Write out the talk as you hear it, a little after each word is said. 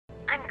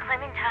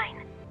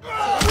Clementine.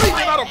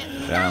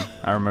 Damn,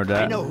 I remember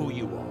that. I know who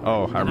you are.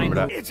 Oh, I remember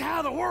that. It's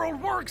how the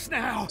world works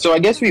now. So I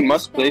guess we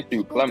must play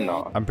through Clem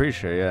now. I'm pretty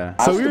sure, yeah.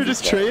 So we were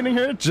just training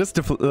her just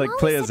to like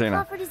play as her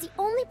now. Crawford is the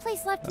only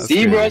place left to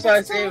See, bro, that's what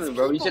I'm saying,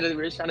 bro. We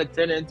were trying to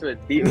turn her into a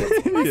team.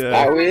 Yeah.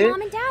 That way,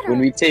 when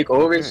we take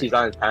over, she's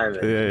on time.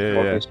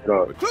 Yeah.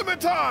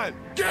 Clementine,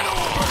 get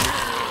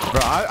on! Bro,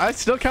 I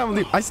still can't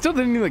believe I still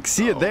didn't even like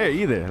see it there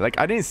either. Like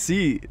I didn't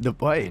see the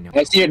bite.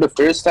 I see it the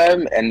first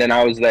time, and then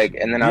I was like,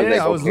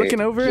 I was okay.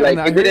 looking over She's it, like, and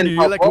I it heard didn't you.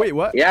 You're pop like, up. wait,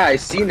 what? Yeah, I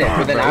seen it,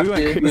 but then Bro,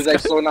 after he was like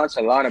so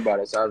nonchalant about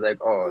it, so I was like,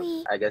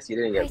 oh, I guess he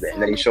didn't get bit.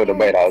 And then he showed the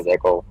bite. I was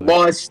like, oh,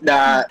 bust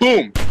that,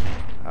 boom.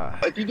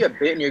 If you get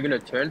bit and you're gonna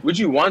turn, would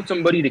you want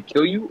somebody to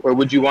kill you, or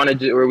would you want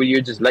to, or would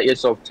you just let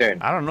yourself turn?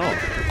 I don't know.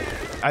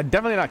 I'd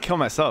definitely not kill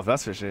myself,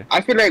 that's for sure. I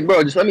feel like,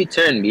 bro, just let me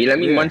turn, B. Let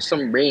me munch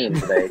some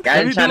brains. Like,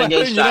 I ain't trying to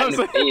get shot in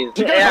the face.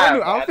 She got a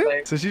new outfit?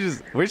 Like, so she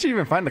just, where'd she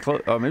even find the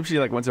clothes? Oh, maybe she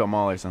like went to a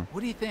mall or something.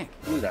 What do you think?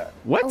 Who's that?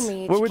 What?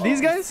 What were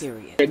these guys?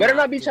 They better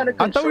not be trying to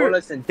control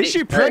us and Is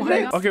she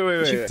pregnant? Okay,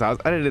 wait. So I was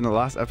edited in the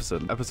last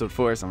episode, episode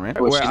 4 or something,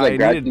 right? Where she's like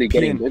gradually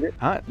getting bigger?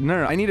 Huh?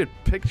 No, I needed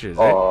pictures,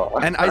 right?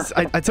 And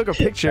I took a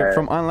picture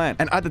from online,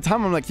 and at the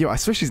time I'm like, yo, I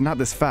swear she's not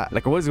this fat.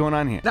 Like, what's going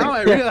on here? Now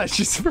I realize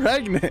she's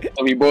pregnant.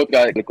 So we both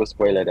got like a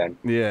spoiler then.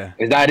 Yeah.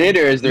 Is that it,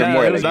 or is there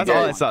more? That's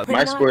all I saw.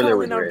 My spoiler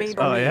was right.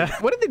 Oh yeah.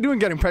 What are they doing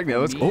getting pregnant? It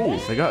was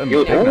they got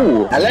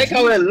I like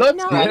how it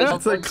looks. Yeah,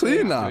 it's like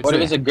clean now. What if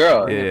it's a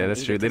girl? Yeah,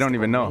 that's true. They don't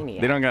even know.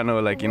 They don't got no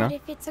like, you know. What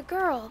if it's a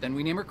girl? Then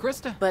we name her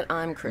Krista. But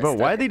I'm Krista. Bro,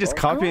 why are they just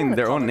copying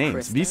their own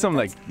names? Be some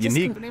like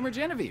unique. Name her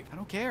Genevieve. I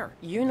don't care.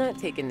 You're not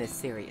taking this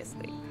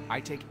seriously. I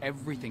take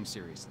everything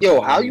seriously.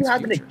 Yo, how you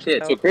having a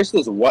kid? So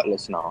Krista's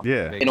whatless now.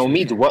 Yeah. You know,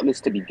 Omid's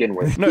whatless to begin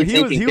with. No,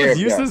 he was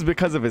useless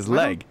because of his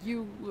leg.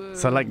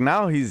 So like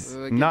now he's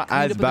not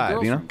as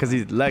bad, you know, because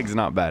his leg's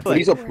not bad.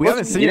 Like, we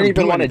haven't seen him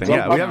do anything.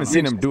 Yeah, we haven't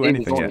seen him do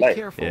anything yet.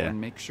 Careful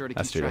and make sure to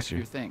keep track of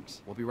your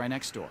things. We'll be right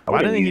next door.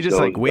 Why didn't he just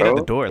like wait at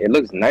the door? It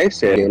looks nice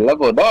here. They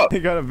leveled up. He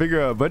got a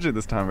bigger budget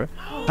this time, bro.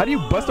 How do you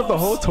bust up the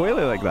whole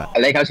toilet like that? I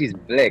like how she's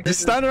blick.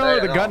 Just standing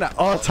around with a gun at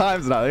all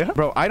times now, yeah?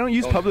 Bro, I don't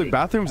use public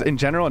bathrooms in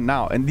general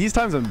now, and these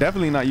times I'm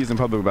definitely not using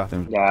public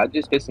bathrooms. Yeah, I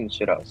just get some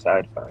shit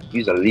outside, fam.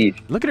 Use a leaf.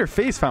 Look at her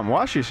face, fam.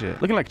 Wash your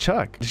shit. Looking like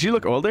Chuck. Does she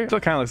look older? Still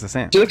kind of looks the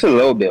same. She looks a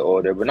little bit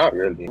older, but not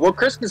really. Well,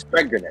 Krista's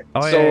pregnant.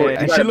 Oh yeah, so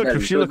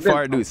and she looked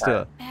far dude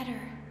still.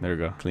 There we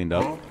go. Cleaned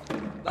up.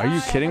 Are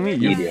you kidding me?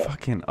 You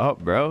fucking up,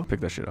 bro. Pick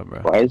that shit up, bro.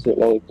 Why is it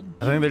like?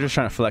 I think they're just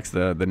trying to flex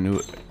the new.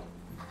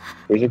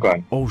 Where's it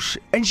going? Oh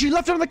shit! And she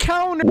left it on the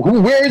counter.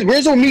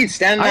 Where's Omid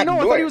standing? I know.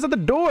 I thought he was at the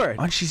door.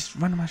 Oh, and she's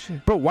running my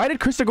shit. Bro, why did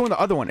Krista go in the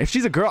other one? If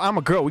she's a girl, I'm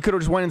a girl. We could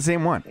have just went in the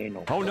same one.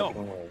 Oh no.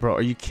 Bro,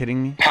 are you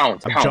kidding me?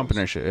 Pounce. I'm jumping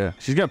her shit. Yeah.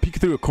 She's gonna peek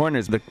through the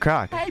corners, the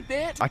crack. Hey,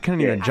 bitch. I couldn't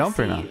even jump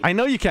her now. I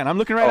know you can. I'm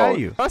looking right at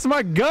you. That's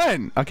my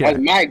gun. Okay. That's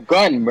my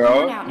gun,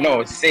 bro.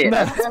 No, say it.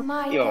 That's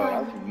my Yo,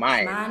 gun. that's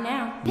mine. Mine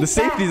now. The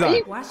safety's on.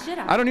 Why should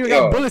I? I don't even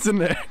got bullets in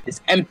there.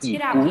 It's empty.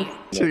 Get out here.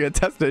 She's gonna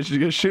test it. She's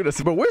gonna shoot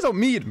us. But where's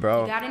Omid,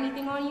 bro? Got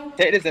anything on you?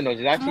 Take this in though.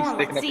 She's actually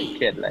sticking up a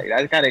kid. Like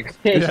that's kind of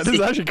crazy. Yeah, this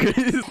is actually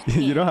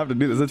crazy. You don't have to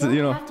do this. It's,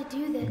 you know, have to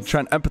do this.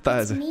 trying to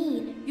empathize.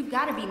 Mean. You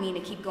gotta be mean to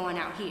keep going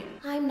out here.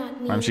 I'm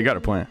not mean. I mean, she got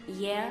a point.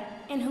 Yeah?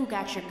 And who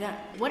got your gun?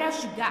 What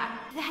else you got?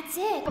 That's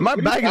it. My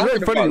bag is right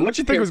in front of you. What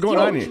you think was going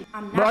on here?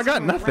 I'm not Bro, I got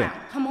screwing nothing.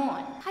 around. Come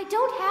on. I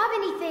don't have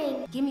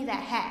anything. Give me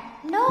that hat.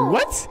 No.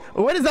 What?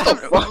 What is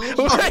that?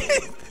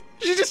 What?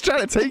 She's just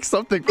trying to take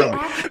something from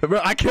me.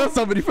 Bro, I killed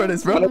somebody for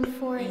this, bro.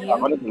 For it. I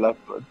wanted the left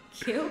foot.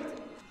 Killed?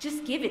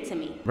 Just give it to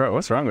me. Bro,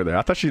 what's wrong with her?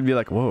 I thought she'd be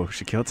like, whoa,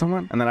 she killed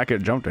someone? And then I could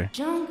have jumped her.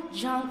 Junk,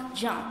 junk,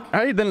 junk. All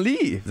right, then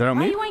leave. Is that on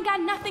Why me? you ain't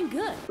got nothing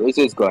good? Where's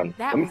his gun?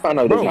 That Let me was find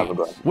out he doesn't Bro, have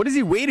a gun. what is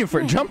he waiting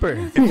for? Jump her.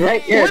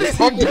 Right here. What is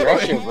he doing?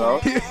 Russian, bro.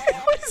 What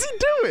is he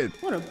doing?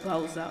 What a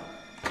bozo.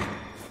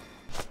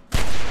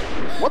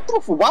 What the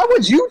f? Why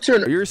would you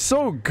turn? You're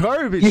so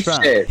garbage,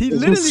 fam. Shit. He This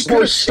literally is so could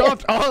have shit.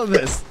 stopped all of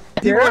this.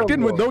 He walked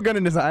in with Terrible. no gun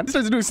in his hand. He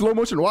starts doing slow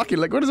motion walking.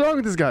 Like, what is wrong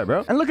with this guy,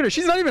 bro? And look at her.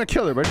 She's not even a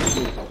killer, bro.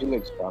 She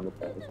looks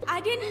traumatized. I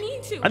didn't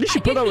mean to. At least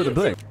she pulled out with a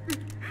blade.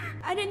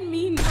 I didn't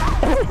mean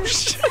Oh,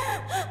 shit.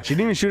 She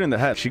didn't even shoot in the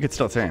head. She could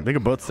still turn. They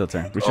could both still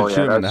turn. We should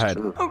shoot him in the head.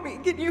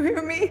 Homie, can you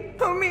hear me?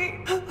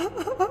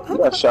 Homie. He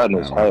got shot in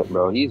his heart,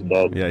 bro. He's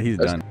dead. Yeah, he's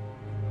done.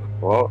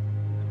 Well,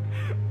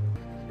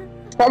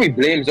 probably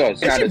blames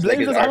us. If she It's like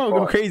blames it's us, I'm our gonna go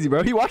fault. crazy,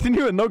 bro. He walked in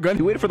here with no gun.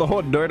 He waited for the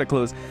whole door to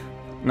close.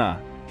 Nah,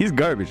 he's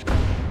garbage.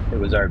 It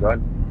was our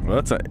gun.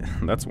 Well,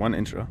 that's one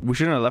intro. We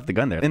shouldn't have left the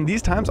gun there. In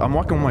these times, I'm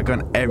walking with my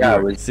gun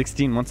everywhere. it was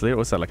 16 months later.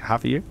 What's that, like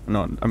half a year?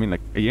 No, I mean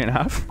like a year and a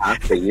half.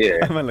 Half a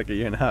year. I meant like a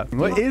year and a half.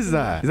 What is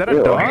that? Is that a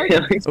Ew. dog?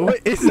 What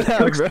is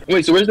that, bro?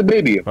 Wait, so where's the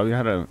baby? Probably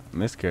had a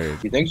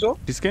miscarriage. You think so?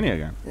 She's skinny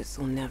again. This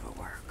will never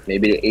work.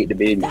 Maybe they ate the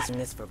baby. Using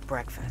this for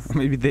breakfast.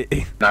 Maybe they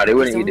ate. Nah, they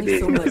wouldn't There's eat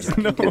the only baby. so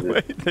much. No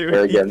way. They would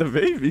eat Again, the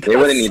baby. They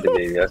wouldn't eat the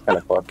baby. That's kind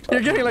of fucked up. You're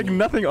getting like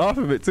nothing off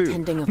of it too.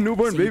 Tending up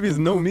Newborn so you babies,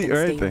 can no cook meat and or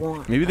stay anything.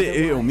 warm. Maybe they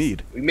ate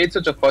Omid. We made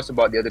such a fuss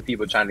about the other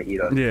people trying to eat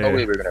us. Yeah. No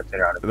way we're gonna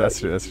turn around. And That's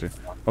true. That's true.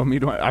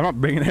 Omid, I'm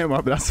not bringing him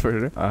up. That's for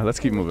sure.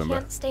 Let's keep moving, bro.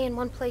 Can't stay in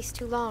one place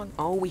too long.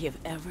 All we have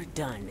ever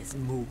done is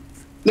move.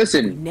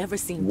 Listen, Never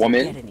seem to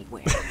woman. get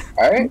anywhere.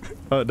 All right.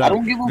 Oh, I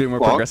don't give a be more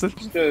fuck. progressive.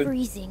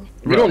 Freezing.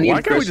 We don't need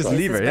Why can't we just Crystal.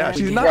 leave her? Yeah,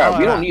 she's not. Yeah, all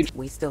we that. don't need.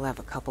 We still have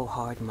a couple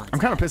hard months. I'm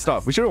kind of pissed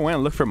off. We should have went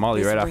and looked for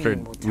Molly This right after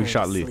rain will we turn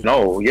shot to Lee. sleep.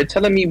 No, you're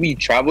telling me we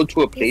traveled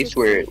to a place it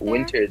where safe there?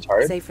 winter is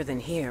hard? Safer than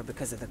here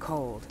because of the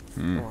cold.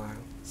 Or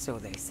so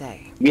they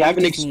say. We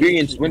haven't just need to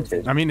experienced keep winter.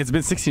 moving. I mean, it's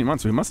been 16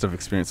 months. We must have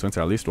experienced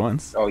winter at least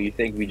once. Oh, you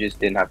think we just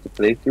didn't have to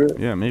play through it?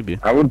 Yeah, maybe.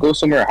 I would go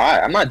somewhere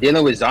hot. I'm not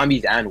dealing with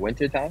zombies and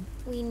winter time.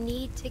 We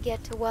need to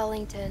get to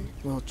Wellington.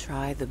 We'll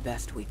try the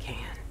best we can.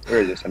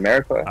 Where is this?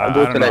 America? I I'll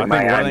go don't to know. like I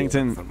think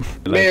Miami. Wellington.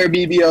 Mayor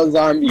BBL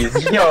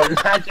zombies. Yo,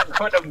 imagine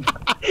going to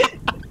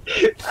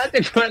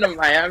imagine going to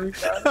Miami,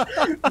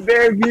 bro.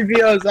 Mayor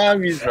BBL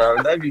zombies,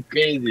 bro. That'd be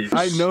crazy.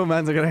 I know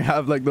man's are gonna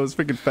have like those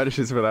freaking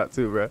fetishes for that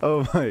too, bro.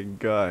 Oh my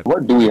god.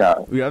 What do we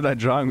have? We have that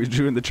drawing we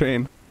drew in the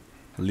train.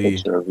 Lee.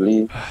 Picture of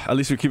Lee. At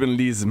least we're keeping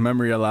Lee's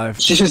memory alive.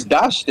 She just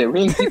dashed it.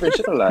 We ain't keeping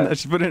shit alive.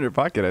 She put it in her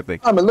pocket, I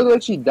think. I mean, look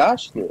like she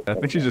dashed it. I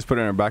think she just put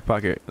it in her back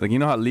pocket. Like, you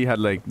know how Lee had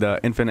like the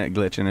infinite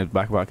glitch in his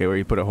back pocket where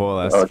he put a whole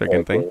ass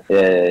freaking thing?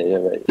 Yeah,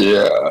 right.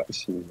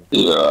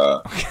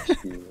 Yeah.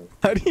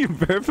 How do you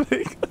burp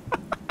like?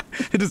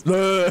 It just.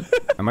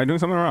 Am I doing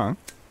something wrong?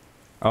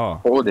 Oh.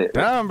 Hold it.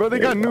 Damn, bro, they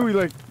got new,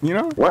 like, you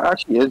know? What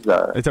actually is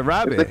that? It's a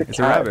rabbit. It's like a It's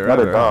cat, a rabbit, not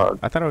a rabbit. dog.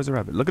 I thought it was a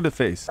rabbit. Look at the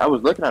face. I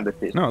was looking at the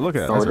face. No, look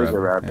at it. No, That's it is a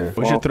rabbit. Yeah.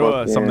 We Oh, should throw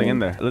fucking- something in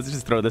there. Let's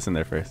just throw this in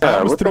there first. Yeah,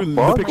 Just what threw the the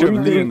fuck? picture of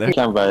What do Lee you in there. think?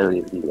 Can't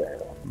violate Lee right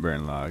now.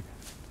 Burn log.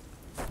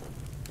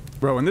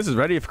 Bro, when this is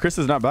ready, if Chris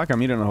is not back, I'm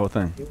eating the whole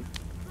thing.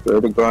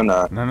 Where's the gun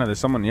at? No, there's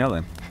someone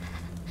yelling.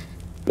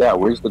 Yeah,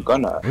 where's the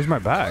gun at? Where's my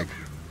bag?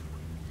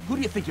 Who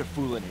do you think you're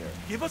fooling here?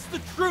 Give us the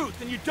truth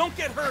and you don't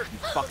get hurt. You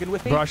fucking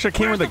with me? Bro, I should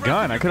have came with a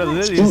gun. I could have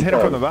literally just hit him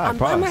from the back. I'm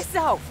by Pause.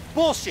 myself.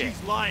 Bullshit.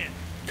 She's lying.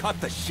 Cut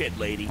the shit,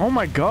 lady. Oh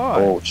my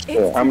god. Oh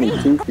shit, how many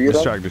two for you?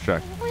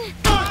 Distract.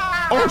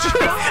 Oh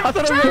shit! I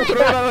thought I was gonna throw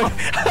it at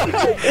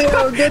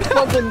like. Ew, good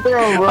fucking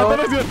throw, I bro. thought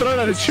I was gonna throw it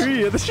at a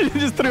tree. And she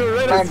just threw it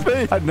right at his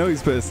face. I know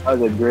he's pissed. That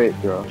was a great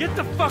throw. Get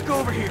the fuck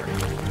over here.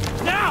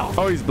 Now.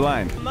 Oh, he's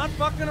blind. I'm not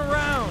fucking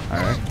around. All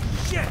right.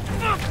 Shit.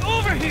 Fuck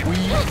over here.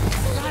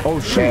 Oh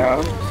shit!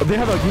 Yeah. They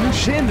have like new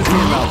shit in this game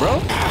now,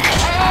 bro.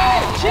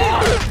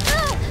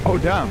 Oh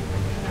damn!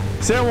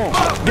 Sarah won't.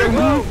 Get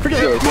him.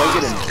 Forget Yeah, it. go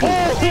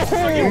get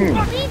him.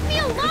 Leave me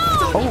alone!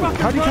 Oh,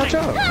 how'd he catch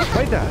up?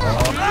 Fight that.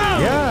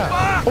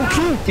 Yeah.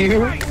 Okay.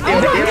 You. Oh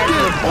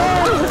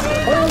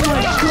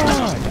my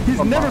god!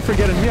 He's never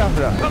forgetting me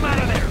after that. Come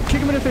out of there.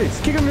 Kick him in the face.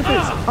 Kick him in the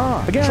face.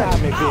 Again.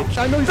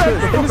 I know he's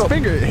pissed. Hit his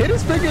finger. Hit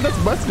his finger. That's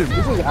busted.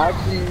 This is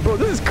actually. Bro,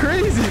 this is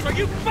crazy. Are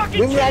you fucking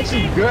This is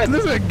actually good.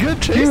 This is a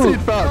good chase he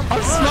found.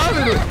 I'm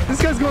smiling.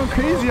 This guy's going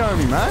crazy on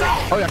me, man.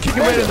 Oh yeah, kick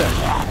him right in there.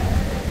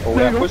 Oh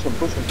There yeah, you go. push him.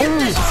 In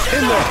there.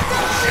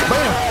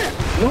 Bam.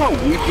 You know how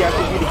weak you have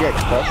to be to get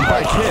crushed by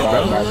a kid, bro.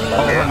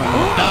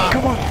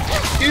 Come on.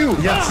 Ew.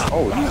 Yes.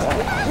 Oh,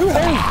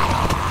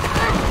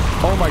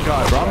 Oh my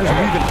god, bro. I'm just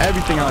leaving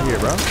everything out here,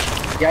 bro.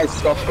 you guys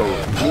stuck though.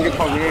 You need to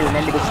come. We need to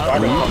remember the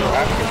spider coming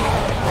after.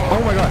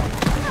 Oh my god.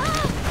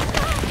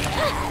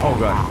 Oh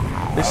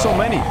god. There's so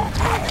many.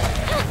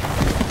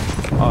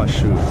 Oh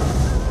shoot.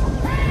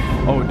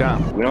 Oh damn.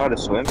 We know how to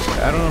swim.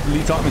 I don't know if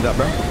Lee taught me that,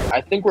 bro.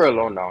 I think we're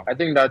alone now. I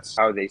think that's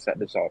how they set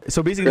this up.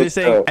 So basically they're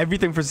saying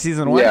everything for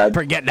season 1? Yeah.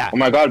 Forget that. Oh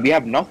my god, we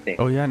have nothing.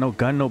 Oh yeah, no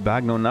gun, no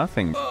bag, no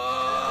nothing.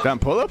 Damn,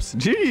 pull-ups?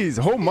 Jeez,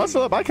 whole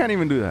muscle up. I can't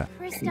even do that.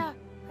 Krista,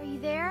 are you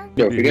there?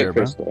 Yo, You forget here,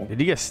 bro? Crystal. Did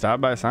you get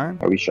stabbed by a sign?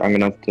 Are we strong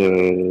enough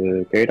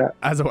to carry that?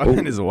 As a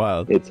weapon is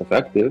wild. It's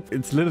effective.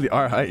 It's literally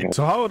our height.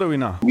 So how old are we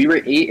now? We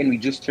were 8 and we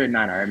just turned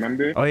 9. I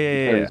remember. Oh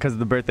yeah. Because of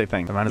the birthday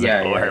thing. The man is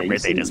like, oh, her you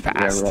birthday see- just yeah,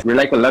 passed. we're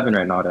like 11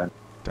 right now then.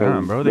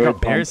 Damn, bro. They We're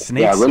got bears, pumped.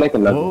 snakes, Yeah, we're like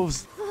 11.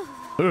 wolves.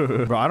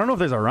 Bro, I don't know if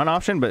there's a run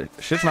option, but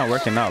shit's not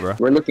working out, bro.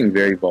 We're looking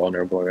very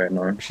vulnerable right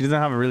now. She doesn't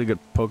have a really good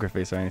poker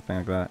face or anything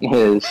like that.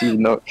 Yeah, she's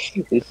no.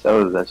 It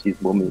shows that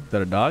she's woman. Is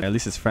that a dog? At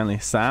least it's friendly.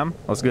 Sam?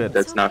 What's good?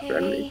 That's not Okay.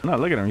 friendly. No,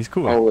 look at him. He's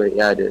cool. Oh wait,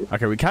 yeah, it is.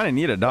 Okay, we kind of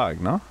need a dog,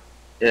 no?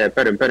 Yeah,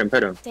 pet him.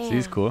 Damn. See,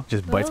 he's cool.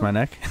 Just bites my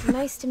neck.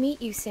 Nice to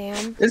meet you,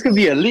 Sam. This could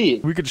be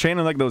elite. We could train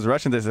him like those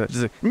Russians. They say,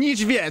 just like, "Nich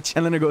viech,"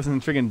 and then it goes and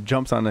freaking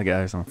jumps on the guy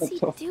or something.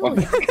 What's he doing?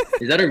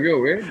 Is that a real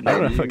word? I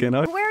don't fucking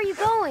know. Where are you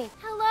going?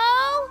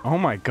 Hello? Oh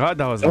my god,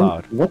 that was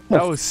loud. What the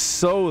That was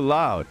so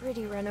loud.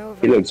 Pretty run over.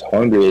 He looks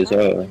hungry as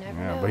hell. You never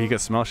Yeah, know. but he can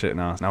smell shit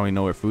now. Now we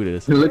know where food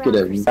is. Look at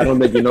him. I don't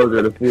think he knows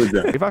where the food's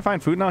at. If I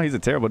find food now, he's a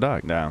terrible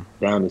dog. Damn.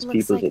 Damn, his Looks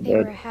people's like are they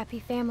were a dead.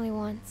 happy family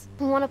once.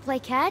 Want to play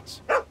catch?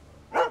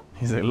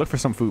 He's like, look for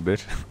some food,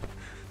 bitch.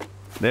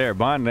 There,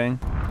 bonding.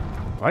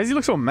 Why does he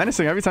look so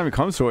menacing every time he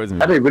comes towards me?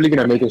 Are they really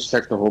gonna make us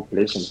check the whole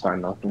place and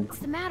find nothing? What's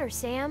the matter,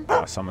 Sam?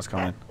 Oh, someone's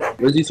coming.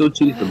 Where's he so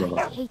cheap I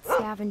about? hate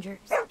scavengers.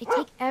 They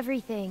take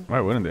everything. Why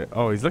wouldn't it?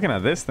 Oh, he's looking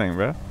at this thing,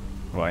 bro.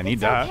 Well, I need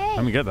It's that. okay.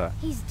 Let me get that.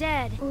 He's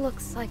dead.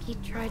 Looks like he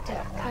tried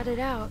to cut it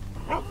out.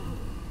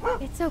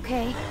 It's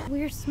okay.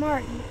 We're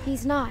smart.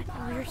 He's not.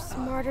 We're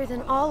smarter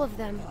than all of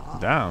them.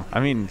 Damn. I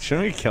mean,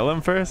 shouldn't we kill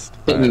him first?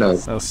 No.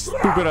 That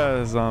stupid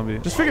ass zombie.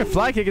 Just freaking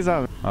fly kick his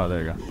out. Oh,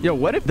 there you go. Yo,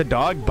 what if the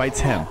dog bites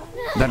him?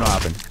 then what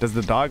happened? Does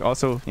the dog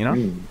also, you know,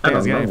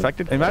 is getting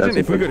infected? Imagine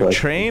if we could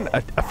train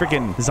a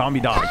freaking zombie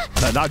dog.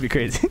 That'd be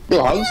crazy.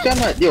 Yo, how this guy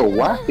not? Yo,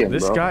 whack him,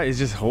 This bro. guy is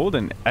just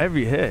holding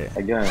every hit.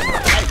 Again.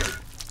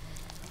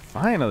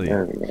 Finally.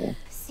 There we go.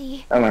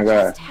 See, Oh my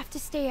god. just have to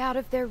stay out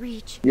of their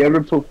reach. You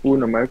ever put food in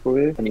the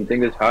microwave and you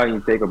think it's hot and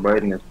you take a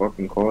bite and it's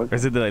fucking cold?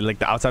 Is it like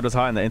the outside was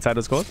hot and the inside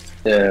was cold?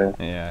 Yeah.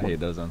 Yeah, I hate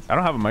those ones. I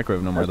don't have a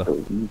microwave no more though.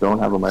 You don't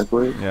have a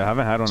microwave? Yeah, I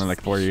haven't had one in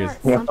like 4 years.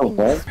 What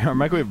the fuck? Our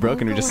microwave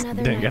broke and we just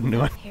didn't get a new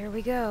one. Here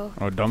we go.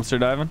 Oh, dumpster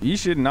diving? You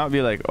should not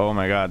be like, oh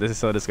my god, this is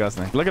so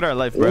disgusting. Look at our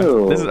life, bro.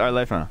 Ew. This is our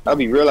life now. I'll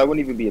be real, I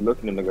wouldn't even be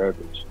looking in the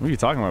garbage. What are you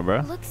talking about,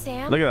 bro? Look,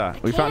 Sam. Look at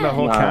that. We found a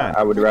whole Nah, can.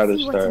 I would rather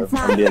see what's starve.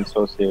 inside. I'm being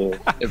so serious.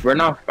 If we're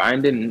not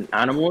finding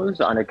animals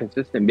on a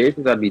consistent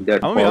basis, I'd be dead.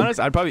 I'm gonna be honest,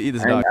 I'd probably eat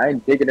this dog. I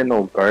ain't digging in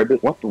no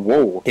garbage. What the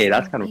whoa? Okay,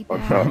 that's kind of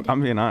fucked up.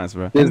 I'm being honest,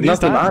 bro. There's These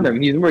nothing times, on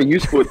him. He's more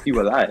useful if he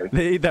was alive.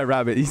 They ate that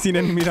rabbit. You seen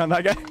any meat on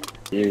that guy?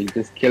 Yeah, you're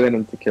just killing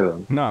him to kill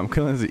him. No, I'm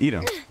killing him to eat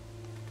him.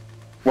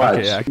 Watch.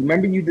 Okay, yeah.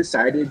 Remember you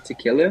decided to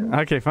kill him?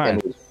 Okay, fine.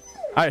 And-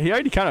 Alright, he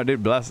already kind of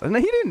did bless. No,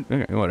 he didn't.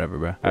 Okay, whatever,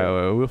 bro.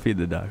 Alright, we'll feed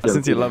the dog.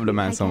 Since you love the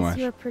man so I guess much.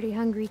 you're pretty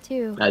hungry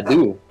too. I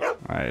do.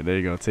 Alright, there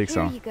you go. Take Here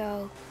some. you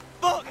go.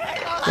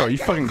 Bro, you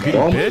fucking greedy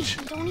Oh.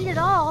 bitch. Don't eat it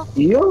all.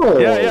 Yo.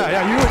 Yeah.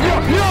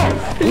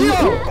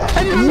 Yo.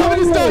 And you're loving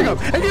this dog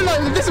up. And you're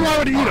like, this is why I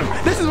would eat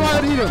him. This is why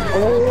I would eat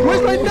him.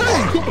 Where's my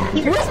knife?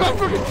 Where's my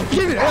fucking...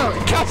 Give it. Yo,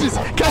 catch this.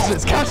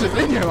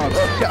 In your mouth.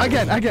 Yeah,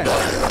 again.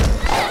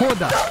 Hold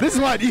that. This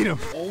is why I'd eat him.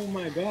 Oh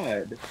my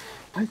god.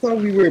 I thought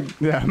we were.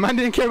 Yeah, man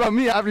didn't care about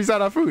me after he saw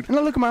that food. And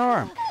now look at my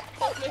arm.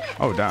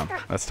 Oh, damn.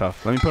 That's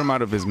tough. Let me put him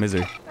out of his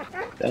misery.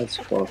 That's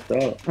fucked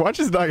up. Watch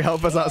this dog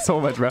help us out so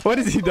much, bro. What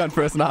has he done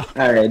for us now?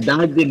 Alright,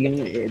 that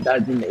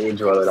didn't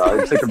age well at all.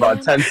 It took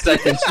about 10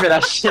 seconds for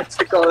that shit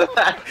to go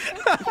back.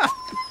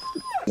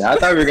 Yeah, I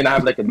thought we were gonna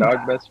have like a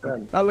dog best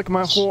friend. Now look,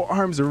 my whole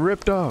arm's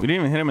ripped off. We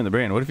didn't even hit him in the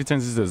brain. What if he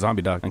turns into a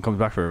zombie dog and comes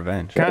back for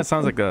revenge? Kind of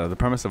sounds like the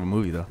premise of a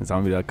movie, though. The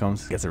zombie dog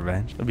comes, gets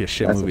revenge. That'd be a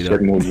shit That's movie, a though.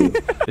 shit movie.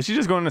 Is she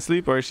just going to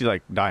sleep or is she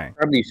like dying?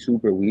 Probably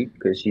super weak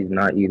because she's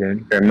not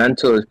eating. Her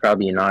mental is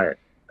probably not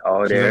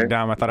all She's there. like,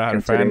 damn, I thought I had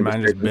a friend.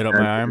 Man just bit up my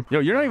arm. Yo,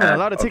 you're not even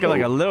allowed to take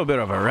like a little bit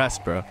of a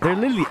rest, bro. They're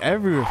literally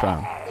everywhere,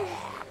 fam.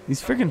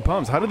 These freaking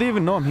bums. How do they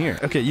even know I'm here?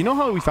 Okay, you know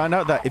how we found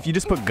out that if you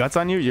just put guts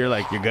on you, you're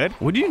good?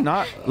 Would you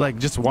not like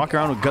just walk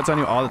around with guts on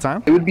you all the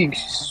time? It would be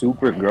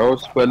super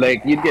gross, but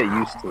like you'd get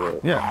used to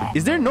it. Yeah.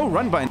 Is there no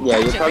run button? Yeah,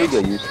 you'd probably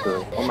get used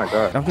to it. Oh my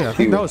god. Okay, I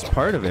think that was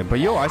part of it. But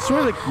yo, I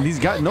swear like these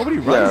guys, nobody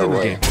runs in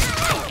this game.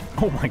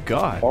 Oh my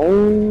god.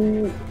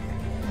 Oh.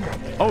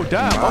 Oh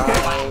damn.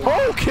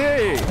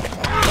 Okay.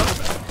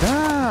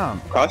 Damn.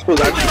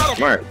 Crossbow's actually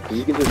smart.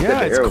 You can just Yeah, get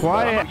the it's arrows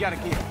quiet.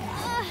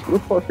 Who the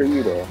fuck are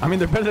you though? I mean,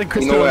 they're better than You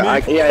Crystal know what?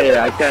 and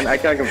me. I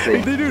can't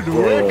complain. They do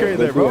work right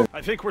there, bro.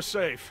 I think we're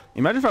safe.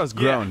 Imagine if I was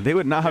grown. They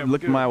would not have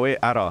looked my way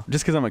at all.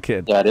 Just because I'm a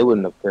kid. Yeah, they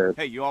wouldn't have cared.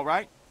 Hey, you all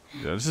right?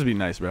 Yeah, this would be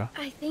nice, bro.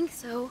 I think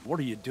so. What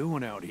are you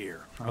doing out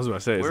here? I was about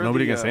to say, is Where are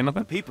nobody the, gonna say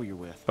nothing? The people you're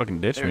with.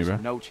 Fucking ditch me, There's bro.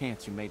 no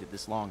chance you made it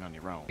this long on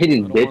your own. He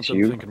didn't ditch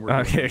you.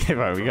 Okay,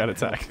 fine. We got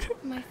attacked.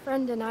 My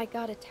friend and I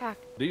got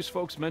attacked. These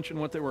folks mention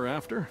what they were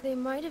after? They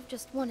might have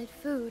just wanted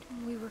food.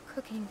 We were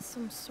cooking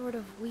some sort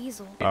of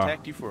weasel. They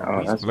attacked you for a Oh,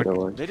 reason. that's what it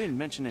was. They didn't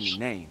mention any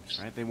names,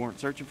 right? They weren't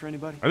searching for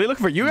anybody? Are they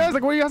looking for you guys?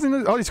 Like, what are you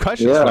asking all these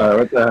questions? Yeah,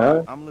 what the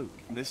hell? I'm Luke.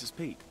 This is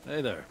Pete.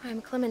 Hey there.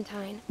 I'm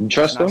Clementine. You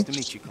trust Nice him? to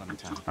meet you,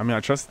 Clementine. I mean,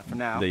 I trust For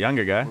now, the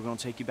younger guy. We're gonna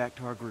take you back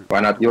to our group. Why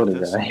not the older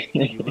This, guy?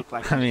 you look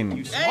like I mean,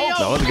 you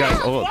the older guy's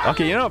old.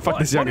 Okay, you know what? Fuck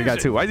this younger guy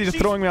too. Why is he just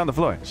throwing me on the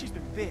floor? She's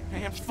been bit,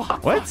 man.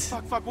 Fuck. What?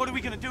 Fuck. What are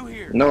we gonna do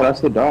here? No, that's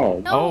the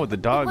dog. Oh, the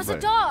dog It was a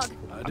bite. dog.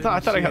 I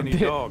thought I got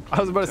bit. I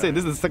was about to say,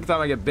 this is the second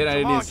time I get bit. I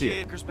didn't Come even on, see kid.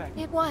 it. Chris back.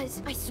 It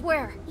was. I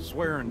swear.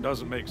 Swearing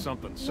doesn't make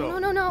something so.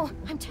 No.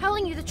 I'm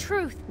telling you the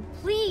truth.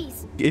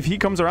 Please. If he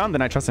comes around,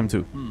 then I trust him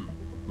too.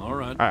 All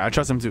right. All right, I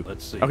trust him too.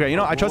 Let's see. Okay, you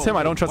know, I trust him.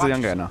 I don't trust the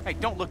young guy now. Hey,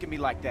 don't look at me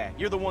like that.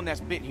 You're the one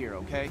that's bit here,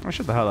 okay? Oh,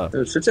 shut the hell up.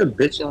 You're such a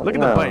bitch. Look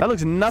at the bite. That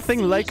looks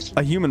nothing like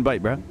a human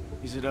bite, bro.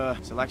 Is it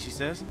like she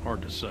says?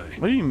 Hard to say.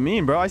 What do you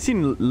mean, bro? I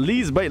seen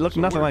Lee's bite look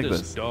nothing Where'd like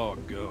this this.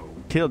 dog go?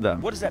 Killed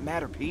them. What does that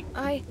matter, Pete?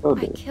 I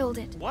killed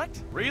it. What?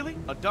 Really?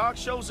 A dog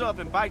shows up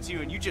and bites you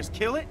and you just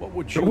kill it? What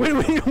would you? Wait,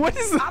 what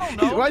is I don't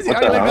know. Why is he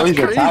What acting the hell? like He's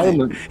that's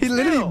Italian. crazy? He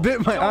literally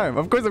bit my arm.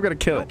 Of course I'm gonna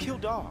kill Don't it. kill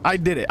dogs. I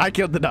did it. I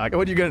killed the dog.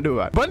 What are you gonna do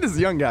about it? But this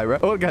young guy, bro.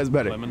 Old guy's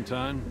better.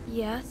 Clementine,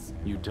 Yes.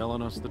 you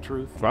telling us the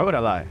truth? Why would I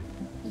lie?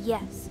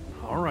 Yes.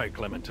 All right,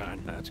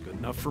 Clementine, that's good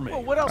enough for me.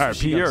 Well, what else All right, is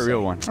she Pete, you're a gonna real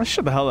say? one. Oh,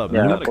 shut the hell up, Yeah.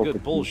 man. You're not a poker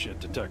good bullshit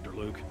detector,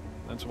 Luke.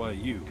 That's why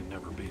you can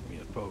never beat me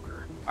at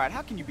poker. All right,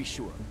 how can you be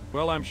sure?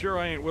 Well, I'm sure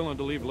I ain't willing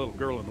to leave a little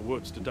girl in the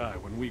woods to die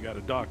when we got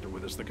a doctor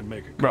with us that can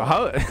make a Bro,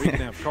 how? We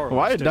can have Carlos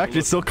Why are take a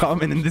doctors look. so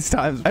common in this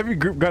times? Every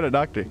group got a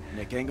doctor.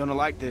 Nick ain't gonna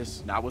like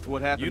this. Not with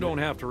what happened. You don't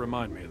have to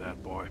remind me of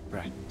that, boy.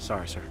 Right.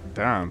 Sorry, sir.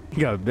 Damn, you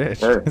got a bitch.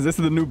 Sure. Is this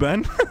the new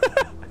Ben?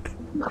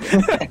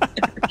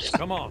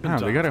 Come on. Damn,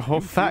 they got a whole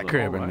You fat feeling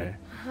crib all in right? there.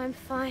 I'm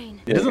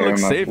fine. It doesn't Yeah, look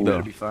my safe food. though.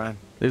 You'll be fine.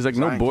 There's like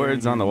no Sign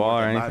boards carrying on the you wall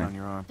or with that light anything. on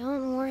your arm.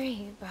 Don't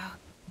worry about.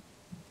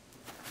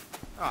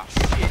 Oh,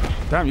 shit.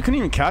 Damn, you couldn't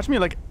even catch me.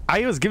 Like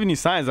I was giving you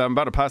signs that I'm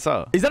about to pass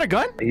out. Is that a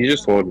gun? He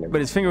just told me.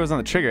 But his finger was on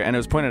the trigger and it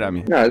was pointed at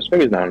me. No, his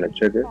finger's not on the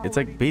trigger. It's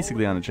like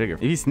basically on the trigger.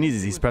 If he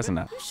sneezes, he's pressing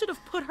that. You should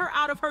have put her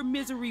out of her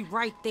misery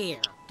right there.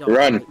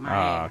 Run. Bite my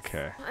ass.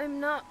 Okay. I'm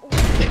not.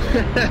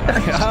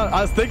 I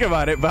was thinking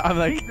about it, but I'm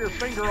like, Keep your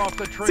finger off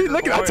the trigger. see,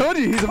 look, I told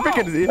you, he's a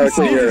freaking, he Okay, sneezes,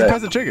 you're he right.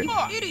 press the trigger. You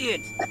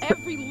idiot!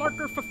 Every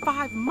lurker for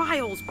 5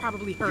 miles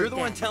probably heard You're the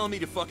that. one telling me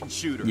to fucking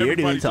shoot her. You didn't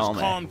Everybody tell just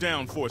me. calm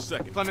down for a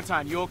second.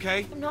 Clementine, you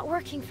okay? I'm not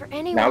working for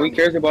anyone. Now he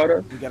cares about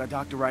us. We got a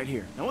doctor right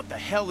here. Now what the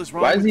hell is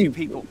wrong Why is with he- you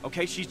people?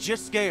 Okay, she's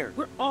just scared.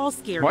 We're all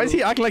scared. Why is he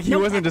Luke. acting like he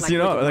Don't wasn't act just, you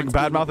we're know, the like ones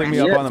bad-mouthing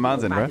being me up rational on the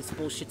mountain, about bro? this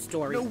bullshit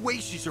story. No way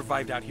she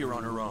survived out here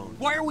on her own.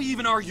 Why are we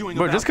even arguing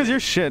Bro, about just because this? you're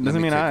shit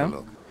doesn't mean I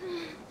am.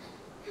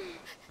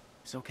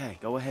 It's okay.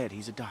 Go ahead.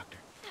 He's a doctor.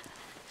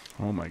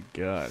 Oh my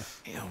god.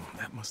 Damn,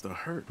 that must have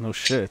hurt. No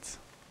shit.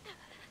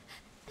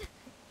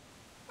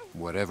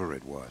 Whatever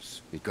it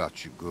was, it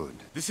got you good.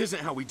 This isn't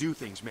how we do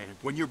things, man.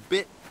 When you're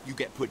bit, you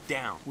get put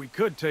down. We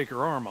could take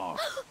her arm off.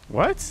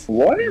 What?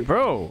 What?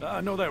 Bro.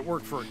 I know that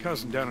worked for a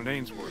cousin down in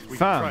Ainsworth. We can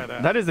try Fam,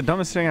 that. that is the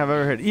dumbest thing I've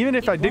ever heard. Even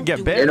if I did get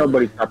Ain't bit,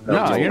 nobody chopping no,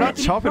 up. you're not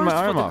chopping my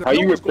arm off. How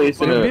you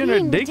replacing You're it?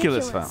 being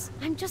ridiculous, fam.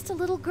 I'm just a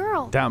little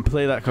girl. Damn,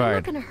 play that I'm not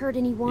card. gonna hurt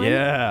anyone.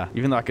 Yeah,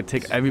 even though I could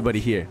take everybody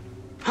here.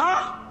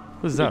 Huh?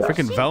 Who's that?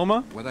 Freaking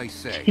Velma? What I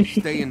say,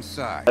 stay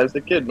inside. That's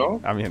the kid,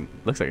 no? I mean,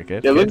 looks like a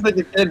kid. Yeah, looks like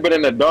a kid, but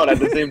an adult at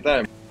the same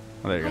time.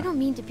 Oh, there you I go. don't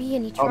mean to be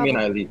any I trouble. mean,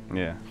 I leave.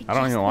 Yeah, I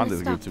don't just even want wanna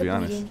this group, stop to the be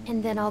honest. bleeding,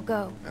 and then I'll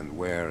go. And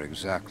where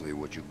exactly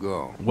would you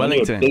go?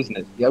 Wellington.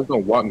 Business. You guys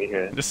don't want me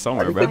here. Just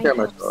somewhere, I bro. take care of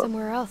Might have myself.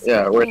 somewhere else.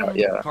 Yeah, if I we're can. not.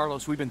 Yeah.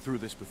 Carlos, we've been through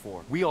this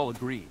before. We all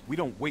agreed. We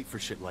don't wait for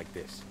shit like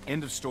this.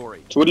 End of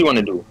story. So what do you want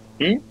to do?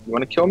 You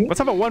want to kill me? Let's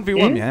have a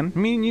 1v1, Hmm? man.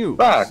 Me and you.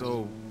 Fuck.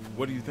 So,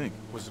 what do you think?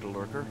 Was it a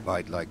lurker?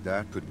 Bite like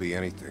that could be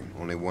anything.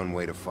 Only one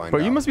way to find Bro,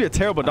 out. you must be a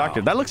terrible doctor.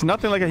 That looks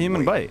nothing like a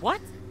human bite. What?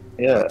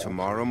 Yeah.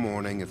 Tomorrow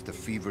morning, if the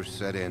fever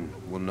set in,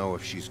 we'll know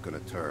if she's gonna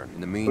turn.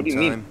 In the What do you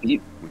mean? meantime,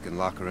 You- we can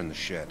lock her in the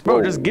shed.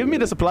 Bro, just give me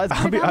the supplies.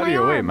 I'll be What about out of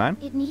your my way, arm? man.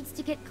 It needs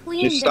to get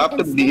cleaned. Just stop and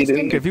the stitched bleeding.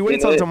 and- If you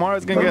wait till tomorrow,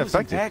 it's gonna get Carlos in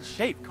infected. bad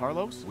shape,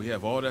 Carlos. We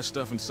have all that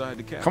stuff inside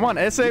the cabin. Come on,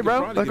 SA,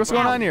 bro. Like, what's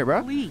going on here,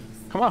 bro? Please.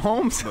 Come on,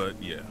 Holmes.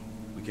 But yeah,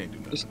 we can't do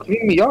nothing. Just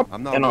clean me up,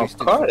 I'm not and I'll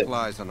wasting cut it.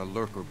 supplies on a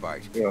lurker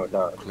bite. Yo,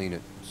 dog. Clean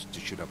it,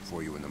 stitch it up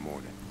for you in the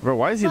morning. Bro,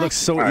 why does he look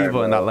so Alright,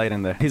 evil in that bro. light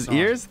in there? His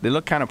ears, they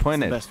look kind of It's the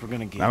pointed. best we're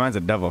gonna get. That man's a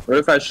devil. What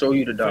if I show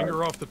you the dog?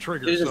 Finger off the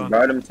trigger, You just son.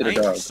 brought him to I the ain't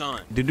your dog.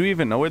 son. Did you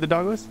even know where the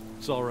dog was?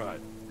 It's all right.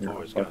 No,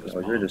 Always got his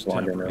fuck no, you're just mom's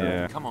wandering temper. around.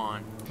 Yeah. Come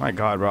on. My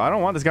God, bro. I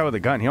don't want this guy with a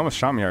gun. He almost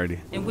shot me already.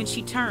 And when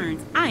she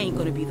turns, I ain't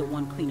gonna be the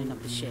one cleaning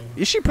up the shed.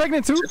 Is she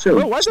pregnant too? Shut your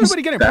Bro, why is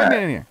everybody getting bad.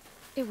 pregnant in here?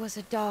 It was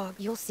a dog.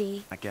 You'll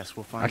see. I guess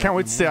we'll find I can't out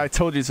wait in to the say I morning.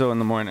 told you so in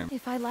the morning.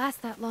 If I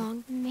last that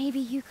long, maybe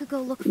you could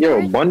go look for Yo,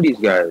 it. Bundy's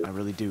guys. I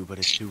really do, but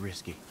it's too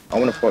risky. I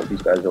want to fuck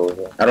these guys over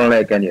here. I don't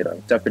like any of them,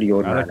 except for the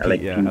old I man. like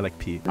Pete, yeah, Pete. I like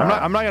Pete.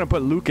 I'm not gonna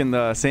put Luke in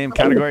the same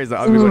category as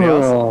everybody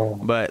else,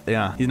 but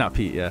yeah, he's not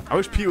Pete. Yeah, I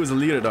wish Pete was a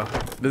leader though.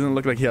 Doesn't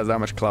look like he has that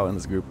much clout in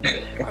this group.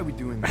 Why are we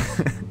doing this?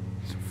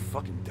 So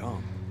fucking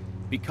dumb.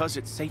 Because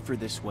it's safer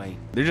this way.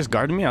 They're just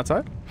guarding me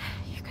outside.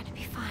 You're gonna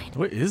be fine.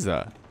 What is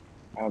that?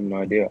 I have no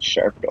idea.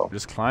 Shark though.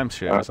 Just climb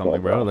shit or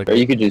something, bro. Like Or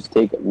you could just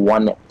take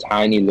one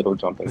tiny little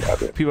jump and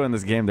grab it. people in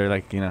this game, they're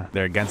like, you know,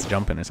 they're against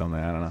jumping or something.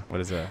 I don't know.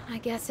 What is that? I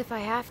guess if I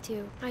have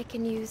to, I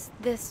can use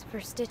this for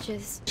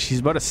stitches. She's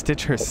about to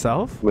stitch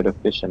herself. With a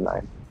fishing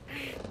line.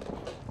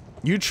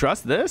 You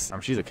trust this?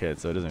 She's a kid,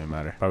 so it doesn't even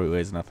matter. Probably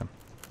weighs nothing.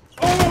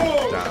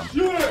 Damn.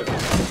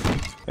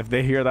 If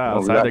they hear that Oh, we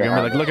outside, got they're gonna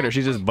be that. like, look at her,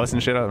 she's just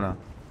busting shit up now.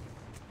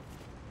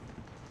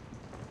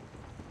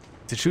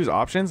 To choose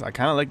options, I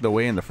kind of like the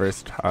way in the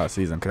first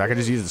season, because I could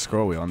just use the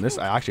scroll wheel. On this,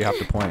 I actually have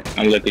to point.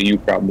 I'm like a you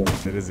problem.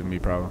 It is a me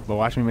problem. But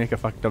watch me make a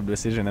fucked up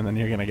decision, and then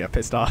you're gonna get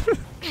pissed off.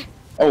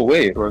 Oh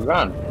wait, we're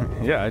gone.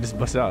 Yeah, I just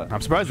busted out.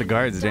 I'm surprised the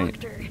guards didn't.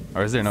 Doctor,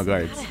 Or is there no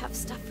guards? gotta have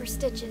stuff for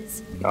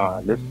stitches.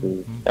 Nah, this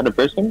is that a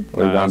person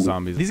or a zombie?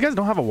 Zombies. These guys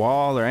don't have a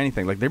wall or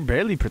anything. Like, they're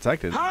barely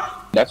protected.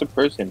 That's a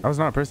person. That was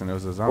not a person, it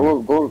was a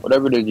zombie. Go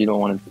whatever it is you don't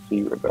want it to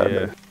see.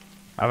 Regardless. Yeah.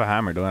 I have a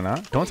hammer, do I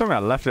not? Don't tell me I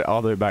left it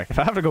all the way back. If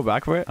I have to go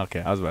back for it, okay,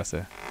 I was about to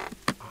say.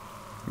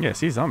 Yeah,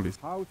 see zombies.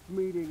 House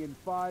meeting in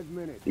 5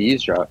 minutes. The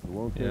eavesdrop.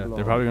 Yeah,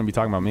 they're probably gonna be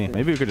talking about me.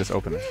 Maybe we could just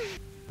open it.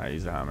 I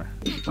use the hammer.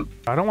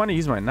 I don't want to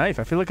use my knife.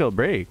 I feel like it'll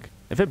break.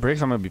 If it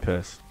breaks, I'm gonna be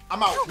pissed.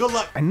 I'm out. Good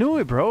luck. I knew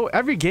it, bro.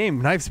 Every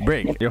game, knives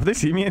break. Yo, if they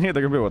see me in here,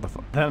 they're gonna be like, what the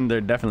fuck? Then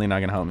they're definitely not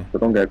gonna help me. So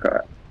don't get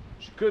caught.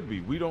 She could be.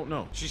 We don't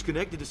know. She's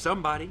connected to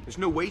somebody. There's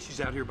no way she's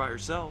out here by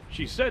herself.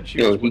 She said she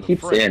Yo, was he with a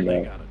keeps friend saying when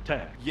they that. got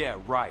attacked. Yeah,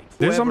 right.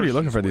 There's somebody Whoever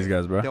looking she's for these with,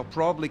 guys, bro. They'll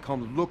probably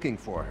come looking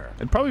for her.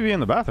 It'd probably be in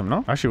the bathroom,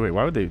 no? Actually, wait,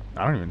 why would they?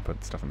 I don't even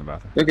put stuff in the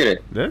bathroom. Look at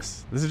it.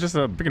 This is just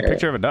a freaking Yeah.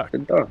 picture of a duck. The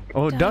duck.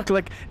 Oh, duck,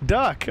 like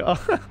duck.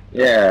 Oh,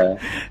 Yeah.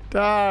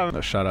 damn.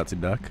 Oh, shout out to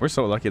duck. We're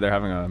so lucky they're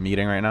having a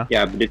meeting right now.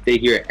 Yeah, but if they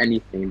hear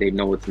anything, they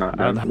know it's not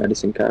I don't the know.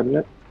 medicine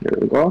cabinet. There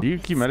we go. Do you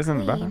keep medicine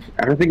in the bathroom?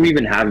 I don't think we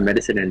even have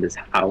medicine in this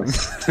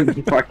house. To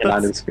be fucking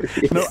honest with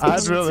you. No,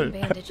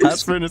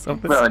 aspirin or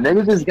something. Bro,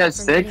 niggas just get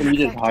sick and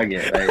you just hug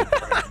it.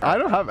 Like, I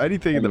don't have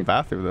anything in the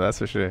bathroom, though, that's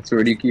for sure. so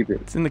where do you keep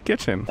it? It's in the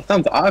kitchen. That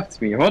sounds off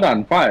to me. Hold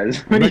on, pause.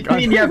 What do you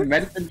mean you have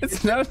medicine?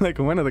 It's not like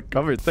one of the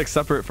cupboards. It's like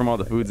separate from all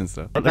the foods and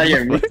stuff. I thought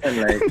you're mixing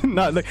like...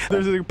 Not like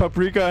there's like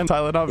paprika and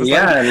Tylenol.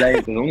 Yeah,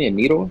 like there's only a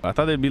needle. I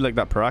thought they'd be like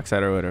that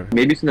peroxide or whatever.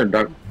 Maybe it's in the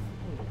dark.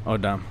 Oh,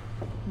 damn.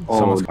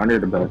 Oh, under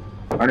the bed.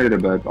 Under the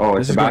bed. Oh,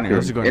 it's the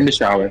bathroom. In the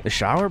shower. The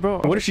shower, bro?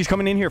 What if she's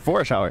coming in here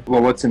for a shower?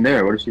 Well, what's in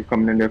there? What if she's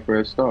coming in there for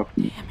her stuff?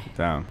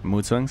 Damn.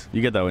 Mood swings?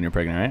 You get that when you're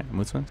pregnant, right?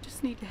 Mood swings?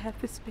 Just need to have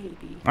this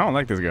baby. I don't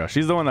like this girl.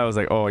 She's the one that was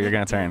like, oh, you're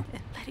gonna turn.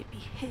 And let it be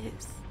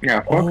his.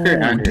 Yeah, fuck her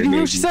and her Did you hear baby.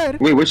 what she said?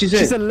 Wait, what she said?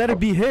 She said let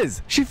it be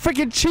his. She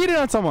freaking cheated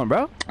on someone,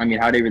 bro. I mean,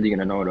 how are they really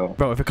gonna know though?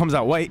 Bro, if it comes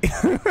out white.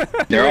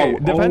 They're all...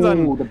 depends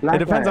on... the black It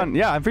depends guy. on...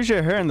 Yeah, I'm pretty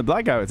sure her and the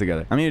black guy were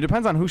together. I mean, it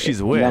depends on who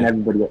she's with. Then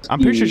everybody else. I'm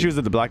pretty sure she was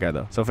with the black guy,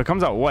 though. So if it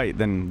comes out white,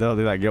 then they'll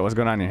be like, yo, what's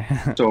going on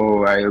here?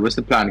 So, what's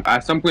the plan?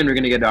 At some point, we're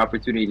gonna get the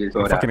opportunity to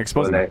show that. Fucking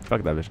expose So, them. like...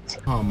 Fuck that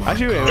bitch. Oh my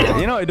Actually, wait,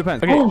 you know, it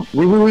depends. Okay. Oh,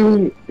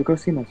 wait. You go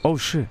see us. Oh,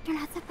 shit. You're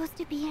not supposed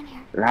to be in here.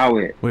 Allow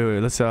it. Wait,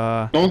 let's,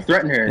 Don't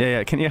threaten her.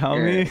 Yeah, can you help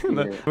me?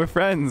 Yeah. We're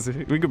friends.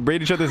 We could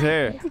braid each other's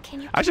hair.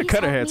 Can you I should please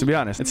cut her help hair, me? to be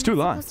honest. It's too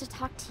long. I'm supposed to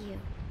talk to you.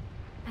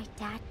 My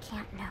dad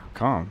can't know.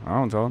 Calm. I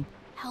don't tell him.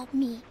 Help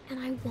me, and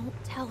I won't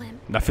tell him.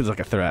 That feels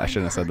like a threat. I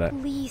shouldn't have said that.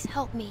 Please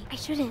help me. I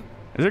shouldn't.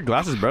 Is your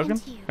glasses broken?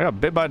 I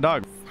got bit by a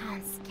dog.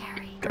 Sounds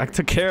scary. I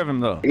took care of him,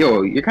 though.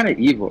 Yo, you're kind of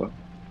evil.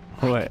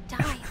 What? Die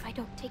if I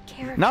don't take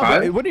care of No,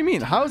 him. but what do you mean?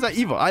 How is that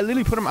evil? I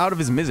literally put him out of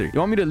his misery. You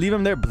want me to leave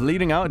him there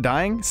bleeding out,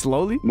 dying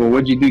slowly? Well,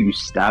 what'd you do? You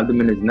stabbed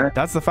him in his neck?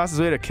 That's the fastest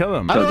way to kill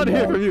him. I don't want to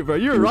hear from you, bro.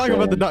 You were wrong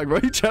about the dog, bro.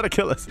 You tried to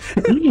kill us.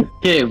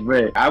 Yeah,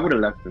 bro. I would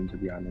have left him, to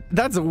be honest.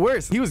 That's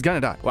worse. He was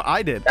gonna die. Well,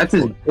 I did. That's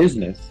his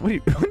business. What do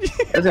you...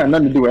 That's got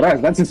nothing to do with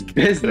us. That's his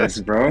business,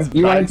 bro.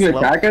 You wanted to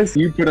attack us?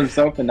 You put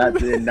himself in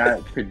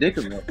that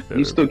predicament.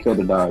 You still killed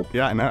the dog.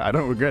 Yeah, I know. I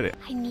don't regret it.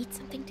 I need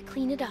something to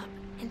clean it up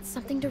and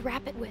something to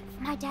wrap it with.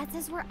 My dad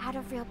says we're out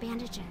of real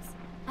bandages,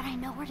 but I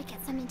know where to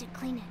get something to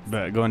clean it.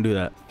 But go and do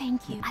that.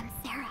 Thank you. I'm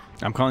Sarah.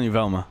 I'm calling you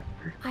Velma.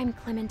 I'm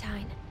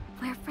Clementine.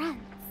 We're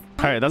friends.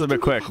 All right, that's a bit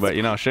quick, but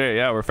you know, sure,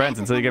 yeah, we're friends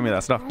until you give me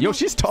that stuff. Yo,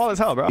 she's tall as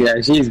hell, bro.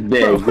 Yeah, she's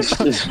big.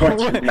 She's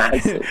fucking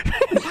massive.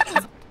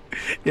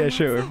 Yeah,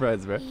 sure, we're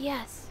friends, bro.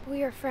 Yes,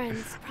 we are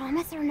friends.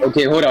 Promise or not?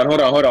 Okay, hold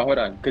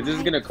on. Because this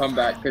is gonna come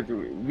back. Because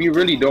we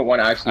really don't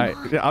want to actually.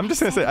 All right, yeah, I'm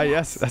just gonna say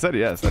yes. I said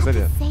yes.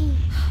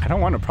 I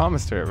don't want to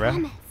promise to her,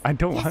 bro. I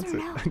don't want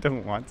to. I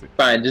don't want to.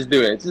 Fine, just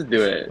do it. Just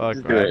do it. Fuck,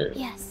 Just do man. it.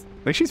 Yes.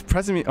 Like she's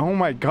pressing me. Oh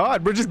my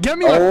god, bro, just get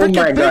me my Oh freaking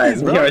my god,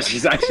 pinkies, bro. yo,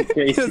 she's actually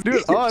crazy.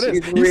 Dude, all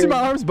this. You see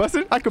my arms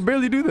busted? I could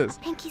barely do this.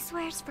 Pinky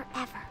swears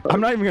forever. I'm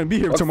not even gonna be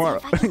here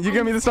tomorrow. You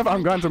give me this stuff,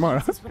 I'm gone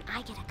tomorrow. When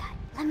I get a cut.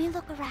 Let me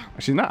look around.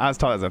 She's not as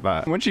tall as I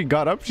thought. When she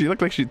got up, she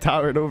looked like she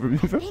towered over me.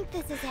 I think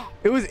this is it.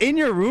 It was in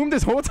your room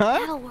this whole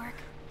time? That'll work.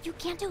 You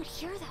can't do it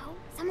here though.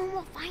 Someone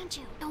will find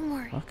you. Don't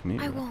worry. Fuck me,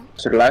 I bro.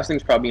 won't. So the last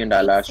thing's probably in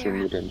that last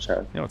room you didn't check.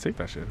 Yo, take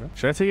that shit, bro.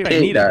 Should I take it? I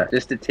Take need that, it.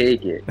 just to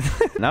take it.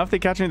 Now if they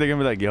catch me, they're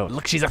gonna be like, yo,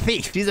 look, she's a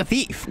thief. She's a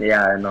thief.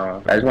 Yeah, I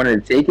know. I just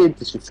wanted to take it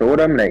just to show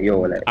them, like, yo,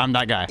 like. I'm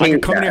that guy. I Take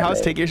can come to your that, house,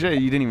 like. take your shit,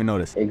 and you didn't even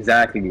notice.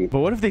 Exactly. But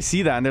what if they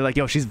see that and they're like,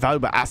 yo, she's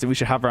valuable asset. We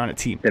should have her on a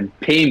team. Then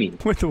pay me.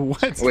 With the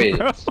what? Wait.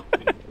 Bro?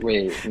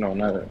 Wait, no,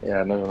 never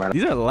mind.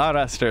 These are loud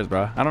ass stairs,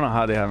 bro. I don't know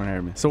how they haven't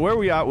heard me. So where are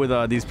we at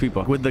with these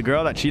people? With the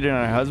girl that cheated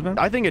on her husband?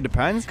 I think it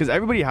depends because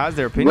everybody has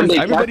their opinions.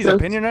 Everybody's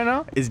opinion right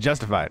now is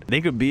justified.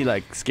 They could be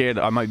like scared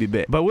I might be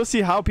bit. But we'll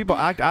see how people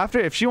act after.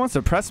 If she wants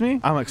to press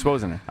me, I'm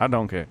exposing her. I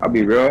don't care. I'll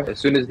be real. As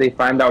soon as they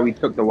find out we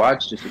took the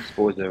watch, just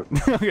expose her.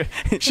 Okay.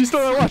 She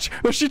stole the watch.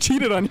 Well, she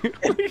cheated on you.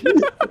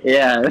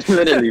 Yeah,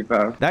 literally,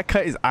 bro. That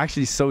cut is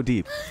actually so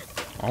deep.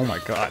 Oh my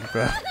god,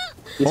 bro.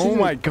 Oh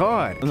my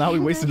god. Now we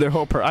wasted their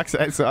whole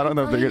peroxide, so I don't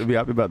know if they're gonna be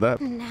happy about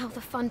that. Now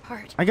the fun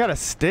part. I gotta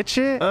stitch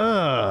it?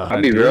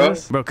 I'll be real.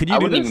 Bro, could you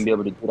do this? I wouldn't even be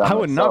able to do that I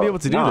would not be able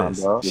to do myself.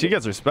 this. Nah, bro. She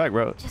gets respect,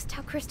 bro. Just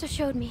how Krista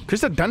showed me.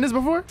 Krista done this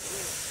before?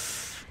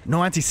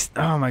 No anti.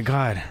 Oh my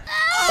god.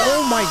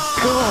 Oh my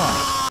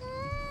god.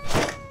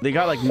 They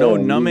got like no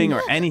numbing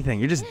or anything.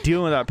 You're just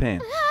dealing with that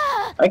pain.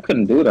 I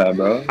couldn't do that,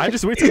 bro. I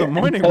just wait till the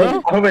morning,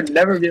 bro. I would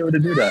never be able to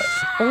do that.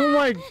 Oh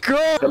my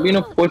god. I'm being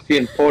a pussy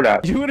and pull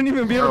that. You wouldn't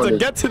even be able to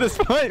get to this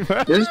point,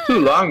 bro. This is too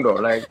long, though.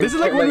 Like this is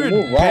like when we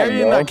were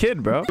burying that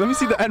kid, bro. Let me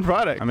see the end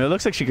product. I mean, it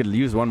looks like she could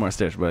use one more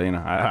stitch, but you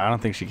know, I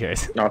don't think she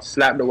cares. No,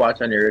 slap the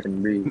watch on your wrist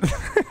and breathe.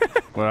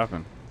 What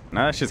happened?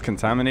 Now that shit's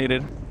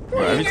contaminated.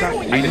 Bro, every time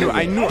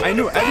I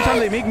knew. Every time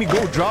they make me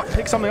go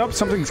pick something up,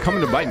 something's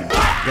coming to bite me.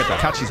 Get that.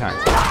 Catch these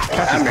hands.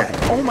 Catch these hands.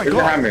 Oh my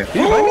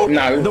god.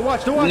 Nah, the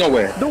watch. No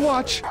way. The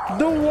watch.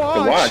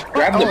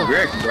 Grab the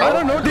brick, bro. I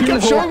don't know. They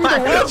kept showing me the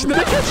watch.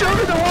 They kept showing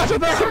me the watch. I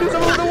thought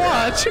somebody with the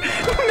watch.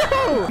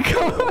 No.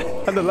 Come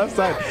on. On the left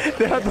side,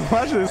 they had the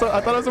watch. So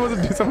I thought I was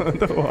supposed to do something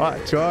with the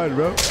watch. God,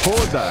 bro.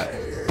 Hold that.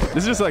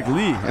 This is just like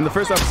Lee in the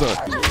first episode.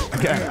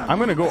 Again, I'm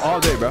gonna go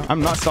all day, bro.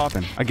 I'm not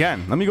stopping.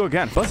 Again, let me go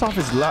again. Bust off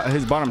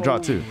his bottom jaw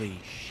too. Holy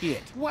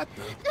shit. What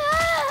the?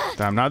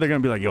 Damn, now they're gonna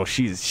be like, yo,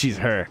 she's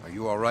her. Are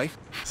you all right?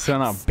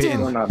 Son of a Still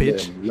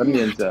bitch. Let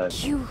me inside.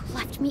 You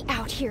left me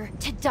out here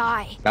to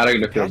die. Now they're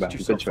gonna feel Patched bad. Good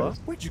yourself choice.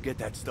 up. Where'd you get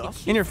that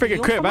stuff? In your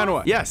freaking crib, I know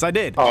what. Yes, I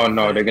did. Oh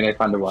no, they're gonna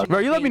find the one. Bro,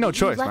 you left me no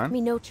choice, You left man.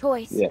 me no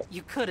choice. Yeah.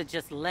 You could have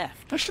just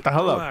left. Oh, shut the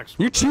hell up. Relax.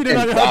 You cheated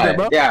on your Inside, husband,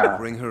 bro. Yeah.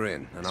 Bring her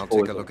in, and I'll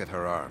take a look at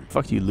her arm.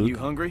 Fuck you, Luke. You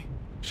hungry?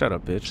 Shut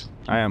up, bitch.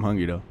 I am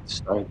hungry, though.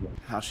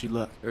 How's she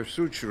look? Her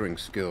suturing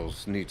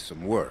skills need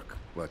some work,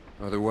 but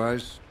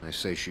otherwise, I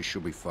say she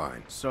should be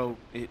fine. So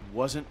it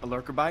wasn't a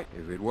lurker bite?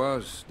 If it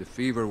was, the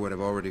fever would have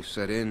already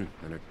set in,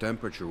 and her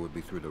temperature would be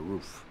through the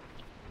roof.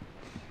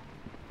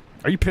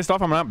 Are you pissed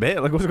off I'm not bit?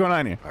 Like, what's going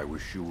on here? I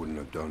wish you wouldn't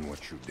have done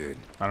what you did.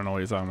 I don't know what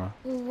you're talking about.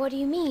 What do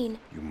you mean?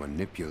 You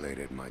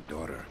manipulated my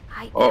daughter.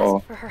 I Uh-oh.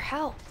 asked for her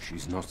help.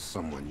 She's not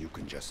someone you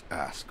can just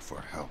ask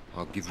for help.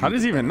 I'll give you How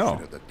does the he even know?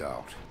 benefit of the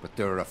doubt. But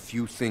there are a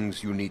few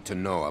things you need to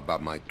know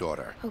about my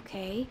daughter.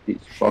 Okay. He's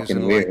She fucking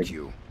isn't weird. like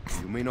you.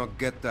 You may not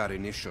get that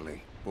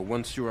initially, but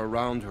once you're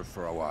around her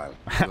for a while,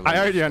 you'll I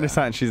already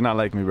understand she's not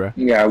like me, bro.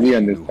 Yeah, we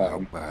If you knew how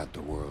understand. bad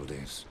the world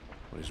is,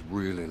 what it's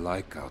really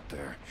like out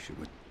there, she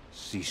would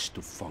cease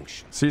to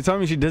function. So you're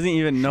telling me she doesn't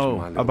even She's my know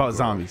little about girl.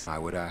 zombies? I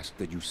would ask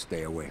that you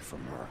stay away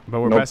from her.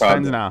 But we're No best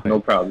problem. friends now. No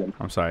problem.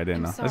 I'm sorry, I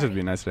didn't know. I'm Let's just be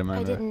sorry. nice to him, I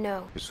man. didn't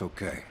know. It's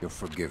okay. You're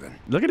forgiven.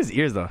 Look at his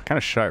ears, though. Kind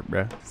of sharp,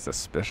 bro.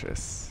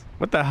 Suspicious.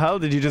 What the hell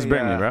did you just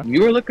bring me, bro?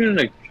 You were looking in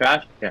a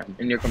trash can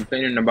and you're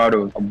complaining about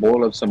a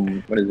bowl of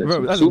some, what is it? Bro,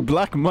 some that's soup?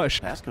 black mush.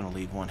 That's gonna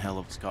leave one hell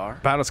of a scar.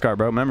 Battle scar,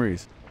 bro.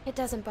 Memories. It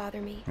doesn't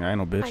bother me. Yeah, I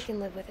know, I bitch. can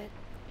live with it.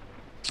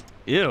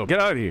 Ew, get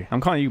out of here. I'm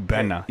calling you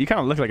Ben now. You kind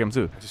of look like him,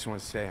 too. I just want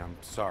to say I'm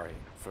sorry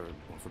for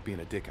being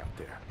a dick out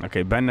there.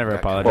 Okay, Ben never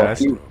That can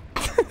apologized. you.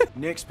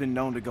 Nick's been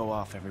known to go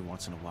off every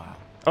once in a while.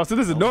 Oh, so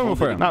this is normal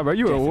for him. Nah, bro,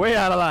 you were way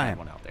out of line.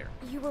 One out there.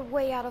 You were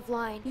way out of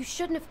line. You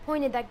shouldn't have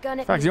pointed that gun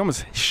at Facts, me. you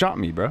almost shot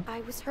me, bro.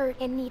 I was hurt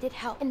and needed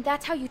help. And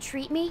that's how you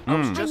treat me?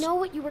 Mm. I know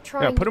what you were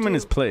trying to put him in do,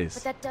 his place.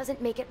 But that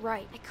doesn't make it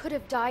right. I could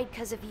have died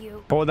because of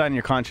you. Hold that in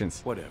your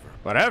conscience. Whatever.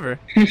 Whatever.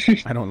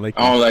 I don't like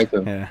him. I don't like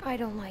him. Yeah. I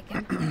don't like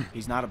him.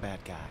 He's not a bad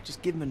guy.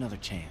 Just give him another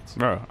chance.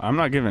 Bro, I'm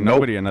not giving Nope.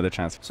 nobody another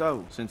chance.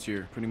 So, since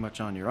you're pretty much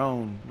on your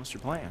own, what's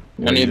your plan?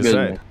 None of your you just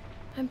business. said.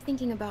 I'm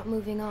thinking about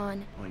moving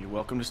on. Well, you're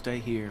welcome to stay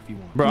here if you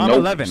want. Bro, I'm Nope.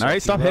 11,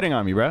 alright? Stop hitting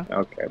on me, bro.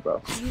 Okay,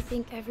 bro. Do you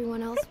think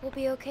everyone else will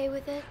be okay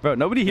with it? Bro,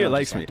 nobody here No,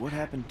 likes just me. What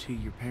happened to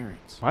your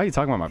parents? Why are you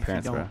talking about my If you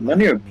parents, bro? don't None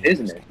of your mind me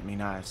business. asking. I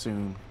mean, I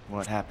assume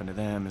what happened to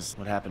them is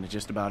what happened to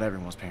just about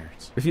everyone's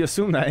parents. If you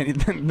assume that,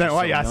 then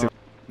why you So, asking?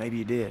 Maybe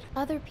you did.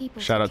 Other people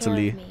Shout took out to care of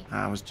Lee. me.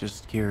 I was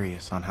just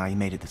curious on how you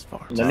made it this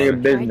far. None of your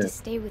I tried to business.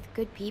 stay with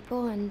good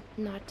people and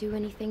not do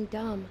anything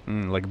dumb.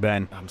 Like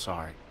Ben. I'm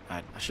sorry.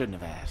 I shouldn't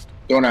have asked.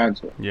 Don't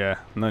answer. Yeah,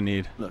 no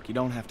need. Look, you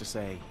don't have to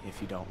say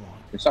if you don't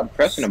want. Stop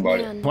pressing about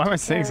it. Man Why am I took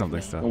saying care of something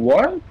me. still?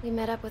 What? We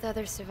met up with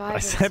other survivors. I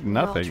said We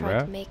all nothing, tried bro.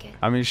 to make it.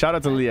 I mean, shout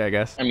out to Lee, I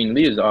guess. I mean,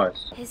 Lee is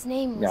us. His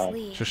name was Yeah.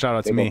 Lee. So shout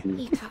out to me.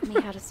 He taught me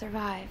how to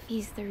survive.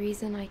 He's the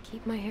reason I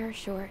keep my hair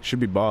short. Should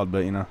be bald,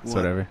 but you know, it's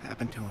What whatever.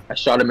 happened to him? I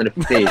shot him in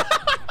the face.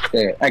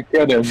 Yeah, I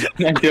killed him.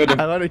 I killed him.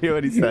 I want to hear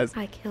what he says.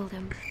 I killed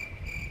him.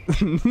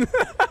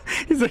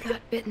 He's like,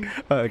 Got bitten.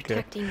 okay.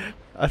 Protecting me.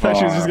 I thought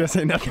she was just gonna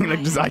say nothing,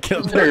 like just I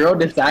killed They him. wrote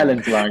the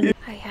silence wrong.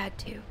 I had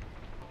to.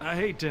 I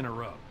hate to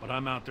interrupt, but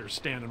I'm out there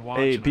standing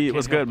watching. Hey, and I Pete, can't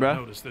what's help good, but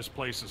bro? Notice this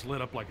place is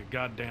lit up like a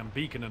goddamn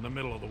beacon in the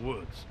middle of the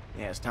woods.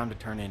 Yeah, it's time to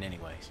turn in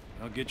anyways.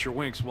 Now get your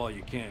winks while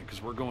you can,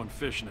 because we're going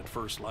fishing at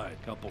first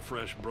light. Couple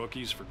fresh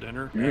brookies for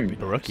dinner. A Happy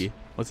rookie.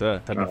 What's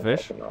that? Type of Oh,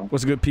 fish? I don't know.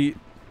 What's good, Pete?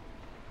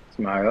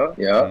 Smile.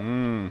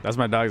 Yeah. That's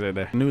my dog's right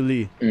there. New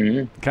Lee.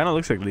 Mm-hmm. Kind of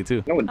looks like Lee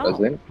too. No, it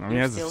doesn't. I mean, he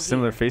has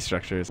similar face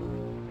structures.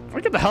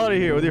 Get the hell out of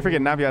here with your freaking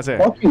nappy ass hair.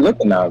 What are you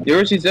looking at? You hear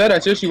what she said? I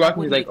said she walked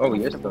me. She's like, oh,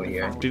 you're still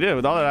here. She did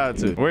with all that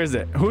attitude. Where is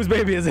it? Whose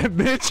baby is it,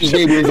 bitch? Whose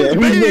baby is it? Whose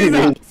Whose baby baby is is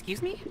it? it?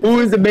 Excuse me? Who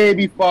is the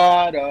baby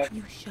father?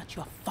 You shut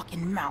your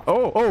fucking mouth.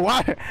 Oh,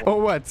 why? Oh,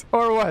 what?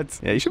 Or what?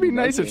 Yeah, you should be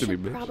nicer You to me,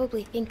 should bitch.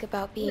 probably think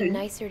about being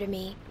nicer to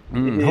me.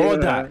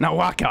 Hold that. Now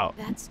walk out.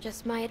 That's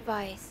just my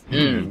advice. I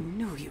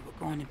knew you were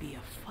going to be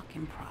a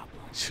fucking problem.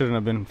 Shouldn't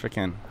have been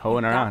freaking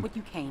hoeing Got around. what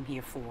you came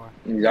here for.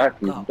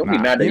 Exactly. Go. Don't be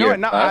mad at You know your what?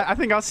 No, I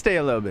think I'll stay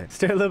a little bit.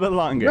 Stay a little bit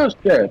longer. No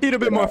stress. Eat a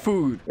bit more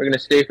food. We're gonna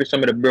stay for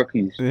some of the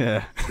brookies.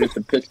 Yeah. Just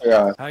to piss her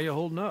off. How you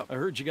holding up? I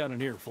heard you got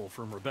an earful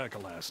from Rebecca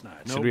last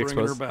night. No Should we bringing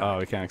her expose? back. Oh,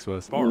 we can't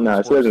expose. Bar's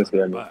Nah, she worse doesn't than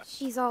scare me. back.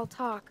 She's all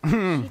talk.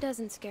 She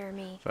doesn't scare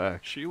me.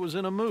 Fuck. She was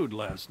in a mood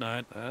last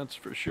night, that's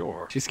for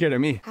sure. She's scared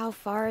of me. How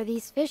far are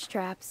these fish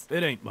traps?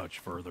 It ain't much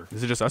further.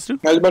 Is it just us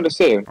two? I was about to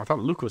say. I thought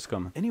Luke was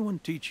coming. Anyone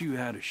teach you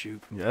how to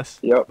shoot? Yes.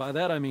 Yep. By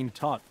that I mean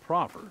taught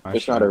proper. I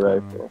It's should not a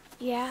have, rifle.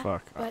 Yeah,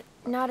 Fuck. but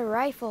not a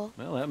rifle.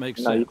 Well, that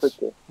makes No, you sense.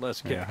 could.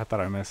 Less Yeah, I thought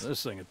I missed.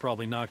 This thing would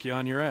probably knock you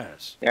on your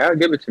ass. Yeah,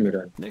 give it to me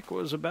then. Nick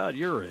was about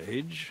your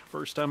age.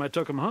 First time I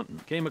took him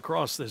hunting. Came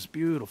across this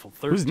beautiful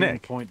Who's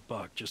Nick? 13-point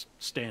buck just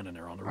standing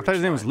there on the I thought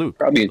his name was Luke.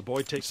 Probably, The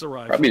boy takes the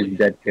rifle. probably his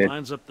dead kid.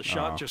 Lines up the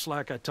shot just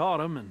like I taught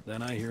him, and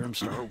then I hear him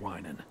start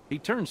whining. He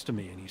turns to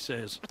me and he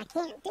says, I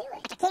can't do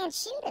it. I can't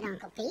shoot it,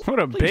 Uncle Pete. What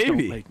a "Please don't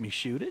baby. make me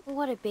shoot it.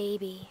 What a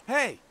baby.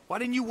 Hey, why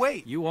didn't you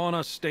wait? You want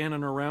us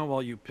standing around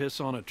while you piss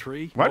on a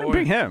tree? Why didn't boy?"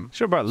 bring him?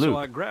 Should have brought So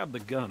I Luke. grabbed the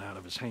gun out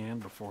of his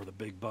hand before the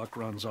big buck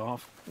runs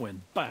off,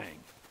 when bang,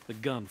 the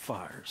gun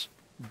fires.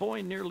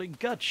 Boy nearly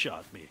gut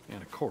shot me,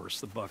 and of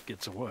course the buck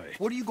gets away.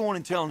 What are you going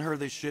and telling her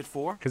this shit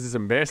for? Because it's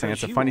embarrassing.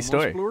 It's a You funny almost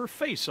story. blew her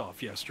face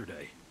off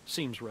yesterday.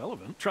 Seems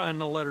relevant. Trying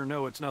to let her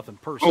know it's nothing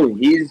personal. Oh,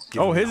 he's...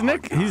 Oh, his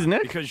Nick? He's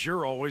Nick? Because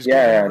you're always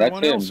Yeah, giving that's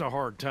everyone him. else a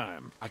hard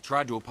time. I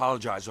tried to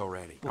apologize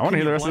already. I want to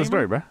hear the rest of the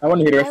story, bro. I want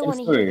to hear the I rest of want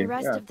the to hear story. the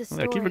rest Yeah. of the Yeah,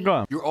 story. keep it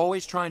going. You're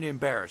always trying to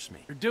embarrass me.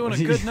 You're doing a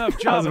good enough I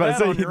job was of about to that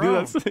say, on you your do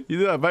own. that. You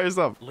do that by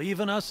yourself.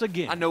 Leaving us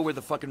again. I know where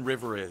the fucking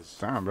river is.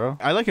 Damn, bro.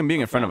 I like him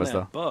being in front of us,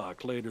 though. That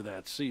buck later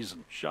that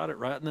season. Shot it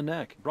right in the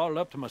neck. Brought it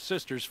up to my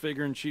sister's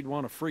figuring she'd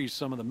want to freeze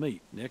some of the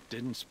meat. Nick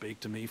didn't speak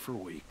to me for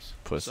weeks.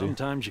 Pussy.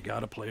 Sometimes you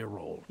gotta play a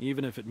role.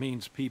 Even if it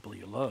means people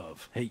you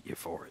love hate you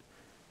for it.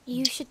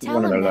 You should You tell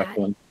want to him know that. that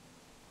one.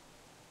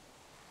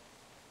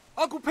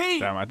 Uncle Pete!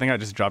 Damn, I think I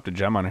just dropped a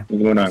gem on him.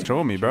 What's going on?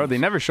 Show me, bro. They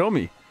never show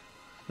me.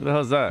 What the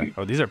hell's that?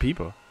 Oh, these are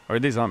people. Or are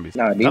they zombies?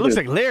 Nah, these that looks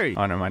are- like Larry.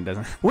 Oh, no, mine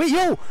doesn't. Wait,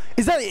 yo!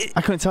 Is that it?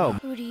 I couldn't tell.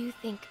 Who do you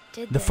think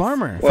did The this?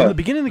 farmer What? from the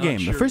beginning of the Not game,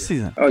 sure the first yet.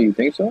 season. Oh, you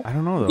think so? I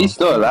don't know, though. He's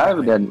still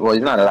alive then? Well,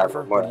 he's not alive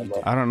anymore.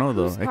 But... I don't know,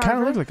 though. Who's It kind of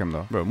Carver? looks like him,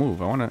 though. Bro,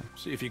 move. I want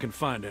to... See if you can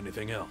find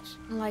anything else.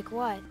 Like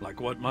what?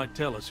 Like what might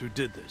tell us who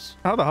did this.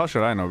 How the hell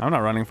should I know? I'm not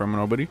running from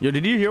nobody. Yo,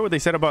 did you hear what they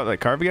said about, like,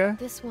 Carver guy?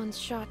 This one's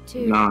shot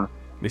too. Nah.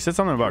 They said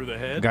something about Through the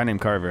head? a guy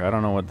named Carver. I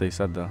don't know what they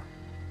said, though.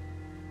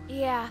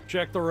 Yeah.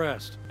 Check the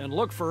rest. And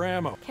look for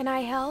ammo. Can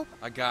I help?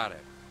 I got it.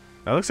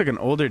 That looks like an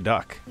older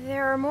duck.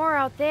 There are more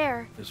out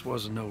there. This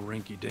wasn't no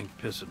rinky-dink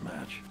pissing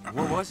match.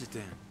 Where was it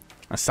then?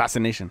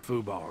 Assassination.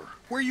 Foobar.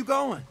 Where are you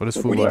going? What is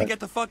We need Fubar? to get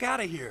the fuck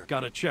out of here.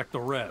 Gotta check the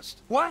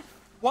rest. What?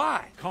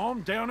 Why?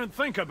 Calm down and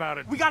think about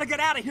it. We gotta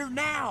get out of here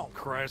now.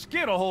 Christ,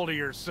 get a hold of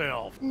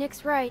yourself.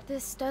 Nick's right.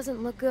 This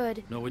doesn't look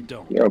good. No, it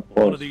don't. Yeah, of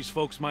One course. of these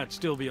folks might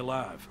still be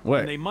alive.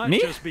 What, And they might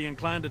me? just be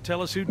inclined to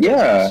tell us who did Yeah.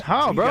 this.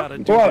 How, We bro? gotta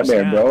Go do out this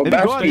there, now. bro. If you go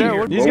out Backstage there,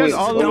 here. these guys Boys.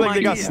 all look like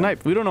they got idea.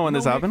 sniped. We don't know when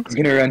this happened. He's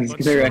gonna run. He's But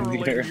gonna sooner run. or He's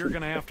later, gonna you're run.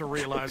 gonna have to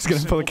realize He's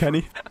gonna pull a the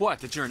simple Kenny. What,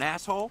 that you're an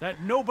asshole?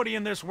 that nobody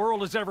in this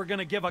world is ever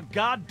gonna give a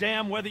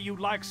goddamn whether you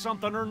like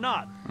something or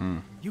not.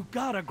 You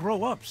gotta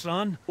grow up,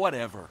 son.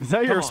 Whatever. Is that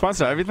your Come on. response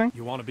to everything?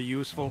 You want to be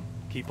useful?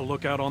 Keep a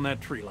lookout on that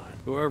tree line.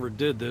 Whoever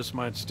did this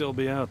might still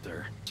be out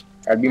there.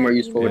 I'd be more Might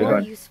useful with a more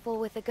gun. useful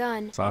with a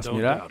gun. Sauce me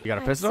Don't that. doubt it. You got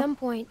a At pistol? some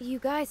point, you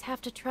guys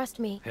have to trust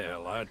me.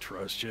 Hell, I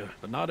trust you.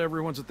 But not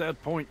everyone's at that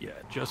point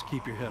yet. Just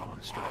keep your head on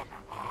straight.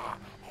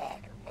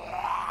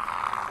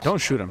 Don't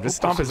shoot him. Just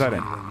stomp his head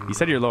in. He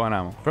said you're low on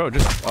ammo. Bro,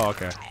 just... Oh,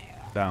 okay.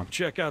 Down.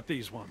 Check out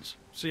these ones.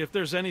 See if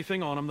there's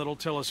anything on them that'll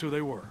tell us who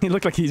they were. He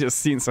looked like he just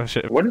seen some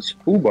shit. What is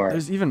Fubar?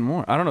 There's even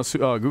more. I don't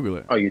know. Google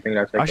it. Oh, you think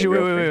that's like Actually,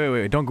 a real thing?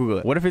 wait. Don't Google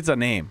it. What if it's a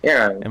name?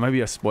 Yeah, It might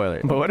be a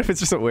spoiler. But what if it's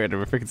just a weird?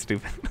 We're freaking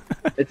stupid.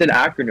 it's an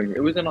acronym.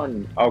 It wasn't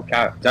on all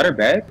caps. Is that her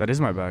bag? That is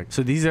my bag.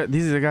 So these are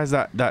the guys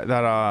that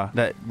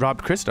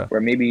robbed Krista.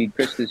 Or maybe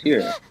Chris is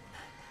here.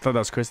 I thought that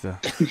was Krista.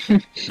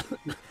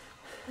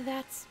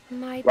 That's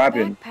my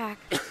Robin. backpack.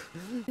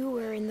 You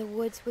were in the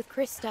woods with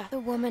Krista, the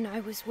woman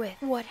I was with.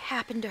 What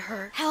happened to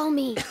her? Tell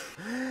me.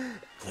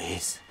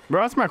 Please.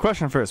 Bro, that's my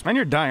question first. Man,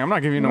 you're dying. I'm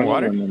not giving you no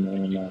water.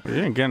 No. You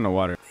ain't getting no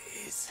water.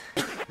 Please.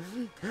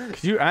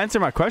 Could you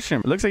answer my question?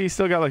 It looks like you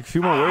still got like a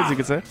few more words you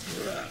could say.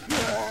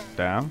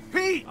 Damn.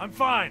 Pete! I'm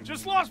fine.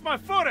 Just lost my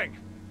footing.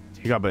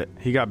 He got bit.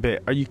 He got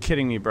bit. Are you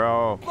kidding me,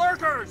 bro?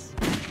 Lurkers!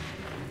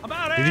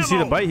 About Did you see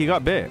the bite? He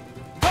got bit.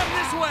 Come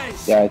this way!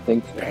 Yeah, I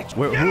think so.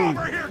 Wait, Get who?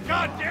 over here,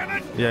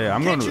 goddammit! Yeah,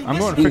 I'm going to listen?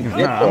 freaking.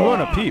 He's Nah, I'm going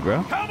to Pete,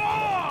 bro. Come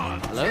on!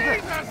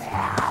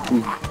 Hello?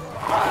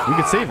 We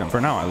could save him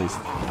for now, at least.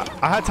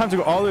 I had time to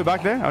go all the way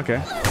back there.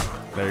 Okay.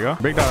 There you go.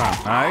 Break that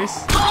arm.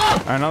 Nice.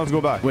 All right, now let's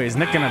go back. Wait, is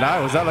Nick gonna die?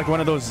 Was that like one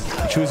of those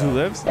choose who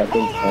lives? I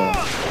think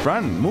so.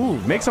 Run,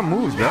 move, make some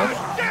moves, bro.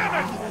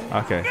 Damn it!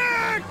 Okay.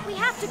 We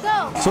have to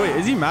go. So wait,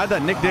 is he mad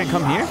that Nick didn't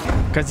come here?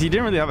 Because he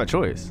didn't really have a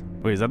choice.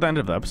 Wait, is that the end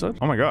of the episode?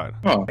 Oh my god.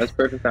 Oh, that's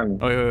perfect timing.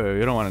 Oh, wait.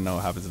 You don't want to know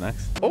what happens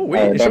next. Oh, wait.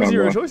 Oh, It shows no, you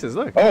your no. choices.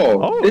 Look.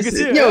 Oh, we this can is,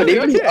 see it. yo, they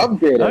already Okay.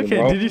 upgraded it, Okay,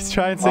 bro. did you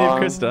try and save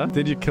Krista?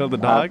 Did you kill the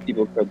dog? Half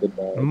people killed the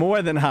dog.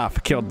 More than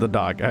half killed the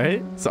dog,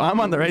 alright? So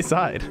I'm on the right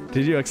side.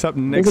 Did you accept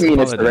Nick's Doesn't mean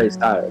it's apology? the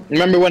right side.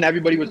 Remember when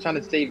everybody was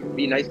trying to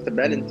be nice to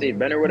Ben and save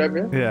Ben or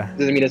whatever? Yeah.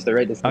 Doesn't mean it's the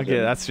right decision. Okay,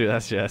 that's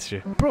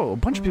true. Bro, a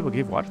bunch of people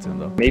gave water to him,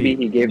 though. Maybe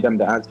he gave them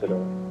the answer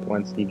though.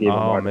 Once he gave them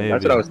water. maybe.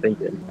 That's what I was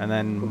thinking. And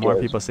then Who more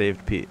cares? people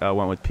saved Pete,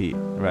 went with Pete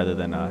rather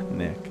than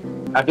Nick.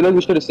 I feel like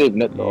we should have saved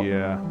Nick though.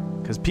 Yeah.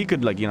 Because Pete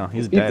could, like,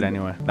 he's Pete dead could-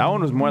 anyway. That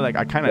one was more like,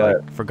 I kind of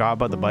like forgot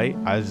about the bite.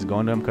 I was just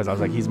going to him because I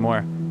was like, he's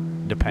more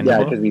dependable.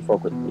 Yeah, because we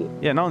fuck with me.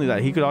 Yeah, not only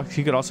that, he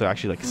could also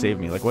actually like save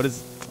me. Like, what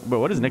is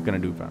Nick gonna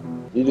do,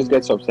 fam? He just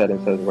gets upset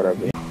and says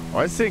whatever.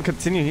 Why is it saying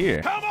continue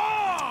here? Come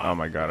on! Oh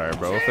my god, alright,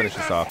 bro, we'll finish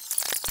this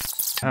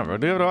off. Damn, bro,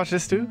 do you have to watch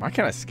this too? Why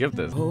can't I skip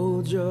this?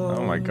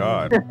 Oh my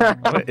god.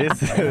 What is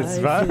this,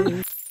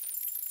 man?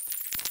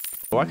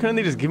 Why couldn't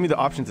they just give me the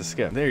option to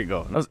skip? There you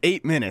go. That was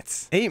 8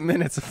 minutes. 8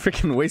 minutes of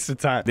freaking waste of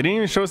time. They didn't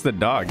even show us the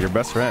dog, your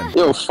best friend.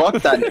 Yo, fuck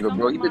that nigga,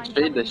 bro. He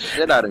betrayed the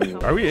shit out of me.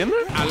 Are we in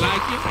there? I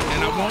like it,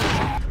 and I want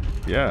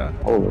it. Yeah.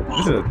 Oh,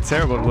 this is a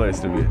terrible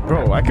place to be.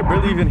 Bro, I could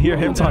barely even hear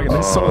him talking.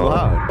 They're so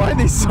loud. Why are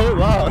they so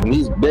loud?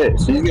 He's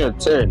bitch. He's gonna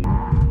turn.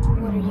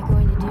 What are you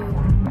going to do?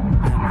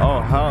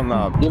 Oh, hell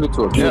no. Give it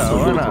to him. Yeah,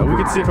 why not? We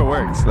can see if it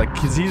works. Like,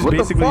 cause he's What the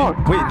basically... fuck?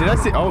 Wait, did I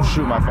say... Oh,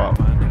 shoot, my fault.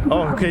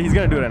 Oh, okay, he's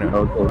gonna do it anyway.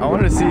 Okay. I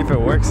wanted to see if it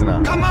works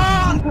now. Come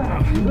on!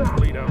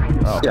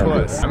 Oh, Yeah,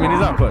 puss. I mean, he's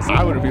not puss.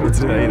 I wouldn't be able to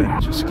do that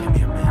either. Just give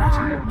me a minute.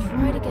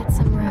 Try to get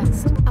some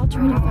rest. I'll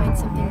try to find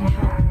something to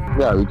help.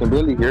 Yeah, we can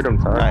barely hear them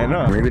talking. I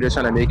know. Maybe they're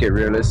trying to make it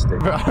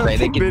realistic. Like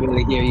they can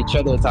barely hear each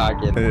other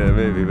talking. Yeah,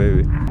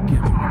 maybe.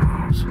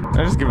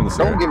 I just give him the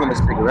cigarette. Don't give him a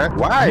cigarette.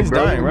 Why, He's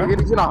bro? dying, bro.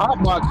 He's gonna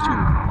hotbox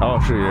you. Oh,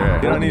 sure, you're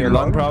right. You don't need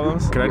lung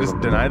problems? Could I just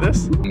deny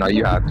this? No,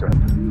 you have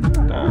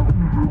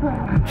to.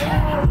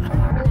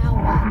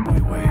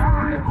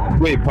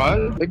 Wait,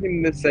 pause? Look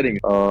in this setting.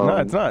 No,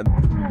 it's not.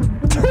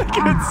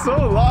 It's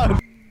so loud.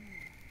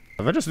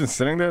 Have I just been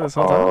sitting there this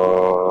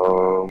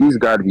whole time? He's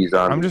gotta be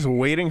zombie. I'm just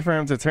waiting for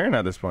him to turn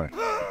at this point.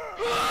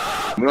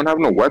 We don't have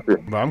no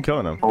weapon. But I'm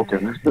killing him. Okay.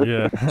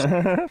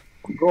 Yeah.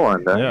 Go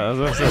on, then. Yeah, that's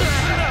what I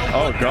said.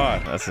 Oh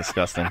god, that's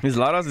disgusting. His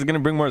loudhouse is gonna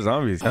bring more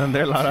zombies, and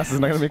their loudhouse is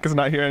not gonna make us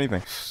not hear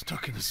anything.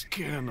 Stuck in a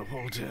scan the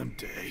whole damn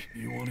day.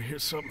 You want to hear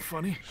something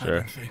funny? Sure.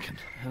 I've been thinking,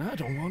 and I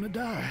don't want to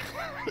die.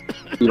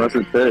 He wants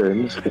to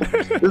turn. This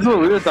is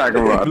what we were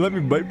talking about. Let me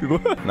bite people.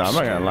 No, I'm not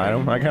gonna lie to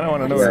him. I kind of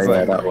want to know what it's Yeah,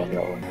 like. that one.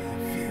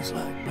 It feels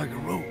like a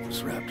rope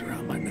was wrapped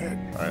around my neck.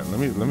 All right, let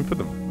me put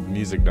the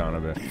music down a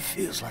bit. It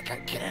feels like I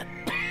can't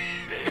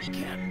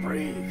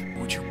breathe.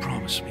 Would you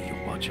promise me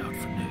you'll watch out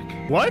for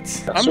Nick? What?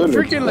 I'm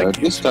freaking like.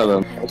 Just tell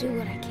him. I'll do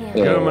what I can.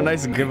 Give him a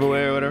nice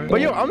giveaway or whatever.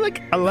 But yo, I'm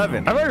like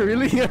 11. Am I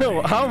really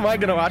gonna? How am I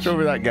gonna watch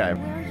over that guy?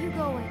 Where are you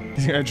going?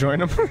 He's gonna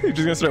join him? He's just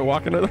gonna start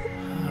walking with him?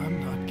 I'm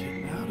not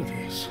getting out of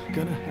this.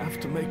 Gonna have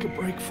to make a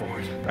break for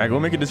it. All right, go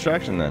make a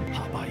distraction then.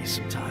 I'll buy you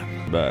some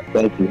time. But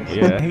Thank you.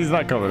 yeah, he's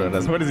not coming with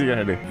us. What is he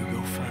gonna do? You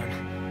go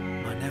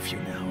find my nephew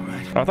now,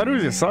 right? Oh, I thought it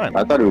was your son.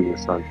 I thought it was your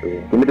son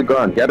too. Give me the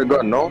gun. Get a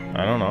gun, no?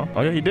 I don't know.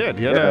 Oh yeah, he did.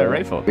 He had a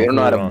rifle. We don't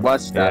know how to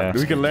bust that.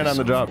 Yeah, we can learn on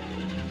the job.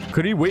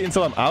 Could he wait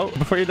until I'm out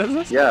before he does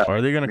this? Yeah. Or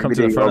are they gonna come to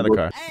the front of the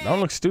car? That one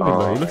looks stupid,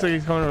 though. He looks like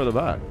he's coming over the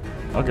back.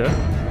 Okay.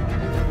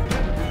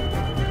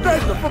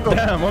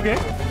 Damn, okay.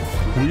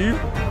 Who you?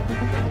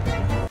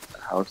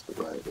 House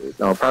the riders.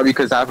 No, probably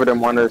because half of them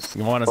want us.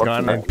 The one that's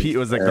gone, and Pete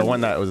was like the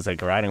one that was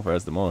like riding for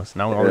us the most.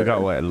 Now we only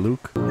got what,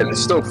 Luke? And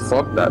it's still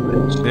fuck that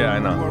bitch. Yeah, I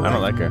know. I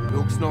don't like her.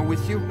 Luke's not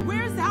with you?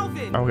 Where's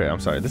Alvin? Okay, I'm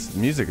sorry. This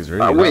music is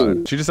really wait.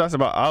 loud. She just asked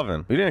about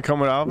Alvin. We didn't come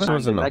with Alvin. She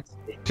wants to know.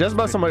 She asked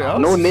about somebody else.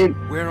 No name.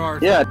 Where are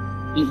Yeah,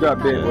 he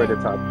got bit where the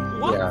top.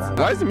 What? Yeah.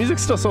 Why is the music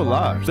still so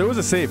loud? There was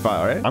a save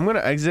file, right? I'm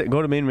gonna exit,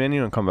 go to main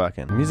menu, and come back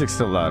in. Music's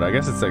still loud. I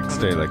guess it's like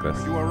stay like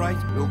this. you? Alright?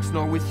 Luke's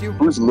not with you?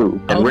 Who's Luke?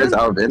 And Alvin? where's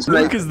Alvin? It's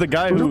Luke like, is the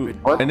guy who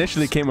What?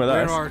 initially came with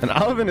Where us, are and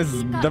Alvin is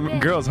the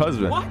girl's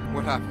husband. What?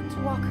 What happened?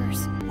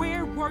 Walkers.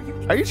 Where were you?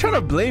 Are you trying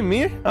to blame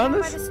me on By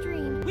this? the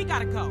stream. We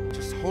gotta go.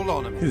 Just hold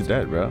on a minute. He's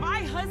dead, bro. My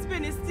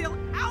husband is still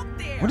out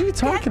there. What are you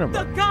talking Get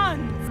about? the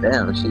gun.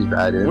 damn, she's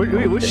riding.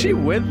 Wait, was she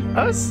with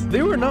us?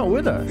 They were not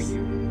with us.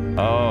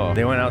 Oh,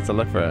 they went out to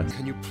look for us.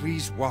 Can you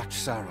please watch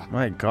Sarah?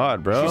 My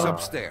God, bro. She's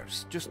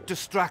upstairs. Just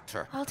distract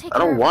her. I'll take I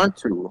care don't of want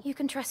it. to. You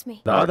can trust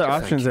me. The other Okay,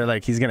 options are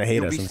like he's gonna hate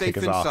You'll us be and take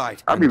safe us off.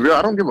 inside. I'll be real.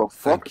 I don't give a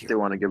fuck Thank if you. they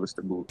want to give us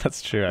the boot.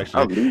 That's true, I'll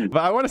actually. leave. But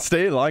I want to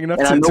stay long enough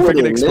And I to know where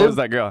freaking they expose live.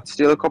 that girl.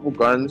 Steal a couple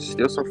guns,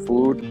 steal some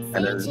food, and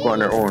then just go on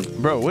their own.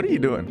 Bro, what are you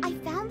doing? I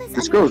found this.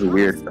 This under girl's my house.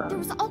 weird, There fam.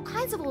 was all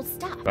kinds of old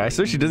stuff. I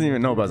swear she doesn't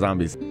even know about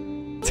zombies.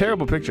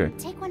 Terrible picture.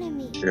 Take one of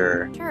me.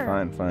 Sure. Sure.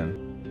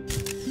 Fine.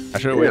 I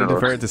should have waited for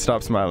her to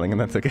stop smiling,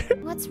 and that's okay.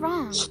 What's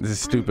wrong? This is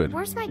stupid.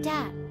 Where's my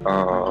dad?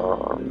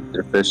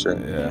 They're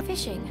fishing. Yeah.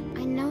 Fishing.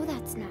 I know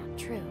that's not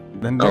true.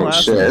 Then don't Oh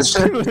ask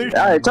shit. me.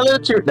 Alright, tell her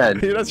the truth then.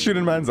 You're not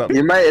shooting mans up.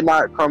 You might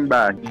not come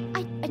back.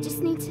 I just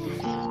need to.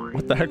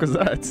 What the heck was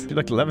that? You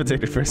like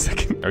levitated for a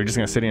second. Are you just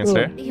gonna sit here and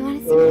stare? You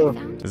want to see what I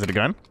found? Is it a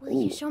gun?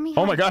 Will you show me?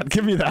 Oh how my to- God,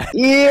 give me that.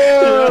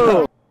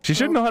 Ew! She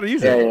should know how to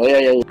use Yeah,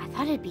 it. yeah. I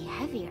thought itod be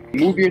heavier.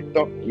 Move your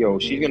thumb. Yo,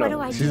 she's What do gonna.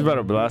 I She's do? about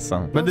to blast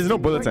some. But there's no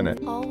bullets in it.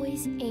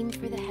 Always aim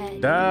for the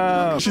head.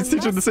 Damn. She's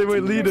teaching the same way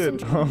Lee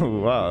did.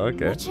 Oh, wow,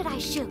 okay. What should I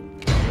shoot?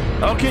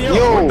 Okay, yo,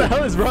 Yo. what the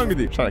hell is wrong with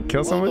you? Trying to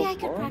kill Maybe someone? I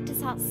could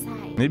practice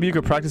outside. Maybe you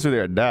could practice with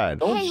your dad.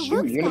 Don't Hey, shoot.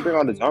 Luke's You're gonna bring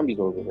all the zombies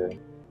over here.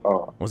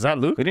 Oh. Was that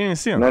Luke? We didn't even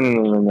see him.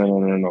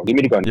 No. Give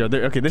me the gun. Yo,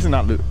 okay, this is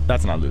not Luke.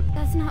 That's not Luke.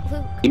 That's not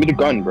Luke. Give me the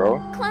gun, bro.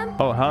 Clem.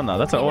 Oh, hell no.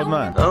 That's an old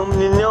man. He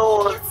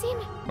can't see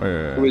me.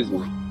 Who is he?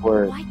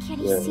 Where? Why can't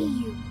he see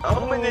you?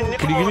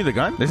 Could you give me the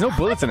gun? There's no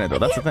bullets in it, though.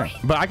 That's the thing.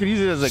 But I could use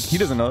it as, like, he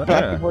doesn't know that.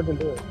 Yeah. Yeah. He wasn't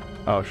there.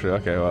 Oh shit.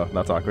 Okay, well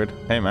that's awkward.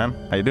 Hey man,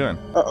 how you doing?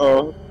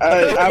 Uh-oh. I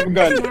have a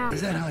gun.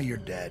 Is that how your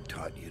dad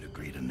taught you to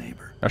greet a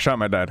neighbor? I shot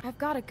my dad. I've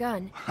got a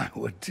gun. I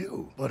would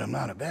too, but I'm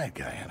not a bad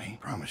guy, honey.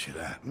 Promise you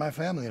that. My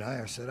family and I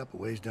are set up a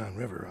ways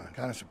downriver. I'm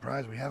kind of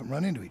surprised we haven't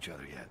run into each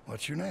other yet.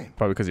 What's your name?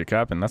 Probably because you're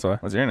capping. That's why.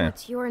 What's your name?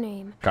 What's your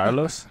name?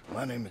 Carlos.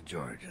 My name is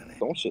George, honey.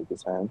 Don't shake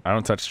his hand. I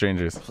don't touch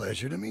strangers.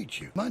 Pleasure to meet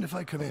you. Mind if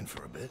I come in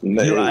for a bit? You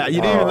didn't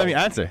even let me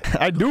answer.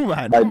 I do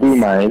mind. I do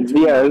mind.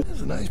 Yes.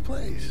 It's a nice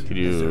place. Could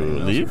you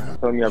leave?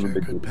 Tell me you have a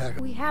big group.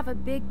 We have a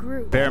big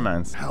group.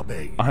 Bearmans. How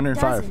big?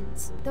 105.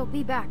 Dozens. They'll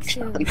be back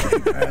soon.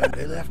 And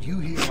they left you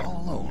here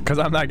all alone. Because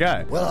I'm that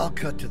guy. Well, I'll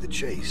cut to the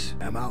chase.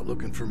 I'm out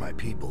looking for my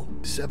people.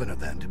 7 of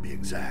them, to be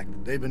exact.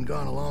 They've been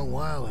gone a long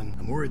while, and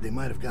I'm worried they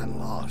might have gotten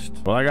lost.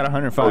 Well, I got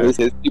 105.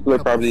 His people are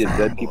probably the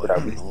dead people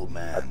that we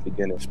at the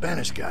beginning.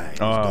 Spanish guy.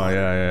 Oh,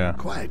 yeah.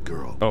 Quiet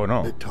girl. Oh, no.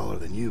 A bit taller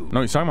than you.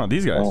 No, he's talking about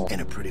these guys. And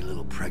a pretty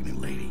little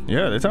pregnant lady.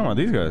 Yeah, they're talking about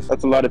these guys.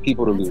 That's a lot of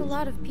people to lose. That's a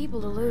lot of people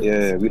to lose.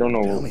 Yeah, we don't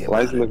know.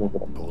 Why is he looking for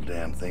them? Whole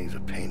damn thing's a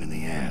pain in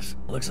the ass.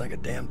 Looks like a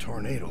damn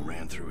tornado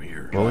ran through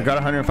here. Well, we got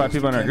 105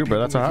 people in our group, but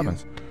that's what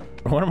happens.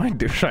 What am I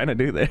trying to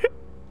do there?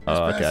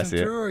 Oh, okay, I see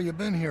it. Sure, you've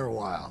been here a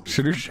while.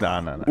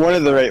 No. One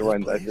of the right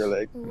ones, I feel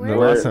like. The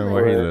last one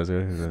where he lives.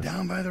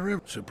 Down by the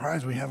river.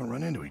 Surprised we haven't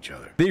run into each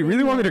other. They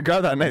really want me to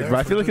grab that knife, but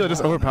I feel like he'll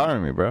just overpower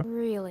me, bro.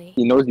 Really?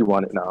 He knows you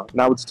want it now.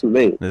 Now it's too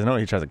late. There's no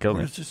way he tries to kill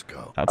me. Let's just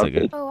go. I'll take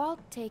it. Oh, I'll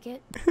take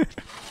it.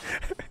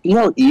 You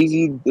know how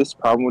easy this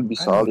problem would be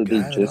solved if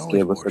they just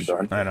gave us a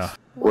gun? I know.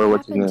 What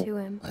what's his happened name? to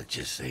him? Let's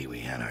just say we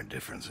had our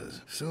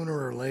differences.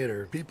 Sooner or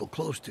later, people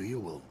close to you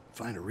will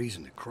find a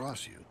reason to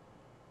cross you.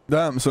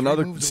 Damn, so now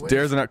the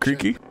stairs are not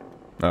creaky?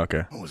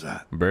 Okay. What was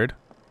that? Bird?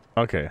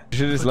 Okay. You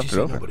should have just left it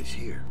open. Nobody's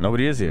here.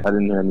 Nobody is here. I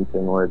didn't hear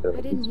anything. Or I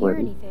didn't hear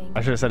anything.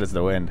 I should have said it's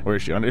the wind. Where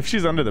is she? If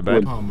she's under the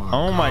bed.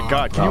 Oh my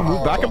god. Can you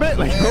move back a bit?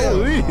 Like,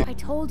 holy. I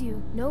told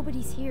you,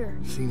 nobody's here.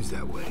 Seems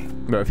that way.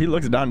 Bro, if he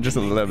looks down just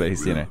a little bit,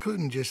 he's seen it.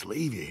 Couldn't just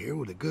leave you here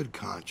with a good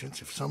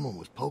conscience if someone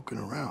was poking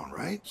around,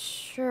 right?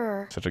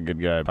 Sure. Such a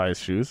good guy. Buy his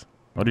shoes.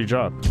 What do you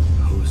drop?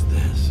 Who's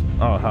this?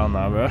 Oh, hell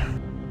no, bro.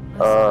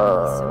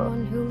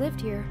 Someone who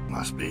lived here.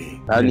 Must be.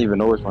 I didn't even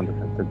know which one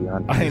to be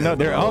honest. I know,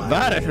 they're all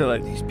bad, I feel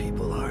like. These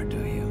people are, do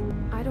you?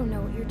 I don't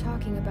know what you're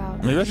talking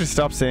about. Maybe I should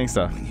stop saying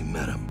stuff. When you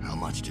met them, how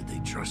much did they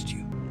trust you?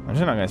 I'm just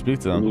not gonna speak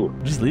to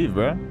them. Just leave,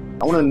 bro.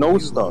 I want to know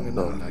stuff,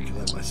 though. I can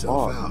let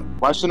myself out.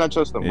 Why shouldn't I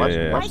trust them?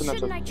 Yeah, Why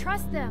shouldn't I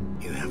trust them?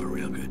 You have a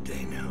real good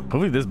day now.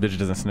 Hopefully this bitch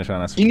doesn't snitch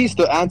on us. He needs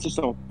to answer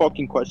some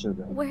fucking questions,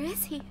 then. Where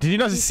is he? Did you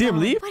not just see him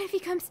leave? What if he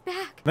comes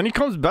back? Then he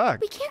comes back.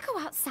 We can't go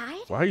outside.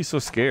 Why are you so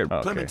scared? Oh,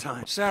 okay.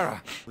 Clementine,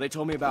 Sarah, they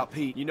told me about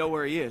Pete. You know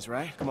where he is,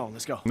 right? Come on,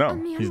 let's go. No,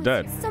 he's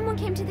dead. Someone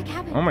came to the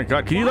cabin. Oh my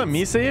god, can you let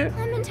me say it?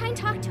 Clementine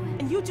talked to him.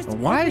 And you just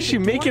Why is she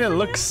making it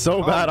look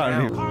so bad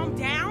on him? calm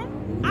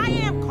down? I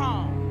am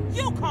calm.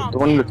 You calm The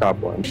one in the top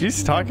one.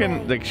 She's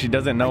talking like she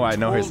doesn't know I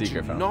know her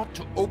secret from. Not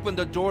to open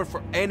the door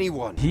for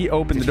anyone. He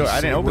opened the door. I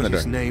didn't open the door.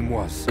 His name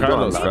was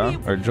Carlos,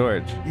 fam, or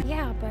George.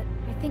 Yeah, but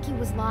I think he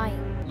was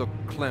lying. Look,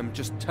 Clem,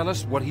 just tell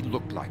us what he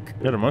looked like.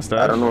 He had a mustache.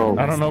 I don't know.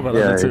 I don't know about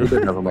Yeah, that he too.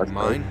 didn't have a Like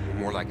mustache. mine, or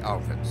more like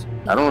Alvin's.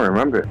 I don't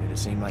remember. Did it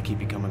seem like he'd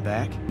be coming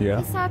back? Yeah.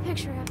 He saw a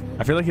picture of me.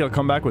 I feel like he'll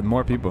come back with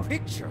more people.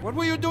 Picture? What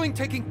were you doing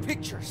taking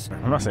pictures?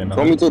 I'm not saying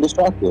Told me nothing. to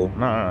distract you.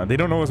 No, they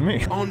don't know it's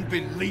me.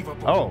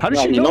 Unbelievable. Oh, how did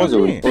Yeah, she he know knows it's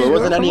it me? was. Well, it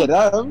wasn't any of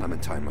that.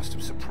 Clementine must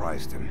have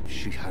surprised him.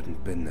 She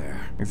hadn't been there.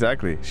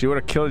 Exactly. She would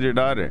have killed your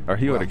daughter, or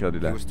he would have killed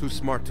your He dad. was too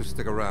smart to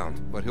stick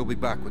around, but he'll be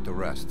back with the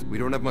rest. We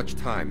don't have much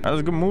time. That was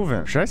a good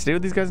move. Should I stay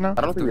with these guys now?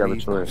 I don't think we have a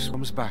choice.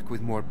 Comes back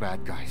with more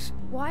bad guys.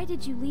 Why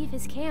did you leave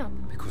his camp?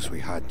 Because we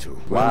had to.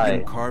 Why?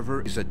 Logan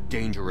Carver is a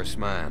dangerous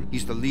man.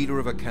 He's the leader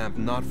of a camp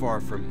not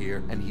far from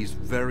here, and he's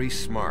very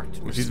smart.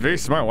 If he's very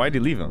smart, why'd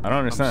you leave him? I don't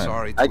I'm understand.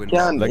 sorry I to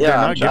can't. Like, Yeah, they're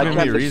not I giving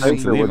can't me reason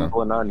decipher to leave what's him.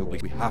 going on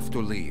with We have to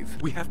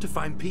leave. We have to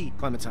find Pete.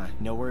 Clementine,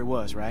 you know where he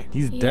was, right?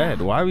 He's Yeah.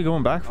 dead. Why are we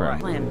going back for him?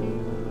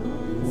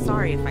 Clem,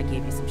 sorry if I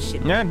gave you some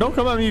shit. Yeah, don't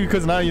come at me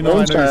because now you know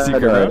I Don't know your try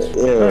secret, that.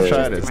 bro. Yeah. Don't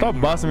try it.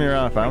 Stop bossing me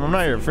around, fam. I'm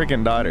not your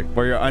freaking daughter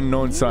or your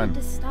unknown You son. need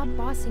to stop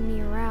bossing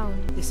me around.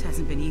 This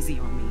hasn't been easy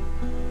on me,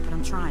 but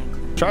I'm trying,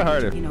 Clem. Try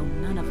harder. You know,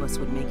 none of us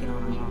would make it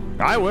on our own.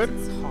 I would.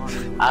 It's hard.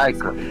 I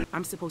could.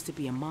 I'm supposed to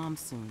be a mom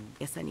soon.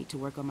 Guess I need to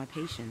work on my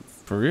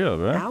patience. For real,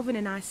 bro. Alvin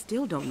and I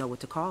still don't know what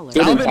to call her.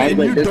 Good. Alvin and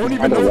Like, you this don't is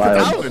even kinda know if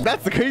it's wild. Alvin.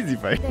 That's the crazy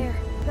part. There,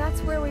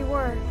 that's where we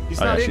were.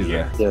 He's Oh, not yeah, in she's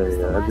here. there.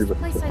 Yeah, Last everybody.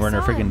 place I We're in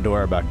her saw freaking him.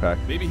 Dora backpack.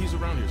 Maybe he's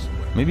around here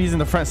somewhere. Maybe he's in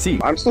the front seat.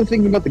 I'm still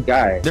thinking about the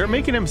guy. They're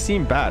making him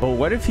seem bad, but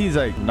what if he's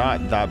like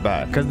not that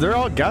bad? Because they're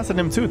all gassing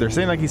him too. They're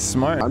saying like he's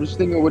smart. I'm just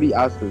thinking what he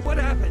asked us. What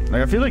happened?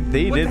 Like I feel like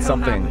they What the did hell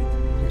something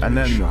happened? and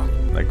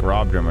then like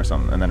robbed him or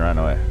something and then ran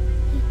away.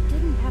 He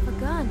didn't have a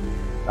gun.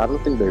 I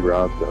don't think they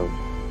robbed him,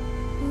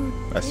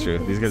 Who That's did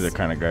true. These guys are this?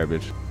 kind of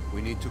garbage.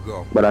 We need to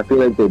go. but I feel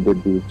like they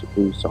did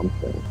do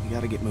something. You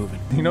gotta get moving.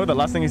 You know what the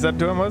last thing he said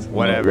to him was?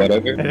 Whatever.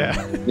 Whatever. Yeah.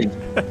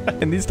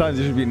 In these times,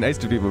 you should be nice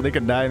to people. They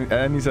could die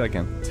any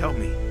second. Tell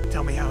me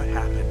how it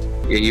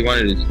happened. Yeah, he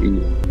wanted to see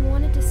you. He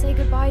wanted to say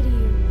goodbye to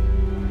you.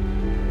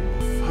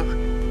 Fuck.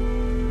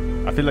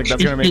 I feel like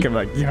that's gonna make him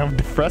like, you know,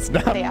 depressed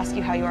now. They ask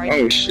you how you are.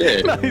 Oh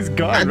shit. No, he's I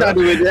gone, bro. thought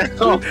it was that.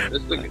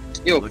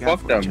 Oh, yo,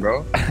 fuck them,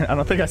 bro. I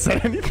don't think I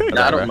said anything.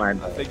 Nah, I don't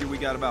mind. I figure we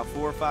got about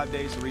 4 or 5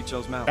 days to reach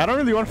those mountains. I don't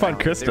really want to find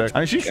Krista. I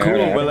mean, she's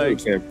cool, but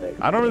like,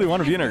 I don't really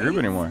want to be in a group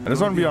anymore. I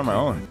just want to be on my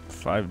own.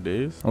 5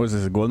 days? Oh, is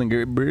this a Golden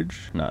Gate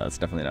Bridge? No, that's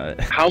definitely not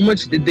it. How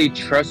much did they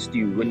trust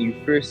you when you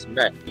first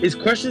met? His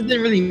questions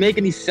didn't really make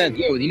any sense.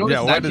 Yo, you know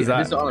Yeah, what is that?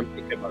 This is all I'm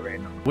thinking about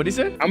right now. What did he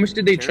say? How much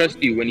did they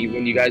trust you when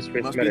you guys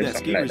first met or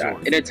something like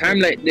that? In a time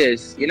like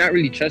this, you're not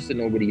really trusting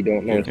nobody you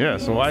don't know. Yeah,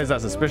 so why is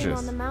that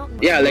suspicious?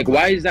 Yeah, like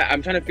why is that?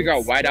 I'm trying to figure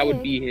out why that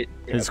would be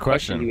his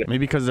question. Maybe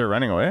because they're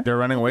running away. They're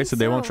running away, so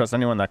they won't trust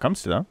anyone that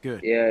comes to them.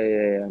 Good.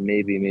 Yeah.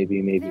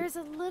 Maybe. There's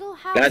a little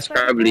house. That's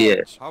probably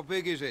it. How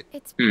big is it?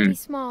 It's pretty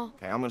small.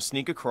 Okay, I'm gonna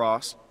sneak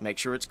across, make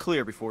sure it's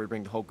clear before we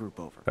bring the whole group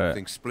over. I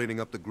think splitting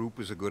up the group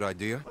is a good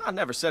idea. Well, I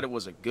never said it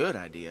was a good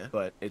idea,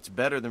 but it's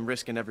better than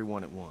risking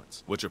everyone at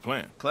once. What's your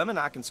plan? Clem and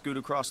I can scoot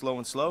across low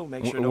and slow,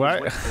 make sure Why?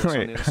 no one's waiting for us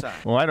on the other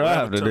side. Why do I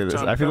have to do this?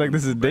 I feel like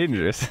this is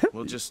dangerous.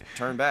 We'll just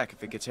turn back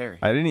if it gets hairy.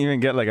 I didn't even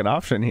get like an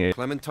option here.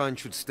 Clementine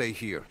should stay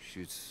here.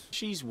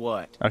 She's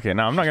what? Okay,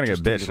 now I'm not gonna get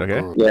bitched, okay?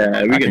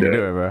 Yeah, we I can do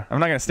it, bro. I'm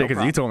not gonna stay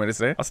because you told me to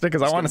stay. I'll stay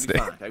because I want to stay.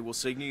 Okay, we'll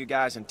signal you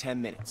guys in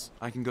 10 minutes.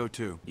 I can go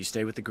too. You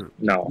stay with the group.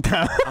 No.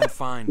 I'm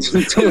fine.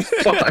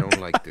 I don't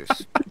like this.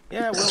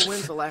 Yeah, well,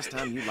 when's the last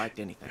time you liked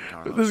anything,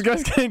 Carlos? This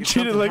guy's getting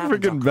treated like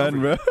freaking Ben,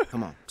 bro.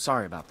 Come on,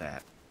 sorry about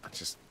that. I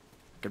just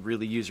could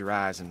really use your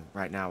eyes, and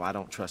right now I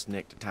don't trust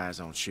Nick to tie his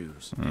own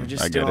shoes. You're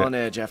just still on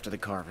edge after the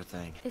Carver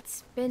thing.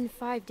 It's been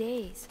 5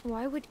 days.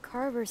 Why would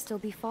Carver still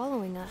be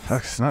following us?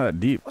 Fuck, it's not that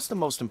deep. What's the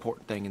most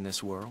important thing in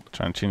this world?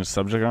 Trying to change the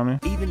subject on me?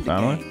 Even the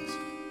Family? gangs.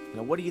 You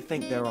know, what do you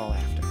think they're all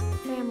after?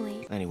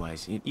 Family.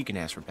 Anyways, you can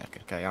ask Rebecca,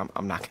 okay?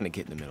 I'm not gonna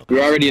get in the middle.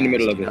 We're already in the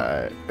middle of it.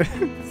 Alright.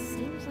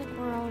 Seems like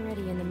we're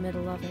already in the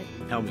middle of it.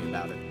 Tell me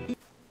about it.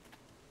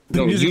 The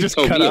No, music you just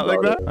told cut me out like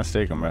about that? Let's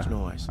take him, bro. Much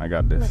noise. I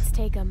got this. Let's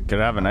take him. Could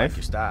I have a knife?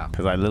 Your style.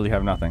 Because I literally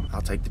have nothing.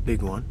 I'll take the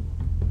big one.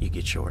 You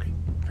get Shorty.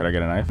 Could I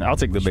get a knife? I'll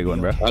take the big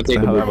one, bro. I'll take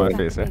the hell big out of one. my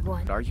face, eh? Big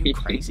one. Are you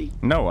crazy?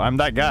 No, I'm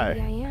that guy.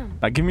 Maybe I am.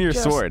 Like, give me your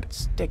Just sword.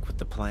 stick with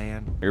the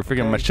plan. Your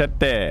freaking Okay.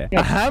 machete.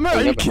 A hammer?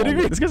 Are you have a kidding me?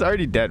 hammer. This guy's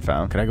already dead,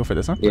 fam. Can I go for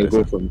this one? Yeah, This go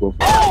one. for him, go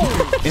for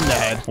him. In the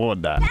head.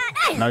 Hold that.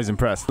 Now he's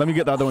impressed. Let me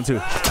get the other one too.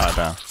 Alright,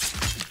 down.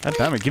 God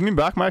damn it. Give me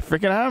back my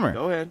freaking hammer.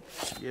 Go ahead.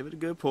 Give it a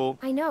good pull.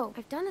 I know.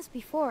 I've done this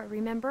before,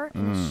 remember?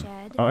 In a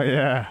shed. Oh,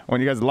 yeah.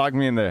 When you guys locked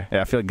me in there.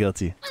 Yeah, I feel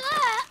guilty.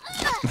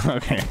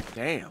 Okay.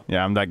 Damn.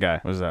 Yeah, I'm that guy.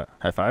 What's that?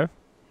 High five?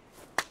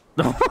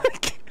 Oh my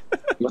god.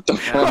 What the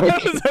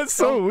fuck? That's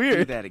so Do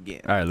weird. that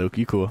again. Alright, Luke,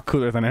 you cool.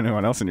 Cooler than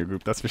anyone else in your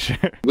group, that's for sure.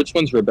 Which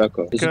one's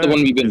Rebecca? Is it the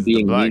one we've been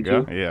being mean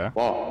to? Yeah.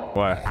 Wow.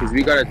 Why? Because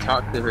we gotta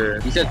talk to her.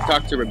 He said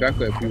talk to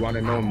Rebecca if we want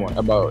to know more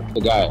about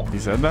the guy. He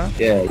said that?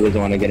 Yeah, he doesn't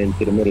want to get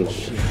into the middle of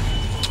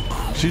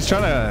it. She's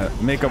trying to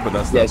make up with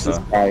us, Yeah, though, she's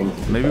so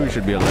trying. maybe we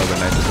should be a little bit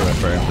nicer to her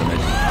for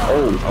information.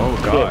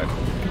 Oh, God.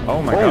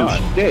 Oh, my Oh,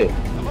 God. shit.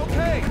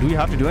 Do we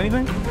have to do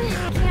anything?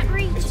 Can't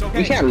reach.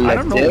 You can't I let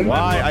don't know him.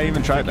 why I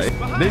even tried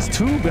that. There's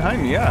two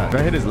behind me, yeah. Did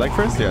I hit his leg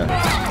first? Yeah.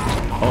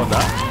 Oh,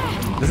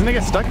 that. Doesn't it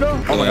get stuck,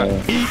 though? Oh, my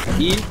God.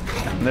 He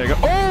There you go.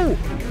 Oh!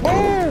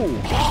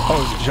 Oh!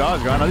 Oh, his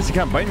jaw's gone. At least he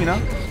can't bite me now.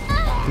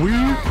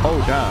 Weave.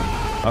 Oh,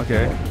 damn.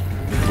 Okay.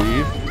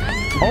 Weave.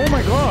 Oh,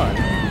 my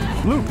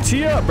God. Luke,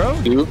 tee up, bro.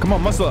 You. Come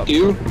on, muscle up.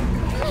 You.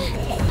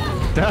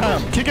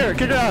 Damn. Kick her.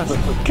 Kick her ass.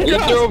 Kick her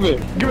Lift her ass. over.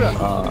 Give it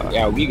up.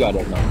 Yeah, we got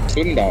it now.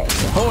 Shouldn't that?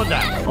 Hold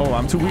that. Oh,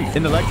 I'm too weak.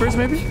 In the leg first,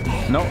 maybe?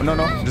 No.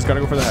 Just gotta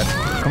go for the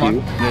head. Come on.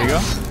 There you go.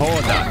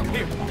 Hold that.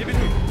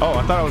 Oh,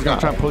 I thought I was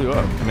gonna try and pull you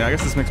up. I mean, I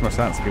guess this makes more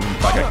sense. Give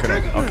him like I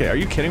could've. Okay, are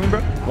you kidding me,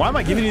 bro? Why am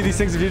I giving you these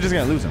things if you're just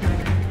gonna lose them?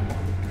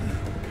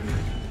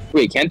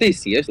 Wait, can't they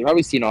see us? They've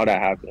probably seen all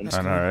that happen.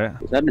 I know,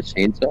 right? Is that a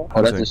chainsaw?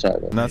 Oh, that's a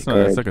shotgun. No, that's not.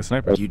 It's like a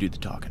sniper. You do the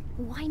talking.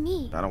 Why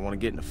me? I don't want to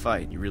get in a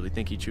fight. You really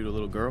think he'd shoot a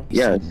little girl?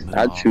 Yes,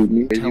 I'd shoot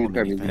me. Tell him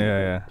anything.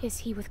 Yeah. Is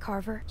he with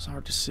Carver? It's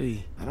hard to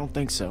see. I don't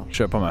think so.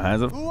 Should I put my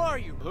hands up? Who are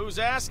you? Who's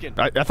asking?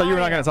 I thought you were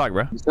not gonna talk,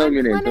 bro. Tell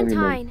me name, tell me name.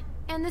 Clementine.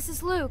 And this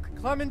is Luke.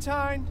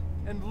 Clementine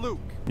and Luke.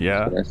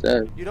 Yeah. That's what I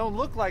said. You don't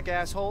look like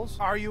assholes.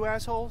 Are you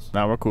assholes?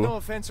 Nah, we're cool. No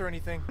offense or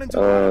anything.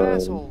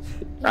 Assholes.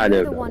 I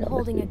You're don't the one know.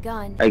 holding a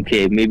gun.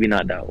 Okay, maybe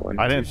not that one.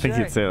 I didn't think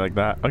he'd say it like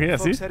that. Okay, yeah,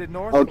 see? Folks headed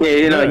north.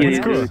 Okay, you know, Yeah, he's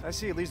it's cool. I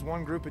see at least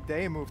one group a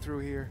day move through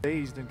here,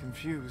 dazed and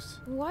confused.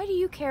 Why do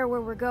you care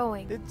where we're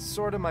going? It's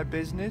sort of my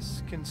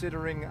business,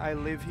 considering I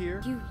live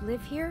here. You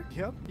live here?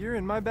 Yep, you're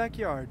in my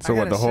backyard. So I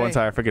what, the gotta whole say,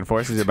 entire freaking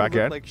forest is your you look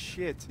backyard? like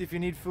shit. If you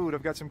need food,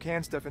 I've got some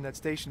canned stuff in that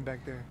station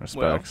back there.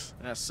 Respects.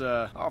 Well, that's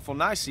awful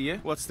nice of you.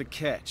 What's the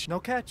catch?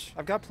 No catch.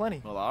 I've got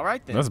plenty. Well, all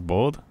right then. That's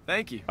bold.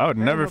 Thank you. I would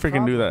Hey, never no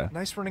freaking do problem. that.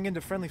 Nice running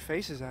into friendly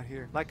faces out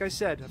here. Like I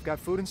said, I've got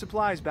food and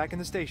supplies back in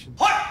the station.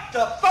 What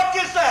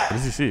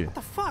does he see? What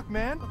the fuck,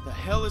 man? What the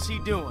hell is he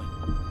doing?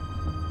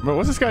 Bro,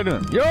 what's this guy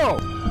doing? Yo!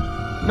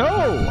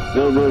 No!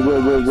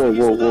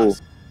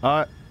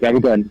 Whoa. Grab a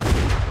gun.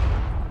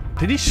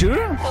 Did he shoot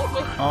him?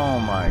 Oh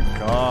my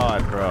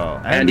god, bro.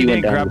 And And he he didn't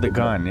went down grab with the the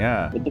gun,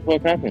 yeah. What the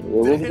fuck happened?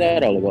 What was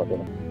that all about,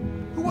 though?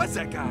 Who was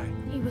that guy?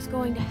 He was was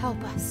going to help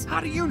us. How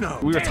do you know?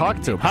 We were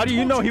talking to him. How do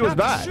you know he was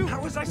bad?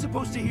 How was I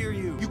supposed to hear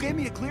you? You gave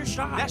me a clear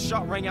shot. That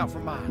shot rang out for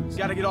miles.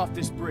 Gotta get off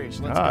this bridge.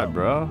 Let's God, go.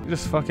 bro. You're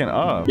just fucking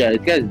up. Yeah,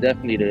 this guy's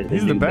definitely the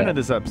He's the new Ben guy. of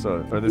this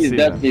episode. Or this He's season.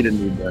 definitely the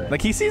new guy.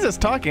 Like, he sees us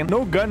talking.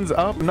 No guns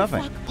up,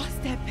 nothing. What's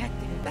that back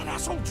there? That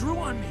asshole drew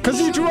on me. Because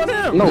you drew on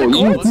him. No, Like,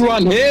 you what? drew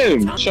on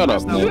him. Shut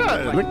up, man.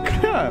 Yeah, like,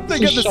 yeah. They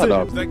get the Shut same.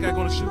 up. Is that guy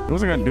gonna shoot? He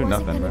wasn't gonna do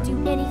nothing, He bro.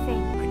 wasn't gonna do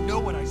anything. I know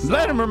what I said.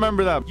 Let him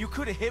remember that. You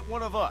could have hit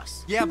one of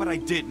us. Yeah, but I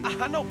didn't.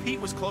 I know Pete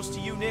was close to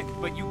you, Nick,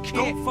 but you Don't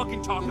can't.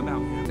 fucking talk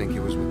about it. Think he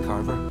was with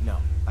Carver? No,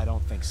 I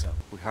don't think so.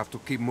 We have to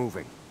keep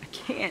moving. I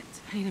can't.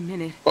 Wait a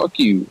minute. Fuck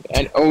you.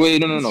 And oh wait,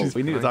 no.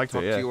 We need to talk to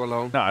her, yeah. you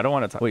alone? No, I don't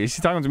want to talk. Wait, is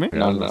she talking to me?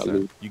 No,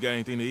 Luke. You got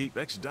anything to eat?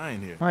 Beck's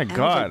dying here. My Alvin,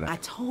 God. I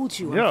told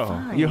you I'm Yo,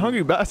 fine. you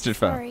hungry bastard,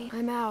 fam. Sorry,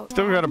 I'm out.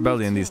 Still got a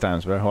belly in these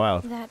times, bro.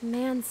 Wild. That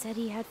man said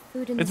he had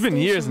food in It's the been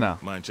years station. now.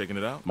 Mind checking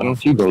it out? Why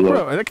don't you go look?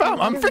 Bro, like,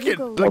 I'm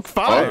freaking like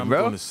 5, I'm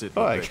bro. gonna sit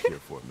back Fuck. here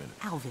for a minute.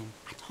 Alvin,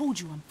 I told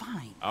you I'm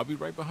fine. I'll be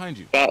right behind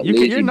you. Fat, You're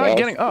lazy not bastard.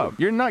 getting up.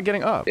 You're not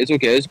getting up. It's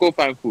okay. Let's go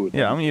find food.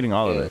 Yeah, I'm eating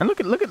all of Yeah. it. And look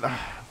at fucking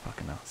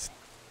hell.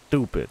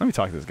 Stupid. Let me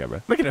talk to this guy,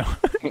 bro. Look at him.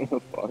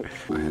 Fuck.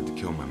 I had to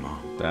kill my mom.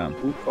 Damn.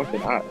 Who fucking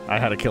hot? I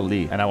had to kill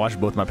Lee, and I watched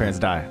both my parents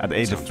die at the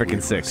age of Sounds freaking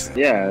weird 6.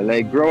 Yeah,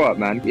 like grow up,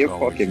 man. You're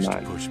Always fucking used to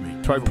man. push me.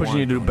 Try pushing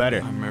you to do better.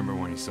 I remember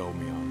when he sold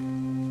me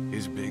on it.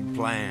 His big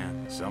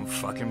plan, some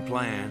fucking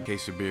plan.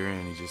 Case of beer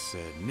in, he just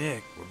said,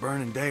 Nick, we're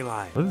burning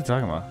daylight. What are you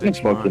talking about? 6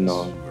 fucking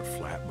months, no. we're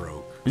flat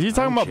broke. Is he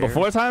talking about care.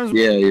 before times?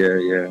 Yeah.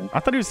 I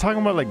thought he was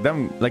talking about like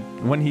them, like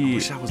when he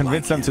wish I was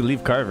convinced like them to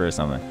leave Carver or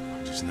something.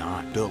 I'm just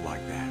not built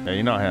like that. Yeah,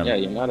 you know him. Yeah,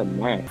 you're not a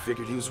man. I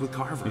figured he was with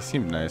Carver. He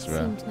seemed nice, bro.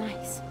 Seemed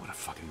nice. What a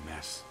fucking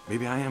mess.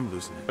 Maybe I am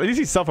losing it. At least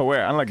he's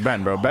self-aware, unlike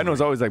Ben, bro. Ben was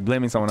always like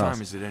blaming someone What else.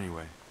 time is it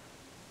anyway?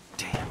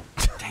 Damn.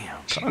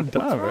 Calm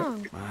down, bro.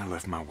 Wrong. I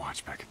left my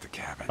watch back at the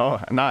cabin. Oh,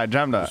 nah, I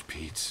jammed It that. was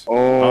Pete's.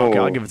 Oh, Okay,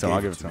 I'll give it to him.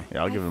 I'll Gave give it it to to him. me.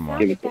 Yeah, I'll give him I more.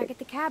 found it back at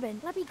the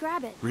cabin. Let me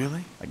grab it.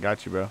 Really? I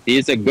got you, bro.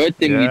 It's a good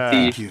thing Yeah. we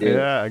Thank teach. you.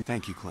 Yeah.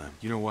 Thank you, Clem.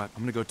 You know what?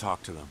 I'm gonna go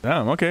talk to them.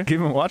 Damn, okay. Keep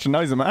him watching. Now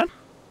he's a man.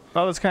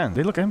 All those cans.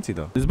 They look empty,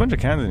 though. There's a bunch of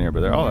cans in here, but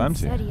they're all Man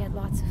empty. said he had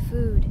lots of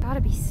food. Gotta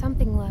be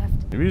something left.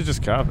 Maybe he's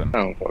just capping. I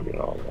don't fucking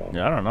know, man.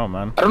 Yeah, I don't know,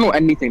 man. I don't know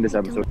anything this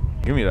episode.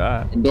 Give me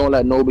that. And don't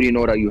let nobody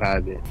know that you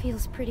have it.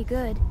 Feels pretty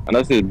good.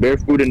 Unless there's bare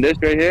food in this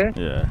right here,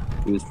 Yeah.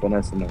 he was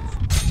finessing us.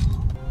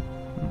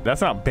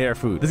 That's not bare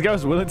food. This guy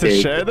was willing to Hey,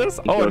 share this?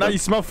 he Oh, showed now up. you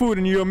smell food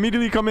and you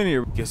immediately come in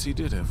here. Guess he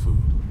did have food.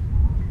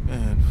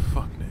 Man,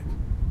 fuck Nick.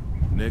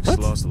 Nick's What?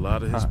 lost a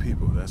lot of his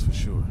people, that's for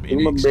sure. Give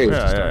him a break.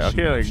 Yeah,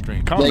 okay,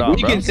 like, calm Like, down,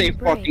 we bro. can say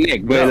fuck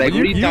Nick, but Yeah, like, but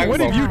what are you talking what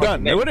have about? you Fuck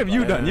done? Nick? What have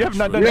you done? You have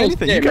not done Real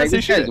anything. You shit, can't like, say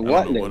this guy's shit. I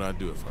what, don't know Nick? what I'd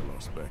do if I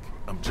lost Beck.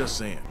 I'm just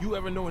saying. You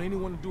ever know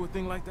anyone to do a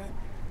thing like that?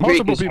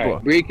 Multiple Break his people.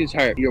 heart. Break his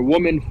heart. Your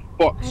woman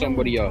fucked I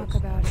somebody don't else.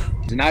 wanna talk about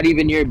it. It's not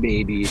even your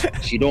baby.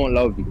 She don't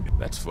love you.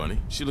 That's funny.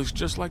 She looks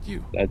just like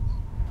you. That's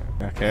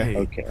Okay.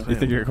 okay. You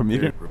think you're a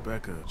comedian?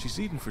 Rebecca, she's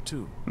eating for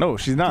two. No,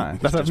 she's not.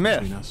 That's a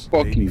myth.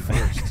 Fuck Baby you.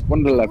 first. One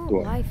of the left Won't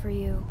one. lie for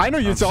you. I know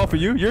it's all for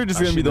you. You're just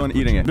I gonna be the one shouldn't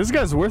eating put it. This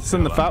guy's worse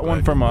than the Hell, fat I'm one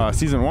glad from you did.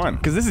 season 1.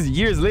 Because this is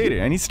years later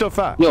and he's still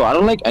fat. Yo, I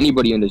don't like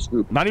anybody in this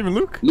group. Not even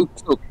Luke?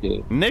 Luke's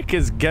okay. Nick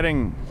is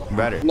getting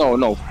better.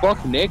 No,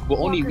 fuck Nick, but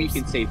only we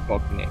can say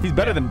fuck Nick. He's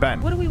better than Ben.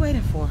 What are we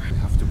waiting for? We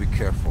have to be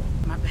careful.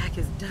 My back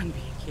is done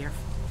being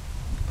careful.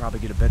 Probably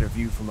get a better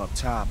view from up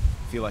top.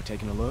 Feel like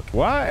taking a look?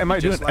 Why am I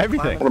doing Just like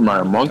everything? What am I,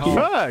 a monkey?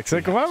 Facts.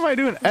 Like, why am I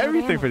doing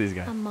everything for these A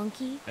guys?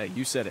 monkey? Hey,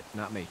 you said it,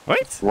 not me.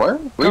 What? What? What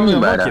do you Call me mean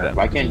a by monkey that? then.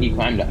 Why can't he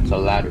climb that? It's a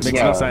ladder. Makes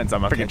Yeah. no sense.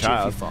 I'm a freaking Forget you if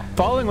child. you fall.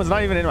 Falling was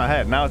not even in my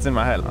head. Now it's in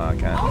my head.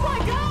 Okay. Oh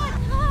my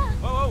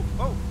god!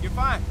 Oh, you're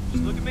fine.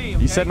 Just look at me,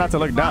 okay? You said not to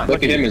look down.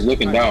 Look at him, he's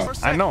looking down.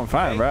 I know I'm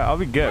fine, bro. I'll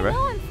be good, I bro.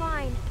 know I'm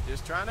fine.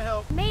 Just trying to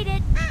help. Made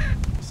it.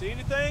 See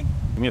anything?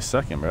 Give me a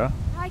second, bro.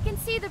 I can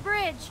see the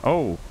bridge.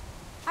 Oh,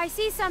 I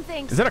see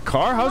something. is that a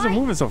car? How's it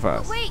moving so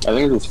fast? But wait. I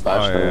think it's Oh,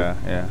 fast.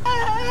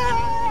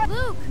 yeah.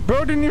 Luke.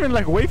 Bro didn't even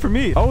like wait for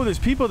me. Oh, there's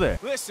people there.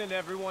 Listen,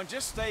 everyone,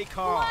 just stay Who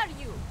calm. are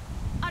you?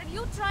 Are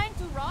you trying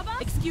to rob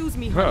us? Excuse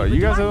me, Bro, honey,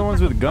 you but guys do are I the look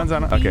ones like with a guns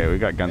on them. fucking Okay, we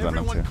got guns on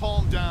them Everyone too.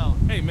 calm down.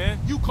 Hey, man,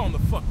 you calm the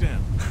fuck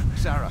down.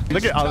 Sarah.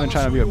 Look at Alvin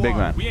trying to be a big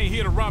man. We ain't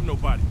here to rob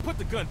nobody. Put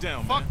the gun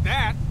down, Fuck man.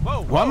 that.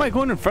 Whoa, Why am I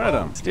going in front of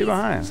them? Stay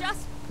behind.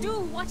 Just do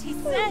what he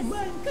says.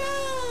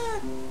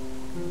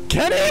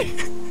 Kenny!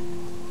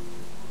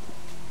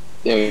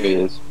 There it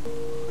is.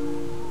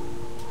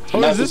 Oh,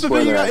 Not is this to the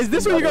thing you spoil got? that. Is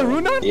this what you got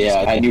ruined on?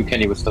 Yeah, I knew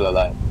Kenny was still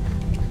alive.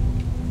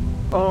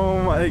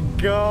 Oh my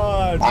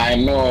god. I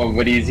know,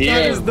 but he's here.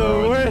 That is the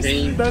bro. worst.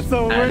 Change. That's the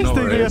I worst know,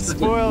 thing to right? get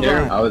spoiled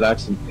on. I was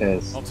actually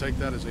pissed. I'll take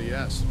that as a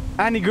yes.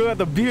 And he grew out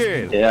the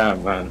beard. Yeah,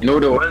 man. You know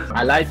what it was?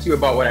 I lied to you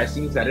about what I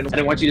seen, so I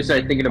didn't want you to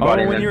start thinking Oh, about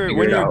it. when and you then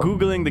were figure it out.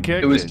 googling the It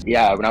characters. was,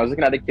 yeah, when I was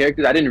looking at the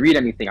characters, I didn't read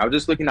anything. I was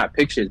just looking at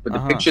pictures, but the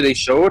picture they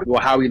showed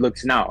was how he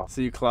looks now.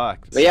 So you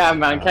clocked. But yeah,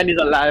 man, Kenny's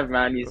alive,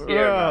 man. He's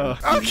here, man.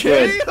 He's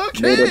Okay,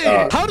 good. Made it okay.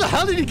 up. How the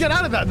hell did he get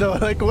out of that though?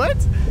 Like what?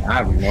 I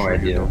have no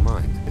idea. Don't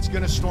mind. It's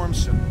gonna storm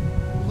soon.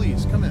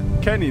 please, come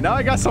in. Kenny, now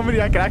I got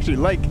somebody I can actually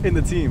like in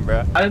the team,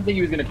 bro. I didn't think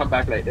he was gonna come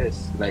back like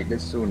this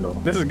soon though.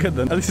 This is good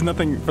then. At least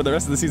nothing for the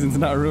rest of the season's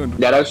not ruined.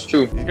 Yeah, that's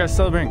true. You guys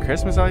celebrating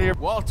Christmas out here?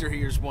 Walter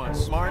here's one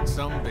smart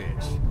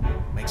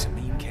sumbitch. Makes a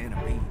mean can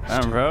of beans.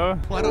 Damn, bro.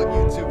 Why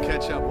don't you two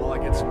catch up while I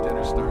get some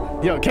dinner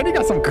started? Yo, Kenny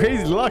got some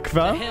crazy luck,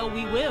 fam. Hell,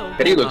 we will.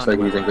 Kenny looks like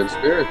he's in good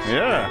spirits.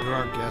 Yeah. There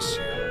are guests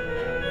here.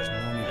 There's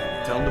no need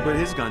to... Tell him to put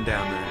his gun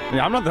down there.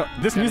 Yeah, I'm not the...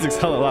 This music's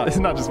hella loud. It's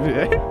not just me,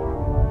 eh?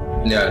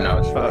 Yeah, no,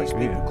 it's fine. These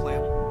people,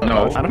 Clem.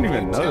 No, I don't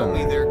even know Tell them.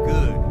 me they're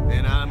good,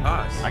 then I'm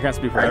us. I can't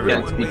speak for I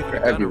everyone. can't speak for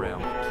everyone.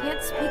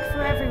 Can't speak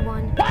for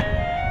everyone.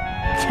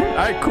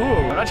 Alright, cool.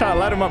 I'm not trying to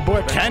lie to my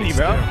boy Kenny,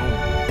 bro.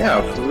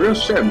 Yeah, for real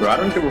shit, bro. I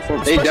don't give a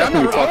fuck. They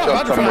definitely fucked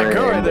up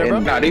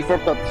somewhere. Nah, they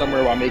fucked up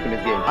somewhere while making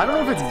this game. I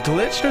don't know if it's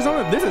glitched or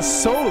something. This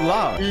is so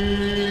loud.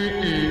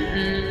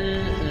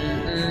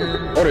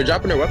 Oh, they're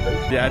dropping their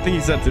weapons? Yeah, I think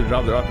he said to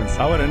drop their weapons.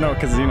 I wouldn't know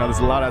because, you know, there's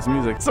a loud ass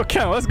music. So,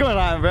 Ken, what's going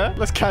on, bro?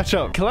 Let's catch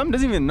up. Clem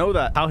doesn't even know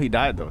that how he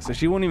died, though. So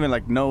she won't even,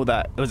 like, know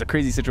that it was a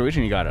crazy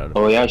situation he got out of.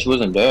 Oh, yeah, she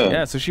wasn't there.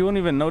 Yeah, so she won't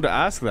even know to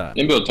ask that.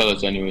 Maybe he'll tell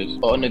us anyways.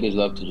 All niggas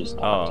love to just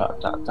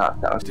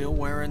talk. Still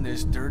wearing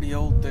this dirty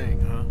old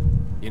thing, huh?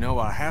 You know,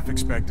 I half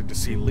expected to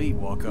see Lee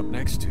walk up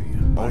next to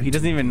you. Oh, he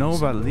doesn't even know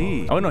about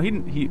Lee. Oh, no, he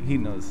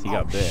knows he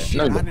got bit.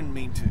 Shit, I didn't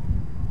mean to.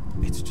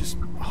 It's just...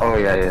 Oh,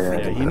 yeah.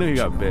 Yeah, he knew he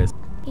got bit.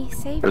 He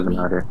saved Doesn't me.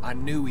 matter. I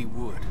knew he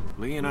would.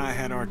 Lee and I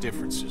had our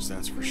differences,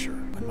 that's for sure.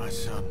 But my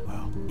son,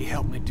 well, he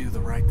helped me do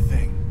the right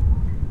thing.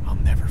 I'll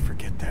never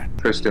forget that.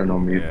 Krista and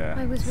Omid. Yeah.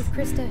 I was with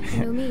Krista and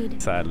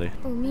Omid. Sadly.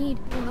 Omid,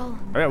 well...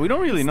 Oh, yeah, we don't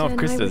really know if Krista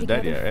and I Krista's were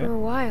dead together yet, for a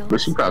while. But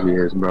she probably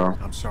is, bro.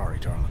 I'm sorry,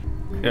 darling.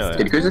 Yeah.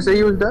 Did Krista say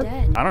he was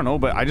dead? I don't know,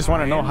 but I just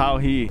want to know how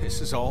he...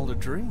 This is all a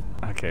dream.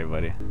 Okay,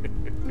 buddy.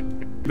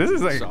 This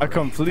is like a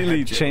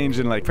completely change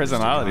in like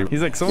personality.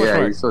 He's like so much more...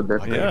 Yeah, he's so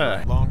different.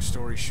 Yeah. Long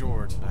story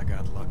short, I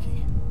got lucky.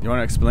 You want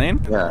to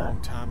explain? Yeah.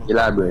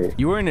 Elaborate.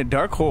 You were in a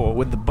dark hole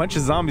with a bunch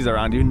of zombies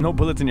around you, no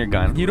bullets in your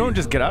gun. You don't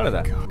just get out of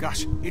that.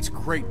 Gosh, it's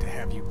great to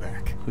have you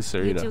back. Who's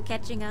You two Sarita?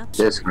 catching up?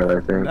 This girl,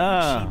 I think.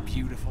 Ah. She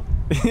beautiful.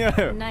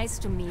 Yeah. Nice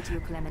to meet you,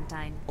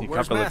 Clementine. You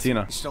Where's Capa Matthew?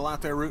 Latina. He's still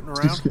out there rooting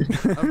around?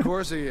 Of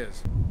course he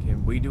is.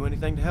 Can we do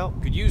anything to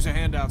help? Could use a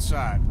hand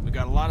outside. We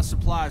got a lot of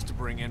supplies to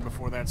bring in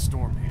before that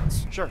storm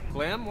hits. Sure.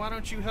 Clem, why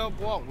don't you help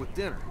Walt with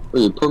dinner?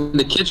 Wait, you put him in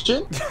the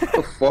kitchen? What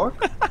the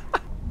fuck?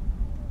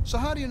 So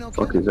how do you know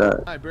Fuck Kenny? is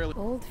that? I barely...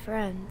 Old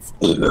friends.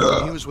 He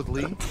was with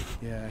Lee?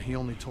 Yeah, he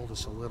only told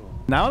us a little.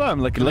 Now that I'm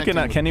like looking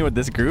at Kenny with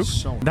this group,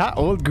 that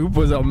old group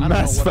was a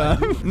mess, fam.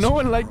 No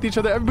one liked each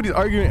other. Everybody's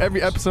arguing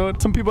every episode.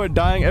 Some people are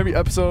dying every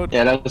episode.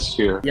 Yeah, that's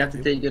true. You have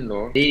to take it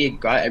though. They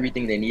got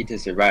everything they need to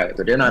survive,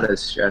 so they're not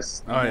as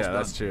stressed. Oh yeah,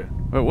 that's true.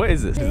 Wait, what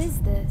is this? What is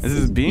this?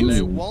 Is this beans?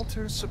 A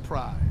Walter's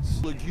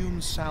surprise.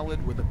 Legume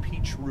salad with a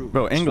peach roux.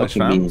 Bro, English,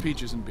 Fucking fam. beans.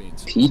 Peaches and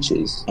beans.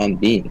 Peaches and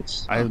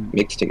beans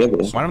mixed together.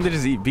 Why don't they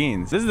just eat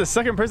beans? This is the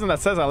second person that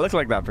says I look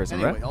like that person,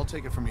 Anyway, right? I'll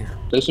take it from here.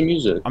 Play some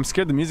music. I'm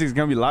scared the music's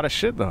gonna be a lot of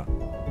shit though.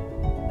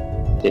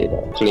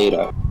 Play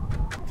that.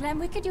 Clem,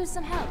 we could use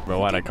some help. Bro,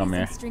 why'd I Take come these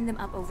here? and string them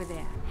up over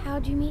there.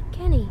 How'd you meet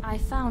Kenny? I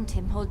found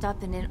him holed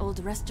up in an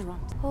old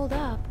restaurant. Hold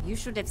up. You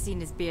should have seen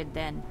his beard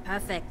then.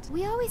 Perfect.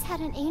 We always had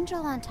an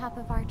angel on top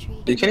of our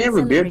tree. Did Kenny have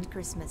a beard? Celebrate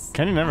Christmas.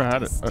 Kenny never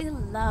had I it. still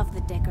love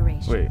the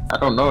decoration. Wait. I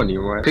don't know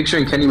anymore.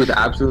 Picturing Kenny with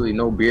absolutely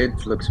no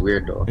beard looks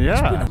weird though.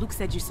 Yeah. Luke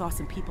said you saw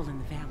some people in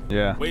the valley.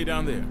 Yeah. Way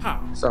down there.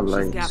 How? Some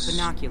She's lights. got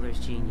binoculars,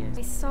 genius.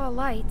 I saw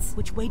lights.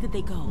 Which way did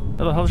they go?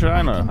 How the hell should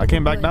I know? I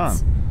came back down.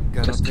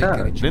 Just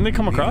cat. Didn't they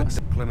come across?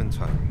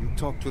 Clementine, you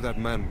talked to that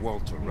man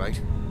Walter, right?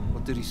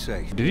 What did he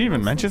say? Did he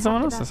even mention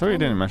someone else? I swear he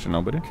didn't mention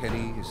nobody.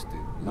 Kenny is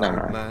the No,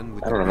 loud man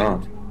with I the don't know.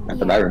 beard. Not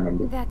that I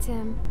remember. That's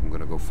him. I'm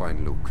gonna go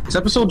find Luke. This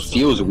episode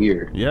feels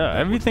weird. Yeah,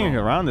 everything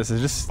around this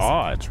is just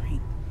odd.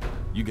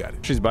 You got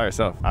it. She's by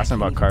herself. Asking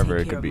about Carver,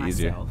 it could be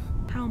easier.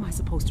 How am I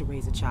supposed to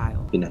raise a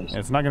child? Be nice.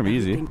 It's not gonna be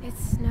easy.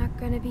 It's not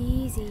gonna be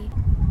easy.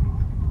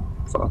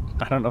 Fuck.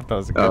 I don't know if that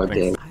was a good Oh,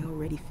 thing. damn. I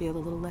already feel a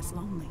little less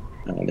lonely.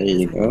 There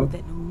you I know go.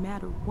 that no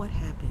matter what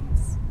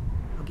happens,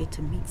 I'll get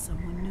to meet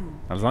someone new.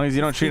 As long as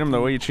you don't treat him the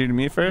way you treated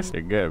me first,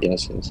 you're good.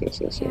 Yes.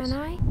 Can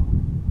I?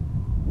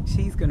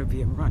 She's gonna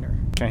be a runner.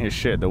 Can't hear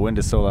shit. The wind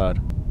is so loud.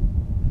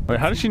 Wait,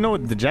 how does she know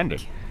the gender?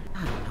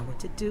 I don't know what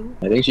to do.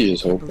 I think she's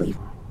just hoping.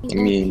 I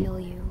mean, Kill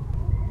you.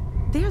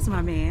 There's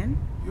my man.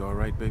 You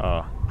alright, baby?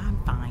 Oh.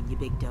 I'm fine, you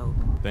big dope.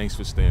 Thanks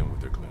for staying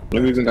with her, Clem.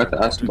 never even got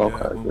to ask about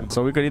Carver.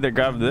 So we could either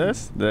grab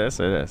this, or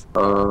this.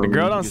 The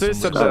girl downstairs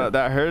said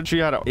that her tree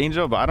had an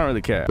angel, but I don't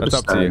really care. That's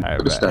up to you.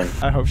 Alright,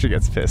 bet. I hope she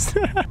gets pissed.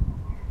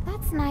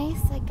 That's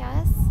nice, I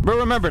guess. Bro,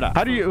 remember that.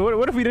 How do you?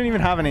 What if we didn't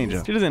even have an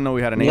angel? She doesn't know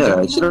we had an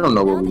angel. Yeah, she don't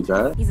know what we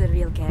got. He's a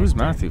real character. Who's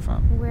Matthew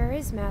from? Where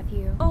is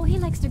Matthew? Oh, he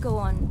likes to go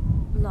on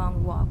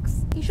long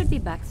walks. He should be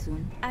back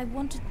soon. I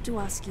wanted to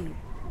ask you,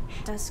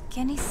 does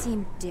Kenny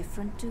seem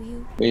different to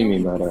you? What do you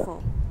mean by that?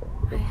 Before?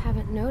 I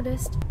haven't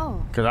noticed.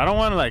 Oh. Cause I don't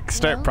want to like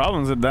start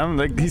problems with them.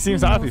 Like he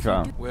seems happy,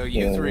 fam. Well,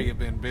 you three have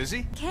been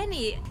busy.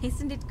 Kenny,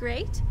 isn't it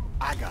great?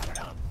 I got it,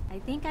 huh? I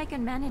think I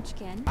can manage,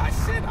 Ken. I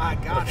said I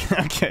got it.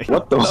 Okay.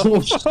 What the fuck?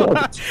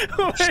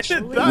 Where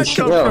did that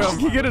come from?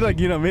 You could have, like,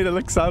 you know, made it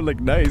look sound like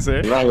nice, eh?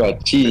 I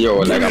got yo,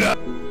 like I'm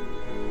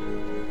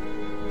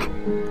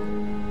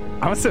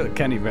gonna sit with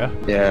Kenny, bro.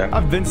 Yeah.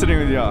 I've been sitting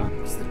with y'all.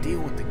 What's the deal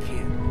with the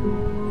kid?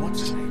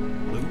 What's his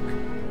name?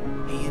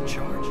 Luke? He in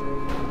charge?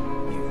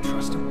 You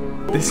trust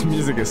him? This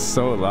music is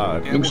so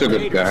loud. Luke's a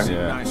good guy.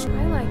 Yeah. I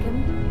like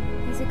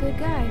him. He's a good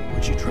guy.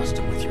 Would you trust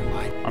him with your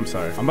life? I'm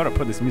sorry. I'm about to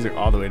put this music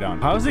all the way down.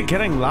 How is it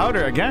getting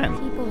louder again?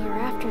 People are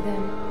after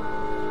them.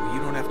 Well, you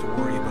don't have to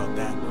worry about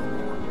that no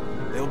more.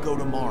 They'll go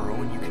tomorrow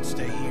and you can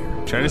stay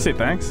here. Should I just say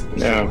thanks?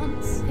 Yeah.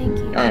 Thank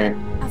you. Alright.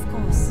 Of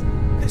course.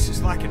 This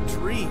is like a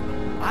dream.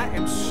 I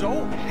am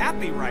so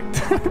happy right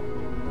now.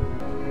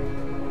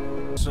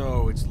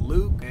 So it's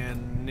Luke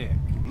and Nick.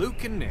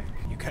 Luke and Nick.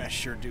 You guys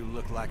sure do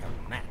look like a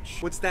match.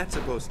 What's that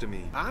supposed to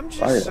mean? I'm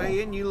just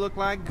saying you look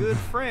like good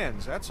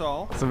friends, that's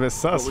all. It's a bit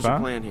sus, What was your huh?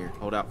 plan here?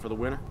 Hold out for the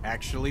winter?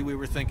 Actually, we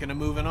were thinking of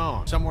moving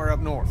on. Somewhere up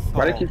north.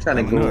 Why do you keep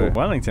trying to go?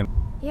 Wellington.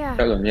 Yeah.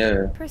 Tell him,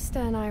 yeah. Krista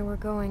and I were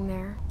going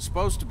there.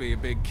 Supposed to be a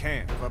big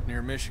camp up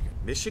near Michigan.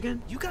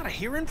 Michigan? You got a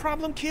hearing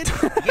problem, kid?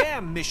 Yeah,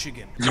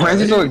 Michigan. Why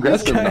is he so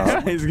aggressive now?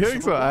 He's getting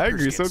so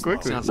angry so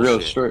quickly. Real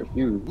short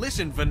fuse.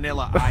 Listen,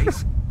 Vanilla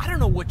Ice. I don't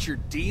know what your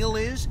deal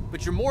is,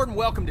 but you're more than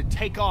welcome to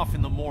take off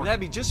in the morning. That'd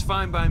be just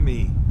fine by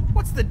me.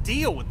 What's the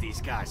deal with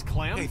these guys,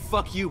 Clem? Hey,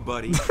 fuck you,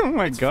 buddy. Oh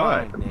my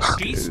god.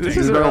 These This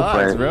is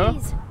relaxed, bro.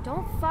 Please,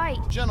 don't fight.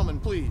 Gentlemen,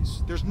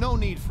 please. There's no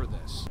need for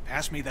this.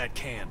 Pass me that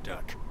can,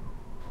 Duck.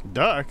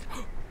 Duck?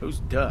 Who's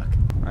Duck?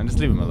 I just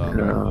leave him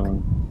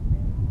alone.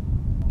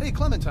 Hey,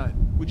 Clementine,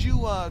 would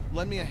you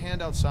lend me a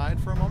hand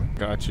outside for a moment?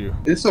 Got you.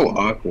 It's so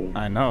awkward.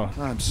 I know.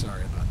 I'm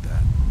sorry about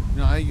that. You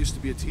know, I used to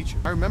be a teacher.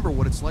 I remember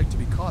what it's like to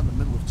be caught in the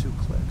middle of two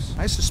cliques.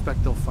 I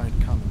suspect they'll find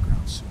common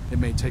ground soon. It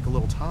may take a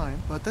little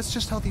time, but that's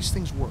just how these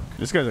things work.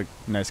 This guy's a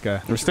nice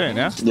guy. We're staying,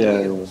 yeah?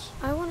 Yeah.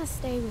 I want to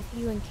stay with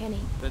you and Kenny.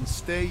 Then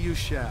stay you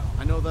shall.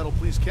 I know that'll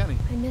please Kenny.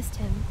 I missed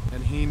him.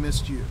 And he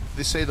missed you.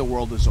 They say the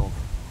world is over,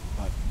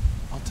 but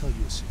I'll tell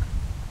you a secret.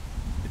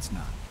 It's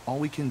not. All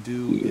we can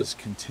do is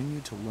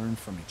continue to learn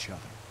from each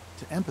other,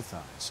 to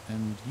empathize,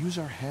 and use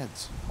our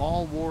heads.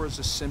 All war is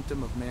a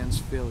symptom of man's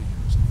failure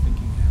as a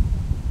thinking animal.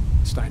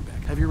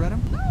 Steinbeck. Have you read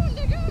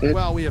him?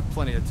 Well, we have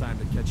plenty of time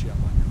to catch you up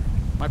on your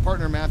reading. My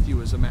partner Matthew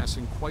is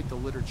amassing quite the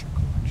literature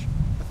collection.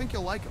 I think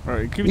you'll like him. Bro,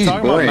 you keep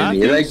talking about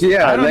Matthew? Like,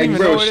 yeah, I don't like, even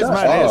bro, know what this shut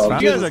man is.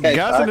 up. You guys are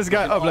gassing this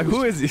guy up. Like,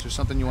 who is he? Is there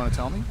something you want to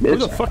tell me? Who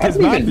the fuck is I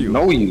don't even Matthew?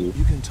 know you.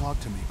 You can talk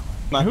to me,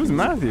 Clem. Who's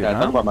Matthew, Yeah, huh?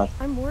 talk about Matthew.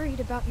 I'm worried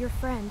about your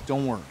friend.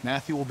 Don't worry.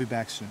 Matthew will be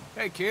back soon.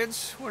 Hey,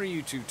 kids, what are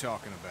you two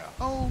talking about?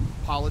 Oh,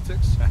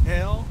 politics. The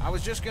hell? I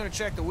was just gonna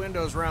check the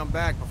windows round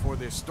back before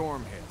this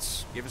storm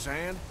hits. Give us a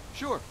hand?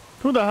 Sure.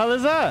 Who the hell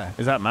is that?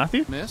 Is that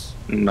Matthew? Miss?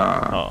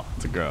 Nah. Oh,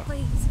 it's a girl.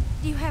 Please,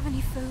 do you have any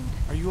food?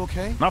 Are you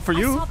okay? Not for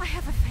you. I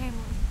have a family.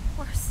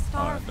 We're Oh,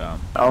 starving. damn.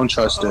 I don't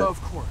trust her.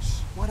 Of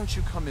course. Why don't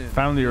you come in?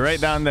 Family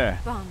right down there.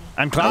 Bonnie.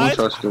 And I Clyde?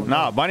 don't trust her.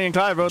 Nah, Bonnie and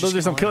Clyde, bro. Those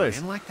are some killers.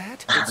 In like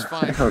that? It's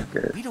fine.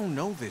 Okay. We don't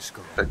know this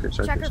girl.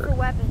 Check her for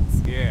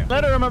weapons. Yeah.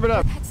 Let her remember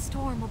that. That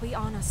storm will be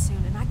on us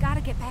soon, and I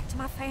gotta get back to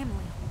my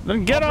family.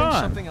 Then get I'll bring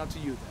on. something out to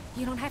you then.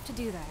 You don't have to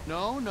do that.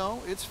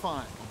 No, it's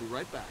fine. I'll be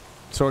right back.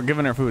 So we're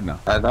giving her food now.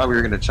 I thought we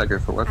were gonna check her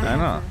for weapons. I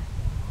know.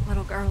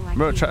 Little girl like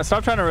Bro, you.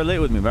 stop trying to relate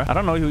with me, bro. I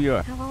don't know who you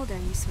are. How old are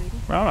you, sweetie?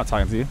 Bro, I'm not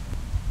talking to you.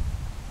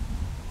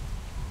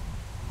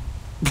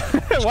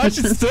 Why'd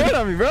you stare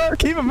at me, bro?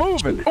 Keep it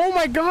moving. Oh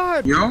my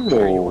god.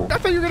 Yo. I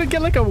thought you were gonna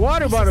get like a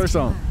water bottle or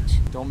something.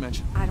 Don't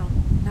mention. I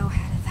don't know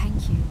how to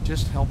thank you.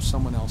 Just help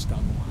someone else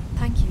down the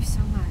line. Thank you so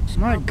much.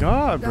 My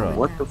god, bro.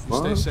 What the Stay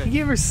fuck? safe. He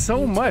gave her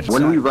so much.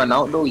 When we run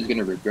out though, he's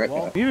gonna regret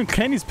that. Even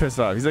Kenny's pissed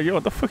off. He's like, yo,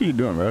 what the fuck are you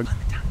doing, bro?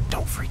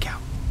 Don't freak out.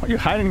 Why are you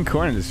hiding in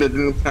corners? They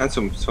didn't plan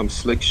some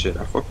slick shit.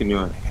 I fucking knew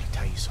it. I gotta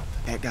tell you something.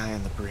 That guy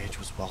on the bridge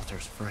was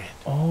Walter's friend.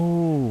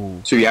 Oh.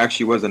 So he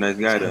actually was a nice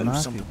guy then.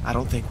 I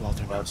don't think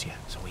Walter knows yet,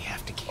 so we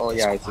have to keep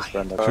this it's his quiet.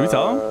 friend. Should we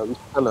tell him? We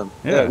should tell him.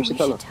 Yeah. We should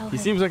tell him. He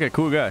seems like a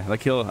cool guy.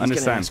 Like he'll He's gonna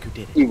understand. ask who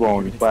did it. He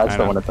won't, but I just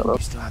don't want to tell him.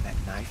 You still have that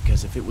knife?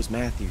 Because if it was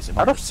Matthew's, it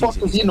How the might fuck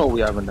does he know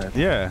we have a knife?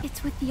 Yeah.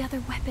 It's with the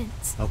other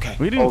weapons. Okay.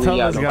 We didn't tell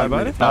this guy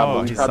about it?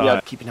 Oh, he saw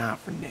it. Keep an eye out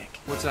for Nick.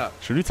 What's up?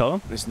 Should we tell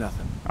him? There's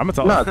nothing. I'm gonna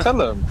tell Nah, him.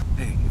 tell him.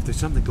 Hey, if there's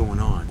something going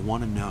on, I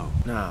want to know.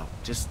 No,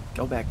 just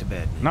go back to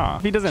bed. Nah,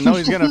 if he doesn't know,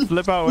 he's gonna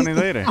flip out when he's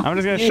later. I'm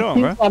just gonna show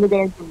him, bro. He's trying to get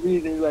him to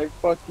read and he's like,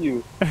 fuck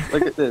you.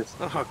 Look at this.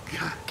 Oh,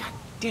 God. God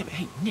damn it.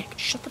 Hey, Nick,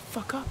 shut the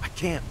fuck up. I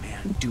can't,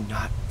 man. Do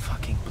not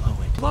fucking blow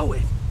it. Blow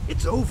it.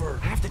 It's over.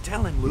 I have to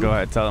tell him, Luke. Go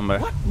ahead, tell him, bro.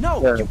 What?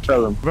 No, Yeah, you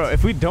tell him. Bro,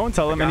 if we don't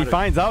tell him and he got it.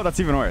 finds out,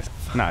 that's even worse.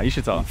 Nah, you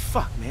should tell him.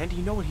 Fuck, man. Do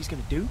you know what he's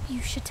gonna do?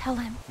 You should tell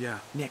him. Yeah,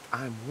 Nick,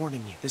 I'm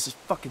warning you. This is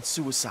fucking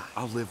suicide.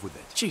 I'll live with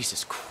it.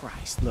 Jesus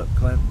Christ. Look,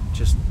 Clem,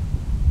 just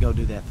go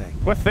do that thing.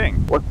 What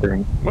thing? What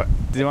thing? What?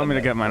 Do you want me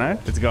to get my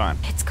knife? It's gone.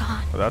 It's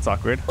gone. Well, that's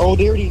awkward. Oh,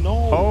 they already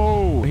know.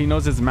 Oh, he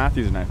knows it's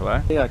Matthew's knife,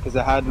 right? Yeah, because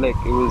it had like,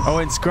 it was. Oh,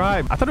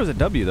 inscribed. I thought it was a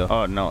W though.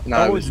 Oh no.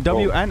 Nah, it oh, was it's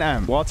W both. and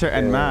M. Walter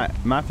and Yeah.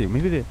 Matthew.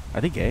 Maybe they.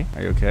 Are they gay?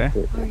 Are you okay?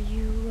 Are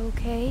you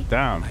okay?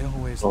 Damn. I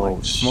always Oh,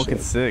 Smoking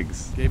shit.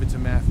 cigs. gave it to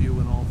Matthew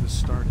when all this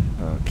started.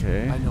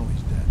 Okay. I know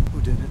he's dead.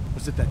 Who did it?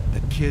 Was it that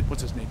kid?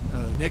 What's his name?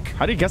 Nick?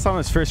 How do you guess on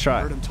his first I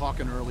shot? heard him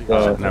talking earlier.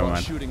 Never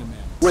mind. Shooting a man.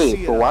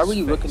 Wait, but why were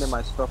you looking at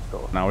my stuff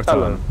though? Now we're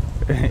telling him.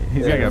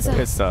 He's gonna get It was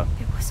pissed off.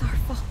 It was our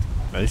fault.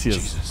 At least he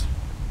has Jesus.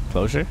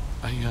 closure.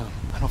 I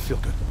don't feel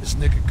good. Is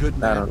Nick a good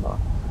man? I don't know.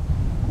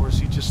 Or is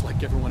he just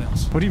like everyone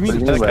else? What do you mean, What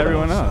do you like mean by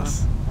everyone that?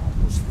 else?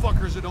 Those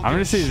fuckers that don't I'm gonna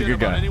give say he's a shit good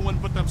about guy. anyone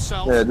but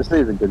themselves. Yeah, this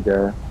is a good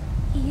guy.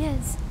 He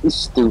is. He's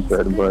stupid,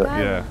 He's a but good guy,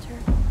 Yeah. Walter.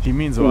 He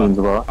means he well. means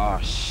well. Oh,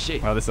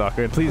 shit. Wow, this is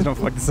awkward. Please don't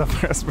fuck this up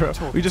for us, bro.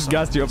 We just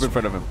gassed you up in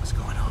front of him. What's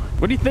going on?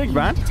 What do you think,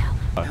 man?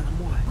 Tell him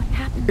what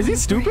happened. Is he on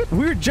the stupid? bridge.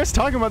 We were just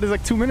talking about this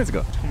like 2 minutes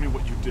ago. Tell me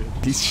what you did.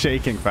 He's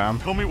shaking, fam.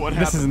 Tell me what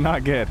This is happened.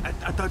 not good.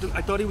 I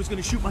thought he was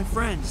gonna shoot my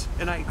friends,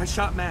 and I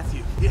shot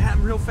Matthew. It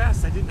happened real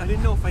fast. I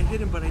didn't know if I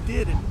hit him, but I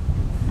did, and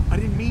I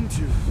didn't mean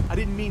to. I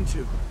didn't mean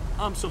to.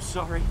 I'm so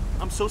sorry.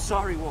 I'm so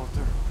sorry,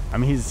 Walter. I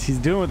mean, he's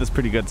doing with this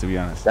pretty good, to be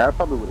honest. Dad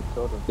probably would have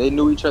killed him. They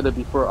knew each other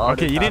before all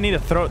Okay, this you didn't need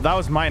happened. to throw. That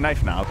was my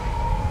knife now.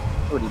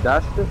 What, he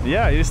dashed it?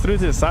 Yeah, he just threw it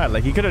to the side.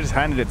 Like, he could have just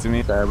handed it to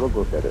me. Dad, we'll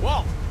go get it.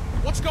 Walt,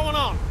 what's going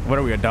on? What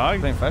are we, a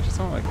dog? Playing fetch or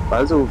something? Like,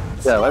 Why is it, yeah, why is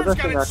Storm's that got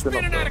thing it acting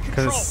spinning out of up? because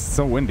control. it's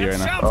so windy right That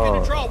now. sound's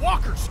gonna draw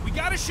walkers. We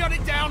gotta shut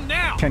it down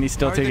now. Kenny's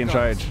still Where are the taking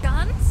guns? charge.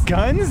 Guns?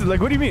 Guns?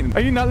 Like, what do you mean?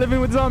 Are you not living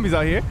with zombies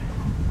out here?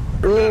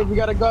 We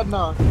got a gun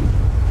now.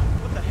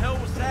 What the hell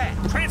was that?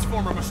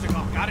 Transformer must have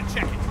gone. Gotta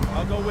check it.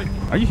 I'll go with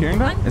you. Are you hearing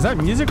that? Is that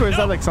music or is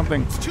that like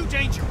something? It's too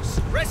dangerous.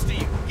 Rest of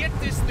you, get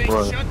this thing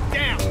What? shut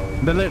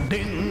down. The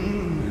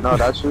ding. No,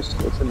 that's just,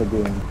 it's in the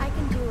game. I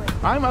can do it.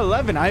 I'm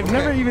 11. I've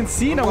never even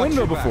seen a Watch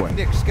window your back. before.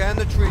 Nick, scan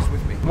the trees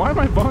with me. Why am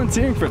I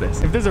volunteering for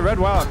this? If there's a red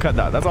wire, I'll cut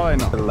that. That's all I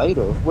know.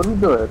 Later. What are you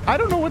doing? I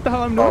don't know what the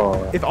hell I'm doing.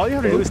 Oh. If all you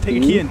have to do is take a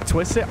key and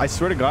twist it, I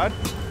swear to God.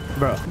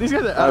 Bro, these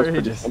guys are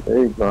outrageous. There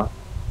you go.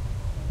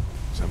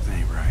 Something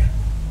ain't right.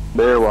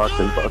 They're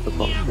walking across the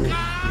phone. We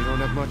don't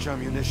have much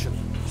ammunition.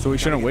 So we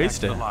shouldn't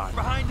waste it.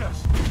 Behind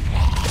us.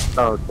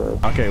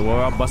 Okay. Okay,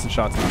 well, I'm busting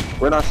shots now.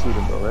 We're not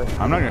shooting though, right?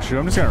 I'm not gonna shoot,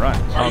 I'm just gonna run.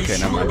 Okay,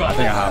 never mind. I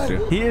think I have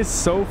to. He is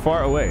so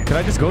far away. Can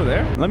I just go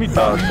there? Let me weave.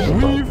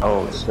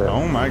 Oh shit.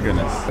 Oh my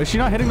goodness. Is she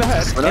not hitting the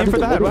head? We're not Aim for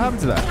the head. hitting- What happened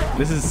to that?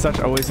 This is such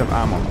a waste of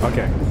ammo.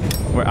 Okay.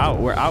 We're out.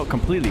 We're out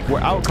completely. We're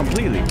out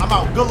completely. I'm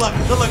out. Good luck.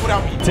 Good luck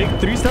without me. Take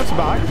 3 steps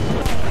back.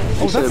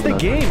 Oh, that's saved the that.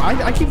 game.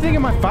 I keep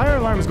thinking my fire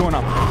alarm is going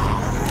off.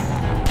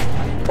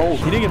 Oh,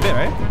 he didn't get bit,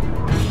 right?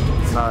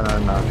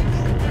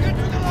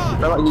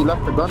 No. He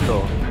left the gun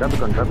though. Grab the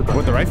gun, grab the gun.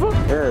 With the rifle?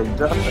 Yeah, he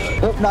dropped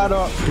it. Oh,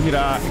 no. Give me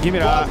that. Give me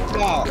that.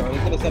 Yo,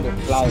 he's gonna send it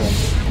flying.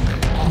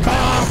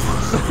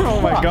 Oh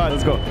my god,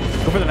 let's go.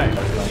 Go for the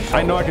knife.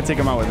 I know I can take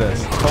him out with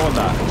this. Hold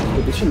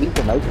that. Did she leave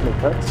the knife in the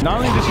cut? Not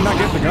only did she not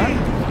get the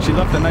gun, she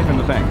left the knife in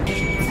the thing.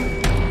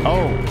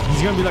 Oh,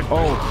 he's gonna be like,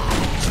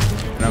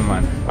 oh. Never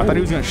mind. I thought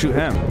he was gonna shoot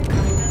him.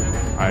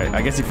 Alright,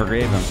 I guess he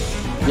forgave him.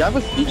 You have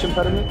a speech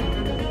impediment?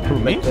 Who,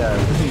 me?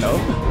 Yeah.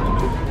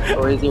 No.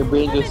 Or is your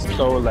brain just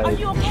so like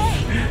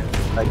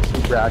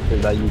super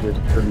active that you just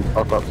really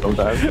fuck up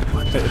sometimes?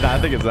 I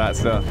think it's that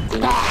still.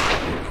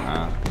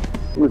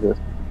 Who is this?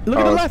 Look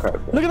at the left.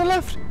 crap. Look at the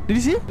left. Did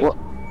you see it? What?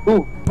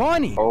 Ooh.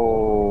 Bonnie.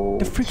 Oh.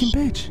 The freaking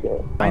bitch.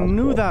 I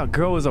knew that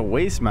girl was a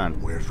waste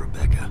man. Where's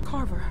Rebecca?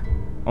 Carver.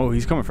 Oh,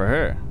 he's coming for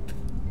her.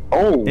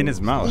 Oh. In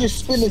his mouth. He just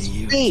spin his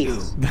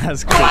face.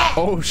 That's cool.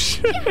 Oh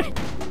shit.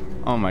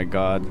 Oh my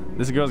god.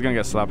 This girl's gonna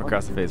get slapped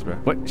across the face, bro.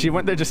 What? She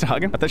went there just to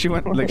hug him? I thought she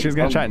went like she was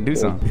gonna try and do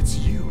something. It's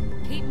you.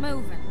 Keep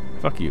moving.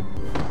 Fuck you.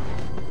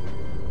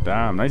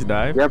 Damn, nice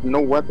dive. You have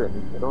no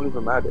weapon. It don't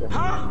even matter.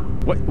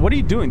 What are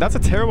you doing? That's a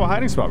terrible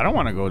hiding spot. I don't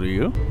want to go to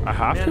you. I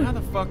have Man, how to.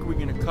 the fuck are we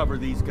gonna cover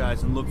these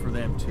guys and look for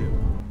them too?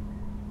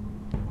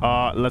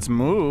 Let's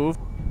move.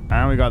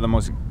 And we got the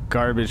most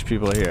garbage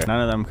people here.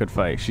 None of them could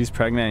fight. She's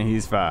pregnant and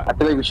he's fat. I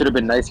feel like we should have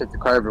been nicer to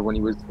Carver when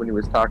he was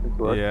talking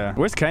to us. Yeah.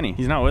 Where's Kenny?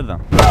 He's not with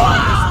them.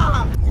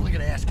 I'm only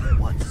gonna ask you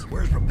once.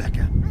 Where's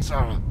Rebecca?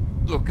 Sarah,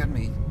 look at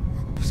me.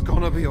 It's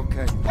gonna be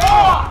okay.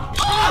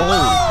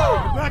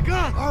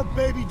 Rebecca, our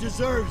baby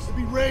deserves to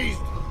be raised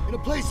in a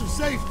place of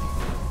safety.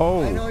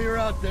 Oh. I know you're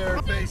out there,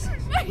 face.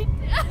 My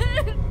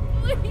dad,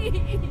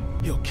 please.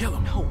 Yo, kill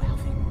him. No,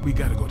 Alvin. We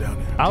gotta go down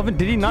there. Alvin,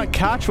 did he not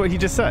catch what he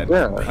just said?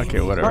 Yeah.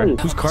 Okay, whatever. Right.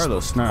 Who's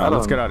Carlos? No, I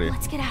let's don't- get out of here.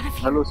 Let's get out of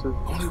here. Carlos is...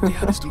 Only way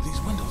out is through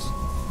these windows.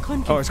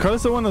 Clint Oh, can, is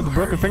Carlos the one with the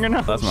broken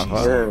fingernail? That's my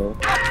fault.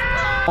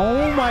 Yeah.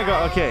 Oh my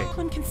god, okay.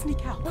 Clint can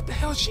sneak out. What the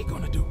hell is she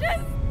gonna do?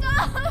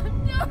 Stop.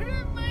 Don't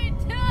hurt my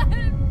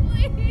dad,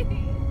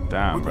 please.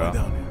 Damn, We're bro. going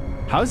down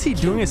there. How's he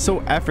doing it so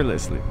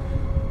effortlessly?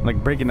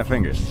 Like breaking the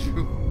fingers.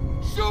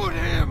 Shoot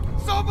him!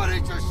 Somebody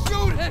just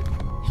shoot him!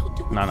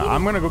 No,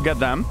 I'm gonna go get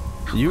them.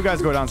 You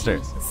guys go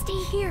downstairs. Stay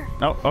here.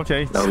 Oh,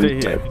 okay. No, Stay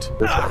he's here. dead.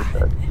 This guy's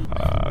dead.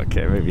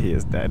 Okay, maybe he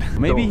is dead.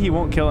 Maybe he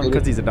won't kill him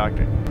because he's a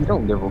doctor. You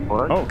don't give a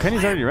fuck. Oh,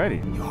 Kenny's already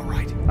ready. You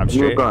alright? I'm You were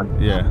straight.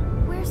 gone. Yeah.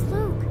 Where's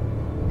Luke?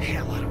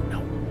 Hell, I don't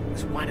know. He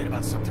was whining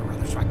about something or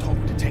other, so I told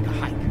him to take a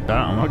hike.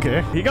 Damn,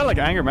 okay. He got like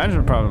anger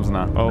management problems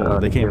now. Oh,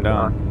 they came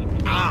down.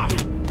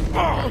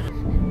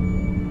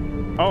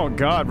 Oh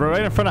god, we're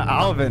right in front of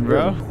Alvin,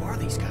 bro. Who are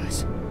these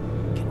guys?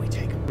 Can we tell?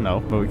 No,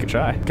 but we could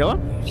try. Kill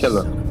him?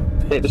 Kill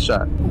him. Hit the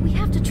shot. We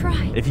have to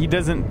try. If he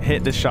doesn't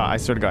hit the shot, I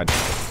swear to God.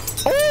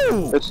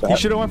 Oh! He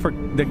should have went for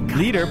the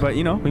leader, but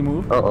you know, we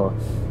moved. Uh-oh.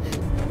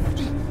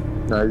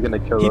 No, he's gonna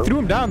kill him. He threw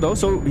him down though,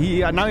 so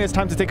now he has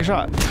time to take a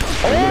shot.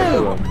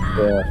 Oh!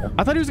 Yeah.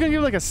 I thought he was gonna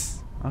give like a...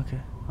 Okay.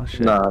 Oh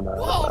shit. No.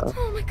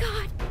 Oh my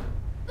God.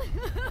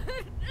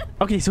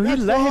 Okay, so he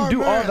let him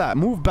do all that,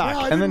 move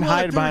back, and then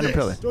hide behind a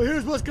pillar. So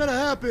here's what's gonna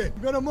happen.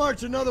 I'm gonna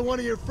march another one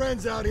of your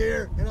friends out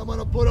here, and I'm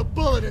gonna put a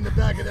bullet in the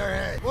back of their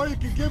head. Or you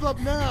can give up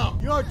now.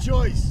 Your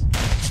choice.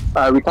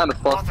 We kind of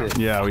fucked it.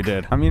 Yeah, we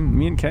did. I mean,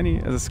 me and Kenny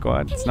as a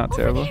squad, it's not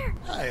terrible.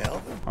 Hi,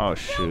 Alvin. Oh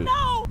shoot.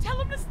 No!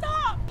 Tell him to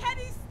stop!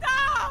 Kenny,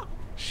 stop!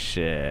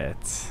 Shit.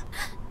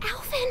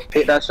 Alvin.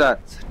 Hit that shot.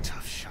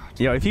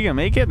 Yo, if he can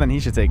make it, then he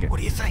should take it. What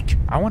do you think?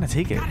 I want to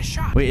take it. Got a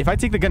shot. Wait, if I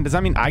take the gun, does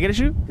that mean I get to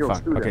shoot? Yo,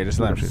 Fuck. shoot Okay, him. just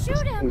let him shoot.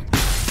 Shoot him.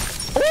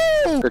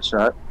 Oh! Good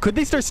shot. Could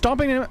they start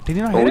stomping him? Did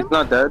he not Oh, hit he's him?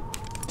 not dead.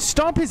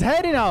 Stomp his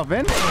head in,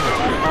 Alvin.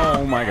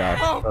 Oh my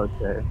God.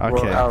 Okay. Okay.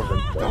 Well,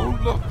 Alvin,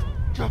 Don't look.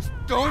 Just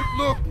don't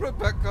look,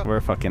 Rebecca.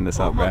 We're fucking this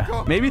up, my bruh.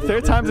 God. Maybe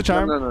third time's a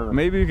charm. No.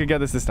 Maybe we could get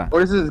this time.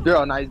 Or is this his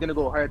girl? Nah, he's gonna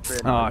go hard for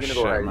it. Oh He's shit,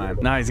 gonna go hard. man.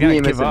 Nah, he's gonna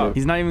ain't give missing up. it.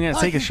 He's not even gonna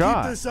take a Keep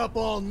shot. this up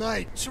all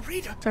night.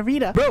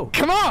 Sarita. Bro,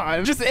 come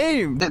on. Just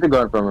aim. Take the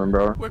gun from him,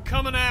 bro. We're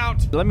coming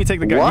out. Let me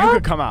take the gun. What? You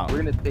could come out. We're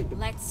gonna take it.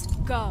 Let's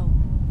go.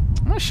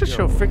 I should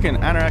show freaking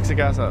anorexic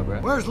ass up, bro.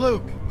 Where's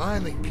Luke?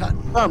 Finally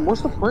cutting.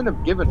 What's the point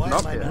of giving Why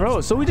up am I here? not-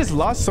 Bro, so we just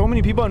lost so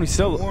many people and we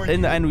still,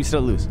 in the end, we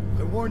still lose.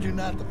 I warned you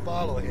not to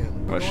follow him.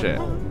 Oh, We're going shit.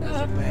 home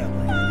as a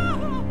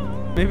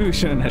family. Maybe we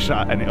shouldn't have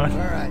shot anyone. All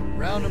right,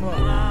 round them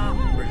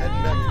up. We're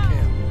heading back to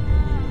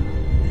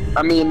camp.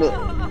 I mean,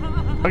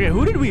 Okay,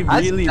 who did we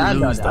really stand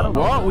lose on that.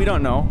 though? Well, we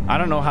don't know. I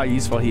don't know how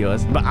useful he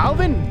was. But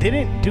Alvin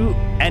didn't do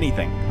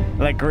anything.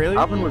 Like, really?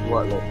 Alvin was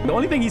what? Like, The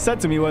only thing he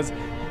said to me was,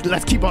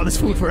 let's keep all this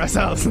food for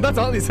ourselves. That's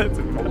all he said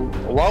to me.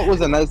 Walt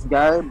was a nice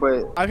guy,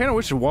 but I kind of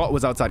wish Walt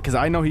was outside because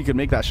I know he could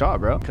make that shot,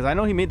 bro. Because I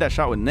know he made that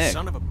shot with Nick.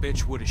 Son of a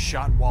bitch would have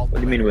shot Walt. what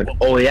do you mean with?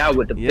 Oh yeah,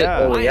 with the Yeah.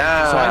 Oh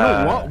yeah. So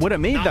I know Walt would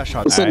have made that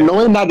shot. Listen, Alright.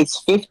 knowing that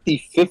it's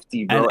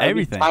 50-50, bro. And Every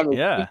everything, time it's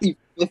yeah.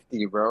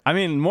 50-50, bro. I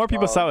mean, more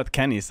people saw with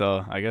Kenny,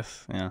 so I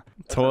guess, yeah.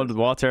 Told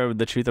Walter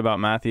the truth about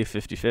Matthew,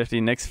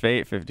 50-50. Nick's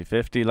fate,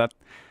 50-50.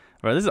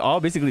 Bro, this is all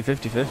basically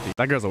 50-50.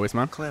 That girl's a waste,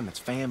 man. Clem, it's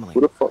family.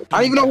 Who the fuck? I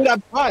don't even know who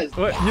that was.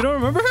 What? You don't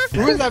remember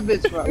her? Who is that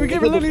bitch from? We gave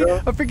her literally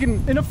a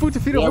freaking enough food to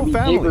feed her whole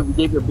family. We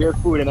gave her beer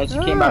food, and then she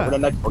came back with a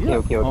next.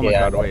 Okay. Oh my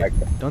God, I wait. like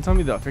that. Don't tell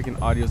me the freaking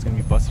audio is gonna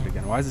be busted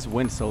again. Why is this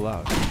wind so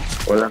loud?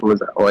 Who was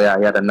that? Oh yeah,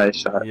 he had a nice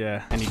shot.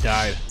 Yeah, and he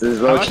died. This is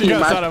How low much key you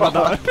guys my thought about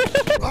fault.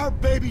 that? Our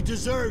baby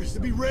deserves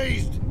to be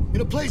raised in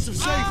a place of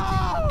safety.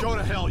 Go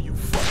to hell, you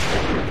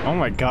fuck. Oh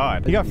my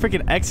God, he got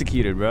freaking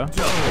executed, bro.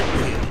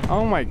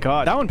 Oh my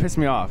God, that one pissed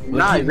me off. Like,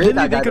 Nah, he you literally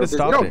that guy. could have You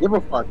stopped don't it. give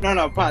a fuck.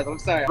 No, pause. I'm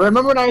sorry.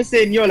 Remember when I was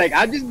saying, yo, like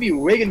I just be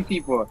wigging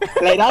people.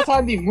 Like that's how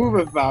I be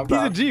moving, fam. He's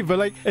a G, but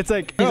like, it's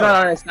like He's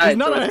not on his side. He's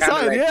not so on it's his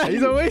kinda side. like- Yeah,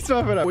 he's a waste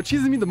man for that. What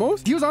cheeses me the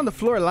most? He was on the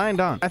floor lying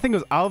down. I think it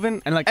was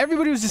Alvin, and like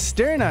everybody was just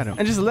staring at him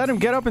and just let him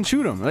get up and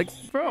shoot him. Like,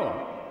 bro.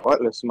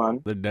 Whatless,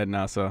 man. They're dead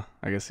now, so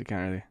I guess you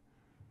can't really.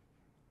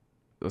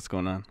 What's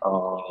going on?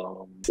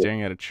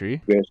 Staring at a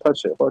tree? Yeah,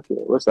 touch it. Fuck it.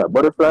 What's that?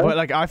 Butterfly? What?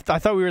 Like I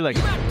thought we were like.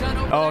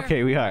 Oh,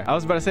 okay, we are. I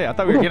was about to say I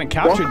thought we were getting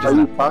captured just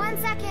now. 1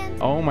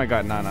 second. Oh my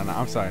God, no.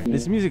 I'm sorry.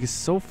 This music is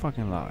so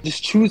fucking loud.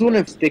 Just choose one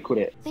and stick with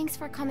it. Thanks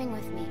for coming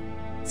with me.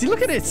 See,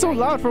 look at it. It's so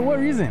loud. For what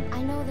reason?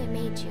 I know they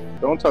made you.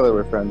 Don't tell her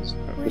we're friends.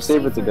 We're We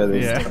save it safer together.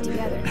 Yeah.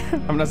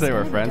 together. I'm not saying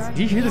we're friends.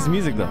 Do you hear this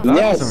music though?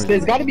 Yes,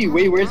 it's got to be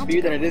way worse for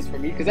you than it is for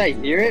me because I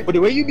hear it. But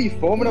the way you be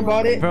foaming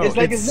about it, Bro, it's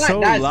like it's not so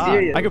that loud.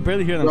 serious. I could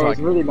barely hear them Bro, it's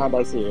talking. really not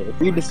that serious.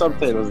 Read the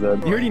subtitles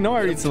then. You already know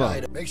I read slow.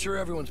 Make sure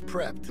everyone's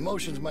prepped.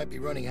 Emotions might be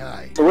running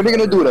high. So what are you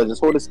gonna do then?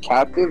 Just hold us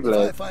captive? If I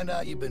Like, find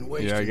out you've been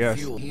wasting Yeah, I guess.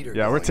 fuel, heater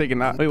Yeah, we're going, taking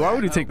that. Wait, why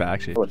would we take that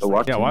actually? what, the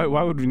watch? Yeah,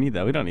 why would we need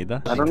that? We don't need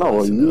that. I don't know.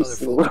 Well, you used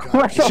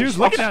to. She was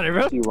looking at it,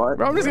 bro. You want?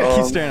 Bro, I'm just gonna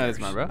keep staring at this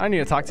man, bro. I need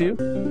to talk to you.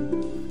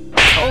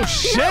 Oh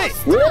shit!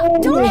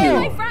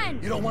 My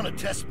friend. You don't want to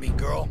test me,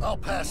 girl. I'll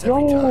pass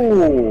every time.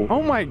 Yo!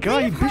 Oh my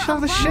God, you bitched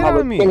off the shit Nah, out we're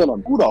of me. killing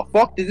him. Who the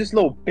fuck is this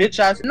little bitch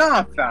ass?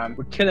 Nah, fam.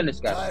 We're killing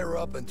this guy. Tie her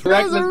up and throw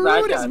That was the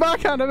Reckless rudest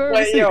backhand I've ever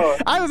Wait, seen. yo,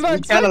 I was not you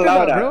can't expecting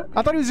allow that, bro. that.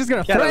 I thought he was just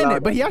gonna Can't threaten allow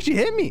it, but he actually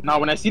hit me. Now,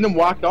 when I seen him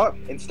walk up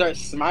and start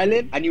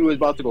smiling, I knew he was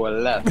about to go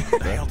left.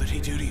 What the hell did he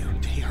do to you?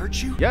 Did he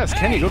hurt you? Yes,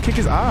 Kenny, go kick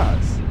his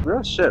ass.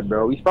 Real shit,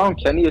 bro. We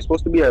found Kenny. You're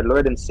supposed to be our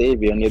Lord and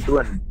Savior, and you're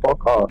doing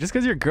fuck off. Just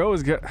because your girl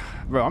was good,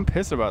 bro. I'm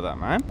pissed about that,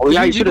 man. Oh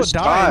yeah, you Three should have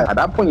people died. started. At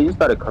that point, you just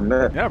gotta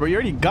commit. Yeah, bro, you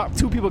already got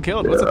 2 people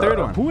killed. What's the Yeah. third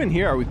one? Who in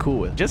here are we cool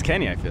with? Just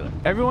Kenny, I feel like.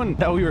 Everyone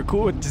that we were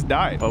cool with just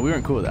died. But we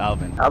weren't cool with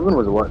Alvin. Alvin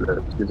was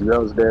worthless. His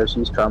girl was there.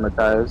 She's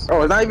traumatized.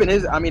 Oh, it's not even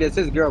his. I mean, it's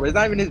his girl, but it's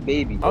not even his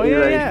baby. Oh, He's yeah,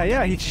 like-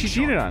 yeah. She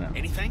cheated on him.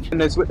 Anything?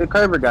 And it's with the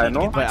Carver guy,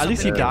 no? But at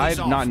least he Yeah. died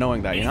not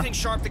knowing that, you know? Anything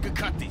sharp that could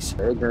cut these.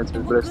 Ignorance is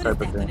bliss type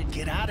of thing.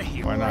 Get out of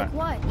here. Why not?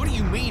 What? What do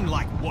you mean,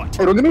 like what?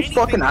 Hey, don't give me Anything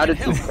fucking that can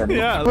attitude, help. Kenny.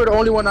 Yeah. You're the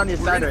only one on your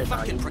We're side in a right now.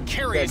 fucking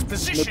precarious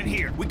position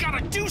here. We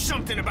gotta do something.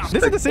 something about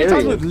This is the same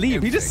time with Lee.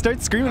 He just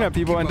starts screaming at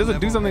people and doesn't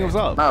do something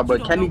himself. Nah,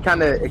 but Kenny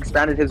kind of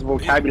expanded his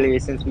vocabulary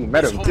since we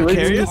met him. What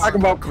are you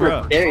talking about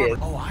precarious?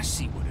 Oh, I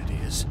see what it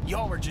is.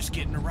 Y'all are just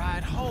getting a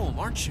ride home,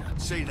 aren't you?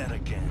 Say that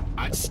again.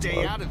 I'd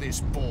stay out of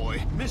this,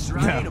 boy. Mister,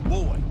 I ain't a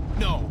boy.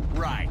 No,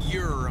 right.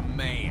 You're a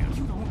man.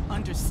 You don't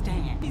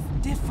understand. He's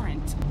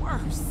different.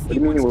 Worse. What do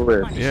you mean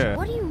worse? Yeah.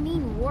 What do you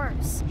mean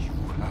worse?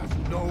 I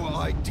have no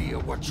idea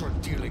what you're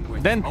dealing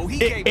with. Then Oh, he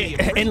gave me a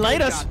pretty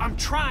enlighten good us. job. I'm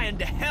trying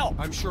to help.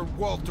 I'm sure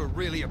Walter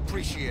really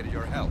appreciated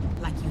your help.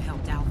 Like you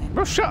helped Alvin.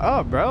 Bro, shut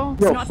up, bro.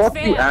 Yo, Not fuck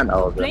fair. you and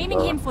Alvin, Blaming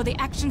bro. him for the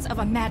actions of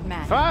a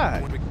madman.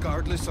 Fine.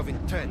 Regardless of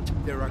intent,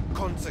 there are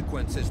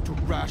consequences to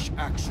rash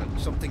action.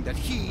 Something that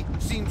he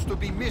seems to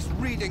be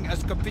misreading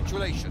as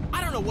capitulation.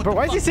 I don't know what Bro, the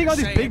why is he fuck saying all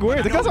you're these big but I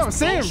words? know That's what I'm it's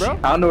saying, bro.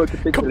 bullshit. I don't know what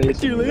capitulation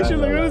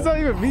Capitulation? Like, what does that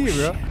even mean,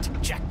 bro?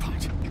 Jackpot.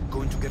 You're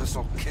going to get us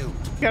all killed.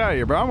 Get out of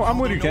here, bro. I'm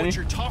with you, know Kenny. what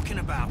you're talking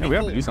about. Yeah, we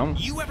have to do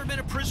something. You ever been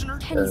a prisoner?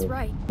 Kenny's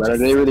right. But are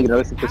they really gonna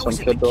listen to How some is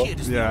it kid the though? kid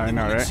is the Yeah, I only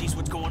know, one that right? sees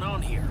what's going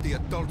on here? The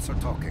adults are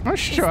talking. Oh,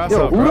 shut your ass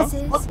Yo, up, who bro. is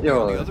this?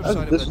 Yo,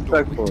 that's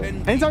disrespectful.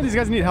 Anytime these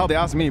guys need help, they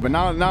ask me. But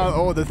now,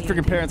 oh, the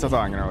freaking parents are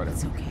talking or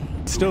whatever.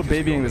 Still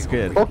babying this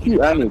kid. Fuck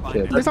you and your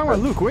kid. They're talking about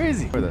Luke. Where is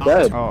he?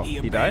 Dead. Oh,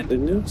 he died?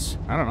 Is he?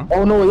 I don't know.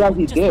 Oh no, yeah,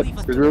 he did.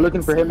 Because we were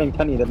looking for him and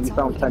Kenny, then we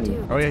found Kenny.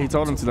 Oh yeah, he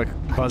told him to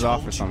like buzz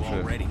off or some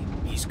shit.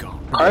 He's gone.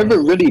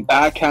 Carver really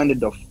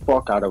backhanded the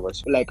fuck out of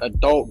us. Like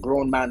adult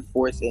grown man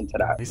forced into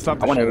that. He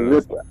stopped I the want to shit out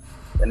of rip us.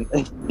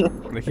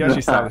 it. Like he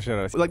actually stopped the shit out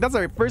of us. Like that's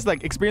our first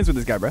like experience with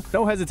this guy, bro.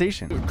 No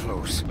hesitation. We're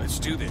close. Let's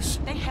do this.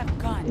 They have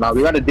guns. Nah,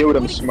 we gotta deal with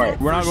him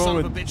smart. We're not First going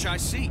son of with. a bitch I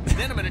see.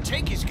 Then I'm gonna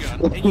take his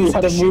gun and We use it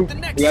gotta to shoot move. the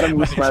next We gotta son of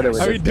move a bitch smarter I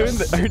with Are we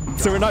this. doing the?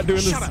 So we're not doing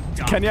Shut this up,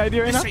 Doc. Kenny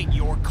idea right This now? ain't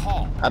your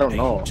call. I don't Hey,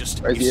 know. Just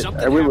Is if it-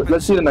 something let's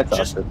happens, see the next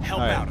just option. help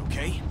Alright. out,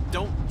 okay?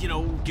 Don't,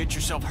 get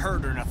yourself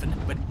hurt or nothing,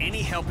 but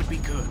any help would be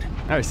good.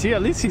 Alright, see,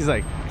 at least he's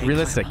like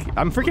realistic.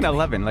 I'm freaking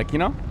 11, like, you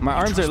know? My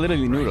arms are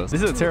literally noodles.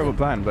 This is a terrible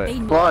plan, but.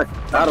 Fuck,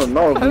 I don't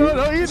know. I don't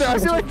know either. I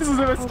feel like this is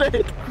a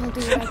mistake. I'll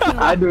do what I can.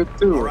 I do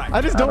too.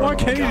 I just don't want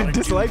Kenny to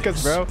dislike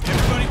us, bro.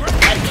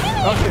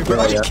 Okay, bro.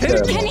 Yeah, Are you yeah,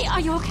 kidding me? Kenny, are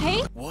you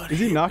okay? Is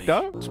he knocked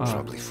out? It's Oh,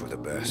 probably for the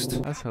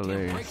best. that's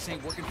hilarious. Brakes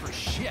ain't working for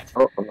shit.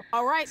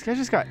 All right. This guy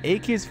just got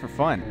AKs for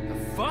fun.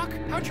 The fuck?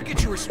 How'd you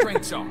get your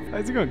restraints off? Why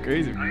is he going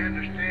crazy? I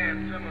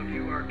understand some of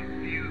you are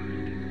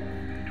confused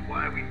as to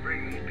why we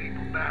bring these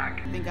people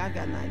back. I think I've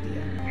got an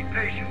idea. Be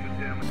patient with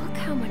them. Look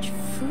how much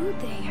food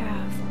they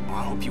have. Well,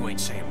 I hope you ain't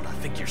saying what I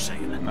think you're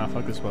saying. Nah,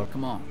 fuck this, bro.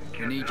 Come on,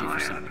 we need you for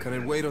something. Can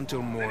it wait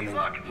until morning?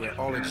 We're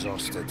all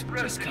exhausted.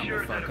 Just come the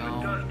fuck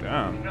on.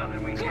 Damn.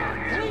 Nothing we can.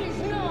 I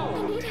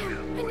need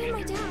him. I need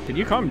my dad. Can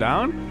you calm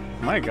down?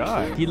 My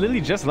god. He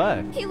literally just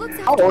left. He looks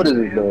How after old is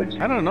this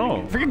dude? I don't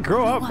know. Freaking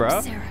grow up, Grow bro.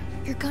 up, Sarah.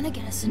 You're gonna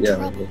get us in Yeah.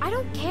 trouble. I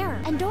don't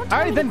care. And don't tell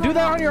Alright, me then to do grow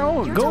that up. on your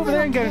own. You're Go still over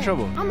there a and get in kid.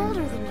 trouble. I'm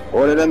older than you.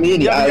 What did I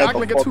mean? Yeah, you I act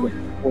like a tool.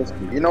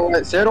 You know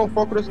what? Sarah don't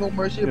fuck with us no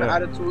more. She have an Yeah.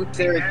 attitude.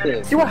 Sarah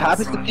kid. See what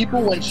happens to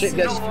people when shit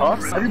gets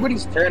tough?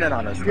 Everybody's turning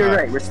on us. You're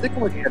right. We're sticking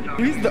with Kenny.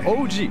 He's the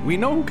OG. We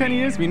know who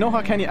Kenny is. We know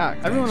how Kenny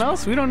acts. Everyone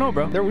else, we don't know,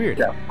 bro. They're weird.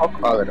 Yeah,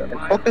 fuck all of them.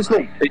 And fuck this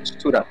little bitch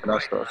too that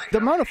finessed us. The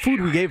amount of food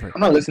we gave her.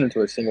 I'm not listening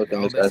to a single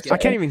thing this guy's I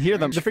can't even hear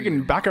them. The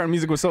freaking background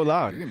music was so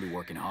loud. You're gonna be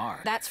working hard.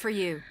 That's for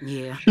you.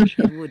 Yeah,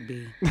 it would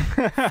be.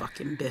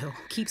 Fucking Bill.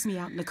 Keeps me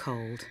out in the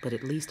cold, but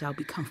at least I'll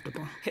be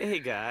comfortable. Hey,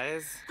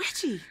 guys.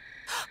 Reggie,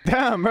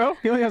 Damn, bro.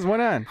 He only has one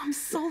hand. I'm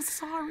so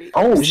sorry.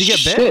 Oh, Did he get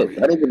shit. bit?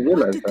 I didn't even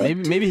realize that.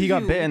 Maybe he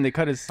got bit and they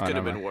cut his. Oh, Could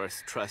have never been mind.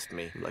 worse. Trust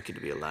me. I'm lucky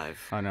to be alive.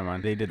 Oh, never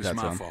mind. They did that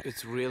to him.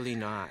 It's really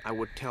not. I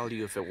would tell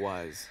you if it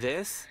was.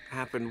 This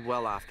happened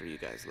well after you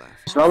guys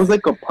left. So that was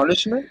like a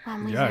punishment?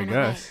 Yeah, I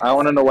guess. I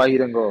want to know why he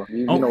didn't go.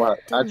 You know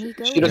what? Didn't he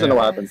go? She doesn't know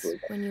what happened to her.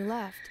 When you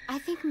left. I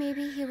think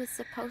maybe he was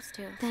supposed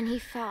to. Then he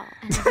fell,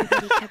 and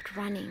everybody kept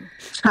running.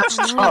 I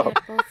know he had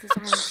both his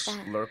arms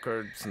bent.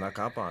 Lurker snuck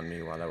up on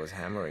me while I was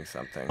hammering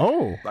something.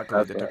 Oh.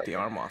 Luckily, they took the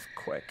arm off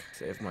quick.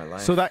 Saved my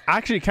life. So that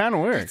actually can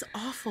work. It's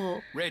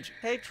awful. Reggie.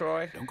 Hey,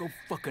 Troy. Don't go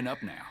fucking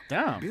up now.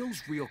 Damn.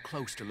 Bill's real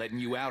close to letting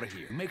you out of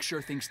here. Make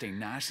sure things stay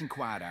nice and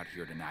quiet out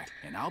here tonight.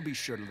 And I'll be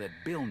sure to let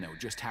Bill know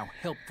just how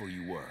helpful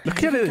you were.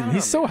 Look at him.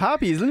 He's so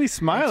happy. He's literally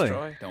smiling.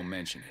 Troy. Don't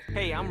mention it.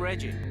 Hey, I'm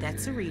Reggie.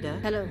 That's Sarita.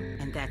 Hello.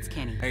 And that's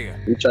Kenny. Hey,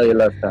 Reach out your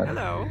left hand.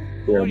 Hello.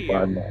 You're Who are a you?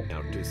 bad man.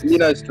 No, deuces. Be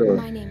nice to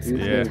My her. name's Yeah,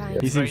 Valentine.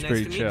 he seems Very nice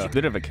pretty to meet chill. you.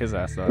 Bit of a kiss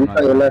ass though. Reach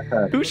out your left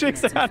hand. Who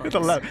shakes their hand with the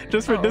left?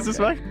 Just for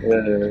disrespect?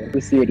 Yeah,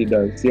 let's see what he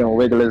does. See him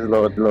wiggle his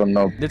little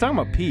knob. They're talking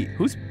about Pete.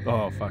 Who's?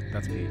 Oh fuck,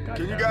 that's Pete. God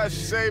Can you damn. guys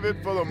save it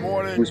for the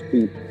morning? Who's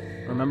Pete?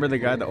 Remember the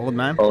guy, the old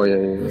man? Oh, yeah,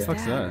 Who yeah, the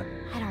fuck's that?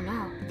 I don't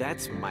know.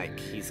 That's Mike.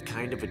 He's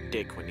kind of a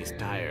dick when he's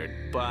tired.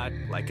 But,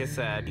 like I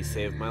said, he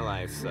saved my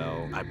life,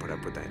 so I put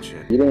up with that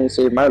shit. You didn't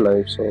save my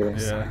life, so.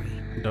 Yeah.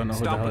 Don't know who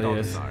Stop the with hell all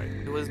he the is. sorry.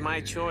 It was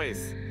my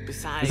choice.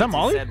 Besides, Is that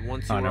Molly? he said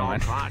once you Oh, were never all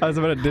mind. caught. I was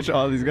about to ditch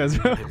all these guys,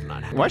 bro. I'm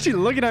not happy. Why is she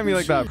looking at me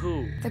like that?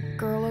 Who? The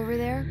girl over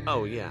there?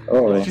 Oh, yeah.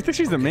 Oh. She thinks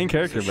she's the main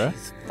character,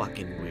 She's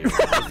fucking weird.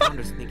 I found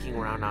her sneaking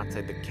around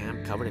outside the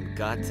camp covered in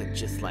guts and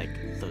just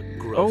like the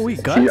Oh,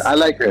 wait, Guts? I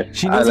like her.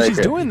 She knows I what like she's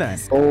her. doing then.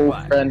 Oh,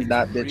 friend,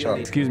 that bitch up.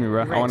 Excuse me,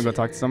 bro. I want to go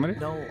talk to somebody.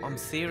 No, I'm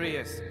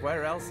serious.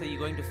 Where else are you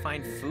going to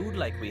find food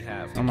like we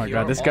have? Oh my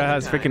god, this guy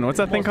has freaking, what's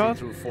that thing called?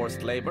 Through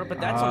forced labor, but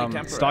that's only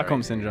temporary.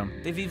 Stockholm syndrome.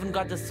 They've even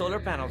got the solar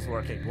panels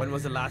working. When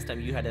was the last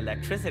time you had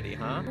electricity,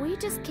 huh? We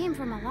just came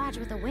from a lodge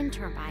with a wind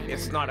turbine.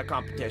 It's not a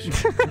competition.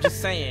 I'm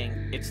just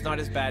saying, it's not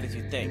as bad as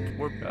you think.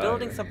 We're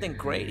building something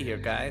great here,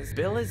 guys.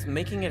 Bill is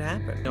making it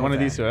happen. One of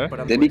these two, eh?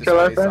 Did he kill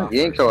our friend? He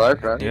ain't kill our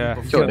friend. Yeah,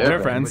 he killed their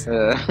friends.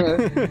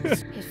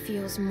 It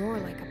feels more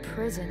like a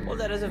prison. Well,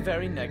 that is a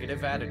very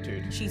negative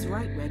attitude. She's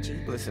right, Reggie.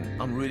 Listen,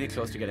 I'm really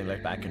close to getting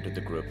let back into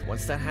the group.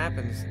 Once that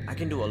happens, I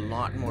can do a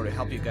lot more to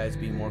help you guys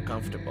be more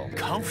comfortable.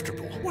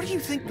 Comfortable? What do you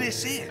think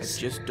this is?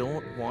 I just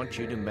don't want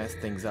you to mess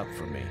things up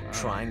for me.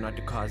 Trying not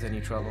to cause any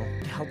trouble.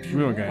 To help you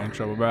We won't get in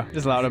trouble, bro.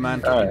 Just louder,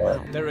 man.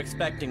 They're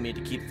expecting me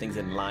to keep things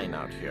in line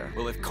out here.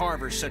 Well, if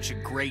Carver's such a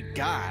great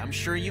guy, I'm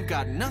sure you've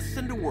got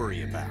nothing to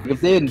worry about.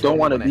 If they don't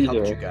want to be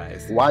here,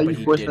 why are but you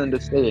he forcing them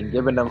didn't. to stay and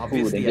giving them food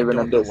Obviously, and I giving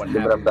them don't know this what and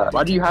giving them that? happened.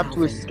 Why do you have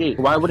to escape?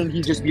 Why wouldn't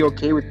he just be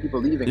okay with people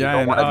leaving? Yeah,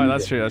 and,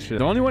 that's true, that's true.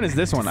 The only one is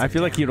this one. I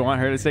feel like he'd want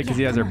her to stay because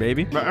he has her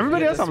baby. But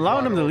everybody else, I'm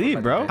allowing them to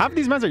leave, bro. Half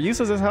these men are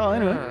useless as hell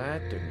anyway.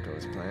 That didn't go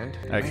as planned.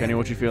 Hey, Kenny,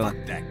 what you feeling?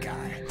 Fuck that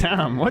guy.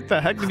 Damn, what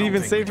the heck did he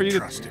even say for you to...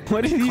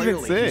 What did he even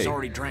Clearly, say? he's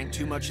already drank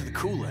too much of the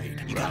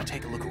Kool-Aid. You gotta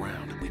take a look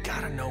around. We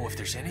gotta know if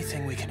there's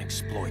anything we can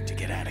exploit to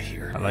get out of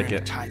here. I like We're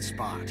in it. a tight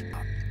spot.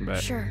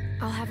 Sure,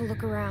 I'll have a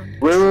look around.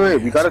 Wait.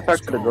 We gotta talk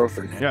to the girl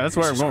first. Yeah, that's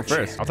where I'm going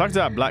first. I'll talk to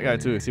that black guy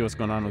too, see what's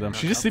going on with him.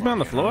 She's just sleeping on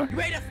the floor? You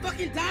ready to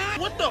fucking die?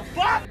 What the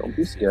fuck? Don't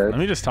be scared. Let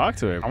me just talk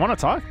to her. I want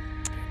to talk.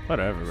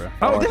 Whatever, bro.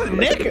 Oh, this is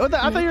Nick? I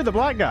thought you were the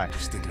black guy.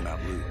 Just thinking about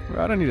Lou.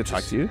 Bro, I don't need to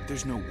talk to you.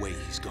 There's no way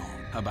he's gone.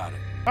 How about it?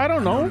 I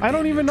don't know. I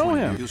don't even know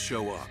him. He'll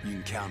show up. You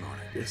can count on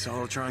it. Guess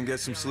I'll try and get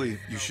some sleep.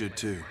 You should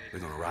too. They're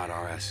gonna ride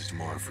our asses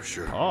tomorrow for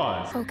sure.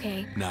 Oh.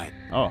 Okay. Night.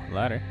 Oh,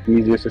 ladder.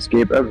 Easiest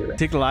escape ever.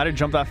 Take the ladder,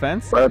 jump that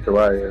fence. Right up the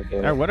wire.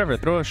 Or whatever.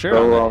 Throw a shirt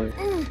So, on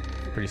it.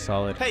 Pretty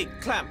solid. Hey,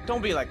 Clem,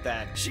 don't be like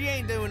that. She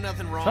ain't doing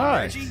nothing wrong,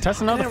 Hi, Reggie.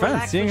 testing out the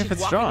fence, seeing if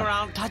it's strong.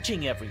 Around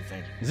touching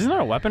everything. Is this not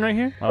a weapon right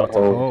here? Oh, it's a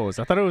hose.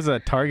 I thought it was a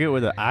target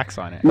with an axe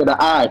on it. With an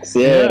axe,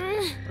 yeah.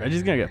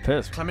 Reggie's gonna get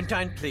pissed.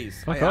 Clementine,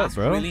 please. Fuck I up, asked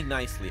bro. really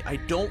nicely. I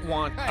don't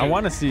want. I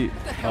want to see.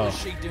 What the hell is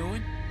she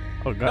doing?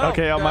 Oh god.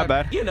 Okay, my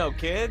bad. You know,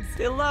 kids,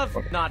 they love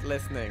not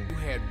listening. You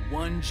had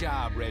one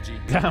job, Reggie.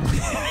 Damn.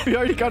 You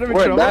already got him in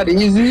What, trouble. that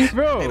easy?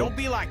 Bro. Hey, don't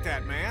be like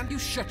that, man. You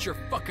shut your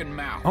fucking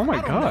mouth. Oh my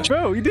god.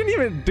 Bro, you didn't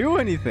even do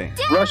anything.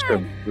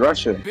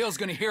 Rush him. Bill's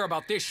gonna hear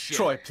about this shit.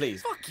 Troy,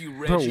 please. Fuck you,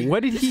 Bro, Reggie.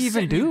 what did This he is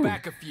even setting you do?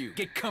 back a few.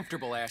 Get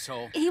comfortable,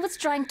 asshole. He was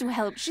trying to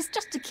help. She's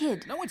just a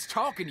kid. No one's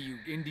talking to you,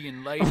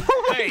 Indian lady.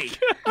 Hey,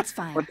 It's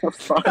fine. What the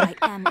fuck? I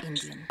am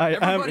Indian.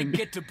 Everybody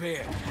get to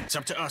bed. it's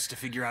up to us to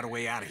figure out a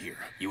way out of here.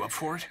 You up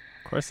for it?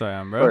 Of course I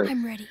am, bro.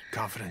 I'm ready.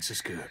 Confidence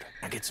is good.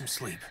 Now get some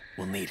sleep.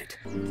 We'll need it.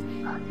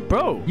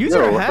 Bro, use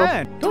Yo, your what the-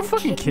 hand. Don't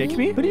fucking kick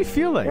me. What do you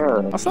feel like?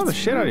 Yeah. I'll slap the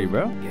shit out of you,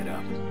 bro. Get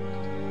up.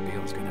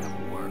 Bill's gonna have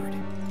a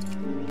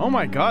word. Oh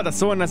my god, that's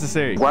so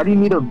unnecessary. Why do you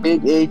need a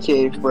big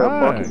AK for a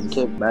Facts. fucking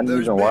kid? Man, you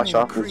There's can been wash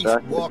off his increased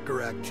jacket.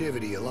 walker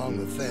activity along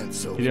the fence,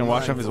 so He didn't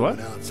wash off his what?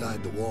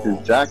 outside the wall.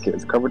 His jacket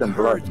is covered in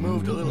blood. Herds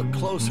moved a little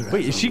closer.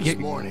 Wait, as is she of this get,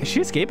 morning. is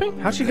she escaping?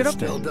 How'd she get up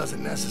there? Still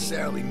doesn't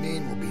necessarily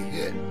mean we'll be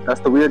hit. That's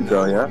the weird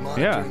girl, We're yeah?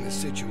 monitoring the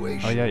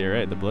situation. Oh yeah, you're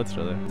right. The blood's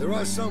still there. There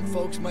are some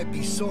folks might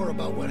be sore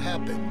about what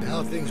happened and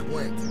how things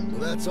went. Well,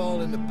 that's all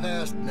in the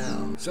past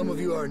now. Some of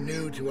you are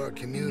new to our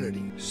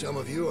community. Some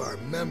of you are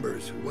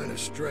members who went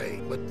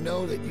astray. But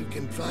know that you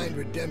can find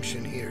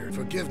redemption here,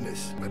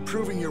 forgiveness, by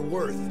proving your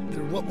worth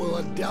through what will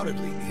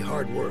undoubtedly be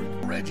hard work.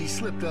 Reggie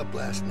slipped up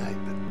last night,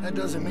 but that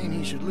doesn't mean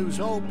he should lose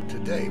hope.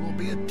 Today will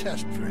be a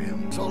test for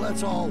him. So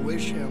let's all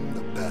wish him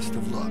the best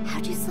of luck.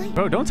 How'd you sleep?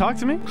 Bro, don't talk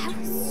to me. I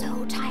was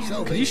so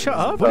tired. Could you shut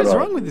up? What is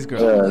wrong with this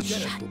girl?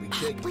 Shut up.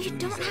 Well, you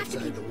don't have to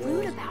be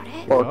rude about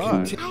it. Well, God.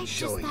 I just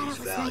thought it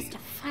was nice to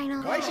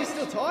finally... Why is she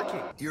still talking?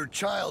 Your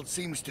child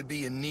seems to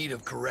be in need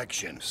of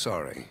correction.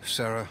 Sorry,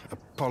 Sarah.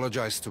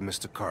 Apologize to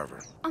Mr.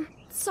 Carver.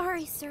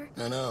 Sorry, sir.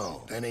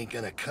 No, that ain't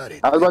gonna cut it.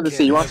 I was about to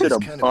say, you want her to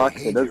This kind of box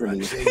it, behavior, doesn't I'd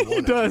he? say one He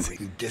of does.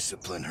 You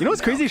discipline her You know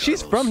what's crazy? now,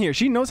 She's Carlos. from here.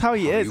 She knows how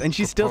he is, and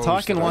she's still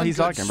propose talking that while One he's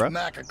good talking, bro.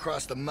 Smack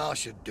across the mouth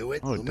should do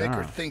it. Oh, It'll make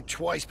her damn. think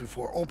twice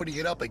before opening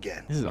it up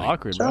again. This is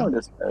awkward, Child bro.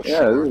 is-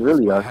 Yeah, this is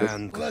really awkward.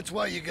 Hand. Well, that's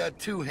why you got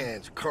two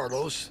hands,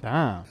 Carlos.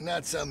 Damn.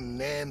 Not some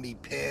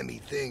namby-pamby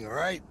thing, all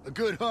right? A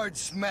good hard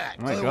smack.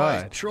 Oh my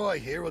Otherwise, God. Troy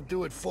here will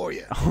do it for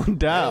you. Oh, I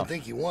damn. don't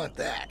think you want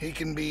that. He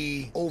can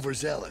be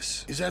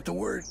overzealous. Is that the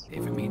word?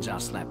 If it means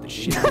I'll slap the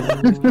shit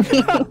out of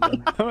you.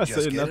 I'm not Just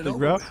saying get it nothing, over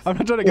bro. with. I'm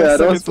not trying to Yeah, get don't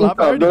second speak slap.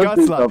 I up, already don't got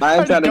speak slapped. up. I I ain't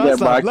already trying to got get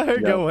slapped. boxed. Let her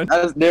Yeah. go in.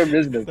 That's their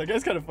business. That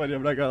guy's kind of funny.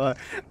 I'm not gonna lie.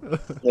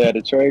 Yeah,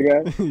 the Troy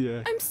guy.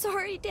 Yeah. I'm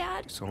sorry,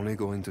 Dad. It's only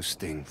going to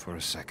sting for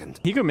a second.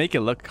 He could make it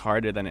look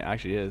harder than it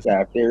actually is.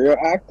 Yeah, if they're real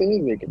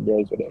actors, they can deal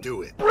with it.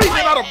 Do it. Oh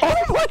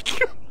my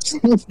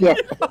god! Yeah.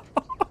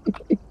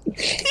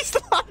 He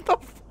slapped the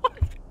fuck.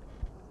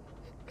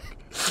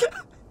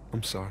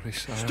 I'm sorry,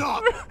 sire.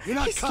 Stop! You're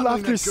not He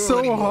cuddling slapped her that girl so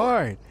anymore.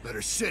 hard. Let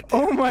her sit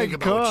there. Oh my Think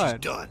about what she's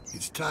God. done.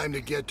 It's time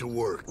to get to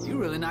work. You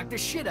really knocked the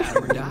shit out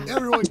of her, Doc.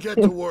 Everyone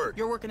get to work.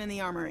 You're working in the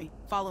armory.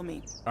 Follow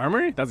me.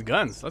 Armory? That's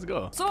guns. Let's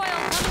go. Soil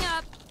coming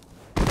up.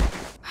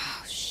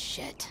 Oh,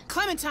 shit.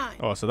 Clementine!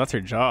 Oh, so that's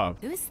her job.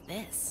 Who's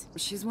this?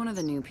 She's one of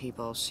the new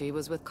people. She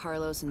was with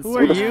Carlos and Who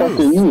are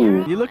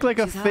you? You look like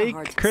a fake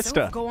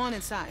Krista. Go on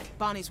inside.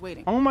 Bonnie's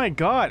waiting. Oh my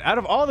God. Out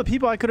of all the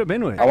people I could have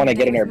been with. I want to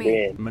get in her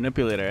bed.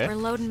 Manipulator, eh? We're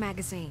loading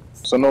magazines.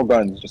 So no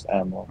guns, just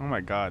ammo. Oh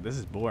my God, this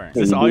is boring. Is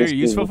this all you're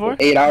useful for?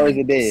 8 hours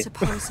a day.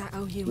 Suppose I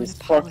owe you an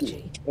Just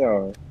apology.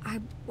 Yo. I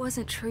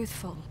wasn't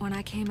truthful when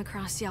I came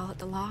across y'all at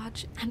the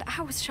lodge, and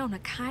I was shown a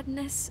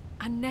kindness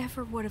I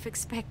never would have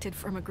expected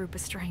from a group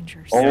of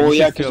strangers. Oh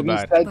yeah, because we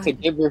said to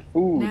give her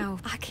food. Now,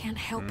 I can't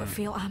help but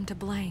feel I'm to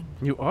blame.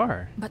 You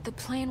are. But the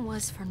plan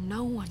was for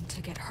no one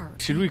to get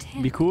hurt. Should we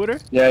be cool with her?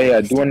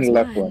 Yeah, do one on the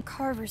left one.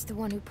 Carver's the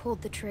one who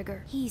pulled the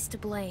trigger. He's to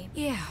blame.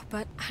 Yeah,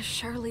 but I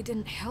surely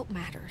didn't help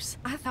matters.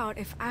 I thought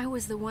if I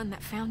was the one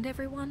that found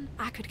everyone,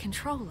 I could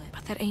control it.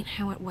 But that ain't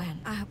how it went.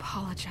 I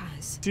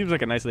apologize. Seems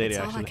like a nice lady,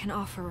 That's all I actually. can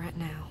offer right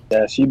now.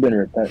 Yeah, she been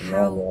repenting.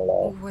 How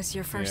was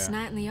your first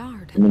night in the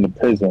yard? I mean the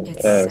prison.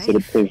 It's So the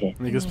safe. prison.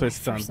 I think this place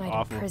sounds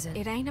awful.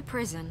 It ain't a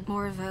prison,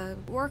 more of a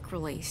work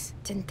release.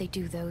 Didn't they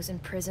do those in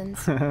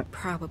prisons?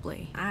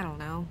 Probably. I don't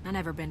know. I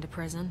never been to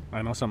prison.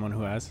 I know someone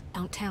who has.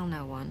 Don't tell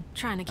no one.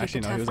 Trying to keep Actually,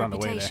 a no, tough he was on the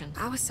way there. reputation.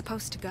 I was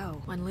supposed to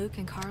go. When Luke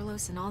and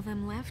Carlos and all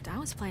them left, I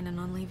was planning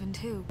on leaving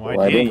too.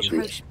 Why didn't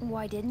you?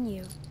 Why didn't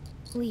you?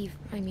 Leave,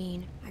 I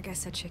mean. I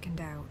guess I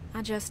chickened out.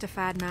 I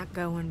justified not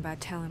going by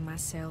telling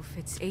myself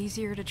it's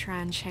easier to try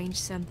and change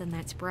something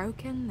that's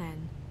broken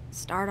than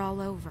start all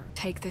over.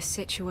 Take this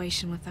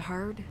situation with the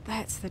herd.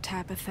 That's the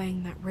type of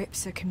thing that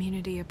rips a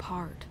community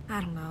apart.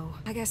 I don't know.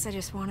 I guess I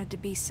just wanted to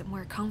be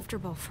somewhere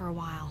comfortable for a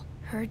while.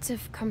 Herds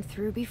have come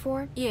through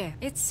before? Yeah,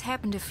 it's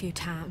happened a few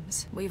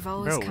times. We've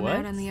always Bro, come what?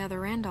 out on the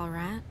other end all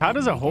right. How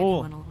does a whole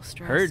Everyone a little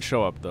stressed. herd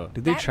show up, though?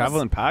 Did they That travel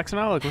was- in packs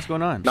now? Like, what's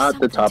going on? Not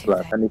the top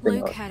left. Anything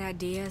Luke else? had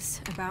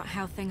ideas about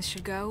how things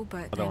should go,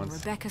 but Other then ones.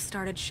 Rebecca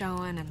started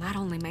showing, and that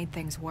only made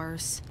things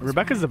worse.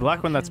 Rebecca's the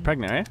black one that's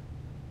pregnant, right?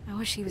 I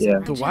wish he was Yeah.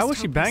 around. So why was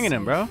she banging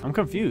him, bro? I'm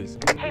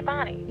confused. Hey,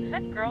 Bonnie, is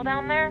that girl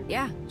down there?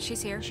 Yeah,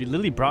 she's here. She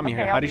literally brought me Okay,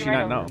 here. How I'll did be she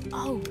right not know?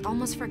 Oh,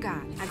 almost forgot.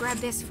 I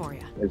grabbed this for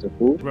you. Is it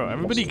food? Bro,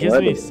 everybody A gives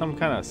me sweater. some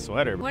kind of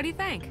sweater. What do you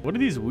think? What are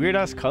these weird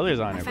ass colors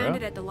on I it, found bro?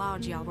 it at the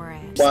lodge y'all were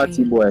at.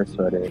 Party boy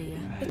sweater.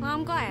 Well,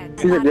 I'm glad.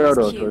 She's a I thought it girl was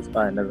though, cute. so it's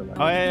fine. Never mind.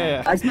 Oh,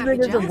 yeah. I keep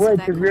thinking it's a boy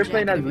because we were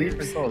playing as Lee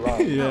for so long.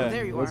 Yeah.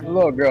 There you It's are. a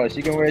little girl.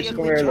 She can wear a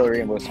little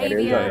rainbow sweater.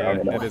 It's Yeah, alright.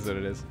 it is what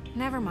it is.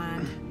 Never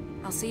mind.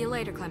 I'll see you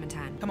later,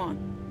 Clementine. Come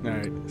on. All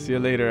right. See you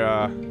later.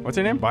 What's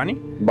her name? Bonnie?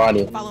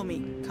 Bonnie. Follow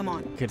me. Come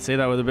on. Could say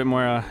that with a bit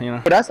more, you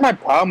know. But that's my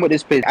problem with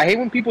this place. I hate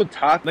when people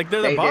talk Like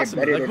they're the like boss.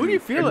 better Like, than who do you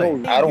me. feel No,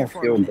 like? I don't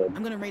feel good.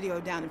 I'm gonna radio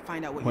down and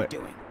find out what What?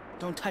 you're doing.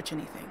 Don't touch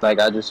anything. Like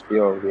I just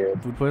feel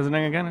weird. Food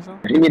poisoning again or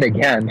something? What do you mean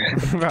again?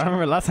 Bro, I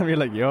remember last time you were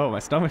like, yo, my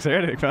stomach's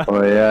hurting, bro.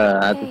 Oh yeah,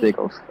 I have to take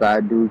a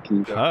fat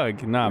dookie.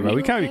 Hug. Nah, bro,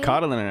 we can't be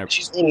coddling her.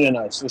 She's older than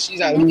us, so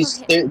she's at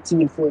least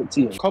 13,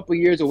 14. A couple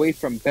years away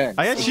from Ben.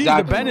 I guess she's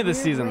the Ben of the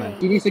season then.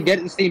 He needs to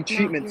get the same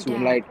treatment to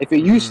him. Like, if you're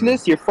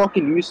useless, you're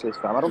fucking useless,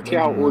 fam. I don't care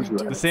how old you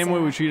are. The same way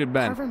we treated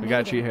Ben. We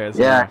gotta treat her.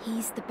 Yeah.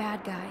 He's the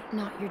bad guy,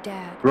 not your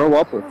dad. Grow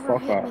up or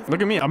fuck off.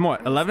 Look at me. I'm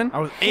what, 11? I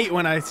was 8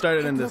 when I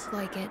started in this.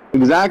 Like it.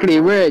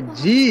 Exactly, we're a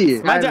G.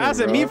 Imagine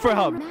asking me for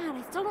help. I'm mad.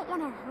 I still don't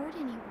want to hurt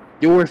anyone.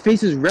 Yo, her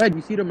face is red.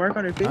 You see the mark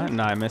on her face?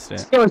 Nah, I missed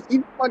it. Yo,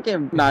 he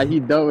fucking... Nah, he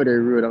done with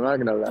her, rude. I'm not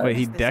gonna lie. Wait,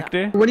 he decked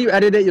her? When you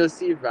edit it, you'll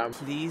see, fam.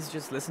 Please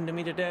just listen to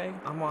me today.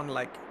 I'm on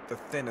like the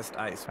thinnest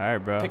ice.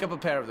 Alright, bro. Pick up a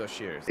pair of those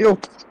shears. Yo,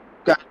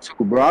 got to,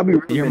 bro. I'll be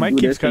real. Your and mic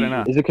do keeps this. cutting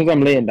out. Is it because I'm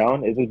laying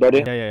down? Is this better?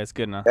 Yeah, it's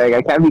good now. Like,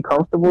 I can't be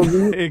comfortable,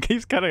 dude. It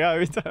keeps cutting out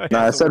every time.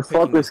 Nah, I said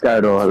fuck this guy,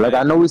 though. Like,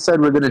 I know we said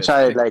we're gonna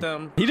try it, like...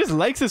 He just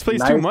likes this place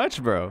Nice. too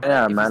much, bro.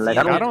 Yeah, man. Like,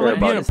 I don't I don't care like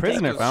being about a it.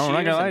 prisoner, fam. I'm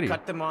not gonna lie to you.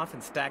 Cut them off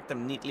and stack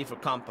them neatly for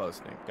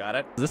composting. Got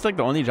it? Is this like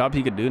the only job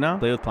he could do now?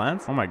 Play with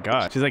plants? Oh my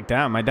god. She's like,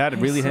 damn, my dad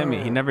really hit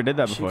me. He never did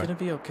that Is she before. gonna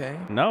be okay?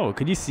 No,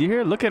 could you see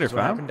her? Look at her, Is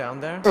what happened fam. down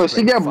there? Bro,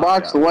 she get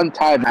boxed one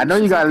time. I know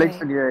you got licks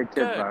when you were a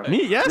kid, fam.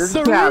 Me? Yes, This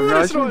the cat, bro,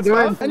 rudest she's ones,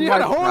 doing fam. And you had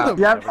to too much, hold fam. them.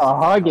 You have to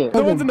hug it.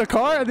 No one's in the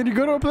car, and then you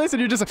go to a place and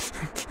you're just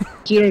like...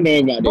 She don't know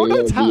about Bro, it. don't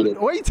You tap. beat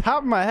it. Why are you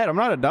tapping my head? I'm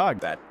not a dog.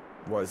 That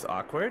was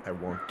awkward. I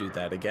won't do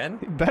that again.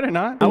 You better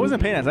not. I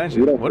wasn't paying We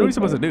attention. don't What are we think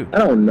supposed so. to do? I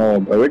don't know,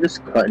 but we're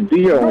just cutting. Do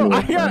your own Bro,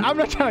 work, man. I'm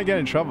not trying to get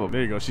in trouble.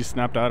 There you go. She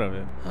snapped out of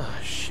it. Oh,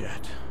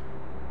 shit.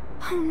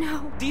 Oh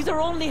no. These are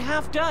only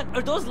half done.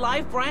 Are those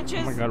live branches?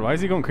 Oh my god, why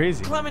is he going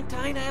crazy?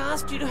 Clementine, I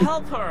asked you to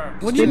help her.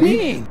 What do you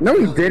mean? No,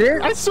 he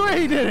didn't. I swear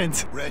he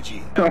didn't.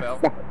 Reggie,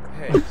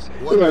 Hey,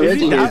 what Yeah, are Is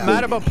he you that doing?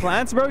 mad about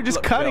plants, bro? Just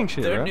look, cutting Bill,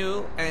 shit, they're bro.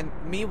 new, and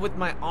me with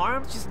my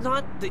arms, just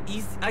not the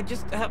easy. I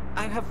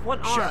have one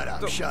arm. Shut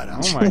up, so- shut up.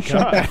 Oh my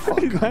god.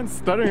 He's not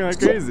stuttering like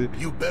crazy.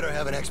 You better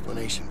have an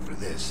explanation for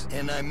this.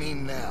 And I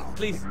mean now.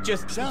 Please,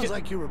 just Sounds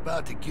like you're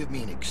about to give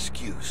me an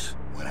excuse.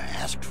 when I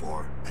asked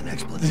for an Who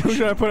explanation.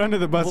 should I put under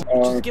the bus?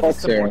 Just give us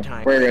some more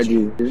time. Where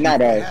Reggie? He's not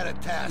You us. had a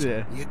task.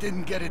 Yeah. You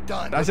didn't get it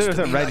done. I should have Looks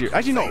said to me Reggie. like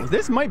Actually, you no. failed.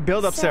 This might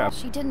build up Sarah.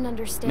 She didn't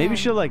understand. Maybe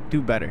she'll like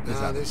do better.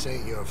 No, this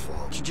ain't your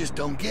fault. You just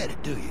don't get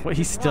it, do you? Wait,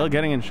 he's still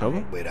getting in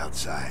trouble? Wait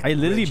outside. I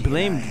literally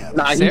blamed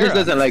Nah, he Sarah. just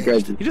doesn't like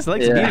Reggie. He just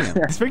likes Yeah. beating him.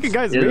 This freaking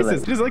guy's He doesn't racist.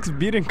 like- He just likes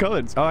beating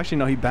colors. Oh, actually,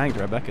 no. He banged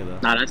Rebecca though.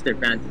 Nah, that's their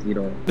fantasy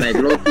though. Like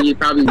Loki, he's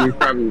probably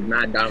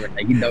not dominant.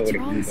 Like he dealt with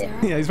it.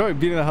 Yeah, he's probably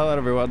beating the hell out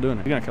of her while doing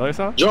it. You gonna kill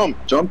yourself?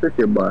 Jump if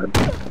you're bud.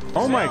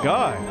 Oh my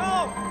god.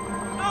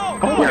 Oh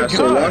Yeah, my god.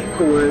 so walk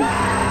towards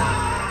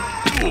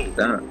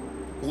that.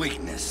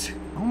 Weakness.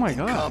 Oh my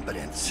god.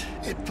 Incompetence.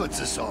 It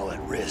puts us all at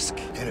risk,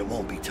 and it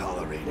won't be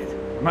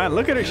tolerated. Man,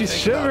 look at her. She's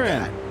Think about shivering.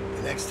 that.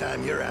 The next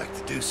time you're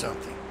asked to do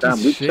something. Damn,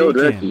 we She's killed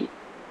shaking. Reggie.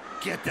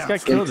 Get This down. guy In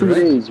killed 2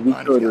 Reggie. days, we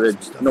killed Reggie.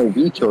 No,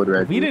 we killed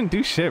Reggie. We didn't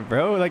do shit,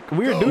 bro. Like,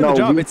 we were doing No, the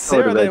job. we It's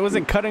killed Sarah that Reggie.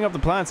 wasn't cutting up the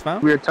plants,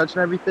 fam. We were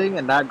touching everything,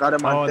 and that got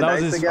him on Oh, the that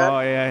was nice his. again. Oh,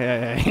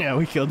 yeah.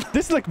 We killed.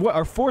 This is like what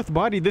our 4th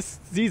body this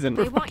season.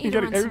 They We're want fucking you to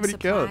getting run some everybody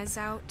killed. supplies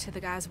out to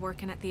the guys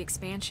working at the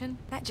expansion.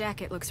 That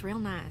jacket looks real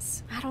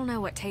nice. I don't know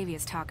what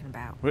Tavia's talking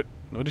about. What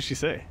did she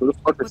say? Who the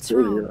fuck is What's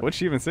wrong? What'd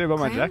she even say about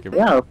my Okay. jacket, bro?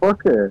 Yeah,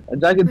 fuck her. A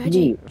jacket's Reggie.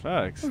 neat.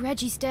 Facts.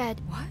 Reggie's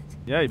dead. What?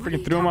 Yeah, you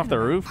freaking threw him off the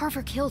roof.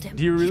 Harper killed him.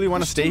 Do you really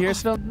want to stay here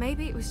still?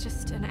 Maybe it was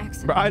just an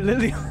accident. Bro, I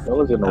literally. That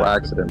was no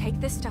accident. Take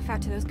this stuff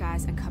out to those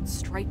guys and come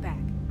straight back.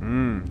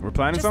 We're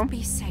planning Just something?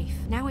 be safe.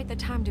 Now ain't the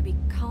time to be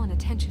calling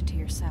attention to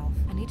yourself.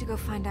 I need to go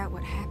find out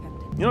what happened.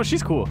 You know,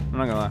 she's cool. I'm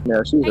not gonna lie.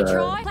 Yeah, she's Hey, alright.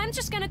 Troy, Clem's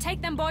just gonna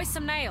take them boys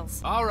some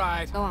nails. All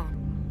right. Go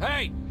on.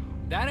 Hey,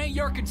 that ain't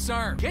your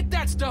concern. Get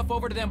that stuff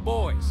over to them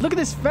boys. Look at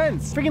this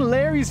fence. Freaking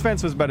Larry's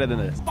fence was better than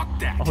this. Fuck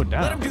that. Oh,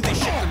 damn. Let them do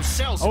this shit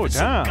themselves Oh, if it's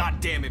damn. so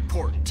goddamn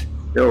important.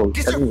 Yo,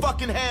 Get Kevin- your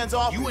fucking hands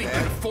off me. You ain't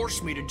gonna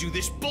force me to do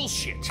this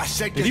bullshit. I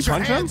said Did get he your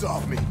punch him? hands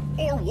off me.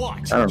 Or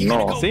what? I don't You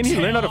gonna know. go Saying he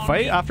learned how to tell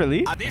fight me? after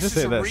Lee? This Just is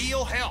say some this.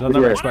 real help. They'll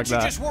never Yeah. respect Why don't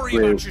you that. just worry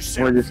Wait, about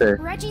yourself? what did you say?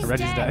 Reggie's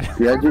Reggie's dead. dead.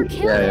 Yeah, Harper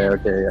killed him.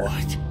 okay, yeah.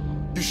 What?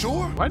 You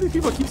sure? Why do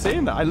people keep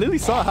saying that? I literally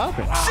saw it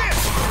happen.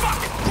 Sis,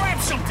 fuck! Grab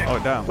something! Oh,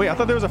 damn. Wait, I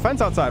thought there was a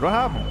fence outside. What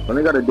happened?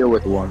 Only gotta deal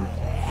with one.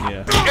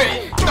 Yeah.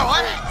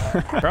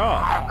 No,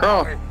 Crawl.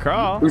 Crawl.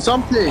 Crawl. Do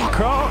something.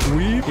 Crawl.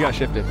 Weave. You got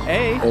shifted.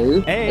 A.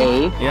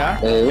 A. Yeah.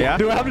 A. Yeah.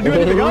 Do I have to do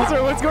anything else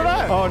or what's going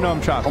on? Oh, no, I'm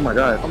trapped. Oh my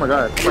god. Oh my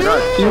god. Oh my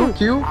god.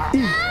 Q.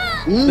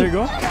 There you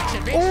go.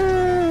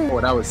 Oh,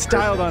 that was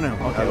Styled on him.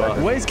 Okay, well,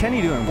 what is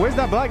Kenny doing? Where's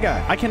that black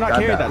guy? I cannot Got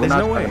carry that. that. We're There's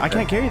not no way. trying I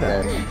can't to- carry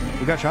that. Yeah.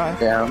 We got shot.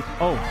 Damn.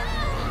 Oh.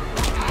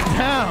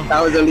 Damn.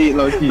 That was elite,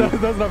 low key. That's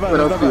not bad. What That's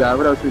else not we bad. got?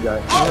 What else we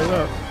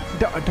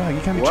got? Dog,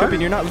 you can't be What? tripping.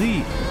 You're not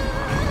lead.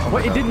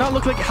 What? It did not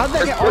look like. How did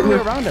that get all the way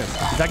around us?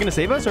 Is that gonna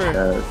save us or?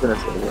 Yeah, it's gonna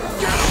save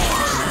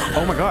it.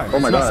 Oh my god. Oh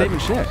my it's god. not saving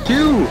shit.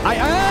 Q. I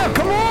am.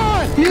 Come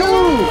on. Q.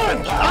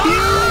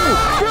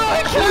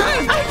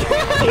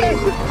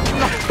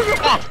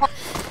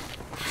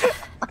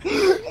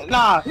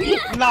 Nah,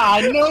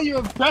 I know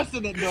you're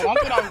pressing it, dude. That's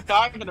what I was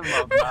talking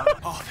about, bro.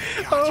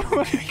 Oh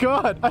my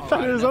god. I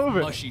thought it was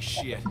over. Mushy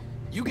shit.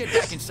 You get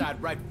back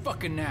inside right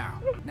fucking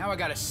now. Now I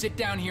gotta sit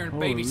down here and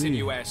babysit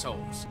you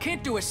assholes.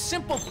 Can't do a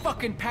simple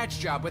fucking patch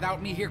job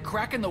without me here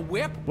cracking the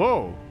whip.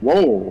 Whoa.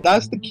 Whoa,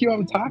 that's the Q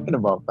I'm talking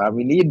about, fam.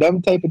 We need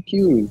them type of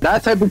Qs.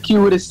 That type of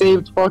Q would have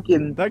saved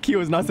fucking. That key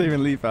was not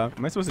saving Lee, fam.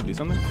 Am I supposed to do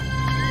something?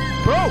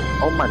 Bro!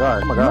 Oh my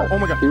god. Oh my god. No, oh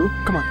my god. Q?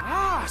 Come on.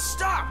 Ah,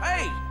 stop!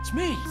 Hey, it's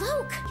me.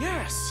 Luke!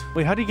 Yes.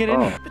 Wait, how'd he get in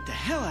here? Get the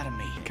hell out of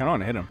me. I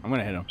want to hit him. I'm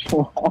gonna hit him.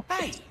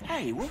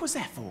 Hey, what was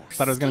that for?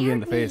 Thought it was gonna be in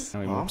the Scared me. face.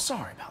 Oh, I'm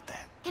sorry about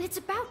that. And it's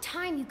about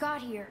time you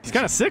got here. He's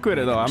kind of sick with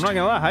it though. I'm not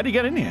gonna lie. How'd he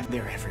get in here?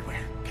 They're everywhere.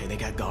 Okay, they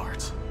got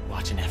guards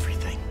watching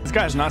everything. This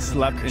guy's not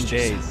slept in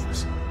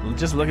days.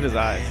 Just look at his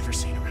eyes. Ever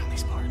seen around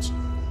these parts?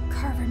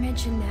 Carver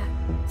mentioned that.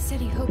 Said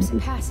he hopes it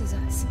passes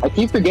us. I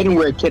keep forgetting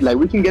we're a kid. Like,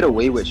 we can get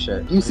away with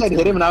shit. You said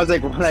hit him, and I was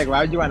like, why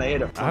would you want to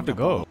hit him? I have to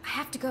go. I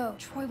have to go.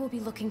 Troy will be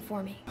looking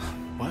for me.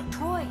 What?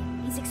 Troy,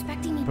 he's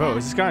expecting me Bro, back.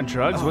 is this guy on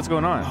drugs? What's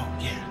going on?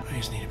 Oh, yeah. I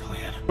just need a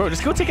plan. Bro,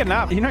 just go take a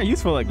nap. You're not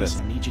useful like this.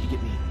 Listen, I need you to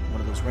get me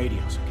one of those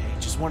radios, okay?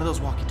 Just one of those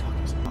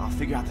walkie-talkies. I'll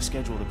figure out the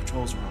schedule the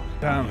patrols are on.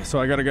 Damn, so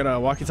I gotta get a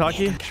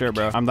walkie-talkie? Sure,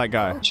 bro. I'm that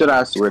guy. Should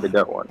ask where to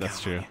get one. That's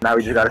true. Now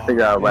we just gotta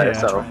figure out by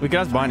ourselves. We could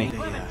ask Bonnie.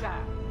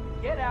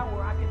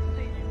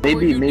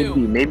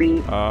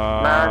 Maybe.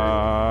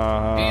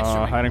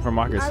 Hiding from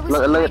walkers. I was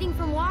hiding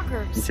from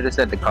walkers. You should have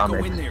said the Go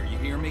comics. in there, you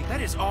hear me?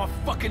 That is off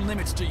fucking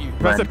limits to you.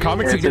 If I said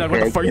comics, he'd be like,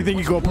 what the fuck you think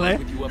you go play?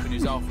 With you up in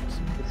his office.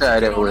 It's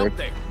alright, Get it on worked. up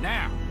there,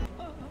 now.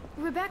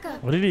 Rebecca.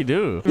 What did he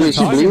do? Wait,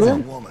 she blew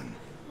him? Woman,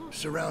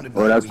 surrounded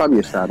Oh, by that's probably a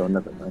weak men. shadow.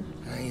 Never mind.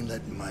 I ain't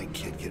letting my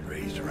kid get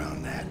raised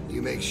around that.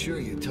 You make sure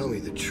you tell me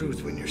the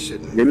truth when you're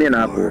sitting. Give me an in the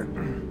apple. bar,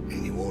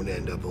 and you won't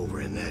end up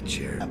over in that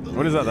chair.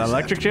 What is that, the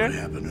electric chair? What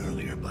happened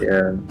earlier, but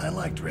Yeah. I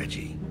liked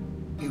Reggie.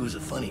 He was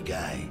a funny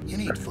guy. You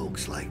need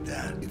folks like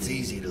that. It's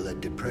easy to let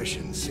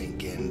depression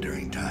sink in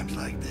during times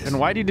like this. And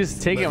why'd you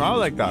just take But him he out was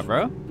like that, weak.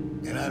 bro?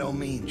 And I don't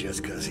mean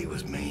just because he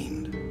was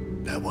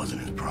maimed. That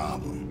wasn't his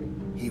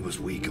problem. He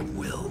was weak of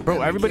will. Bro,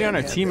 And we everybody on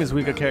our can't have team that is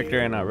weak of around character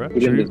here. right now, bro. He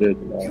didn't Should we-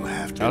 deserve that. You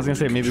have to I was gonna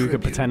say maybe we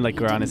could contribute. pretend like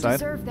we're on his side.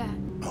 Deserve that.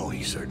 Oh,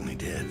 he certainly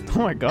did. Oh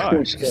my God.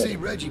 You see,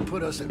 Reggie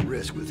put us at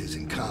risk with his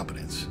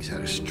incompetence. He's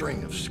had a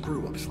string of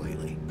screw-ups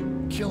lately.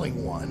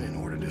 Killing one in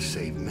order to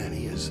save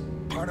many is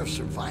part of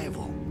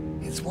survival.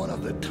 It's one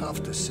of the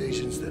tough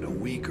decisions that a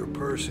weaker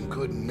person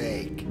couldn't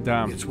make.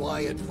 Damn. It's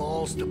why it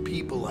falls to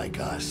people like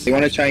us. You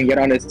want to try and get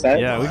on his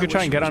side? Yeah, we could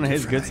try and get on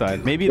his good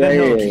side. Maybe then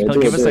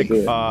he'll give us like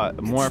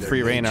more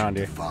free reign around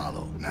here.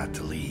 Follow, not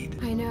to lead.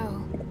 I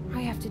know. I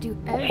have to do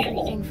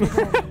everything for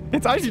them.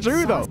 It's actually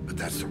true though. But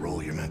that's the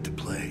role you're meant to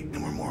play,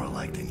 and we're more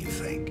alike than you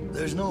think.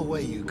 There's no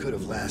way you could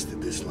have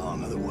lasted this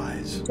long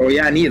otherwise. Oh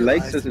yeah, and he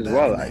likes us as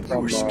well. You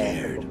were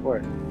scared,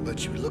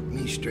 but you looked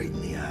me straight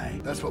in the eye.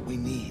 That's what we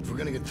need. If we're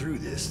gonna get through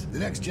this, the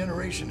next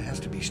generation has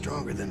to be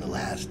stronger than the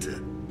last to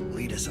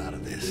lead us out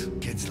of this.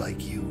 Kids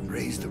like you,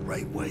 raised the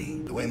right way,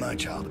 the way my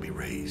child will be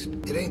raised.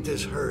 It ain't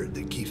this herd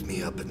that keeps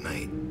me up at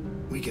night.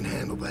 We can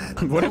handle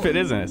that. What if it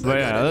isn't? But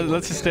yeah,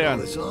 let's just stay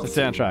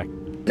on track.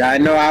 Yeah, I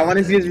know. I want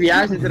to see his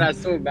reaction to that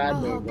so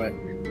bad though, but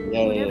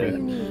Whatever you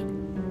need.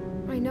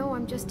 I know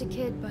I'm just a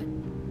kid, but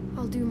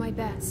I'll do my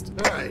best.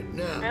 All right,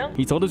 now.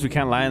 He told us we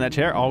can't lie in that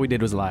chair. All we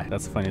did was lie.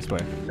 That's the funniest way.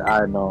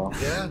 I know.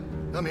 Yeah,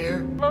 I'm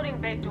here. Loading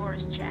bay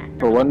doors, Jack.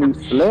 So when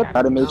we flip,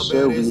 gotta make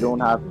sure we don't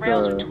have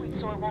Rails are to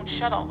tweaked so it won't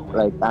shut all the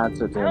way. like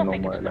answer to him no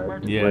more.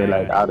 Like Yeah. we're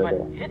like out of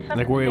there.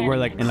 Like we're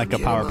like in like a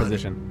power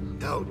position.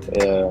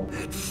 Yeah.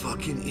 That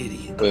fucking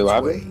idiot. Wait, what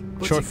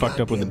happened? Short fucked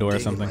up with the door or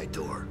something.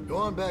 Go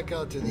on back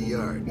out to the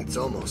yard. It's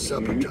almost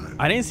supper time.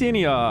 I didn't see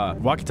any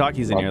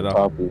walkie-talkies in here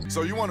though.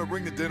 So you want to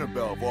ring the dinner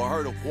bell for a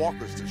herd of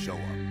walkers to show up?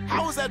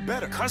 How is that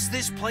better? Cause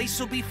this place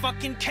will be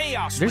fucking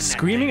chaos. They're when that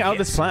screaming thing out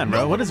this hits. plan, bro.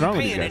 No What one is will wrong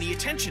be with you paying guys? any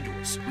attention to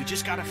us. We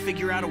just gotta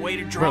figure out a way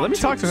to draw. Bro, let me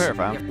to talk to us. her,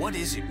 fam. What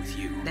is it with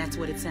you? That's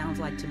what it sounds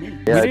like to me.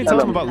 We didn't tell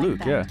him about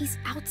Luke, yeah. He's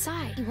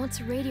outside. He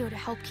wants a radio to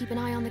help keep an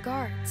eye on the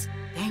guards.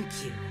 Thank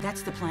you.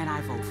 That's the plan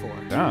I vote for.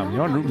 Damn,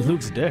 you're on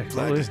Luke's dick.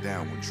 Flagged us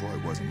down when Troy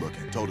wasn't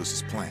looking. Told us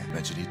his plan.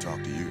 Mentioned he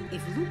talked to you.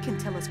 If Luke can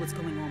tell us what's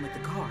going on with the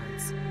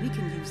guards, we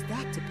can use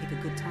that to pick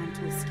a good time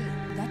to escape.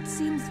 That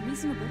seems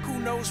reasonable. Who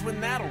knows when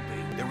that'll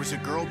be? There was a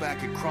girl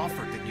back at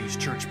Crawford that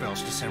used church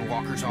bells to send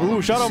walkers all Ooh,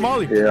 over shout the out city.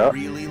 Molly. They're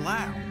really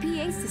loud. The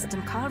PA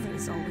system Carver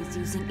is always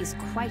using is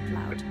quite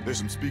loud. There's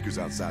some speakers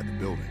outside the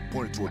building,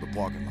 pointed toward the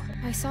parking lot.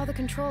 I saw the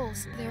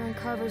controls. They're in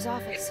Carver's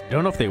office.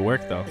 Don't know if they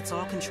work though. It's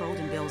all controlled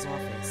in Bill's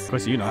office. Of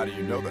course you know. How do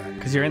you know that?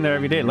 Because you're in there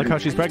every day. Look how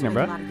she's pregnant,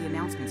 I bro. used to make a lot of the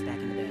announcements back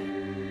in the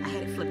day. I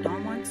had it flipped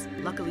on once.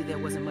 Luckily, there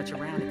wasn't much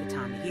around at the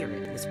time to hear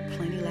it. It was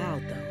plenty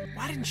loud, though.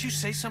 Why didn't you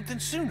say something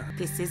sooner?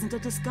 This isn't a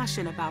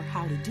discussion about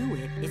how to do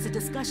it. It's a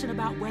discussion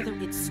about whether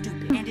it's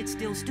stupid. And it's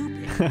still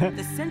stupid.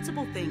 The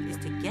sensible thing is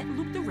to get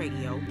Luke the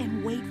radio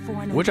and wait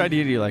for an Which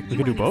idea do you like? We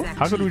could do both?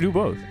 How could we do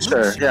both?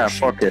 Sure, yeah,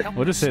 fuck it.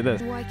 We'll just say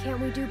this. Why can't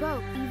we do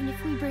both? Even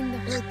if we bring the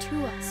herd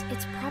to us,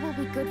 it's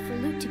probably good for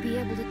Luke to be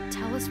able to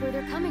tell us where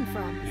they're coming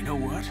from. You know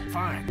what?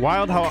 Fine.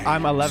 Wild how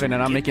I'm 11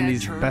 and I'm Get making that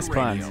these turd best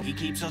radio. plans. He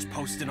keeps us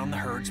posted on the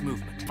herd's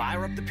movement.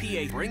 Fire up the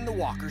PA, bring the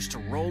walkers to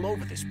roll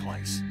over this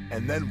place.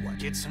 And then what?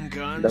 Get some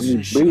guns Let me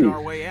and shoot breathe.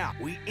 our way out.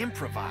 We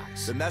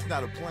improvise. Then that's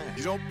not a plan.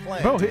 You don't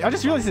plan. Bro, I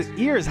just realized his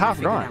ear is half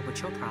Figure gone. out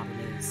what your problem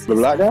is. The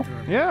black guy?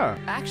 Yeah.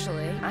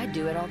 Actually, I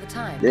do it all the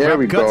time. There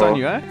we Guts go. on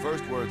you, eh?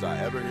 First words I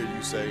ever hear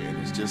you say, and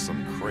it's just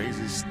some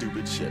crazy,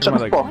 stupid shit. Shut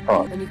the fuck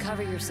up. When you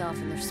cover yourself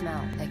in their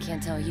smell, they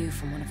can't tell you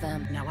from one of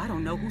them. Now, I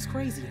don't know who's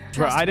crazier.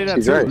 Bro, I did that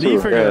She's too. right, Lee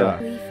too, figured it yeah.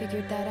 out. Lee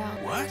figured that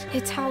out. What?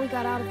 It's how we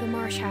got out of the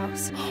Marsh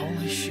house.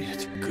 Holy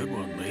shit. Good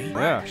one, Lee.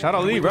 Yeah, shout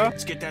out Lee, bro.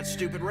 Let's get that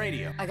stupid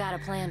radio. I got a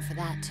plan for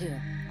that too.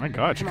 My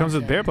God, she Come comes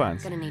on, with kid. bear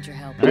plans. Gonna need your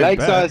help. He I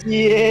likes bet. us,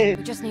 yeah.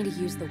 We just need to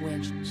use the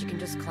winch. She can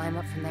just climb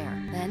up from there.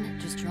 Then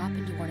just drop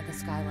into one of the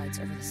skylights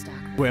over the stock.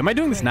 Wait, am I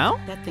doing this now?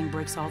 That thing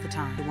breaks all the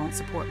time. It won't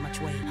support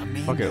much weight.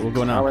 Okay, we'll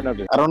go now. I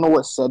don't know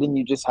what setting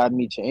you just had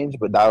me change,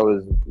 but that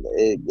was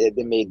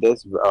it made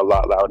this a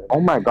lot louder. Oh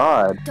my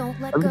god. Don't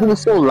let Everything go.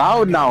 is so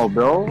loud now,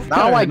 bro.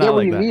 Now I Not get what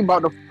like you that. mean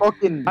about the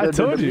fucking I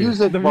told the you.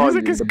 music The volume,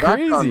 music is the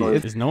background crazy.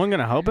 noise. Is no one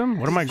gonna help him?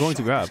 What am I going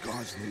to grab?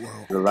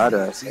 The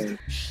ladder, I think.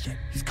 Shit,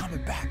 he's coming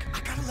back. I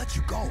gotta let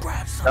you go.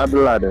 Grab something. Grab the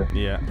ladder.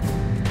 Yeah.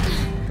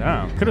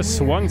 Damn. Could have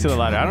swung to the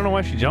ladder. I don't know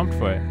why she jumped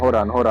for it. Hold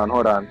on.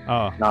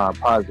 Oh. Nah,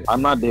 pause it.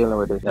 I'm not dealing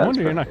with this. I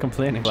wonder you're not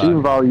complaining.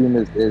 Team volume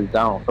is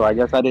down, so I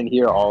guess I didn't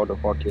hear all the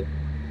fucking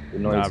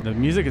noise. Nah, the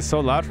music is so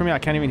loud for me, I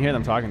can't even hear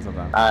them talking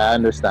sometimes. I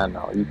understand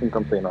now. You can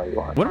complain all you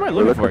want. What am I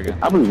looking for again?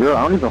 I'll be real.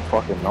 I don't even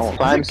fucking know.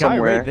 Climb There's a guy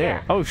somewhere. right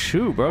there. Oh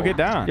shoot, bro, get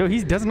down. Yo,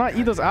 he does not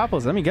eat those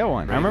apples. Let me get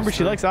one. I remember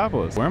she likes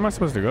apples. Where am I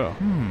supposed to go?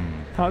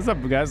 How's up,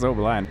 guys? So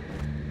blind.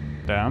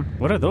 Damn.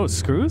 What are those?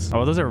 Screws?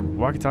 Oh, those are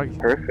walkie-talkies.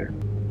 Perfect.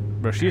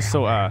 Bro, she's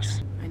so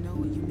ass. I know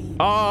what you mean.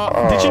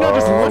 Did she not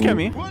just look at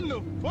me?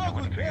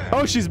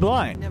 Oh, she's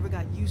blind. Never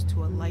got used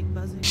to a light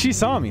buzzing. She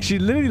saw me. She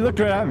literally looked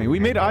right at me. We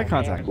made eye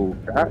contact.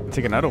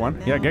 Take another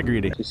one. Yeah, get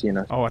greedy.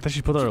 Oh, I thought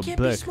she pulled out a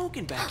blick.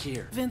 Smoking back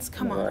here. Vince,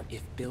 come on.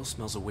 If Bill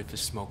smells a whiff of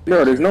smoke.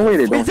 No, there's no way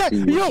they don't see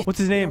you. Yo, what's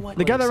his name?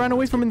 The guy that ran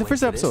away from in the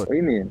first episode. What do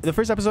you mean? The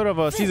first episode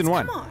of season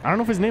 1. I don't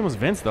know if his name was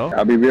Vince though.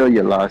 I'll be real,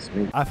 you lost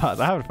me. I have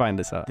to find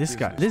this out. This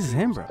guy. This is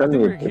him, bro.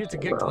 We're here to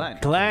get Glenn.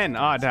 Glenn.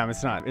 Oh, damn,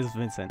 it's not. It's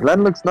Vincent.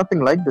 Glenn looks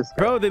nothing like this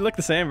guy. Bro, they look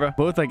the same, bro.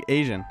 Both like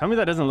Asian. Tell me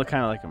that doesn't look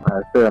kind of like him.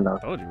 Alright, fair enough.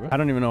 I told you, bro. I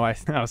don't even know why.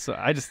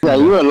 I just. Yeah,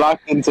 you were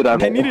locked into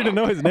that. I needed to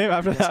know his name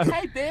after that.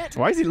 Hey, bitch.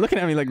 Why is he looking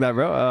at me like that,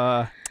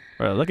 bro?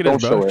 Bro, look at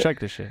this, bro. Check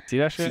this shit. See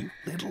that shit? You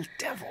little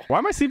devil. Why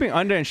am I sleeping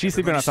under and she's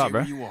sleeping on top,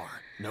 bro? You are.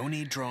 No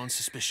need drawing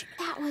suspicion.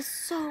 That was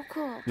so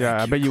cool.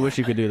 Yeah, I bet you wish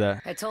you could do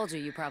that. I told you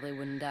you probably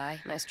wouldn't die.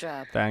 Nice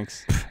job.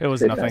 Thanks. It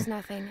was It nothing. was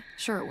nothing.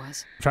 Sure it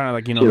was. I'm trying to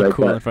like, She look like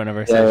cool that. in front of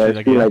her.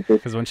 Yeah,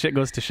 Because when shit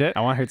goes to shit,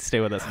 I want her to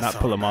stay with us, not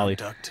pull a Molly.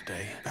 Duck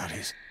today about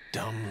his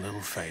dumb little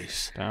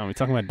face. Damn, we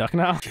talking about Duck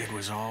now? Kid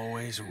was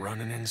always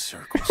running in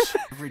circles.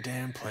 Every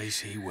damn place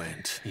he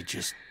went, he'd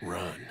just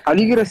run. How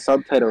do you get a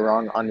subtitle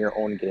wrong on your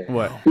own game?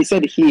 What? He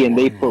said he and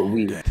they put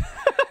we.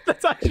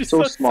 That's actually It's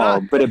so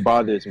small, but it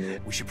bothers me.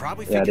 We should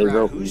probably Yeah, figure they out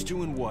wrote who's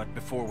doing what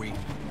before we...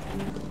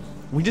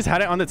 We just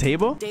had it on the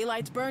table?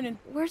 Daylight's burning.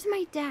 Where's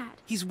my dad?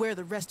 He's where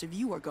the rest of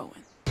you are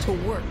going. To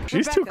work.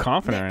 She's too Rebecca,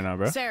 confident Nick, right now,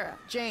 bro. Sarah,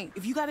 Jane,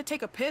 if you gotta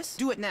take a piss,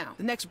 do it now.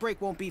 The next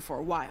break won't be for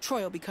a while.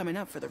 Troy will be coming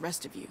up for the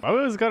rest of you. Why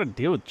always gotta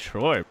deal with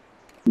Troy?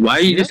 Why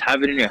you just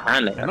have it in your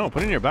hand like I know,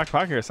 put it in your back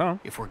pocket or something.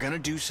 If we're gonna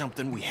do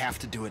something, we have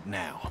to do it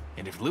now.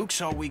 And if Luke's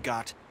all we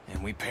got,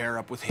 and we pair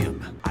up with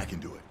him, I can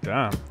do it.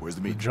 Damn. Where's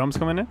the meat? Drums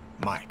coming in?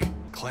 Mike,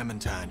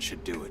 Clementine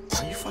should do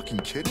it. Are you fucking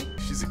kidding?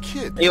 She's a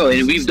kid. Yo,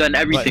 and we've done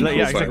everything Yeah, so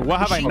far. exactly. What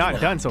have I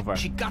not done so far?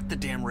 She got the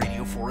damn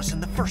radio for us in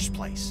the first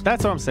place.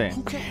 That's what I'm saying.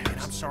 Okay, and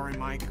I'm sorry,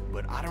 Mike,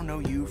 but I don't know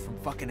you from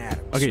fucking Adam.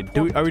 Okay,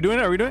 are we doing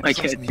it? Are we doing it? Why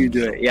can't you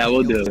do it? Yeah,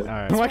 we'll do it. All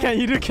right. Why can't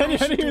you do it? Can you?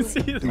 I didn't even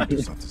see Do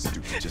that. something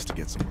stupid just to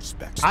get some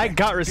respect. I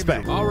got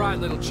respect. All right,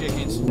 little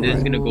chickens. This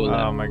is gonna go Oh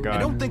down. my I god.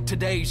 don't think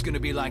today's gonna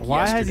be like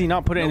Why has yesterday. he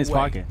not put it in No his way.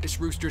 pocket? This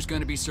rooster's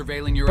gonna be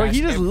surveilling your Bro, ass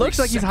he just every looks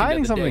like he's second of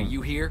hiding the day. something.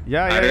 You hear?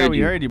 Yeah, we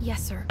heard you.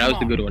 Yes, sir. That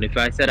was a good one. If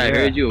I said I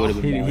heard you, it would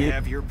have been He- bad. You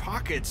have your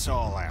pockets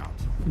all out.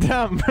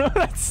 Damn, bro,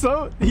 that's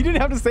so. He didn't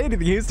have to say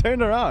anything. He was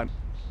turned around.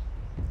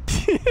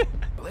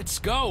 Let's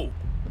go.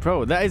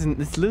 Bro, it's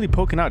literally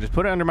poking out. Just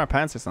put it under my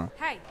pants or something.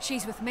 Hey,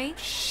 she's with me.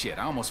 Shit,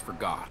 I almost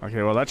forgot.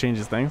 Okay, well that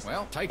changes things.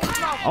 Well, take it.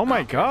 Oh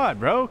my god,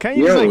 bro. Can't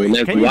you Yo, just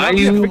like, can you why not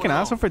be a you- freaking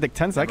asshole for like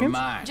 10 seconds?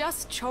 Mind.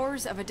 Just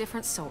chores of a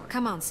different sort.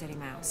 Come on, City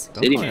Mouse.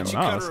 City Oh, Mouse. no,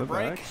 Cut her what a the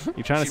break. heck?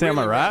 You trying to She'd say I'm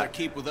a really rather rat?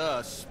 keep with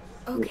us.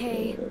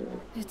 Okay.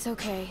 It's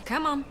okay.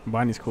 Come on.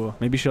 Bonnie's cool.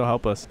 Maybe she'll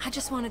help us. I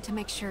just wanted to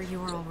make sure you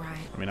were all right.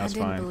 I mean, that's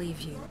didn't fine. believe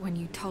you when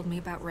you told me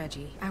about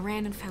Reggie. I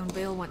ran and found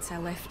Bill once I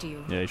left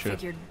you. Yeah, you should.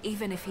 Figured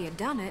even if he had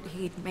done it,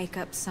 he'd make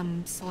up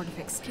some sort of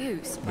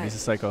excuse. But But he's a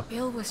psycho.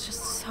 Bill was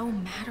just so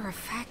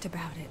matter-of-fact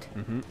about it.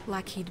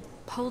 Like he'd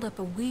pulled up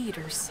a weed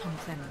or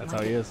something. That's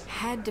like how he it is.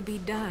 had to be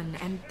done,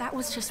 and that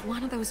was just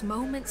one of those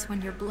moments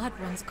when your blood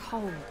runs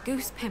cold.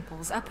 Goose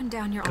pimples up and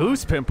down your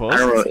Goose arm. pimples? I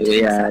don't know.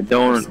 Yeah,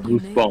 don't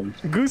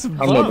goosebumps. Goose I'm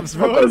bumps, a-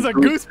 bro. What is a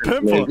goose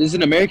pimple? This is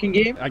an American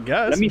game? I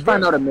guess. Let me bro.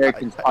 find out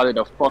Americans call it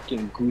a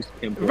fucking goose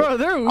pimple. Bro,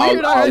 they're I'll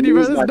weird already, bro.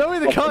 lose There's my no way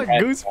they call it fucking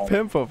goose head.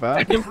 pimple,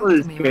 fam. Pimple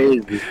is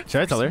crazy.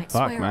 Should I tell her?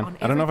 Fuck, man.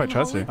 I don't know if I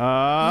trust her.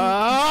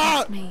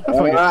 I I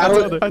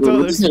told her. I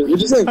told What'd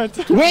you say? her.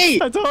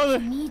 Wait! I told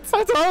her.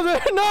 I told her.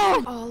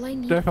 No! All I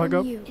need Did I fuck from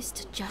up? you is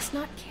to just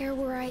not care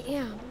where I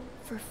am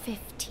for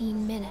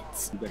 15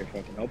 minutes. You better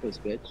fucking help us,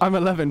 bitch. I'm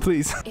 11,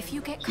 please. If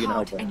you get You can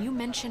help caught her. and you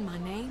mention my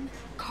name,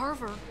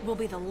 Carver will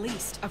be the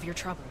least of your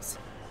troubles.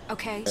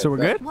 Okay? So we're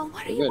good? Well,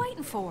 what are We're you good.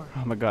 waiting for?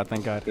 Oh my god,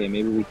 thank god. Okay,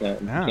 maybe we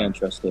can't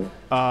trust her.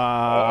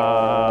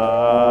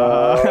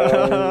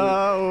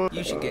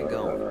 You should get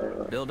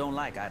going. Bill don't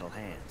like idle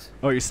hands.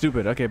 Oh, you're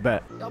stupid. Okay,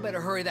 bet. Y'all better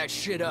hurry that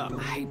shit up.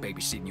 I hate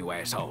babysitting you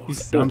assholes.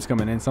 Storm's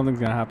coming in. Something's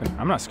gonna happen.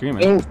 I'm not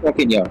screaming. Oh,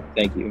 fucking yeah.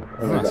 Thank you.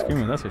 Oh I'm my not God.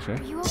 screaming, that's for sure.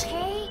 Are you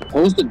okay?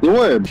 Close the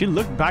door. She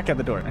looked back at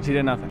the door and she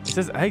did nothing. It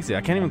says exit.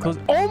 I can't even close.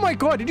 Oh my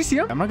god, did you see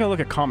him? I'm not gonna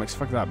look at comics.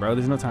 Fuck that, bro.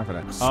 There's no time for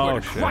that. I swear Oh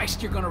to shit.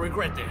 Christ, you're gonna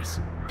regret this.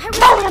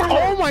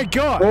 Oh my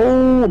god.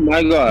 Oh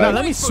my God. Now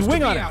let me supposed to swing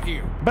be on out it.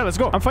 here. Bet, let's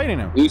go. I'm fighting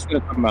him. Luke's gonna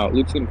come out.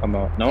 Luke's gonna come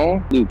out.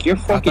 No, Luke, you're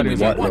fucking he was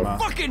gonna what? come Luke?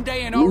 out. Fucking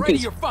day and Luke already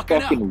is you're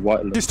fucking up.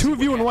 what? Luke? There's two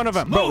of you and one of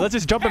them. Bro, let's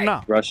just jump him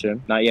now. Rush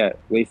him. Not yet.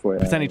 Wait for it.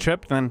 Pretend he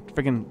tripped, then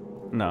freaking.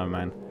 No,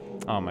 man.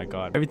 Oh my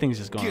god. Everything's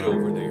just going Get on.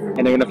 over there. And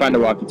they're gonna find a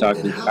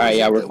walkie-talkie. All right,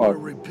 yeah, we're fucked.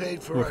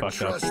 Repaid for We're our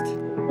fucked up. trust.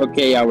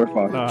 Okay, yeah, we're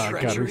fucked. Oh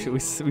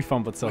god, we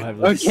fumbled so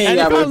heavily. Okay, And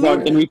yeah, they we're found fucked.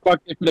 Luke. And we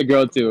fucked it for the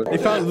girl too. They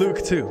found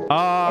Luke too.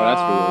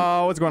 that's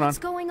weird. What's going on? What's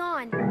going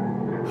on?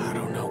 I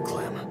don't know,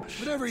 Clem.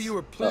 Whatever you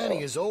were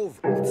planning is over.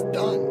 It's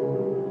done.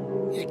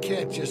 You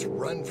can't just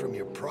run from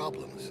your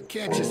problems. You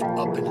can't just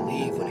up and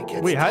leave when it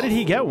gets Wait, how did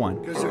he get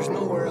one? Because there's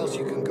nowhere else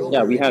you can go.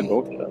 Yeah, we had Ricky.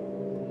 both of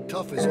them.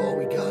 Tough is all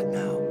we got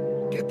now.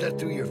 Get that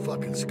through your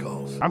fucking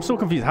skulls. I'm so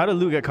confused. How did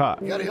Luke get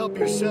caught? You gotta help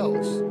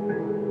yourselves.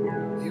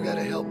 You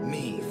gotta help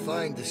me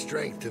find the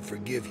strength to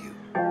forgive you.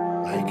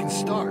 Now you can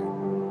start.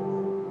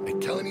 I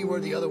telling me where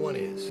the other one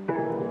is.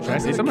 Should I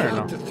say something or no?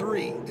 Count to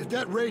 3. If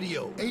that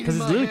radio ain't Because in it's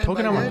my literally hand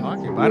poking by out my then,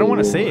 pocket, but I don't want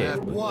to say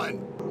it.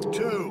 1,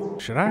 2.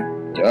 Should I?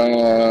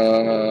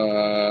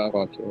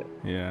 Fuck it.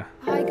 Yeah.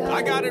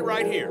 I got it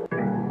right here.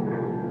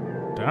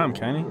 Damn,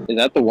 Kenny. Is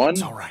that the one?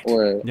 It's all right.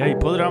 Or... Yeah, he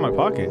pulled it out of my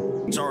pocket.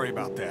 Sorry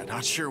about that.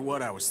 Not sure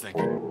what I was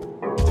thinking.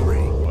 3.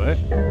 What?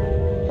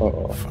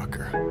 Uh-oh.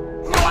 Fucker.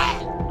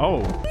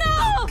 Oh.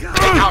 No!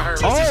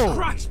 Oh!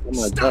 Christ! Oh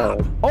my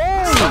god.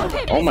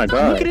 Oh! Oh my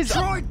god. Look at his.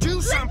 Troy,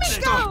 do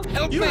something!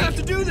 Help you don't have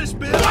to do this,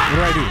 Bill! What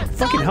do I do?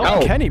 Fucking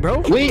help Kenny, bro.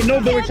 Wait, no,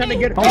 but we're trying to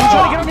get. Oh, we're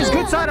trying to get on his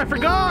good side. I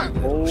forgot.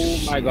 Oh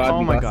my god.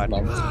 Oh my god.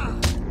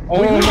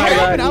 Oh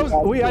my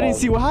god. Wait, I didn't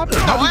see what happened.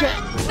 How'd we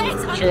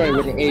get? Troy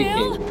with an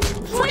AK.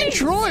 Fucking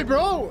Troy,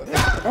 bro.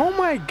 Oh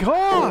my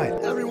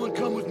god. Everyone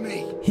come with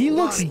me. He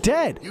looks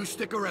dead. You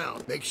stick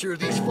around. Make sure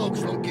these folks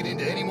don't get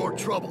into any more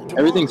trouble.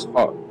 Everything's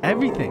fucked.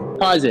 Everything.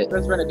 Pause it.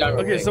 Let's run it down.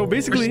 Okay, so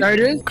basically,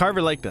 starters,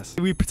 Carver liked us.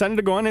 We pretended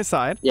to go on his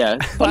side. yeah.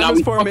 But now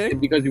we fucked it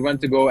because we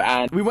went to go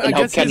and We went and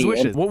help against his Kenny.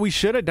 wishes. And What we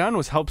should have done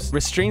was help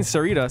restrain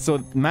Sarita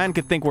so man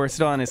could think we're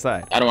still on his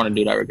side. I don't want to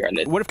do that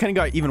regardless. What if Kenny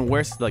got even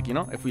worse, like, you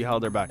know, if we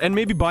held her back? And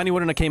maybe Bonnie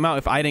wouldn't have came out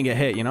if I didn't get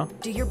hit, you know?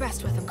 Do your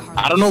best with him, Carlos.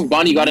 I don't know if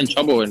Bonnie got in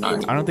trouble or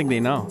not. I don't think they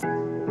know.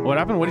 What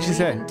happened? What did she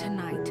say?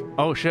 Tonight.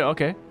 Oh, shit.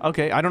 Okay.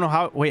 Okay. I don't know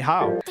how. Wait,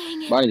 how?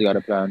 Bonnie's got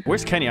a plan.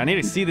 Where's Kenny? I need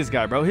to see this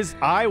guy, bro. His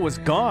eye was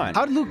gone.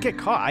 How did Luke get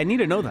caught? I need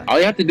to know that. All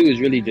you have to do is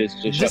really just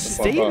shut the fuck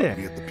stay up. there.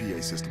 Get the PA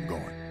system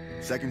going.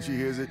 Second she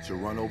hears it, she'll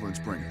run over and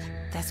spring it.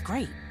 That's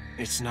great.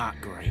 It's not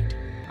great.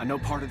 I know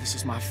part of this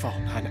is my fault.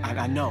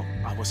 I know.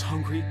 I was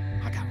hungry.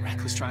 I got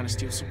reckless trying to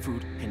steal some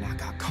food, and I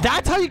got caught.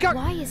 That's how you got.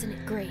 Why isn't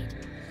it great?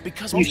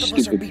 Because You most of us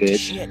are stupid beat to bitch.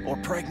 shit or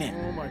pregnant.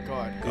 Oh my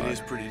god. It is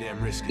pretty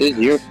damn risky. It's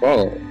your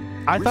fault.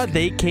 I thought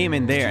they came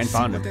in there and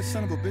found him. That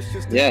son of a bitch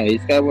just did? Yeah,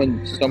 he's got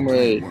one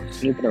somewhere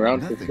snooping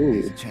around for Nothing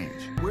needs food. to change.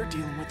 We're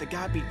dealing with a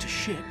guy beat to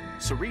shit.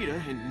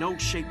 Sarita in no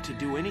shape to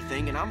do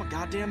anything, and I'm a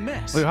goddamn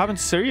mess. Wait, what happened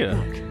to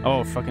Sarita?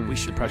 Oh, fucking. We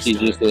should press. She's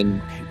just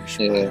in. Okay, we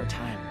should buy our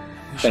time.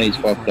 We should Kenny's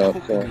find fucked up.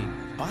 hope So again.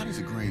 Bonnie's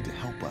agreed to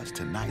help us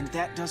tonight. And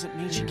that doesn't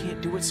mean she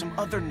can't do it some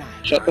other night.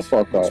 shut the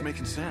fuck It's up.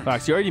 making sense.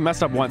 Facts, you already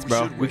messed up once,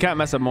 bro. We can't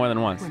mess up more than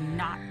once. We're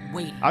not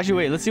waiting. Actually,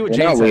 wait. Let's see what We're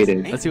Jane not says.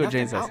 waiting. Let's see what Ain't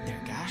Jane nothing says. out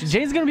there, guys.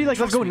 Jane's gonna be like,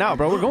 let's go now,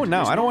 bro. We're going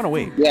now. I don't want to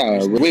wait.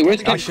 Yeah, wait,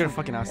 where's I Kenny? should have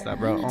fucking asked that,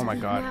 bro. Oh my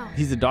god.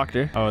 He's the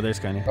doctor. Oh, there's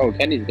Kenny. Oh,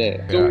 Kenny's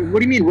there. So Yeah. what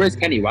do you mean, where's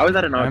Kenny? Why was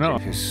that an I option? know.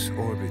 His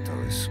orbital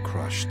is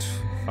crushed.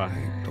 Fuck.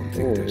 I don't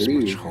think there's Holy.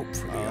 much hope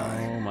for the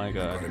eye. Oh my I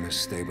god. got him as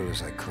stable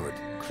as I could.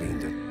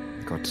 Cleaned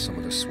it. Got some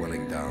of the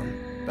swelling down.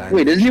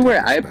 Wait, doesn't he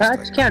wear eye bandaged as best I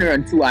patch? could. Can't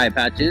run 2 eye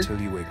patches. Until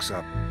he wakes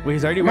up. Wait,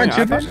 he's already Am I wearing eye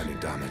tripping? patch? If there's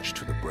any damage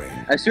to the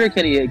brain. I swear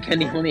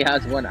Kenny only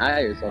has 1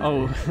 eye or something.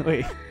 Oh,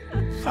 wait.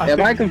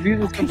 Am I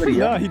confused with somebody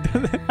No, else? he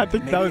doesn't. I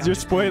think that was your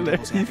spoiler.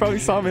 You probably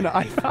saw him in an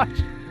eye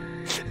patch.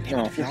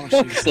 No, for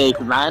fuck's sake,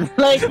 man.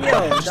 Like, yo,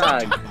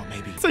 dog.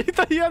 So you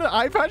thought he had an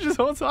eye patch this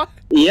whole time?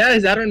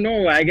 Yes, I don't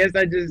know. I guess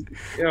I just,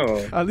 yo.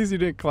 At least you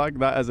didn't clock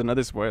that as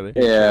another spoiler.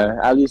 Yeah,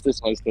 at least this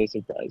one still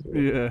surprised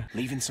me. Yeah.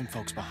 Leaving some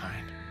folks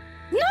behind.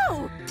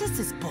 No! This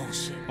is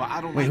bullshit. Well,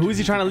 I don't Wait, like who is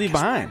he trying to leave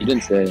behind? He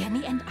didn't say.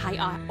 Kenny and I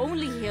are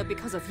only here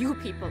because of you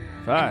people.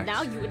 Facts. And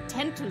now you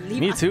intend to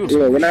leave Me us. too.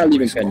 Yeah, we're not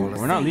leaving Kenny.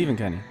 We're not leaving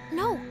Kenny.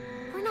 No,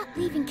 we're not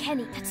leaving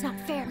Kenny. That's not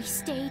fair. We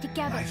stay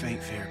together. Life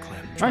ain't fair, Clem.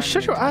 Man,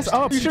 shut your ass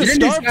up. You should have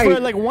Didn't this starved guy- for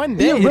like 1 He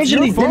day. It's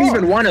originally your didn't fault.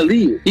 even want to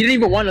leave. He didn't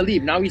even want to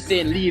leave. Now he's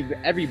saying leave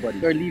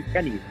everybody or leave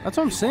Kenny. That's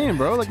what I'm saying,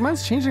 bro. Like,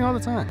 man's changing all the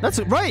time. That's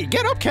right.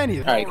 Get up, Kenny.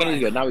 All right,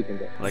 Kenny's good. Now we can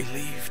go. We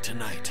leave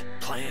tonight.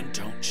 Plan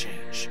don't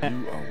change. You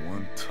are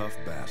one tough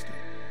bastard.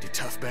 Do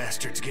tough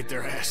bastards get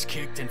their ass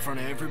kicked in front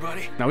of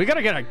everybody? Now we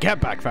gotta get our get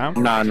back, fam.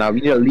 Nah,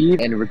 we need to leave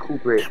and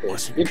recuperate That first.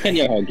 wasn't Give Kenny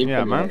a hug. Give Yeah,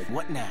 Kenny man. a hug.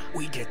 What now?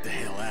 We get the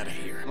hell out of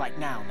here. Like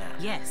now.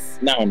 Yes.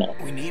 No.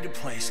 We need a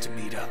place to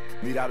meet up.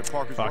 Meet out at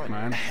Parker's Fuck, Run.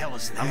 man. The hell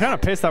is that? I'm kind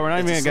of pissed that we're not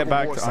It's even a gonna get Civil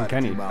back War on site a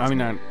Kenny. few miles I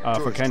mean, away. for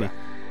Tourist Kenny. trap.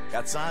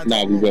 Got signs Nah,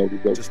 all we over.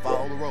 go. Just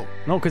follow the road.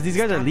 No, because these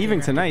guys are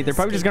leaving tonight. They're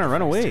probably just gonna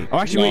run away. Oh,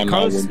 actually, wait, No,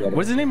 Carlos. we'll get it.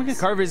 What's his name again?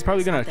 Carver is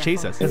probably gonna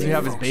chase us because we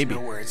have his Folks baby.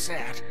 know where it's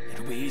at.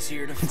 It'll be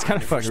easier to It's find kind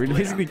of if we fucked. We're split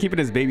basically up. keeping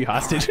his baby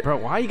hostage. Bro,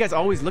 why are you guys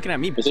always looking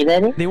at me? Is it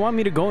Robert? They want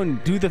me to go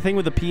and do the thing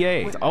with the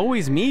PA. It's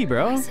always me, Why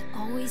bro. is it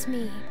always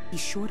me? Be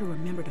sure to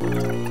remember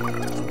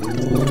to.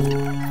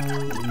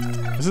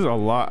 This is a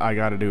lot I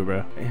gotta do,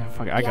 bro. Yeah,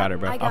 fuck it. I got it,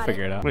 bro. I I'll got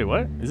figure it. it out. Wait,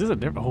 what? Is this a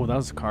different? Oh, that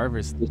was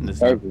Carver's. This is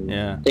Carver.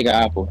 Yeah. Take an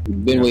apple.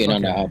 We've been waiting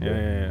on fuck that it. apple.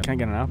 Yeah. Can't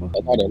get an apple?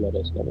 I thought they let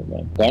us know,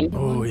 man. Gun?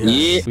 Oh, Yeah.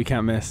 yes. We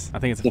can't miss. I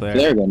think it's a The flare.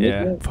 flare gun,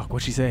 Yeah. isn't it? Fuck,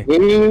 what'd she say? Wait.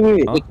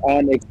 Huh? Click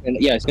on extend.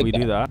 Yeah, Can we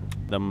click do that?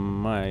 The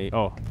mic.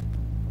 Oh.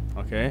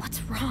 Okay.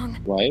 What's wrong?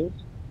 Why?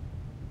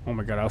 Oh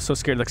my god, I was so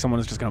scared like someone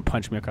was just gonna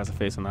punch me across the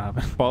face when that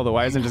happened. Follow the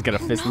wires and just get a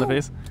fist in the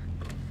face.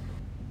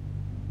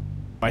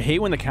 I hate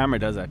when the camera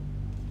does that.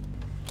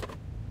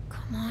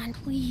 Come on,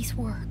 please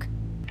work.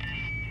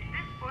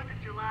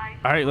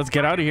 Alright, let's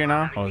get out of here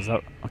now. Oh, is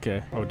that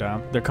okay? Oh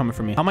damn. They're coming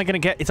for me. How am I gonna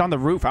get? It's on the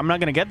roof. I'm not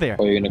gonna get there.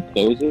 Oh, you're gonna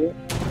close it?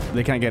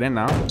 They can't get in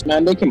now.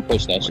 Man, they can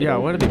push that shit. Yeah,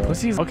 what are they,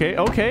 pussies? Okay,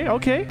 okay,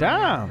 okay.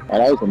 Damn. Oh,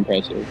 that was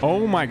impressive.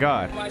 Oh my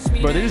god.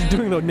 Bro, they're just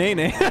doing the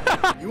nay-nay.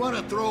 You want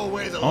to throw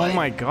away the Oh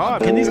my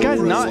god. Can these guys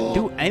not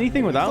do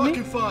anything without me?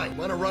 Fucking fine.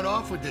 Want to run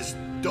off with this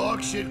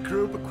dog shit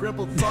group of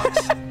crippled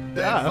fucks?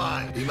 Then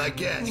fine. Be my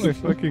guest. Oh my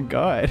fucking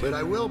god. But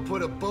I will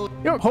put a bullet.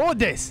 Yo, hold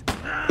this.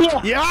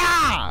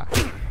 Yeah.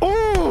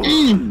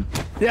 Ooh.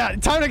 Yeah,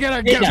 time to get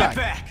our get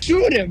back.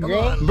 Shoot him,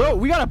 bro. Bro,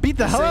 we gotta beat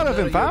the hell out of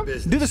him, fam.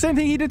 Do the same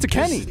thing he did to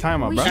Kenny.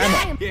 Time out, bro.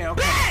 Yeah,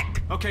 okay.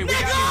 Okay, we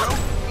got you,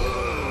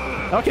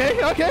 bro.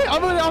 Okay, okay.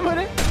 I'm with it, I'm with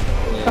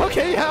it.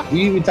 Okay, yeah.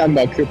 We were talking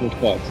about crippled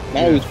fucks.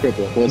 Now he's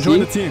crippled. Join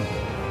the team.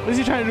 What is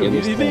he trying to do?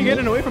 You think you're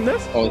getting away from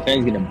this? Oh,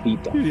 he's gonna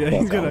beat them. Yeah,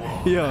 he's gonna.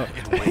 Yo.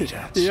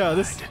 Yeah,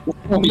 this.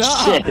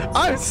 Shit.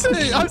 I'm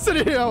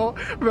sitting here,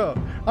 bro.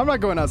 I'm not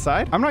going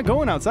outside. I'm not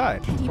going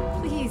outside. Can you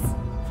please?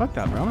 Fuck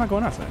that, bro. I'm not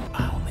going outside.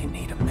 I only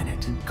need a minute.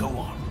 Go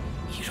on.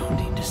 You don't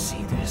need to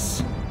see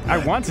this. I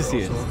want to see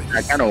it.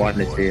 I kind of want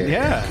to see it.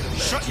 Yeah.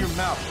 Shut your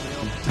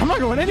mouth. I'm not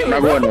going anywhere.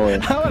 I'm not going nowhere.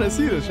 I want to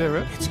see this shit,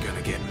 bro. It's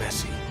gonna get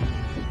messy.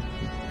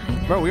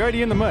 Bro, we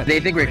already in the mud. They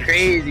think we're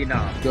crazy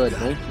now. Good.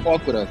 Don't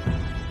fuck with us.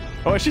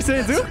 Oh, is she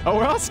saying too? Oh,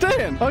 we're all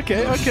staying.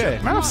 Okay, okay.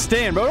 Man, I'm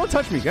staying, bro. Don't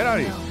touch me. Get out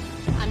of here.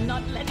 I'm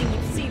not letting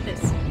you see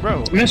this.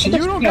 Bro,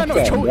 you don't got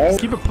no choice.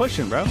 Keep it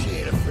pushing, bro. She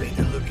ain't afraid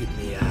to look at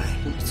me eye.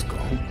 Let's go.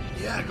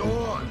 Yeah, go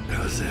on.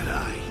 How's that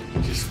eye?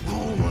 Just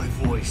follow my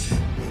voice.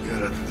 You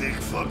got a thick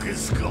fucking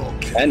skull.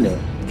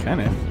 Kenneth.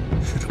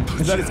 Kenneth?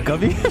 Is that his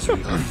gubby? Fuck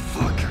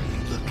are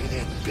you looking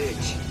at,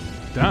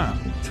 bitch?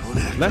 Damn.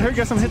 Let her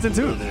get some hits in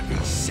too.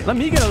 Let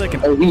me get a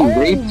licking. Oh, he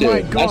raped her.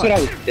 My God. That's what I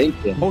was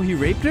thinking. Oh, he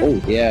raped her?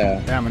 Oh,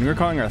 yeah. Damn, and we were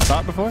calling her a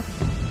thought before?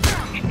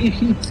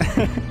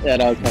 Yeah,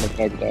 that was kind of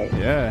fucked up.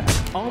 Yeah.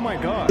 Oh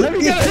my god. Let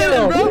me get a hit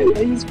in,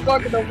 bro. He's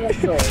fucking up my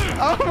god.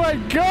 Oh my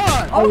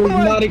god. I was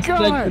not god.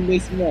 expecting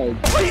this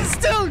much. He's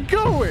still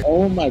going.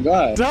 Oh my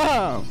god.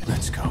 Damn.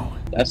 Let's go.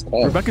 That's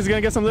tough. Rebecca's gonna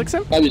get some licks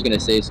in? I was gonna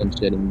say some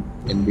shit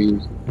in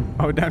Reeves.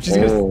 Oh damn, she's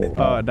gonna.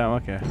 Oh damn,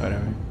 okay,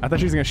 whatever. I thought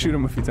she was gonna shoot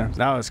him a few times.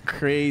 That was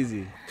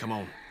crazy. Come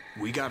on.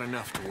 We got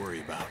enough to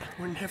worry about.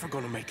 We're never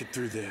gonna make it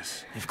through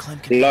this. If Clem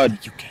can blood,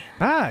 you can.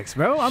 Bags,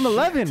 bro. I'm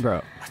 11,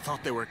 bro. I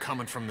thought they were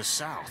coming from the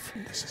south.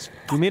 This is.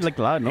 You made like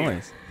loud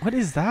noise. What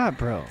is that,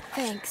 bro?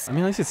 Thanks. I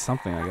mean, at least it's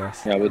something, I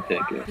guess. Yeah, we'll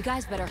take it. You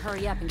guys better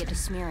hurry up and get to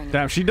smearing.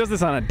 Damn, she does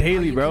this on a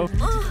daily, bro.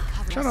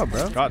 Shut up,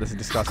 bro. God, this is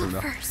disgusting,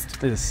 though.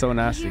 This is so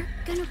nasty. You're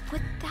gonna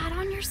put that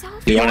on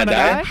yourself? You wanna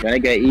die? You wanna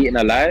get eaten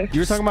alive?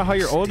 You were talking about how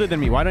you're older than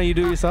me. Why don't you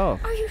do it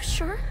yourself? Are you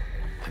sure?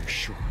 I'm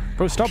sure.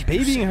 Bro, stop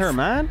babying her,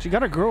 man. She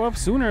gotta grow up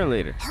sooner or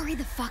later. Hurry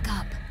the fuck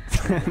up.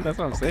 That's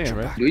what I'm saying,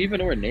 bro. Do you even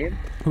know her name?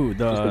 Who?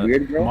 The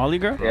weird girl? Molly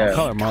girl? Yeah. I'll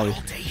call her Molly.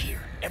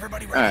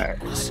 Everybody ready?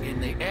 What in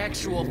the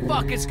actual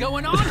fuck is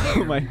going on here?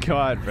 Oh my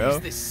god, bro.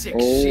 This sick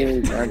Oh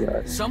shit. my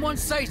god. Someone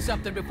say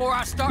something before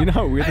I start. You know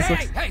how weird this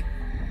looks? Hey!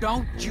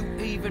 Don't you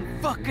even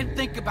fucking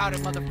think about it,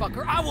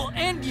 motherfucker. I will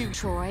end you.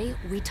 Troy,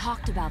 we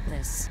talked about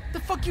this. The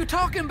fuck you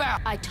talking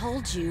about? I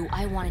told you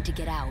I wanted to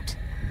get out.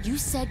 You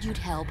said you'd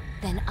help,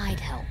 then I'd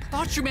help.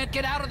 Thought you meant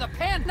get out of the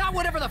pen, not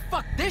whatever the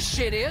fuck this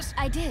shit is.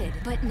 I did,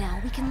 but now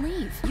we can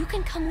leave. You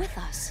can come with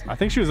us. I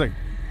think she was like,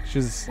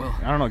 well,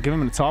 I don't know, give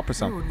him the top or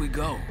something. Where would we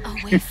go?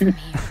 Away from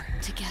here,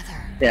 together.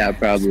 Yeah,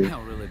 probably.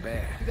 Smell really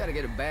bad. You gotta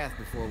get a bath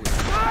before we.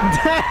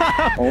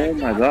 Oh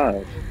my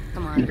god.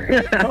 Come on.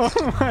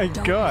 Oh my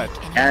god.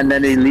 And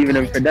then they leaving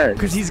him for dead.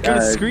 Because he's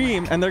gonna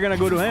scream and they're gonna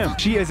go to him.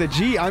 She is a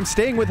G. I'm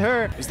staying with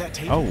her. Is that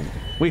tape? Oh,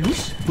 wait,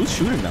 who's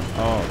shooting them?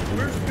 Oh.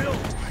 Where's Bill?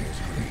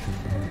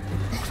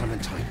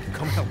 Clementine,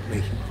 come help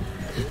me.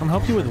 Come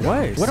help you with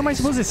what? What am I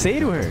supposed to say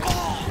to her?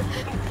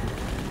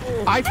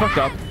 I fucked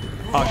up.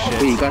 Oh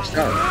shit. Wait, you got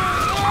shot.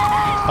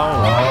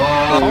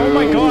 Oh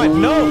my god,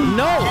 no.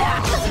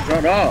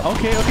 Shut up.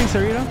 Okay,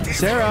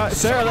 Sarita.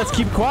 Sarah, let's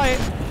keep quiet.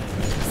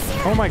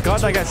 Oh my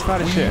god, that guy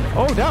spotted shit.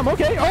 Oh damn,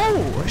 okay.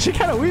 Oh, she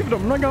kind of weaved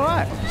him, I'm not gonna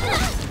lie.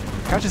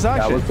 Catch his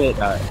action. That was it,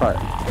 that part.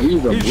 You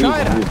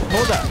tried it.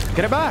 Hold up.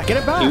 Get it back. There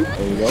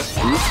you go.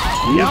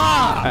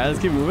 Yeah. Alright, let's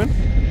keep moving.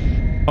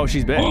 Oh,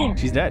 she's dead.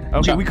 She's dead.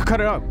 Okay, we could cut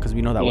it out because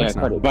we know that works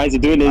now. Why is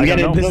it doing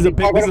this? This is a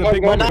big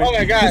moment. Oh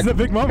my god. This is a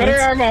big moment. Cut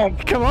her arm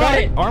off. Come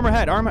on. Arm,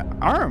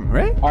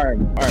 right?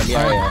 Arm,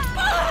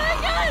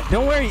 yeah.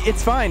 Don't worry,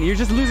 it's fine. You're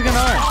just losing an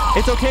arm.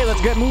 It's okay.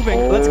 Let's get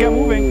moving. Let's get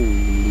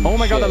moving. Oh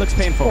my god, that looks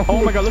painful.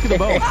 Oh my god, look at the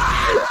bone.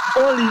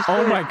 Holy shit.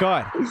 Oh my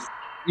god.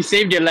 You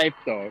saved your life,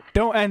 though.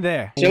 Don't end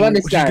there. She'll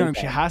understand.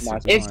 She has to.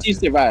 If she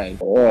survives.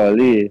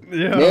 Holy.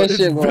 Yeah, it's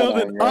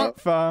building up,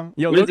 fam.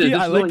 Yo, Loki,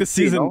 I like the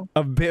season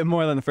a bit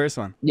more than the first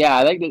one. Yeah,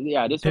 I like this.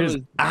 Yeah, this one was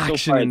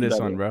action in this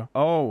one, bro.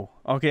 Oh,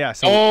 okay, yeah.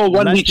 So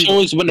when we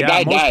chose when the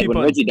guy died, when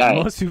Reggie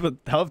died. Most people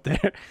helped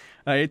her.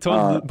 I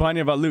told Bonnie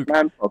about Luke.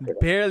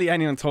 Barely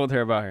anyone told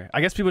her about her.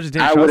 I guess people just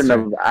didn't trust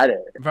her. I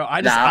didn't. Bro,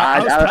 I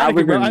was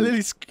panicking, bro.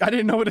 I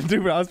didn't know what to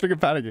do, bro. I was freaking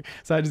panicking,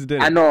 so I just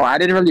did it. I know. I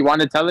didn't really want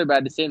to tell her, but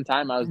at the same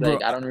time, I was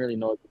like, I don't really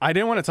know. I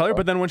didn't want to tell her,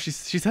 but then when she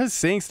starts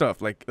saying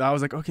stuff, like I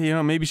was like,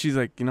 okay, maybe she's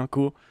like,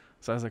 cool.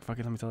 So I was like, fuck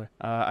it, let me tell her.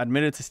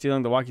 Admitted to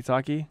stealing the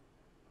walkie-talkie.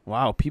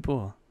 Wow,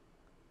 people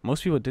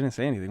Most people didn't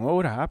say anything. What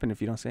would have happened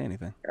if you don't say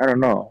anything? I don't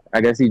know.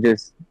 I guess he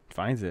just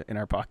finds it in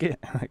our pocket.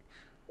 Like,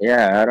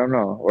 yeah, I don't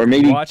know. Or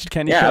maybe watched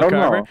Kenny kill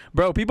Carver.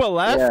 Bro, people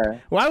left. Yeah.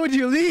 Why would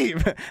you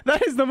leave?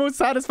 That is the most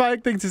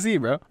satisfying thing to see,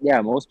 bro.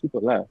 Yeah, most people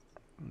left.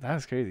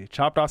 That's crazy.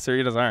 Chopped off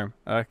Sarita's arm.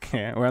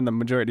 Okay, we're on the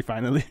majority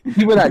finally.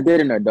 People that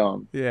did in are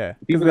dumb. Yeah.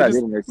 People that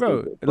did in are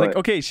stupid. Bro, like,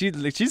 okay,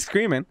 she's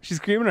screaming. She's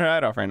screaming her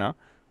head off right now.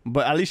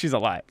 But at least she's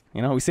alive.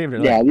 You know, we saved her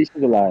life. Yeah, at least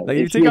she's alive. Like,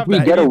 you take off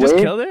that, you just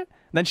killed her,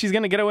 then she's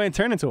gonna get away and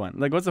turn into one.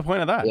 Like, what's the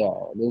point of that? Yeah,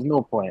 there's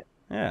no point.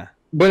 Yeah.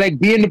 But like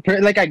being the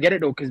like I get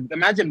it though, because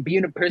imagine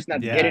being the person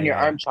that's getting your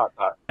arm chopped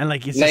off. And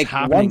like it's just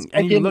happening,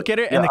 and you look at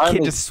it, and the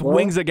kid just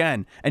swings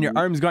again, and your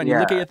arm's gone. You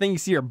look at your thing, you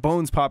see your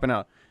bones popping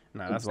out.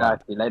 Nah, that's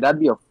exactly. Like that'd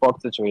be a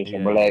fucked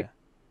situation. But like,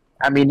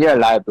 I mean, you're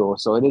alive though,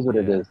 so it is what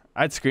it is.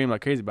 I'd scream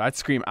like crazy, but I'd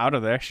scream out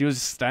of there. She was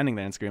just standing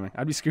there and screaming.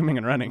 I'd be screaming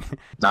and running.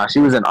 Nah, she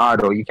was an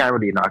auto. You can't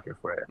really knock her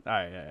for it. All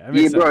right, yeah.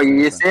 Yeah, bro,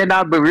 you're saying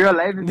that, but real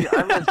life, if your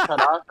arm is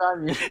cut off,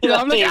 I'm like,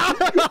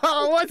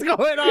 what's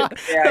going on?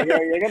 Yeah,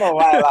 you're gonna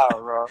wild out,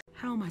 bro.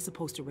 How am I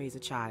supposed to raise a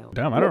child?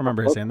 Damn, I don't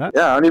remember her saying that.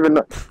 Yeah, I don't even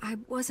know. I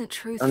wasn't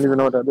truthful. I don't even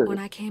know what that is. When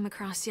I came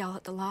across y'all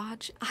at the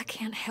lodge, I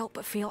can't help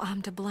but feel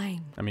I'm to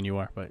blame. I mean, you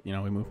are, but you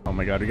know, we move. Oh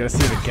my god, we gotta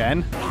see it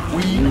again.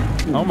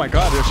 Weave. Oh my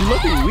god, she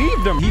looking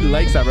weaved him. He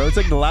likes that, bro. It's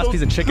like the last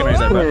piece of chicken right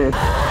there, bro.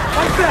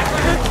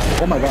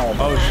 Oh my god.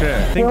 Oh shit.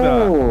 I think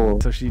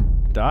so she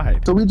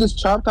died. So we just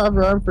chopped off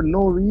her arm for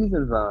no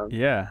reason, fam.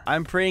 Yeah.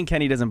 I'm praying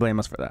Kenny doesn't blame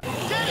us for that.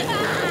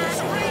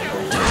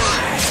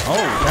 Oh,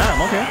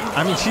 damn, okay.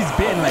 I mean, she's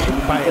bitten like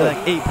by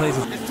like 8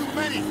 places.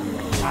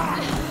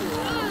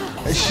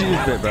 She's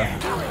bit, bro.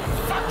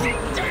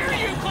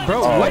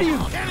 Bro, what are you...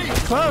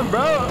 Clown,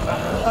 bro.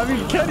 I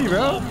mean, Kenny,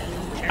 bro.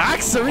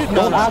 Accident.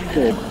 Don't act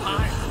it.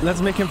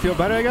 Let's make him feel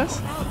better, I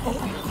guess.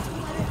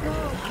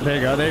 There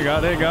you go, there you go,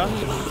 there you go.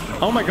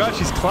 Oh my god,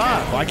 she's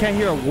clapped. Well, I can't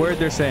hear a word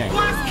they're saying.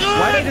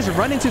 Why did they just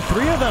run into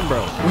 3 of them,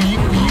 bro?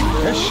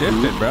 They're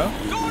shifted, bro.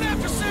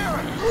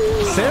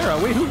 Sarah,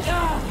 wait, who?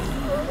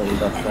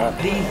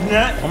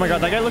 Oh my god,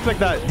 that guy looked like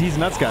that These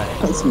Nuts guy.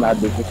 That's mad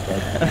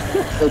disrespect.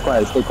 Stay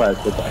quiet, stay quiet,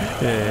 stay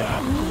quiet.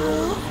 Yeah.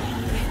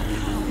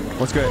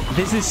 What's good?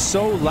 This is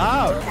so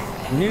loud.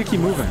 We need to keep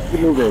moving. Keep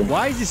moving.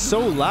 Why is it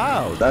so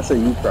loud? That's a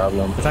you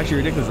problem. It's actually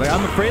ridiculous. Like,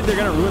 I'm afraid they're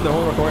gonna ruin the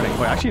whole recording.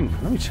 Wait, actually,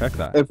 let me check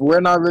that. If we're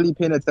not really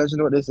paying attention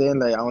to what they're saying,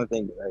 like, I don't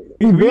think, like,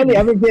 we really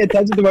haven't paid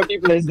attention to what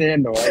people are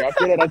saying, though. Like, I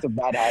feel like that's a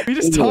bad habit. We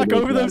just talk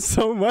over them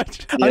so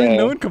much. Yeah. I mean,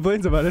 no one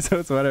complains about it, so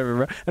it's whatever,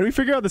 bro. And we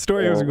figure out the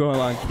story as we go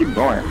along. Keep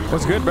going.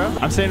 What's good, bro?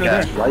 I'm staying right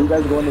there. Why are you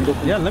guys going in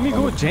different? Yeah, let me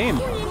go with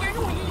James.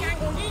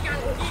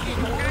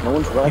 No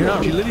one's running. You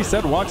know, she literally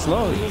said walk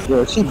slowly.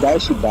 Yo, she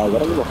died, she died. I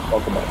don't give a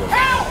fuck about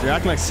her. You're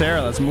acting like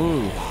Sarah. Let's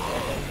move.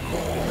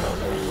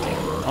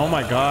 Oh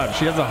my god,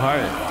 she has a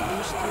heart.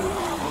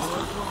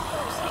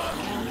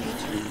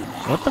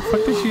 What the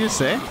fuck did she just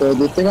say? So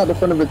the thing at the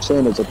front of the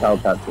chain is a cow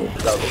tattoo.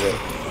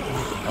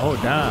 Oh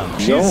damn.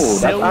 She's Yo,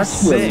 so that's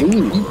sick.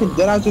 actually you can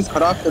then I just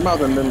cut off their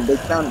mouth and then they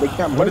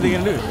can't. What are they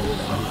gonna do?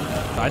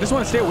 I just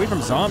want to stay away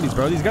from zombies,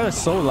 bro. These guys are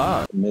so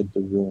loud. Mid the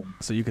room.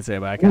 So you could say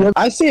it, but I can't.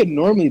 I say it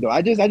normally though.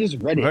 I just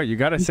read it. Bro, you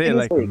gotta say it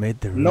like mid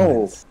the room.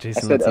 No,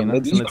 Jason I said Latino.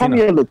 did you call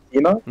me a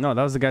Latino? No,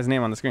 that was the guy's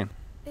name on the screen.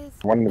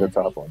 One of the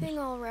top ones.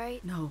 All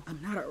right? No, I'm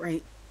not all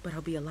right, but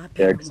I'll be a lot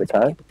better Eric once I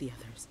Sakai? get with the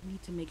others. I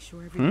need to make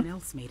sure everyone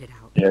else made it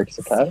out. Eric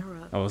Sakai?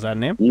 Oh, was that a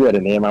name? You had a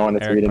name. I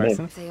wanted to read a name.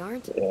 If they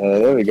aren't. Yeah,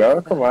 there we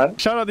go. Come on.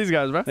 Shout out these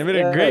guys, bro. They made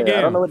a great game.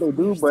 I don't know what they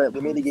do, but they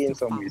made the game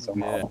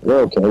somehow.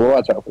 We're okay. We'll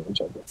watch out for each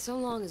other. So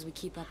long as we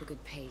keep up a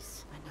good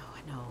pace.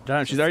 I know.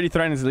 Damn, she's already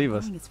threatening to leave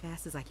us. Going as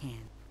fast as I can.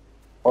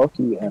 Fuck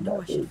you and that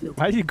bitch.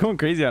 Why are you going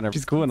crazy on her?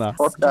 She's cool enough.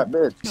 Fuck that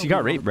bitch. She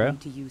got raped, bro.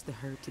 To use the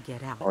herb to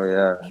get out. Oh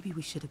yeah. Maybe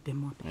we should have been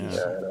more patient.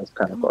 Yeah, that's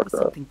kind of fucked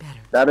up.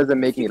 That doesn't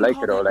make me like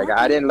her though. Like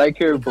I didn't like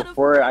her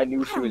before I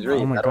knew she was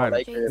raped. I don't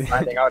like her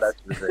finding out that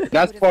she was raped.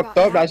 That's fucked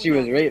up that she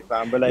was raped,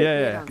 fam. But like,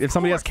 yeah. If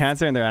somebody has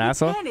cancer and they're an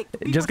asshole,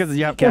 just because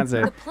you have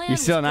cancer, you're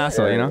still an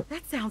asshole, you know?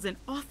 That sounds an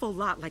awful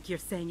lot like you're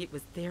saying it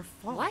was their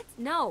fault. What?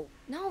 No,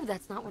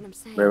 that's not what I'm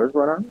saying. Wait, what's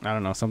going on? I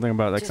don't know. Something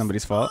about like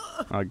somebody's fault.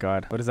 Oh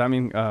god. What does that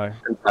mean?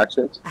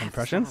 Contractions.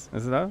 Impressions?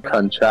 Is it that?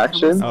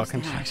 Contractions. Oh,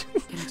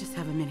 contractions. Can I just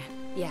have a minute?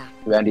 Yeah.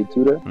 Randy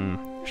Tudor.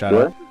 Shut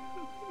up.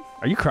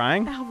 Are you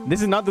crying?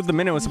 This is not what the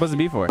minute was supposed to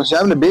be for. She's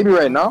having a baby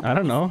right now. I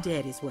don't know.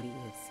 Dead is what he is.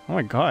 Oh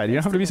my god, you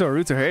don't have to be so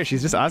rude to her.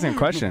 She's just asking a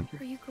question.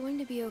 Are you going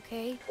to be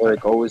okay?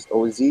 Like always,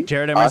 OZ.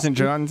 Jared Emerson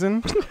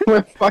Johnson.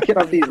 We're fucking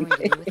up these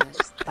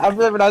names. I'm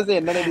never not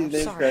saying none of these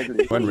names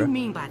correctly. What do you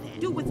mean by that?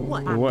 Do with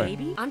what? What?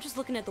 Baby? I'm just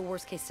looking at the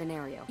worst case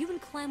scenario. You and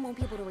Clem won't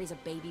be able to raise a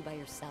baby by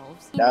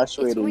yourselves. Dash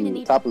way to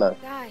you. Top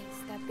left. Guys,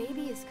 that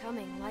baby is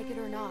coming, like it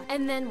or not.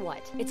 And then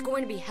what? It's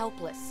going to be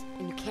helpless,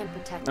 and you can't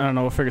protect it. I don't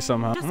know. We'll figure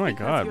something out. Oh my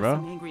god, bro.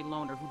 Angry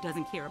loner who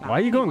doesn't care about why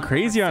are you going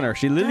crazy on her?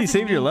 She literally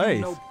saved your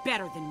life.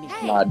 Better than me.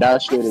 Hey, nah,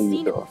 dash way I've to seen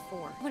you it though.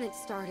 before. When it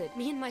started,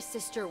 me and my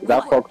sister. Is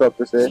that fucked up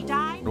to say?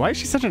 Why is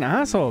she such an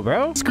asshole,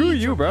 bro? Screw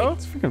you, bro.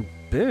 It's freaking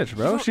bitch,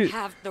 bro.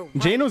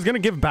 Jane was gonna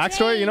give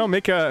backstory, you know,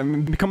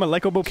 become a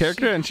likable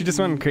character, and she just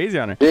went crazy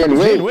on her.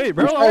 Jane, wait,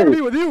 bro. I want to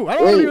be with you. I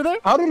don't want to be with her.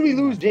 How did we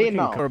lose Jane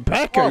now?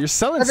 Rebecca, you're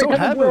selling so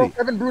heavily.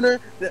 Kevin Bruner.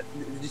 Did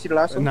you see the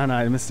last one? No,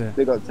 I missed it.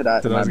 Big up to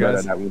that. To those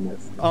guys that we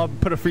missed. I'll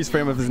put a freeze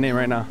frame of his name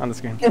right now on the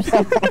screen.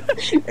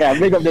 Yeah,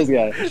 big up this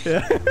guy.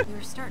 Yeah. We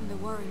were starting to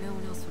worry no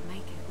one else would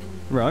make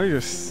it. Bro, let me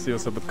just see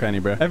what's up with Kenny,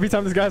 bro. Every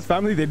time this guy has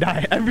family, they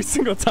die. Every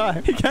single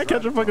time. He can't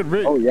catch a fucking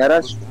break. Oh, yeah,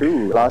 that's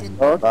true. Lost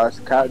dog,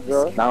 lost cat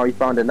girl. Now he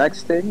found the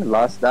next thing.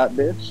 Lost that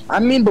bitch. I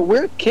mean, but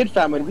we're kid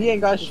family. We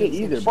ain't got shit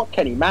either. Fuck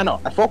Kenny. Man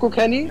up. I fuck with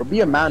Kenny. Or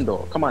be a man,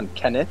 though. Come on,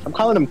 Kenneth. I'm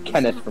calling him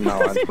Kenneth from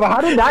now on. But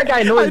how did that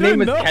guy know his name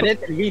was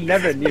Kenneth and we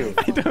never knew?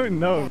 I don't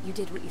know. You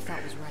did what you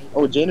thought was right.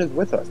 Oh, Jane is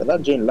with us. I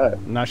thought Jane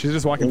left. Nah, she's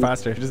just walking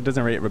faster. She just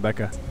doesn't rate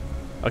Rebecca.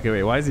 Okay,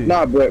 wait, why is he?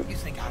 Nah, bro. You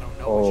think I don't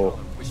know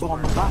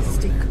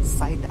bombastic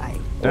side eye.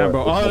 Damn,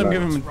 bro, all of them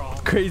give him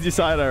crazy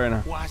side eye right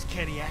now. Why's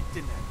Kenny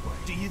acting that way?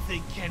 Do you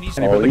think Kenny's...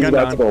 Oh, he's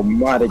about to go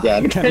mad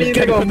again. Kenny's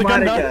gonna go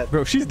mad again.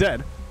 Bro, she's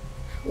dead.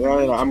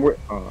 No, I'm with...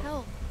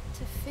 Help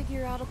to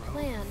figure out a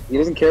plan. He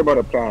doesn't care about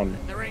a plan.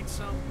 There ain't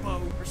some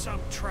boat or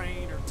some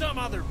train or some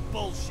other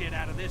bullshit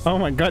out of this. Oh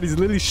my god, he's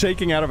literally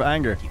shaking out of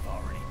anger. You've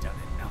already done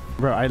enough.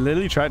 Bro, I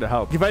literally tried to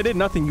help. If I did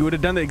nothing, you would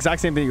have done the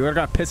exact same thing. You would have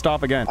got pissed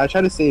off again. I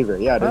tried to save her.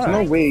 Yeah, there's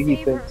no way he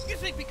thinks... You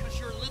think because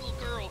you're a little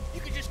girl,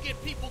 you could just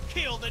get people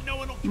killed and no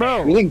one will care?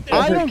 Bro,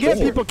 I don't get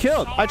people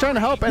killed. I try to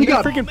help and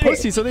they're freaking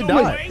pussy, so they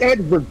die.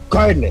 Dead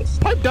regardless.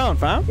 Pipe down,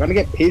 fam. You wanna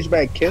get paged by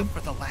a kid? For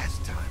the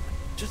last time,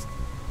 just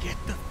get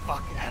the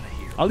fuck out of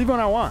here. I'll leave when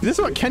I want. This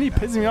is what Kenny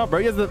pisses me off, bro.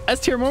 He has the S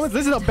tier moments.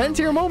 This is a Ben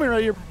tier moment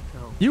right here.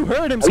 You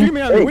heard him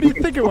screaming at me. What do you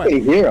think it was? He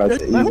hear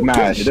us. He's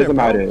mad. It doesn't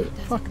matter.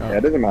 Fuck yeah,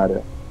 it doesn't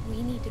matter.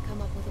 We need to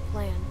come up with a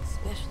plan,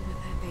 especially with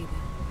that baby.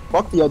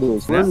 Fuck the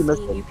others. Where we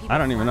missed him? I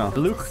don't even know.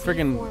 Luke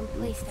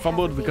freaking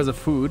fumbled because of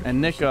food,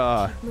 and Nick,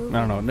 I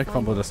don't know. Nick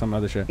fumbled or some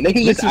other shit. Nick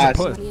is just a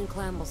puss.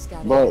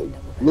 But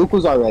Luke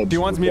was alright. She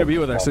wants me to be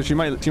with her, so she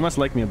must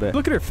like me a bit.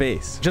 Look at her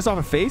face. Just off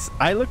her face,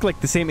 I look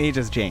like the same age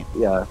as Jane.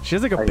 Yeah. She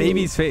has like a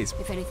baby's face.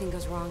 If anything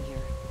goes wrong here,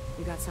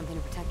 you got something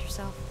to protect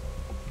yourself.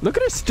 Look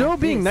at her still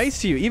being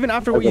nice to you, even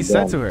after what you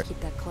said to her.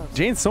 Keep that close.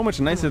 Jane's so much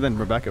nicer than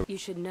Rebecca. You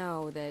should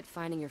know that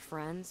finding your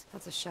friends,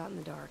 that's a shot in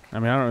the dark. I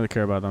mean, I don't really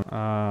care about them.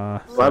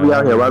 Why are we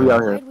out here? Why are we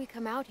out here? Why'd we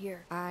come out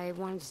here? I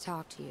wanted to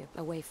talk to you,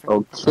 away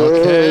from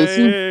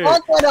Okay.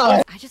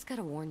 I just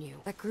gotta warn you,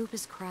 that group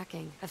is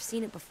cracking. I've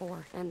seen it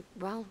before, and,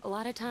 well, a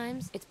lot of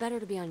times, it's better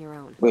to be on your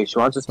own. Wait, she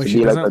wants us to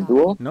be like a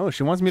duel? No,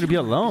 she wants me to be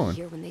alone.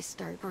 Here when they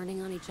start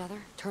turning on each other,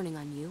 turning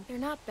on you. They're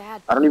not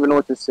bad. I don't even know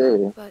what to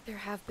say. But there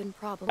have been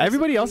problems.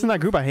 Everybody else in that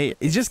group I hate.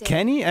 It's just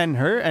Kenny and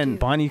her and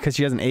Bonnie because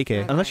she has an AK.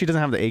 Unless she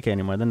doesn't have the AK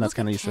anymore, then that's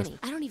kind of useless.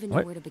 I don't even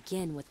know where to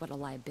begin with what a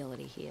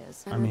liability he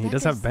is. I mean, he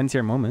does have Ben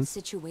tier moments.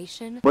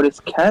 Situation. But it's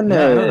Kenneth.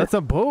 Yeah, no, that's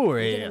a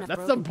boy.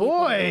 That's a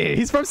boy.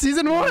 He's from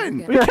season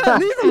 1. We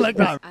can't leave him like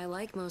that. I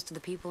like most of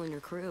the people in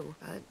your crew,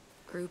 but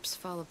groups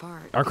fall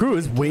apart. Our crew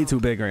is way too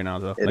big right now,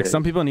 though. Like,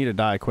 some people need to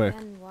die quick.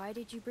 And why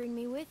did you bring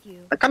me with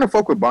you? I kind of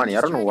fuck with Bonnie.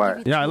 I don't know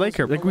why. Yeah, I like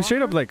her. Like, we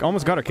straight up, like,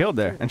 almost got her killed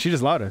there. And she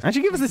just allowed us. And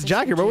she gave us this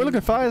jacket, bro. We're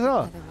looking fly as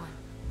hell.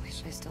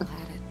 Wish I still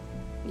had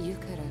it. You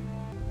could've.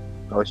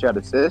 Oh, she had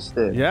a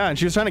sister. Yeah, and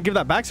she was trying to give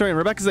that backstory, and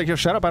Rebecca's like, yo,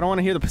 shut up, I don't want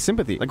to hear the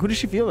sympathy. Like, who does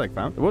she feel like,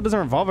 fam? The world doesn't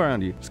revolve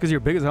around you. Just because you're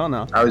big as hell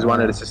now. I always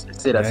wanted a sister.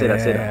 Say that, say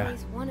that, say that.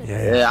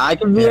 Yeah, I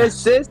can be a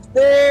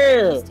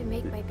sister. To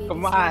make my baby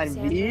Come on,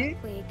 B.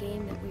 play a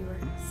game that we were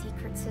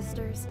secret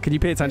sisters. Could you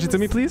pay attention to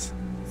me, please?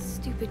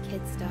 Stupid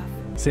kid stuff.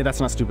 Say that's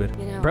not stupid.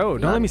 You know, Bro,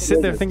 don't let me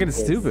sit there thinking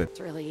it's stupid. It's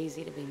really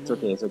easy to be mean. It's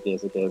okay, it's okay,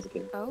 it's okay, it's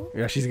okay. Oh?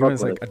 Yeah, she's giving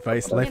us, like,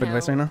 advice, life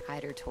advice right now.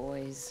 Hide her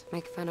toys.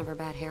 Make fun of her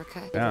bad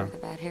haircut. Yeah. Give her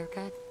the bad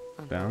haircut.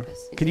 On Down.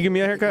 purpose. Can you give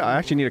me a haircut? I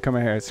actually need to cut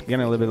my hair. It's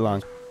getting a little bit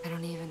long. I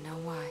don't even know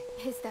why.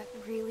 Is that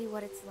really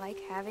what it's like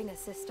having a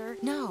sister?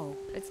 No,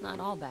 it's not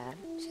all bad.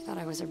 She thought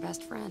I was her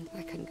best friend.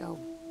 I couldn't go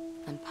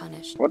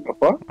unpunished. What the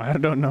fuck? I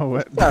don't know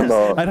what.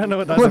 I don't know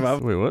what that's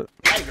about. Wait, what?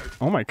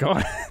 Oh my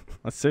god.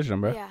 Let's stitch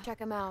them, bro. Yeah, check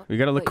them out. We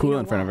gotta look cool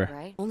in front of her.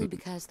 Right? Only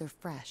because they're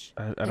fresh.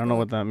 I don't know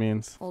what that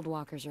means. Old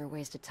walkers are a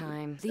waste of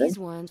time. These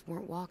ones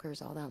weren't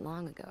walkers all that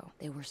long ago.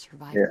 They were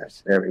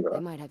survivors. Yeah, there we go. They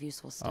might have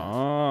useful stuff.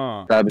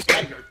 Oh.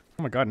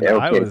 Oh my god, yeah,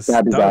 okay.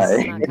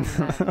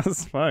 That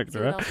was fucked, See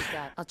right? what else he's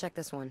got. I'll check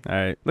this one.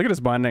 Alright, look at us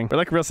bonding. We're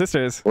like real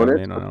sisters. Bullet.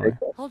 I mean, no.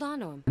 Hold on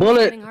to him.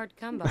 Bullet. Getting hard to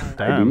come by.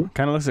 Damn,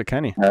 kind of looks like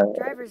Kenny.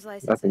 Driver's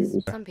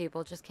licenses. Some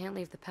people just can't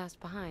leave the past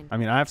behind. I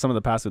mean, I have some of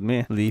the past with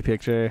me. Lee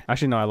picture.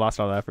 Actually, no, I lost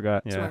all that. I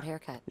forgot. Yeah. Smart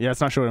haircut. Yeah,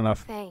 it's not short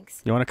enough.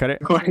 Thanks. You want to cut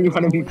it? Why do you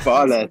want to be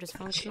ballin'?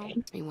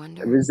 You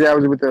wonder. I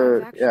was with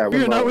the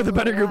You're not with the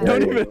better group.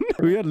 Don't even.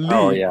 We had Lee.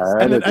 Oh yeah.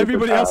 And then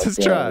everybody else is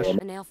trash. A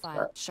nail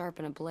file.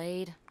 Sharpen a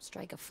blade.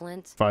 Strike a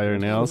flint. Fire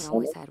nails. I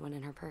always had one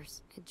in her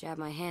purse. It jabbed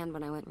my hand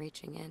when I went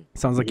reaching in.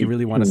 Sounds like you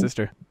really want a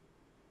sister.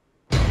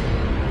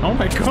 Oh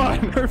my god,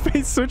 her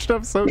face switched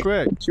up so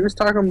quick. She was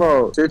talking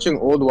about searching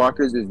old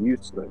walkers is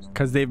useless.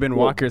 Because they've been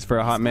walkers for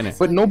a hot minute.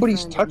 But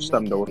nobody's touched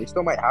them though. They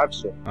still might have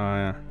shit. Oh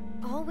yeah.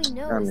 All we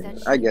know I is mean,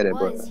 that I she get it,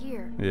 was but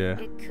here. Yeah.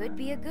 It could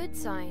be a good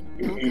sign.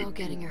 Don't go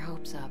getting your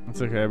hopes up.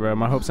 It's okay, bro.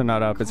 My hopes are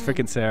not up. It's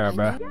freaking Sarah,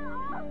 bro.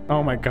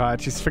 Oh my god,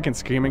 she's freaking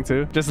screaming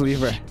too. Just leave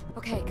her.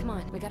 Okay, come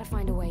on. We gotta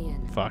find a way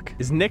in. Fuck.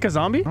 Is Nick a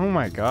zombie? Oh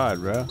my god,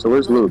 bro. So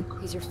where's Luke?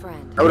 He's your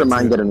friend. I wouldn't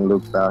mind getting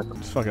Luke back.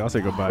 Just fuck it, I'll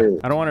say goodbye.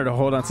 I don't want her to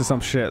hold on to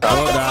some shit.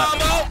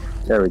 That.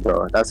 There we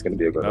go. That's gonna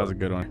be a good one. That was a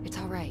good one. It's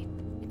alright.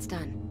 It's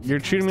done. You're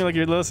treating me like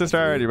your little sister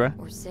already, bro.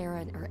 Or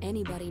Sarah or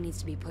anybody needs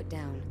to be put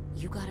down.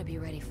 You gotta be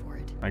ready for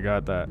it. I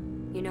got that.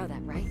 You know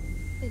that, right?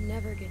 It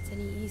never gets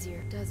any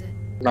easier, does it?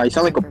 No, you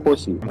sound like a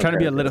pussy. I'm trying to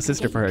be a little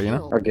sister for her, you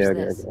know? Okay.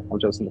 I'm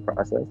just in the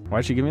process.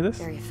 Why'd she give me this?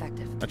 Very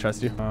effective. I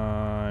trust you.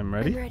 I'm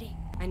ready. I'm ready.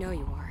 I know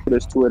you are.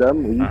 There's two of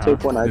them. You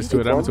take one, I There's two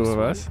take of them, one. two of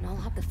us. And I'll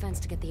hop the fence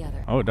to get the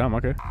other. Oh, damn,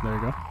 okay. There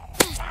you go.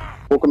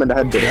 Poke him in the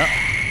head, dude. Yeah.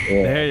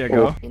 There you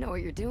go. You know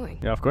what you're doing.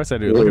 Yeah, of course I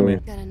do. Look at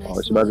me.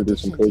 Oh, she's about to do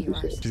some crazy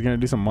shit. She's gonna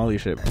do some Molly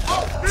shit.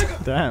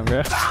 Damn,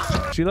 bro.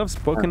 She loves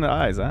poking the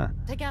eyes, huh?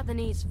 Take out the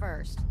knees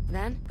first.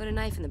 Then put a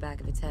knife in the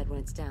back of its head when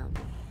it's down.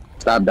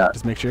 Stop that.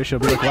 Just make sure she'll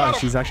be like, wow,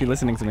 she's actually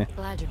listening to me.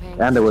 Glad you're paying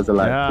And there was a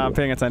light. Yeah, I'm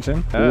paying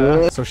attention.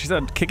 So she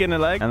said kick in the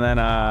leg and then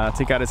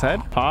take out his head.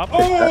 Pop.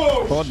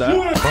 Hold that.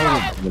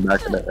 Boom. In the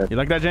back of the head. You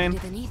like that, Jane?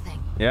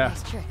 Yeah.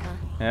 Nice trick, huh?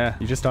 Yeah,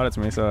 you just taught it to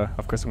me, so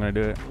of course I'm gonna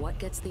do it. What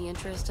gets the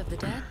interest of the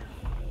dead?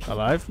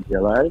 Alive? You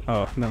alive?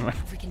 Oh, never mind.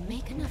 If we can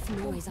make enough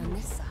noise on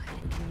this side,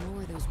 we can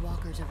lure those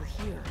walkers over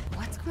here.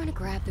 What's going to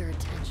grab their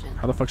attention?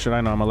 How the fuck should I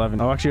know I'm 11?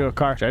 Oh, actually, a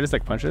car. Should I just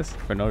like punch this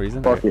for no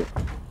reason? Fuck it.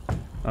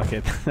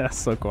 Okay, that's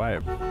so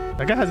quiet.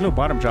 That guy has no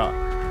bottom jaw.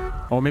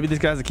 Oh, maybe this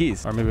guy has the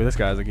keys. Or maybe this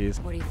guy has the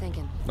keys. What are you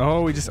thinking?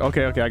 Oh, we just...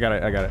 Okay, I got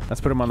it.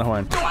 Let's put him on the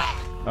horn.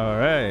 All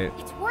right.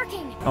 It's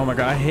working. Oh my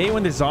god, I hate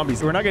when there's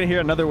zombies. We're not gonna hear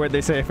another word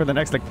they say for the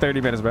next like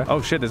 30 minutes, bro.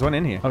 Oh shit, there's one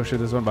in here. Oh shit,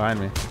 there's one behind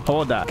me.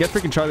 Hold that. Get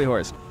freaking Charlie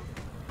horse.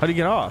 How do you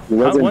get off? He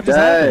wasn't what just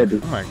happened?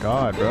 dead. Oh my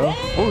god, bro.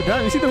 Oh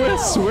damn, you see the way I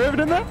swerved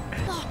in that?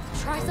 Look,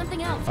 try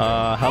something else.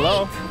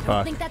 Hello? Hey, I Fuck.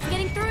 don't think that's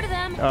getting through to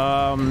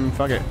them.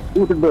 Fuck it.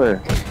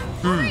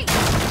 Hurry.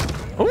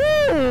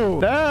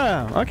 Ooh,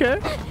 damn. Okay.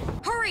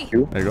 Hurry.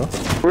 There you go.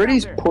 Where are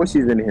these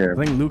pussies in here?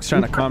 I think Luke's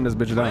trying to calm this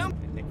bitch down.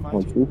 Oh,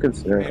 Luke and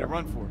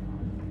Sarah.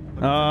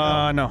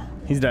 No.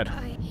 He's dead.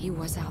 He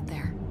was out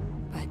there,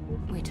 but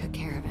we took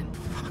care of him.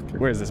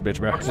 Where is this bitch,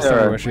 bro? Just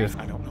tell me where she is.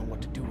 I don't know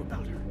what to do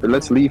about her. But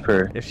let's leave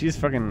her. If she's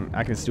fucking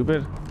acting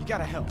stupid, You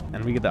gotta help.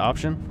 and we get the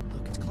option,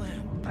 Look, it's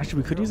Clem.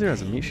 actually we could use her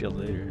as a meat shield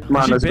later. Come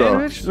on, Is she let's big, go.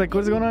 bitch? Like,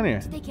 what's going on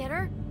here? Did they get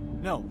her?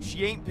 No,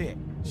 she ain't big.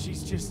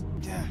 She's just,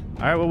 yeah.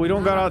 All right, well, we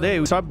don't got all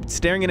day. Stop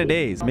staring in a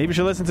daze. Maybe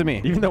she'll listen to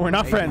me. Even though we're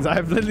not friends,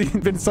 I've literally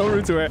been so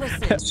rude to her.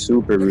 Listen,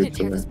 Super we're rude gonna to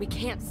tear her. this. We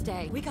can't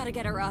stay. We gotta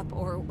get her up,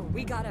 or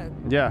we gotta.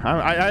 Yeah,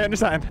 I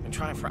understand. I've been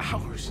trying for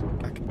hours.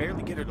 I can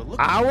barely get her to look.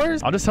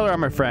 Hours? I'll just tell her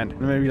I'm her friend.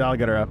 And maybe I'll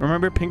get her up.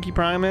 Remember Pinky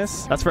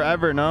Promise? That's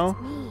forever, no?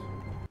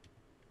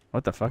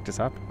 What the fuck just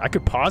happened? I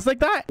could pause like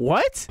that?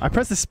 What? I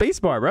pressed the space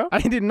bar, bro.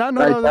 I did not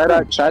know that was a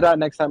thing. Try that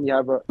next time you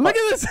have a... Look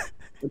at this!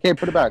 Okay,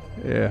 put it back.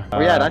 Yeah. Oh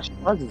yeah, it actually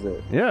pauses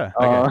it. Yeah.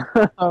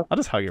 Okay. I'll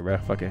just hug her, bro.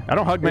 Fuck it. I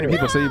don't hug many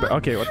people, so you...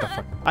 Okay, what the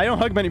fuck? I don't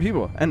hug many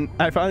people. And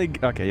I finally...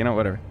 Okay, you know,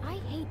 whatever. I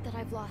hate that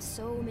I've lost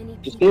so many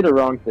people. Just do the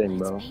wrong thing,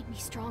 bro. It's made me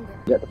stronger.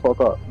 Get the fuck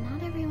up.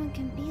 Not everyone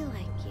can be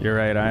like you. You're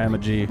right. I am a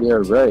G.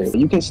 You're right.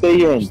 You can stay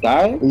here and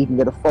die, or you can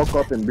get the fuck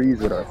up and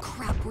breathe with us.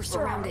 Crap, we're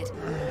surrounded.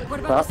 What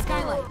about the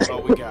skylight? That's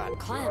all we got.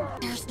 Clem,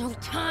 there's no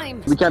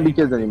time. We can't be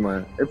kids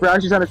anymore. If we're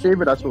actually trying to save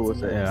her, that's what we'll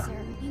say. Yeah.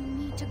 You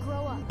need to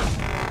grow up.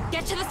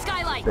 Get to the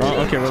skylight.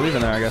 Oh, okay, we're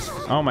leaving there, I guess.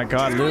 Oh my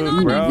god,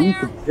 Luke, bro.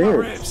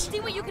 See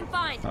what you can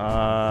find.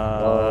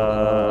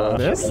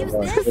 This? There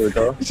we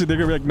go. They're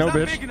gonna be like, no,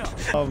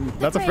 bitch.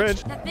 That's a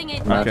fridge. That thing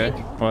ain't Okay.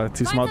 working. Well,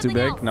 too small, too something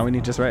big. else. Now we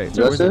need just right.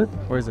 Just it?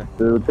 Where is it?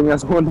 The thing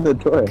that's on the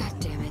door. God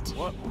damn it.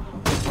 What?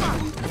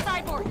 The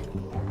sideboard.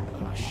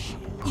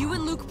 You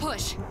and Luke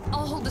push.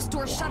 I'll hold this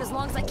door shut as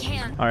long as I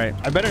can. All right.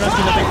 I better not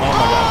see nothing. Oh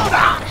my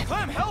god.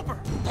 Clem, help her.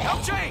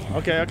 Help Jane.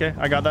 Okay.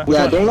 I got that.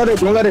 Yeah, don't let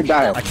it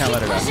die. I can't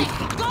let her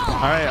die.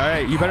 All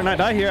right. You better not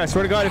die here. I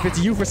swear to God, if it's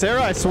you for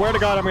Sarah, I swear to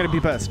God, I'm gonna be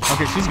pissed.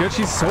 Okay, she's good.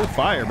 She's so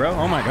fire, bro.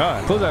 Oh my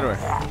God. Close that door.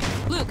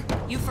 Luke,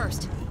 you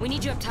first. We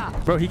need you up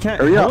top. Bro, he can't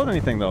Hurry up. hold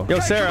anything though. Yo,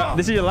 Sarah,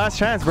 this is your last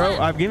chance, bro.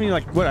 I've given you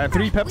like what? I have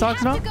 3 pep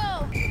talks now.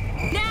 Go.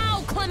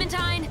 Now,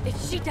 Clementine.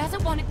 If she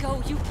doesn't want to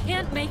go, you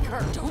can't make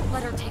her. Don't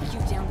let her take you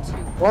down too.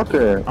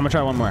 Okay. I'm gonna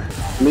try one more.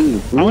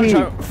 Leave. I'm gonna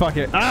try. Fuck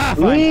it. Ah,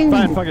 Leave.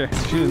 fine. Fuck it.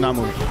 She is not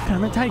moving.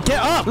 Clementine,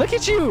 get up! Look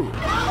at you.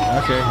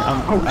 Okay.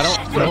 I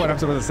don't know what I'm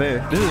supposed to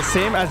say. This is the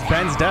same as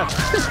Ben's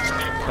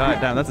death.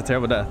 God damn, that's a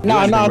terrible death.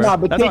 Nah,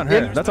 but that's on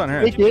her. That's on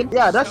her.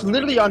 Yeah, that's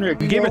literally on her.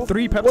 You gave her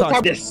 3 pep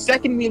talks. The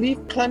second we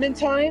leave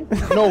Clementine?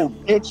 No,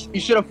 bitch.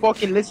 You should have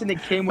fucking listened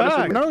and came with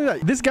us. Not only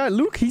that, this guy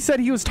Luke, he said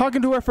he was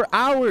talking to her for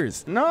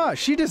hours. Nah,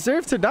 she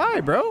deserves to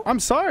die, bro. I'm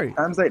sorry.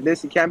 Times like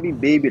this, you can't be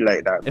baby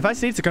like that. If I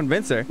stayed to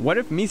convince her, what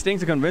if me staying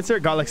to convince her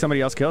got like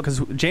somebody else killed?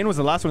 Because Jane was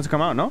the last one to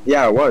come out, no?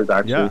 Yeah, it was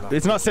actually. Yeah,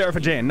 it's not Sarah for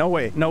Jane. No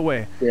way. Yeah.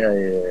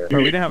 Bro,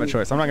 we didn't have a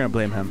choice. I'm not gonna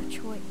blame him.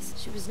 Choice.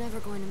 She was never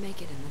going to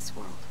make it in this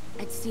world.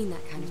 I'd seen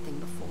that kind of thing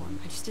before.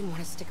 I just didn't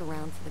want to stick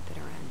around for the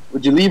bitter end.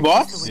 Would you leave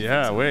us?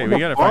 Yeah, wait, we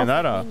gotta find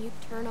that out. You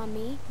turn on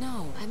me?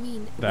 No, I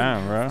mean.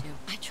 Damn, bro.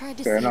 I tried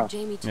to Fair save enough.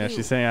 Jamie too. Yeah,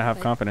 she's saying I have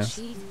but confidence.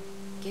 She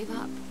gave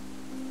up.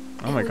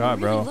 Oh my god,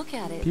 bro.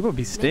 People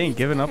be staying,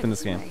 giving up in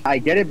this game. I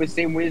get it, but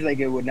same ways like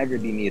it would never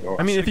be me though.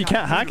 I mean, if you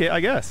can't hack it, I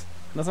guess.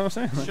 That's what I'm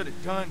saying. Should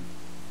have done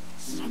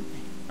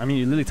something. I mean,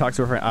 you literally talked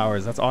to her for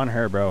hours. That's on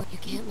her, bro. You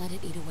can't let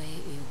it eat away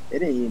at you.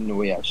 It ain't eating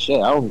away at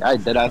shit. I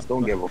dead ass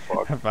don't give a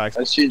fuck. Facts.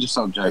 Let's change the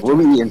subject. What are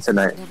we eating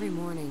tonight? Every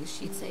morning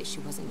she'd say she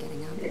wasn't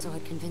getting up, so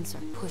I'd convince her,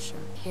 push her,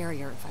 carry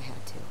her if I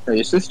had to. Hey,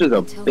 your sister's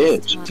a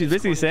bitch. She's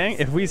basically saying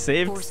if we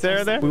saved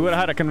Sarah there, we would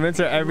have had to convince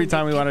her every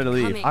time we wanted to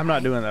leave. I'm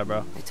not doing that,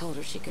 bro. I told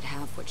her she could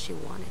have what she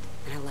wanted,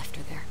 and I left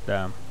her there.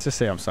 Damn. Just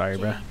say I'm sorry,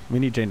 bro. We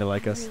need Jane to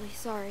like us. I'm really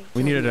sorry.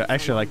 We need her to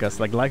actually like us.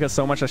 Like us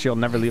so much that she'll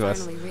never leave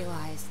us. I finally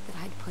realized that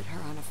I'd put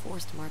her on a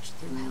forced march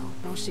through hell.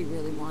 All she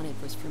really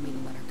wanted was for me to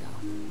let her go.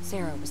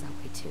 Sarah was that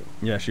way too.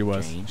 Yeah, she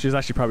was. She's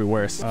actually probably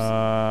worse.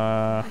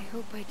 I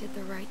hope I did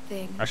the right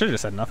thing. I should have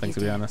just said nothing, to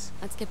be honest.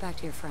 Let's get back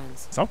to your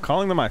friends. Stop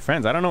calling them my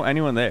friends. I don't know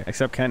anyone there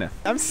except Kenneth.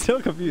 I'm still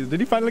confused.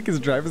 Did he find like his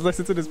driver's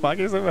license in his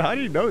pocket or something? How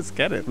do you know it's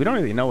Kenneth? We don't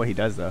really know what he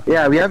does though.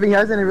 Yeah, he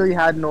hasn't really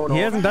had no. He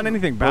hasn't done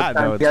anything bad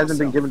though. He hasn't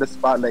been given the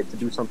spotlight to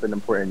do something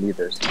important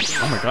either.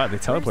 Oh my god, they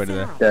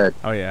teleported there.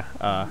 Oh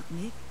yeah.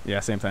 Yeah,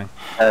 same thing.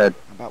 How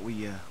about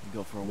we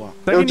go for a walk?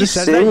 Second he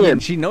says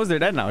that, she knows they're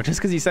dead now. Just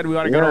because he said we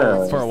ought to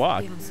go for a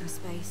walk. Give him some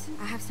space.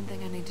 I have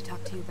something I need to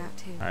talk to you about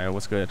too. Alright,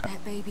 what's good?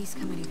 That baby's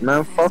coming even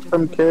Man, faster fuck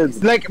them than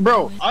kids. Like,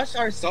 bro, us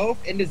ourselves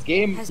in this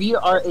game, we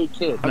are a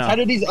kid. No. How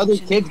do these other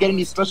kids getting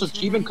these special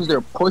treatment because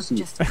they're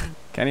pussies?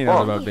 Kenny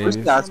knows about babies.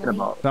 What's he asking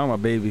about? Talking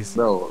about babies.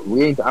 Bro,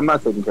 I'm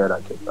not taking care of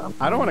that kid, fam.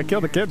 I don't want to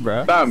kill the kid,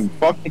 bro. Fam,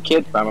 fuck the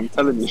kid, fam. I'm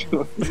telling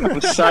you.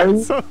 I'm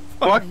sorry.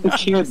 Fuck the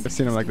kid. I've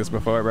seen him like this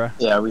before, bro.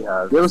 Yeah, we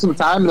have. Give him some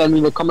time, and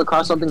then we come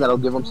across something that'll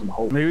give him some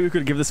hope. Maybe we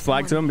could give this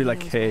flag to him and be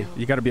like, hey,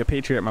 you gotta be a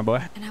patriot, my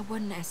boy. And I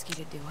wouldn't ask you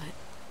to do it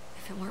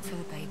if it weren't for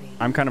the baby.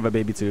 I'm kind of a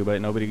baby too,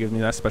 but nobody gives me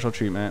that special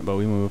treatment, but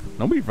we move.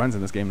 Nobody runs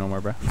in this game no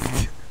more, bro.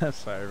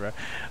 Sorry, bro.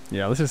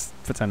 Yeah, let's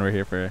just pretend we're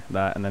here for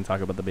that and then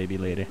talk about the baby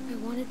later. I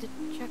wanted to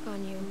check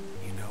on you.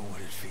 You know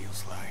what it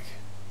feels like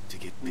to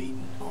get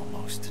beaten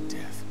almost to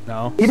death.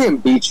 No. He didn't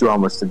beat you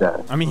almost to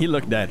death. I mean, he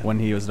looked dead when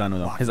he was done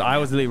with him. His eye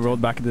was literally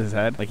rolled back into his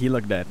head. Like, he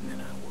looked dead. And then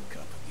I woke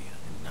up again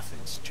and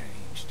nothing's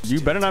changed. You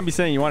better not be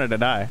saying you wanted to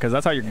die, because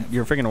that's how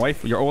your freaking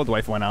wife, your old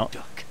wife, went out.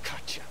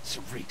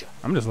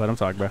 I'm just letting him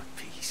talk, bro.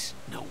 Peace,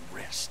 no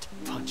rest.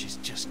 Punches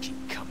just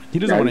keep coming. He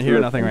doesn't want to hear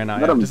nothing right now.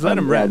 Yeah. Just let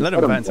him rant. Let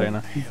him vent right now.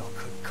 Hell,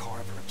 could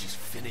Carver have just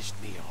finished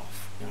me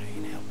off? I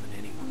ain't helping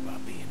anyone by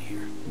being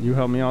here. You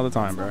help me all the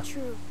time, bro. That's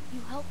not true.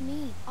 You help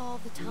me all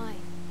the time.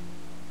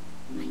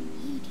 I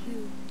need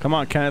you. Come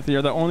on, Kenneth.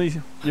 You're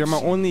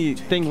my only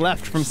thing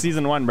left from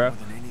season 1, bro. More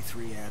than any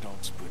 3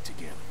 adults put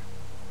together.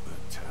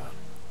 But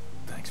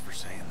thanks for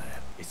saying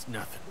that. It's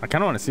nothing. I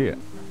kind of want to see it.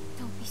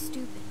 Don't be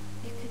stupid.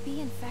 It could be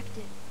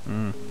infected.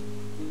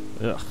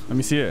 Ugh. Let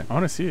me see it. I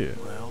want to see it.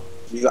 Well,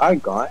 is I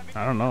gone?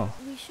 I don't know.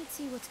 We should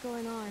see what's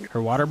going on.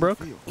 Her water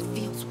broke? It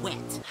feels wet.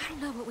 I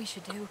don't know what we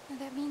should do.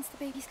 That means the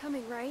baby's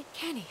coming, right?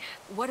 Kenny,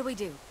 what do we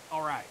do?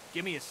 All right,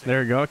 give me a second.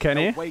 There you go,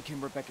 Kenny. No way can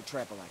Rebecca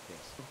trap her like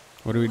this.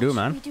 What do we do,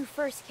 man? What should we do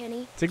first,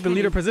 Kenny? Take the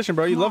leader position,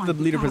 bro. You love the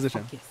leader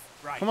position.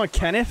 Right. Come on,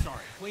 Kenneth. Sorry,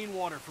 clean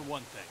water for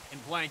one thing,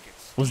 and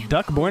blankets. Was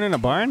Duck born in a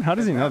barn? How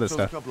does he know this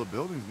stuff? A couple of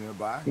buildings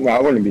nearby. No, I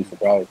wouldn't be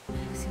surprised.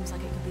 Seems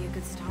like it could be a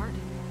good start.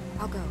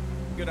 I'll go.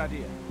 Good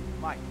idea.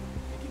 Mike,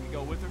 think you could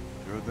go with her?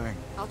 Sure thing.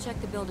 I'll check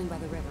the building by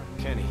the river.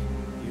 Kenny,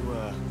 you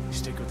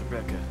stick with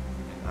Rebecca,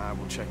 and I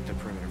will check the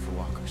perimeter for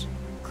walkers.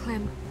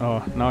 Clem.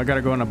 Oh, now I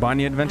gotta go on a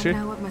Bonnie adventure? I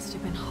know it must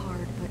have been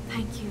hard, but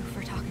thank you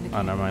for talking to Kenny.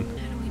 Oh, never mind.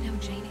 How do we know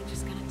Jane ain't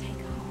just gonna take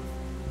off?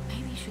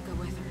 Maybe you should go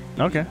with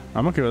her. Okay,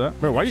 I'm okay with that.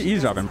 Bro, why are you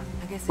eavesdropping?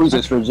 Who's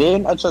this, for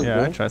Jane? I trust Yeah,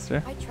 Jane. I trust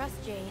her. I trust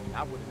Jane.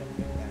 I would have never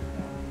been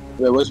back.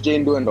 Yeah, what's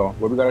Jane doing though?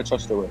 What we gotta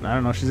trust her with? I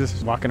don't know. She's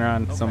just walking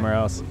around somewhere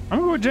else. I'm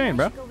gonna go with Jane,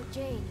 bro. Go with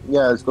Jane.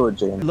 Yeah, let's go with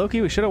Jane.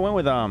 Loki, we should have went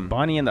with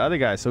Bonnie and the other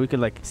guy so we could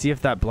like see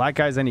if that black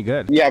guy's any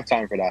good. We have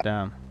time for that.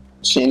 Damn.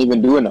 She ain't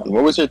even doing nothing.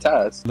 What was her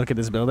task? Look at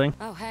this building.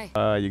 Oh, hey.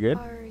 You good?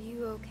 Are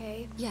you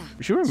okay? Yeah.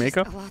 Is she wearing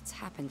makeup? A lot's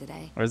happened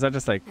today. Or is that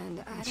just like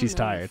And she's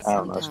tired? I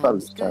don't know. It's probably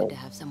It's just good tired. to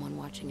have someone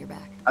watching your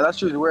back. I thought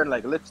she was wearing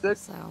like lipstick,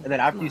 and then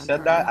after you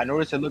said that, I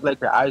noticed it looked like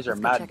her eyes are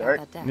mad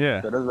dark.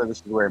 Yeah. So it doesn't look like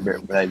she's wearing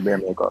bare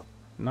makeup.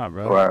 Nah,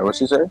 bro. Or what'd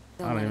she say?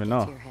 I don't even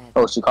know.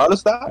 Oh, she called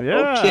us that?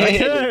 Yeah.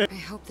 Okay. I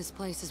hope this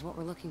place is what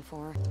we're looking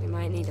for. We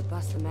might need to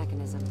bust the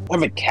mechanism. I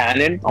have a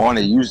cannon. I want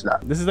to use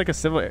that. This is like a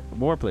civil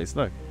war place.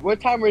 Look. What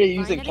time were they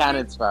using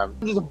cannons, fam?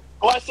 Just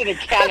busting a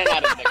cannon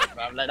out of things,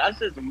 fam. Like, that's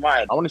just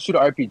mad. I want to shoot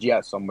an RPG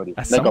at somebody. At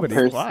like somebody? a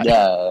person. Why?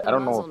 Yeah, I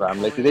don't know,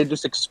 fam. Like, they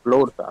just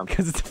explode, fam.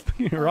 Because it's a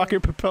fucking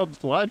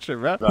rocket-propelled launcher,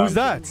 bro. Who's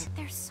that?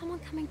 There's someone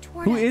coming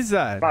toward Who us. is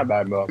that? My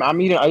bad, bro. I'm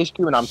eating ice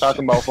cream and I'm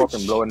talking about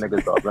fucking blowing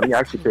niggas up. Let me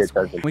actually pay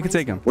attention. We can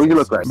take him. What do you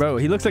look like? Bro,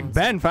 he looks like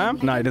Ben, fam.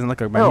 Nah, he doesn't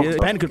look like Ben. No.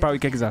 Ben could probably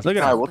kick his ass. Look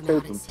at Alright, him.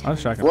 we'll take him. I'll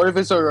distract him. What if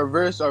it's a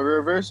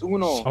reverse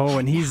Uno? Oh,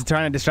 and he's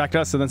trying to distract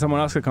us so then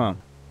someone else could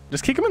come.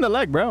 Just kick him in the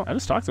leg, bro. I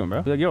just talked to him,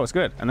 bro. Be like, yo, what's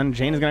good? And then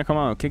Jane is gonna come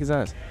out and kick his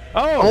ass.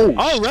 Oh,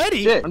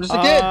 already? Shit. I'm just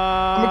a kid.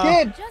 I'm a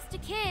kid. Just a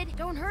kid.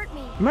 Don't hurt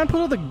me. Man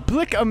pulled out the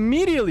blick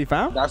immediately,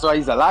 fam. That's why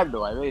he's alive,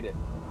 though. I made it.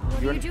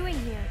 What are you doing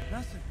here?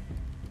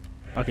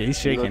 Okay, he's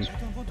shaking.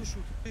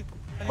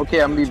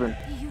 Okay, I'm leaving.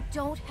 You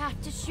don't have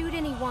to shoot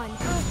anyone.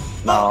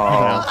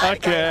 No.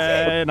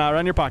 Okay, now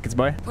run your pockets,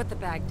 boy. Put the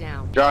bag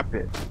down. Drop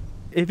it.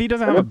 If he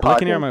doesn't have a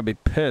blick in here, I'm gonna be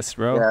pissed,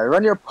 bro. Yeah,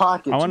 run your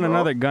pockets. I want bro.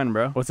 another gun,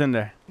 bro. What's in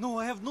there? No,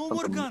 I have no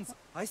more guns.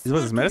 Is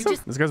what his medicine?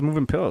 This guy's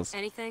moving pills.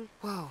 Anything?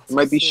 Whoa. It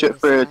might be shit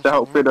to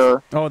help for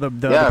the. Oh, the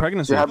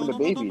pregnancy. You're having the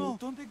baby. No,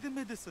 don't take the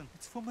medicine.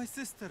 It's for my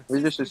sister.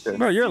 Where's your sister?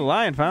 Bro, you're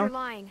lying, You're fam.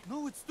 lying.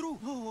 No, it's true.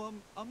 No,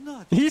 I'm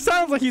not. He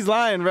sounds like he's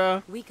lying,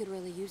 bro. We could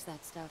really use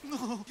that stuff.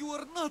 No, you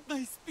are not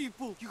nice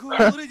people. You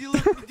have already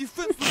left me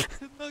defenseless,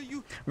 and now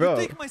you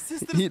take my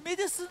sister's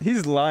medicine?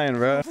 He's lying,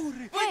 bro.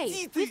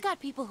 Hey, we've got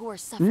people who are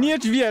suffering.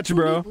 Niet wiec,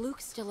 bro.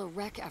 Luke's still a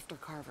wreck after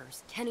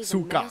Carver's. Kenny's a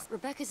mess.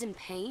 Rebecca's in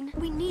pain.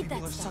 We need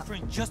that stuff.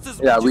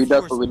 Yeah, we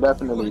definitely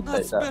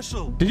take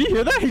that. Did you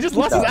hear that? He just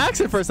lost his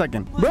accent for a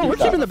second. Bro, we're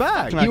keeping the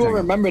bag. He will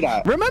remember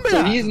that. Remember so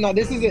that. He's not.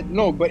 This isn't.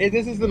 No, but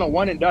this isn't a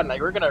one and done. Like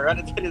we're gonna run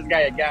into this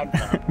guy again.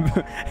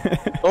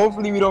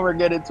 Hopefully we don't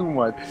forget it too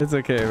much. It's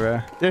okay,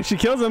 bro. If she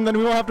kills him, then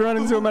we won't have to run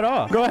into him at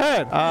all. Go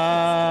ahead.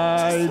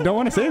 I don't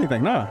want to say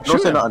anything. No.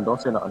 Don't say nothing.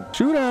 Don't say nothing.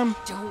 Shoot him.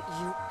 Don't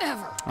you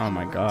ever. Oh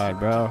my God,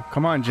 bro.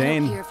 Come on, I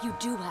Jane. don't care if you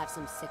do have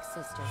some sick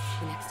sister.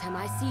 The next time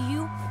I see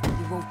you,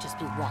 you won't just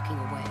be walking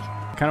away.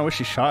 Kind of wish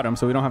she shot him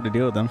so we don't have to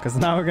deal with them, because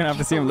now we're gonna have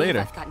to see him later.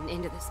 I've gotten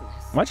into this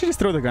mess. Why don't you just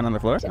throw the gun on the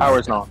floor?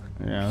 Ours now.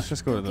 Yeah, let's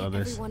just go to the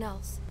others. Everyone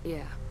else.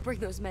 Yeah. Bring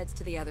those meds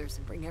to the others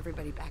and bring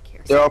everybody back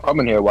here. They're all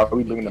coming here. Why are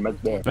we bringing the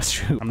meds there? That's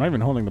true. I'm not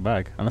even holding the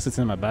bag unless it's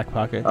in my back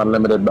pocket.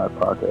 Unlimited back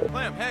pocket.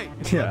 Clem, hey.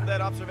 Yeah.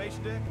 That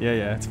observation deck?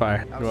 Yeah, it's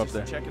fire. I Go was up just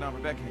there. checking on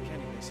Rebecca and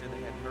Kenny. They said they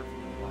hadn't heard from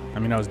you in a while. I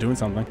mean, I was doing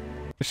something.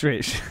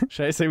 Wait,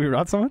 should I say we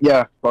robbed someone?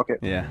 Yeah, fuck it.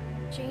 Yeah.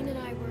 Jane and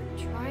I were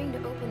trying to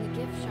open the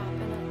gift shop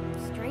and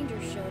a stranger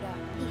showed up.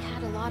 He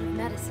had a lot of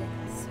medicine,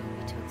 so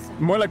we took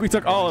some. More like we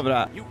took all of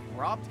that. You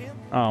robbed him?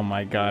 Oh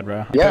my God, bro.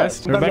 Yeah,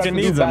 Yes, Rebecca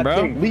needs them,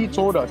 bro. Lee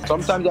told us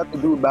sometimes you have to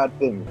do bad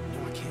things.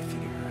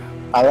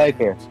 I like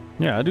her.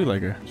 Yeah, I do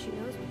like her. She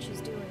knows what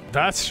she's doing.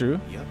 That's true.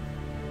 Yep.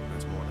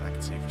 That's more than I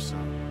can say for some.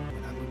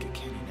 When I look at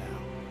Kenny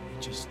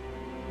now,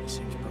 he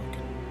seems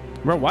broken.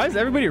 Bro, why is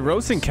everybody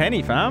roasting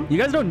Kenny, fam? You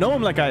guys don't know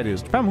him like I do.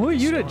 Fam, who are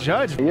you to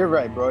judge? You're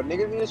right, bro.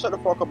 Niggas need to shut the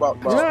fuck about.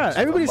 Yeah,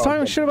 everybody's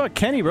talking shit about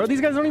Kenny, bro.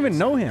 These guys don't even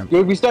know him.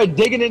 If we start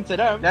digging into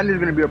them, then there's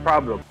gonna be a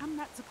problem. I'm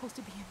not supposed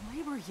to be in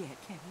labor yet,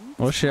 Kenny.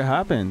 Well, shit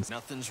happens.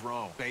 Nothing's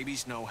wrong.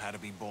 Babies know how to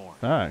be born.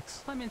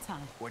 Facts.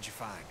 Clementine. What'd you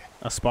find?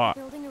 A spot.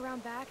 Building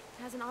around back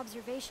has an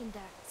observation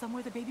deck.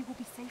 Somewhere the baby will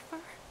be safer?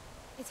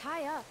 It's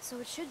high up, so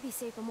it should be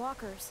safe from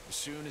walkers. As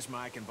soon as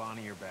Mike and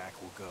Bonnie are back,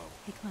 we'll go.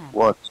 Hey, Clem.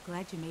 What?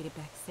 Glad you made it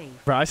back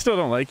safe. Bro, I still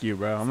don't like you,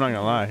 bro. I'm not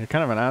gonna lie. You're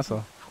kind of an asshole.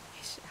 I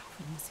wish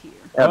Alvin was here.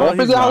 Yeah, Oh, don't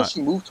forget he's how not.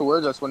 she moved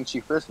towards us when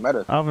she first met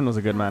us. Alvin was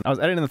a good man. I was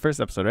editing the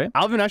first episode, right?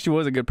 Alvin actually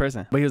was a good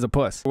person, but he was a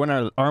puss. When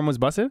our arm was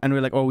busted and we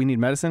were like, oh, we need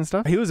medicine and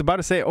stuff, he was about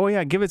to say, oh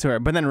yeah, give it to her.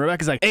 But then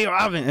Rebecca's like, hey,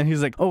 Alvin. And he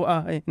was like, oh,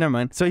 hey, never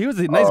mind. So he was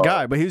a nice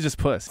guy, but he was just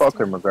puss. Fuck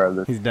him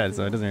regardless. He's dead,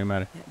 so it doesn't even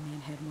matter. That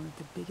man had one of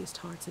the biggest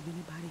hearts of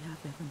anybody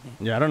I've ever met.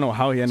 Yeah, I don't know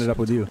how he ended up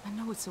with you. I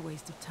know it's a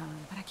waste of time,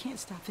 but I can't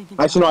stop thinking.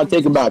 Actually, no, I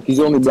take it back. He's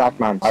the only black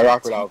man. I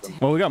rock with Alvin.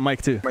 Well, we got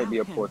Mike too. Might be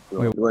a puss, though.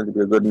 Wait. You're going to be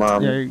a good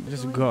mom. Yeah,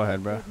 just go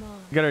ahead, bro.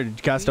 You got her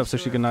gassed up so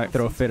she can not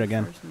throw a fit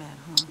again.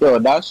 Yo,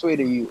 that's sweet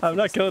of you. I'm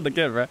not killing the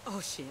kid, bro. Oh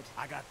shit.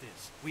 I got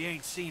this. We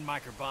ain't seen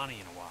Mike or Bonnie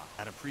in a while.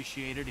 I'd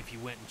appreciate it if you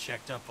went and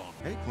checked up on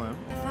them. Hey, Clem.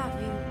 I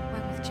thought you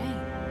went with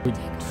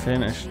Jane. We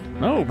finished.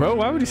 No, bro,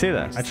 why would you say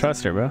that? I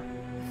trust her, bro.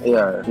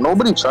 Yeah,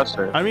 nobody trusts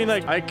her. I mean,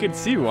 like, I could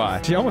see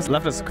why. She almost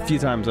left us a few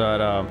times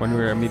when we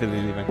were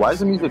immediately leaving. Why is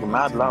the music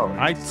mad loud?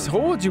 I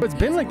told you, it's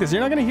been like this. You're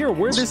not gonna hear a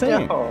word they're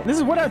saying. Yo. This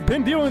is what I've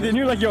been dealing with, and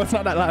you're like, yo, it's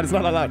not that loud. It's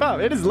not that loud. Bro,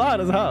 it is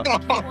loud as hell.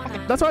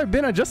 That's why I've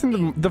been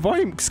adjusting the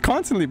volume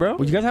constantly, bro.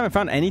 You guys haven't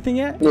found anything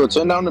yet? Yo,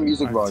 turn down the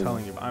music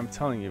volume. I'm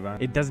telling you, bro.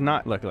 It does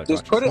not look.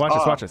 Just put it watch off.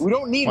 this. Watch this. We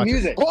don't need Watch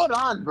music. this. Hold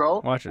on, bro.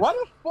 Watch this. Why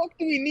the fuck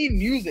do we need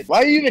music? Why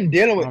are you even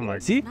dealing with Oh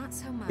this? see?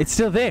 It's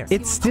still there.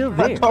 It's still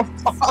there.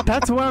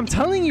 That's what I'm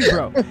telling you,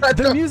 bro.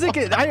 The music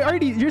is,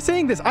 you're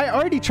saying this. I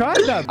already tried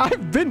that.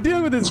 I've been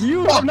dealing with this.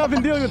 You have not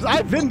been dealing with this.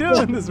 I've been dealing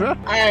with this, bro.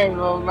 I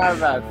know, my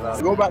bad,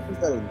 bro. Go back to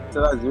settings. To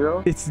that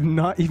 0. It's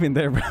not even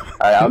there, bro.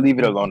 Alright, I'll leave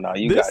it alone now.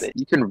 You got it.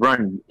 You can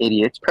run, you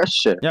idiot. Press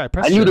shift. Yeah,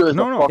 press I knew shift. there was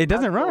No, it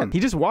doesn't run. He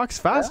just walks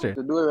faster. Yeah,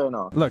 so do it right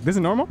now. Look, this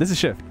is normal. This is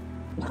shift.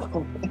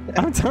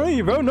 I'm telling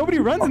you, bro. Nobody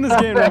runs in this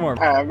game no more.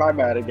 Alright, my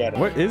bad again.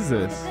 What is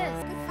this? Good fact,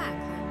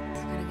 Clem.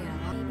 It's gonna get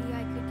a lot. Maybe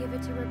I could give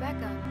it to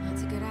Rebecca.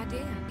 That's a good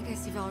idea. I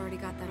guess you've already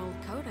got that old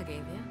code I gave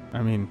you.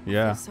 I mean, I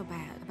yeah. feel so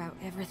bad about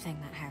everything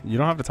that happened. You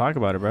don't have to talk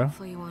about it, bro.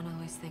 Hopefully you won't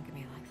always think of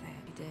me like that.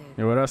 You did.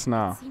 You're with us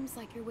now. Seems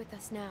like you're with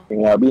us now.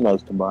 Yeah, be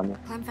nice to Bonnie.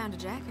 Clem found a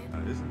jacket.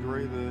 Isn't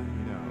Gray the,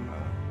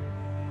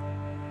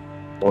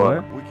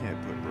 What? we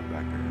can't put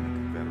Rebecca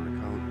in the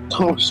Confederate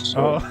code. Oh, shit.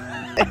 Oh.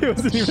 I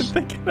wasn't even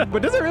thinking that.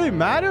 But does it really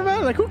matter,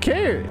 man? Like, who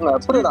cares? Yeah,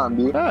 put it on,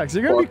 dude. Facts,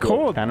 you're gonna be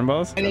cold.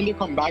 Cannonballs. And then you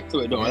come back to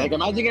it, though. Like,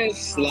 imagine getting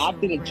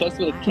slapped in the chest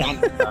with a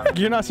cannon.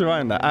 You're not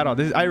surviving that at all.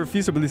 I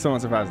refuse to believe someone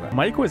survives that.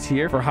 Mike was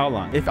here for how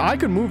long? If I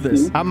could move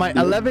this at my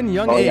 11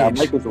 young age. Yeah,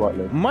 Mike was what,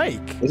 like?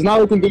 Mike. It's not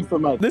looking good for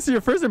Mike. This is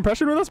your first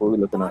impression with us? What are we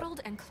looking at?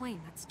 And clean.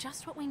 That's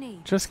just what we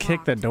need. Just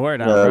kick the door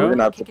down, Yeah, bro. we're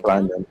gonna have to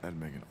climb in. That'd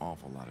make an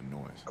awful lot of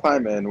noise.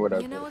 Climb in,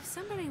 whatever. You know, if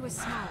somebody was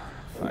smart,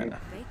 Fine.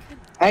 they could.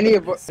 Any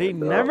of us. They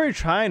never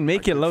try and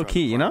make it low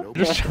key, you know?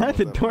 Just try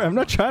the door. I'm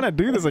not trying to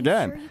do this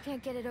again. Sure you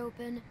can't get it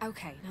open?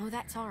 Okay, no,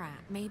 that's all right.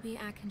 Maybe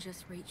I can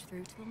just reach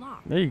through to the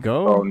lock. There you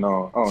go. Oh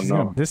no! Oh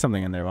no! There's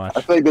something in there. Watch.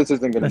 I feel like this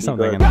isn't gonna There's be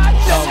something good. in there.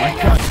 Oh my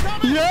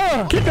god!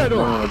 Yeah! Kick that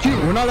door.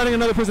 We're not letting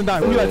another person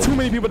die. We got too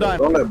many people dying.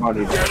 Don't let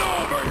Bonnie.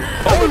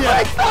 Oh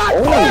yeah!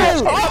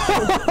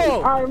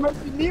 Oh! I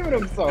must be leaving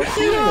himself.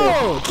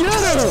 Yo! Get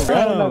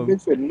out of him!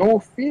 With no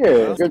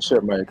fear. Good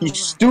shit, Mike. He's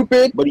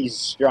stupid, but he's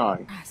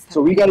strong.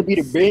 So we gotta be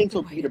the brain,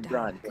 so be the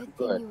brawn. Good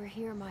thing you were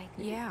here, Mike.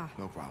 Yeah.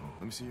 No problem.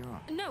 Let me see your arm.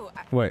 No,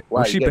 Wait,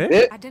 Why, was she you get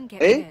bit? I didn't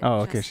get Eh? bit. Oh,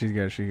 okay, just she's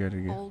good. She's good.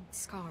 She's good. Old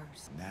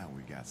scars. Now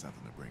we got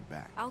something to bring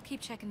back. I'll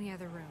keep checking the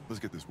other room. Let's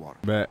get this water.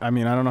 But I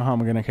mean, I don't know how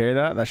I'm gonna carry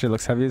that. That shit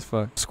looks heavy as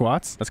fuck.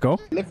 Squats. Let's go.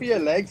 Lift your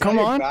legs. Come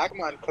on. Back,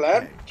 man.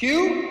 Clap.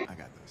 Q. I got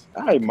this.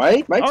 Alright,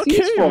 Mike. Mike's Okay,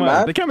 useful,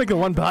 man. They can't make the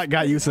one black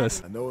guy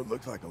useless. I know it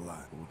looks like a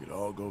lot, but we could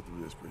all go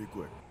through this pretty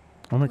quick.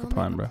 I'll make a We'll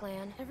plan, make bro. a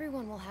plan.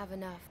 Everyone will have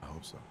enough. I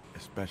hope so.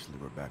 Especially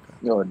Rebecca.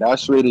 Yo,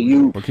 that's way to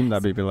you. We'll keep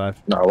that baby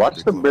alive. No,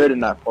 watch the burden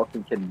that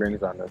fucking kid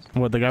brings on us.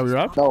 What, the guy we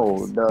robbed?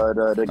 No,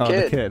 the Oh,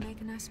 kid. the kid. Make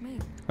a nice meal.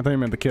 I thought you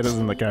meant the kid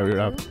isn't the guy we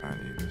robbed. I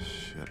need the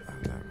shit out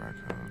of that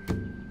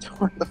raccoon.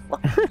 What the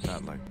fuck?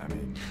 Not like, I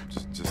mean,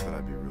 just that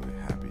I'd be really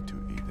happy to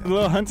eat that. The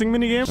little hunting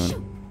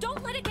minigame?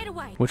 Don't let it get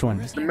away. Which one?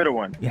 The middle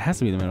one. It has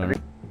to be the middle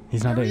one.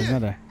 He's not there. He's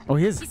not there. Oh,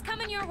 he is. He's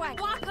coming your way.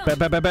 Walk him.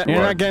 Bet.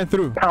 You're not getting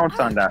through. Pounce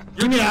on that.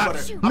 Give me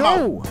that.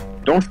 No.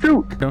 Don't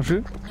shoot. Don't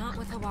shoot. Not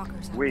with the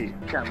walkers. Wait.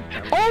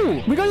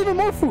 Oh, we got even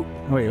more food.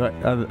 Wait, what?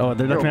 Oh,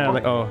 they're looking at it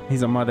like, oh,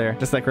 he's a mother.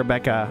 Just like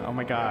Rebecca. Oh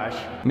my gosh.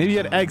 Maybe he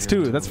had eggs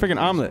too. That's freaking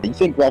omelet. You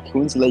think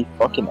raccoons lay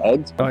fucking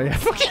eggs? Oh, yeah.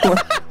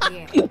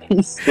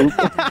 He's stupid.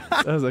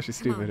 That was actually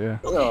stupid, yeah.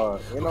 Yo,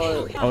 you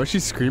know what? Oh,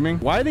 she's screaming?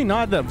 Why are they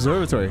not at the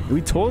observatory?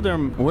 We told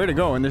them where to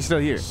go and they're still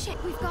here.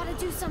 Shit, we've got to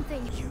do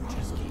something. You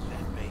just keep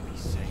that baby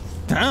safe.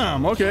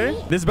 Damn,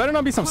 okay. This better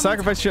not be some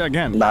sacrifice shit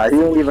again. Nah, he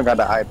ain't even got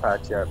the eye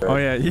patch yet. Bro. Oh,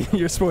 yeah,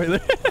 you're spoiler.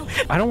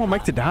 I don't want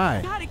Mike to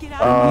die. Mike,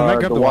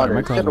 grab the the water.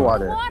 Mike, Get grab the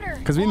water.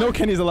 Because we know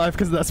Kenny's alive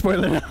because of that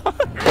spoiler now.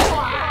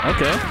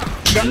 Okay.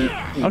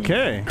 Okay.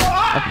 Okay.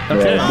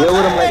 Yeah, deal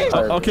with him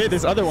later. Okay,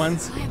 there's other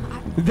ones.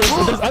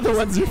 There's other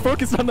ones. You're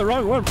focused on the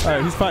wrong one. All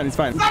right, he's fine. He's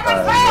fine.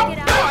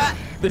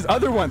 There's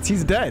other ones.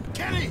 He's dead.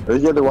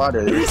 Let's get the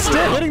water. He's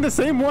still hitting the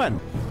same one.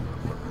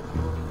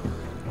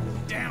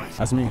 Damn it.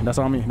 That's me. That's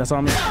all me. That's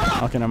all me.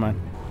 Okay, never mind.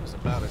 It's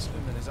about as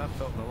human as I've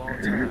felt in a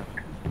long time.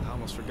 I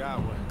almost forgot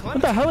what.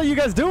 What the hell are you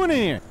guys doing in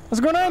here?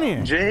 What's going on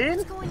here? Jane?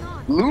 What's going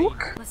on?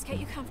 Luke? Let's get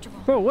you comfortable.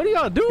 Bro, what are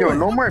y'all doing? Yo,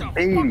 no more What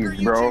babies, are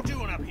you bro. two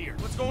doing up here?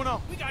 What's going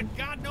on? We got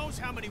God knows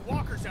how many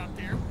walkers out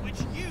there, which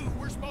you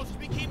were supposed to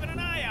be keeping an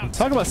eye out.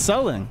 Talk about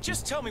selling.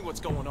 Just tell me what's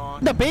going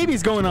on. The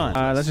baby's going on.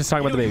 Let's just talk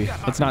about the baby.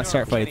 Let's not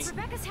start fights.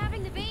 Rebecca's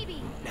having the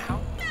baby.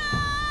 Now?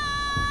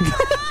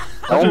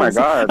 Oh my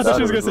god. I thought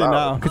she was that gonna is say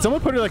loud. no. Could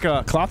someone put like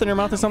a cloth in her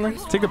mouth or something?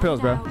 Take the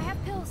pills, bro. I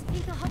have pills. I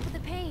think they'll help with the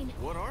pain.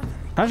 What are they?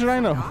 How should I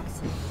know?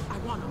 I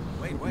want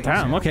them. Wait.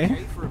 Damn, is that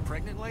okay. For a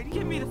pregnant lady?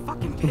 Give me the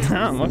fucking pills.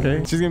 Damn,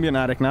 okay. She's gonna be an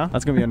addict now.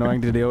 That's gonna be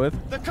annoying to deal with.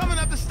 They're coming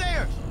up the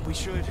stairs. We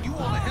should. You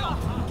want to help?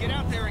 Get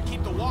out there and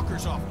keep the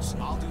walkers off us.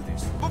 I'll do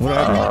this. What do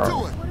I do?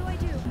 What do I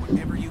do?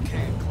 Whatever you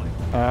can, Clay.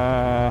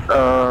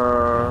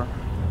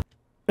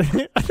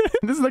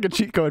 This is like a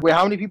cheat code. Wait,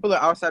 how many people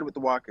are outside with the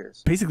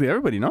walkers? Basically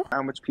everybody, no?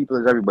 How much people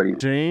is everybody?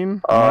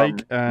 Jane,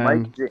 Mike, and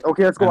Mike, Jane.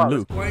 Okay, let's go and out.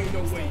 Luke. Boy, ain't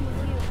no way.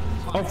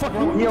 Oh fuck!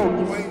 Yo,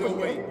 Boy, ain't no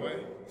way, boy.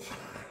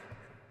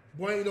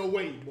 Boy, ain't no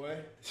way, boy.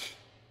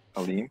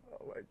 Aleem.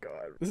 Oh my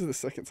god! This is the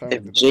second time.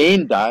 If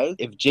Jane dies,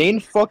 if Jane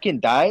fucking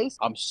dies,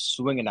 I'm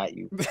swinging at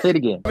you. Say it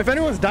again. If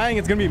anyone's dying,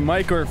 it's gonna be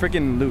Mike or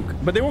freaking Luke.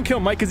 But they won't kill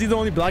Mike because he's the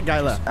only black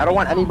guy left. I don't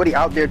want anybody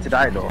out there to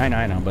die though.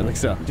 I know, but like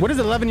still. What is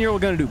an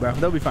 11-year-old gonna do, bro?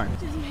 That'll be fine.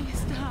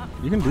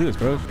 You can do this,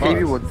 bro.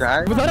 Baby will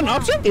die. Was that an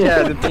option?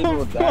 Yeah, the baby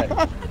will die.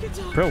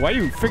 Bro, why are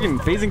you freaking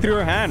phasing through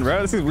her hand,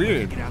 bro? This is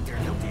weird. Get out there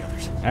and help the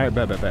others. All right,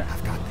 bet.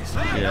 I've got this.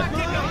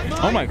 Yeah.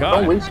 Oh my Don't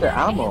god. waste your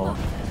ammo.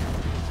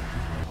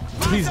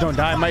 Please don't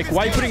die, Mike.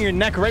 Why are you putting your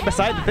neck right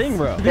beside the thing,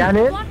 bro?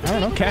 Cannon? I don't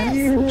know,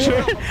 cannon?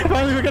 Sure.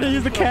 Finally, we're gonna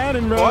use the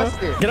cannon, bro.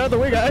 Bust it. Get out of the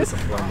way, guys.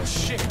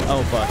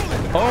 Oh, fuck.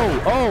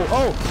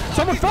 Oh.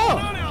 Someone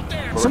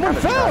fell. Someone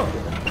fell.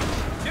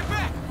 Get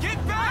back!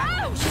 Get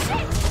back!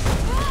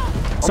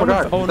 Oh, Oh my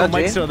god. Oh, Is no, that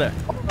Mike's Jane? still there.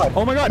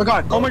 Oh my god.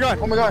 Oh my god.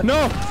 Oh my god.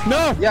 No.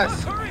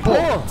 Yes.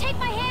 Oh. Take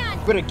my hand.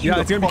 We're gonna Yeah,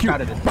 the it's gonna be fuck cute.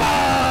 out of this.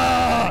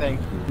 Ah! Thank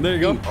you. There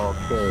you go.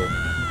 Okay.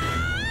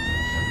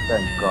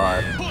 Thank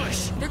God.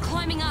 They're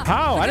climbing up.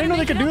 How? I didn't know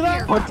they could do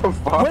that. What the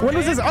fuck? When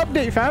was this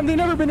update, fam? They've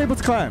never been able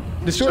to climb.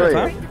 Destroy it,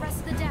 Destroy it. fam. The rest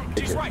of the deck.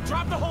 He's right.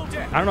 Drop the whole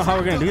deck. I don't know how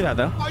we're gonna do that,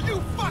 though. Are you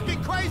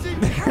fucking crazy? crazy?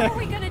 How are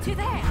we gonna do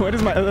that? What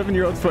is my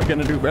 11-year-old foot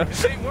gonna do, bro?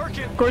 It ain't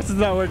working. Of course it's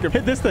not working.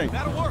 Hit this thing.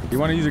 That'll work. You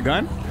want to use your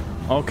gun?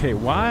 Okay,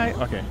 why?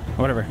 Okay,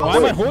 whatever. Why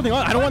am I holding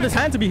on? I don't want this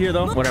hand to be here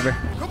though. Whatever.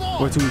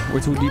 We're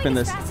too deep in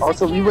this.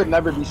 Also, we would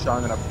never be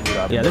strong enough to do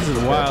that. Yeah, this is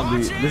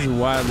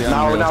wildly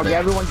Now, unrealistic.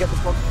 everyone get the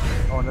fuck.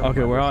 Oh, no.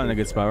 Okay, we're all in a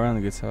good spot. We're all in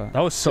a good spot. That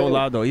was so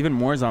loud though. Even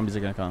more zombies are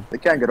gonna come. They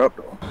can't get up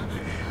though.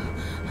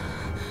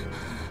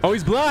 Oh,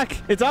 he's black.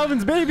 It's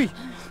Alvin's baby.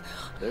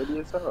 Dirty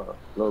as hell.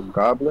 Little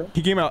goblin.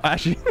 He came out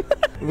ashy.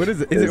 What is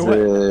it? Is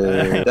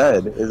it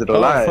dead? Is it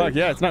alive? Oh fuck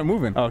yeah, it's not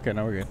moving. Oh, okay,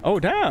 now we're good. Oh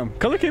damn,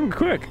 color came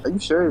quick. Are you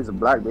sure it's a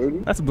black baby?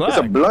 That's black. It's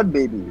a blood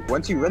baby.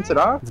 Once you rinse it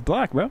off, it's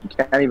black, bro. You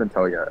can't even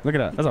tell yet. Look at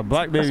that. That's a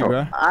black baby,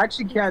 bro. I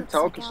actually can't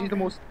tell because she's the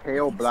most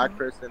pale black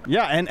person.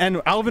 Yeah,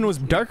 and Alvin was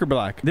darker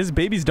black. This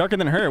baby's darker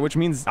than her, which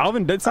means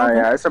Alvin did something.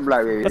 Yeah, it's a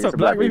black baby. That's a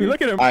black baby.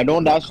 Look at him. I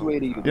don't dash away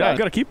to you. Yeah, you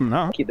gotta keep him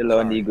now. Keep the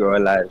little Negro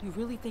alive. You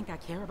really think I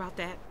care about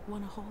that?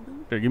 Wanna hold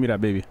him? Here, give me that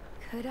baby.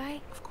 Could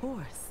I? Of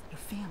course. Your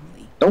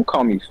family. Don't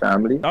call me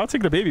family. I'll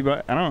take the baby,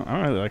 but I don't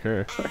really like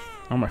her.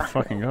 Oh my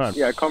fucking god.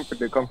 Yeah,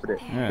 comfort it.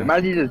 Yeah.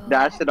 Imagine you just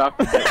dash it off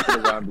and get to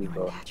the zombies,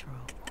 bro.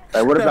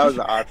 Like, what if that was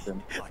the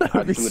option?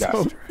 I'd do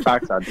that.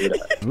 Facts, I'd do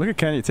that. Look at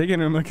Kenny taking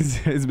him like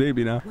his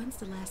baby now. When's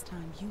the last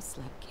time you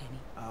slept, Kenny?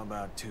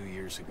 About 2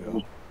 years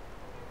ago.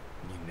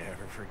 You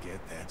never forget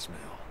that smell.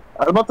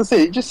 I was about to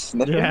say, you just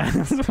sniffed Yeah.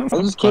 it.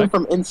 I just came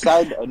from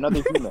inside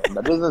another human.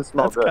 That doesn't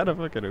smell That's good. kind of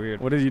fucking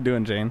weird. What are you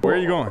doing, Jane? Where are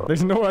you going?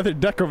 There's no other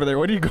deck over there.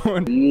 What are you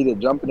going? You either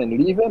jumping and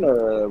leaving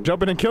or...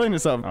 Jumping and killing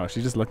yourself. Oh,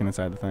 she's just looking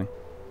inside the thing.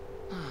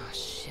 Oh,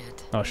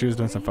 shit. Oh, she was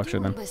doing some fuck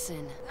shit then.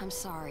 Listen, I'm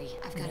sorry.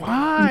 I've got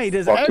Why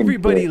does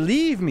everybody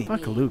leave me?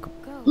 Fuck Luke.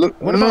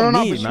 Look, What about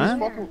me,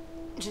 man?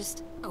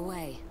 Just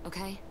away,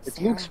 okay? It's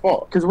Luke's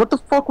fault. Because what the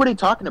fuck were they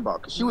talking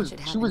about? Because she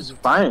was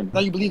fine. Now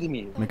you believe in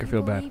me. Make her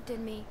feel bad. Believed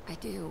in me. I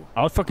do.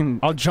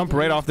 I'll jump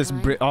right off this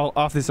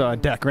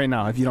deck right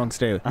now if you don't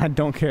stay. I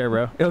don't care,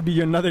 bro. It'll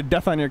be another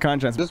death on your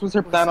conscience. This was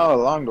her plan all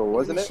along, though,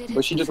 wasn't it?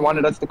 But she just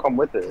wanted us to come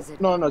with her.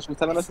 No, she was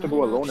telling us to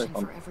go alone or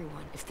something.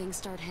 If things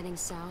start heading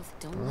south,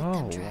 don't let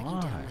them drag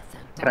you down with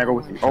them. Can I go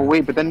with you? Oh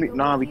wait, but then we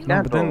can't.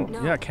 No, but then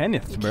yeah,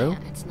 Kenneth, bro.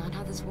 It's not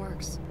how this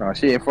works. No,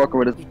 she ain't fucking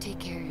with us. You take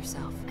care of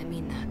yourself. I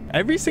mean that.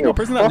 Every single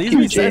person that leaves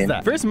me says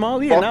that. First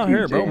Molly and now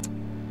her, bro.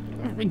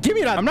 Give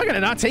me that. I'm not gonna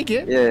not take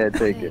it. Yeah,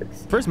 take it.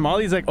 First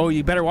Molly's like, oh,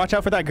 you better watch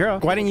out for that girl.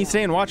 Why didn't you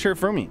stay and watch her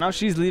for me? Now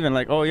she's leaving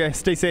like, oh yeah,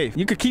 stay safe.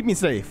 You could keep me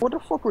safe. What the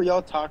fuck were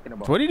y'all talking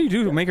about? What did you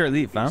do to make her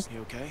leave, fam?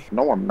 You okay?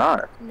 No, I'm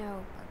not. No.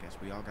 I guess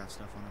we all got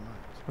stuff on our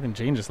minds. Fucking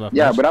Jane just left.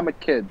 Yeah, bitch. but I'm a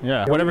kid.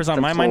 Yeah, whatever's on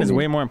my mind is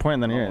way more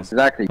important than yours.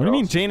 Exactly. What do you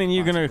mean Jane and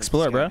you gonna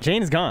explore, bro?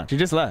 Jane is gone. She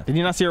just left. Did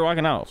you not see her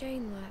walking out?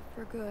 Jane left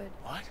for good.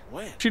 What?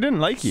 When? She didn't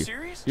like you.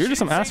 Serious? You're just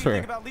some ass for her.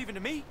 About leaving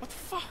to me? What the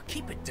fuck?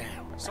 Keep it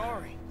down.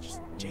 Sorry.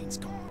 Just Jane's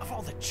gone. Of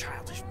all the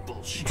childish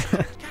bullshit.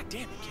 God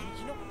damn it, Kenny.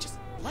 You know what? Just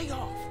lay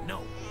off. No,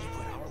 you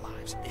put our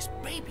lives, this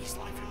baby's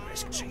life at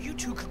risk, so you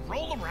two can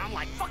roll around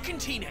like fucking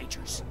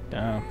teenagers.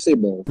 Damn. Say,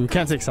 bro. We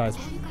can't take sides.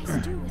 All you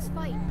guys do is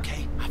fight.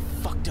 Okay, I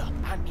fucked up.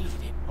 I needed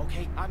it.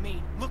 Okay, I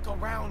mean, look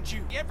around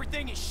you.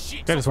 Everything is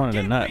shit. I just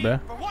wanted a nut, bro.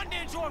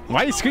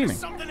 Why are you screaming?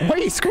 What are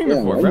you screaming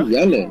Yeah, for, why bro? are you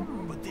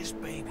yelling? But this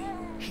baby,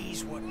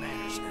 he's what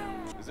matters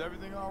now. Is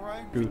everything all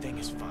right? Everything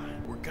is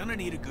fine. We're gonna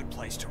need a good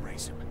place to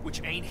raise him,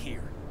 which ain't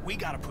here. We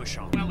gotta push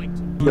on.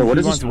 Wellington. Yo, what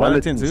is wants this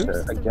Wellington Wellington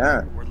too? shit?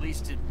 Again. Or at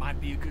least it might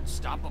be a good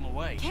stop on the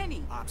way.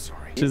 Kenny! I'm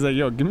sorry. She's like,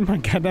 yo, give me my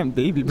goddamn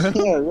baby, bro.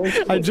 Yeah,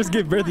 right. I just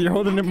gave birth. You're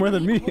holding it more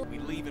than me.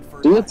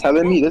 So you're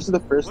telling me this is the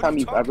first time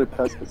you've ever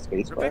pressed the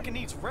space bar? Rebecca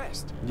needs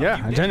rest.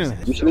 Yeah, genuinely.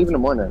 You should leave in the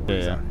morning.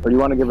 Yeah. Or do you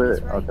want to give her...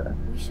 Okay.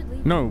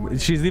 No,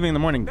 she's leaving in the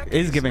morning.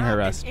 Is giving her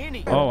rest.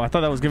 Oh, I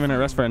thought that was giving her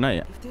rest for a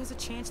night. If there's a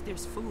chance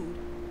there's food,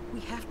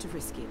 we have to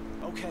risk it.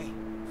 Okay,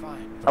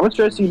 fine. How much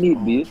stress do you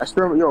need, B? I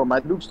swear, yo, my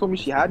Dukes told me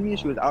she had me and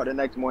she was out the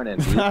next morning.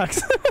 B.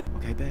 Facts.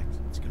 Okay, Bex,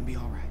 it's gonna be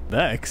all right.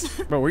 Bex?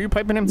 Bro, were you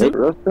piping him Hey, too?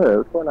 bro,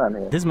 what's going on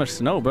here? This much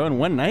snow, bro, in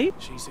one night?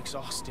 She's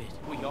exhausted.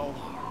 We all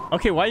are.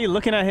 Okay, why are you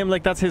looking at him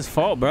like that's his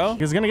fault, bro?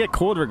 It's gonna get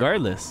cold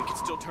regardless. We can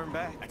still turn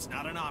back. That's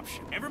not an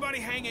option. Everybody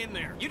hang in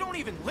there. You don't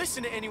even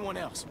listen to anyone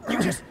else.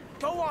 You just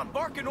go on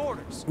barking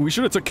orders. We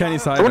should have took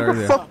Kenny's side So what the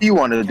earlier. fuck do you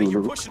want to do,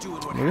 Luke?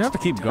 We have to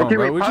keep going, Okay,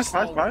 bro. wait, We pause,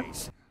 just...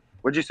 pause.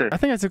 What'd you say? I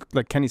think I took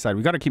like Kenny's side.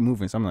 We gotta keep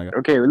moving, something like that.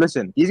 Okay,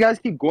 listen. These guys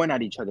keep going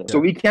at each other. So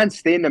we can't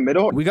stay in the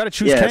middle. We gotta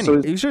choose Kenny.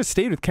 So You should have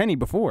stayed with Kenny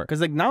before.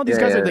 Because like now these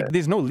guys are like,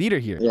 there's no leader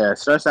here. yeah,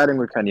 start siding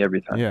with Kenny every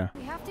time. Yeah.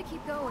 We have to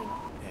keep going.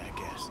 Yeah, I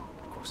guess.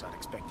 Of course, I'd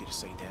expect you to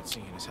say that,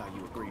 seeing as how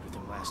you agreed with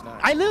him last night.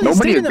 I literally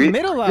stayed in the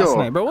middle last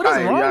night, bro. What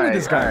is wrong with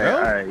this guy, bro?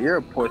 Alright, you're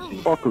a pussy.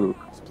 Fuck Luke.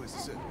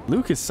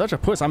 Luke is such a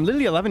puss. I'm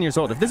literally 11 years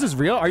old. If this is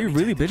real, are you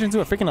really bitching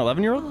to a freaking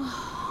 11-year-old?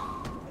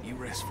 You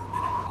rest for a minute.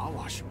 I'll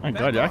wash him. My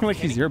God, you're acting like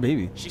he's your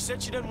baby. She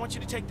said she doesn't want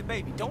you to take the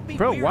baby. Don't be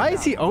Bro, weird why about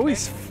is he it,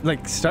 always okay?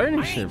 like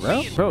starting shit,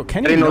 bro? Bro,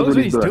 Kenny Kenny knows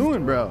what he's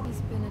doing, bro.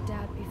 He's been a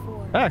dad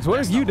before. Max, what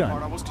That's have you not the part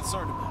I done? was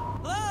concerned about.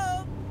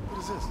 Hello? What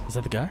is this? Is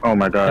that the guy? Oh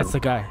my God. That's the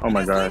guy. Oh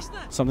my God.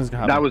 Something's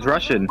happening. That was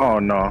Russian. Oh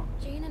no.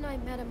 Jane and I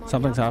met him on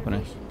Something's the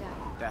happening. observation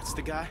deck. That's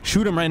the guy?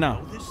 Shoot him right now.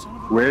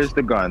 Where's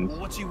the guns?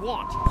 Well, what's he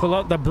want? Pull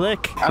out the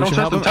blick. I don't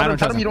trust him.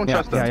 Tell him you don't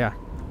trust him. Yeah.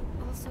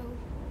 Also,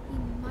 he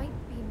might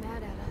be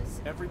mad at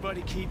us.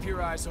 Everybody keep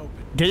your eyes open.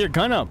 Get your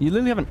gun up. You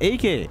literally have an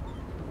AK.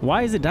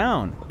 Why is it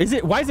down?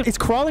 Why is it? It's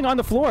crawling on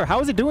the floor. How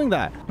is it doing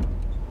that?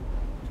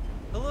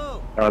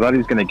 Oh, I thought he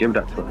was gonna give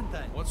that to him.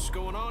 What's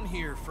going on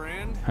here,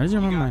 friend? How does he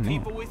remember my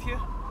name? People with you?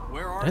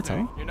 Where are That's they?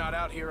 all. You're not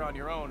out here on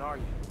your own, are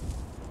you?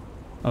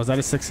 Oh, is that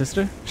his sick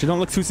sister? She don't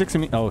look too sick to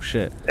me. Oh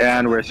shit.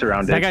 And we're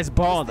surrounded. That guy's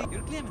bald.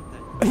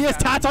 He has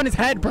tats on his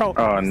head, bro.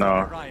 Oh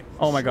no.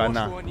 Oh my god,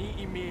 nah.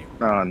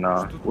 Oh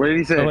no. What did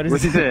he say?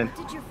 What's he saying?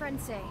 What did your friend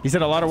say? He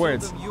said a lot of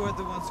words. You are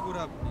the ones who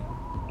robbed me.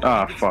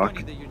 Oh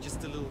fuck.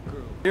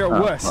 You're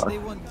worse.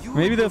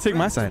 Maybe they'll take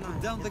my side.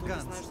 Down the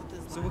guns,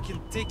 so we can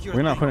take your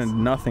We're not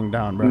putting nothing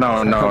down, bro.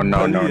 No.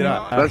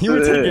 You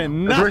were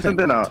taking nothing. Where's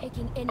something out?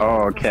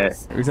 Oh, okay.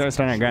 We started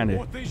starting at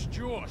Grande.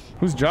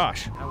 Who's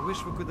Josh? I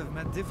wish we could have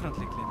met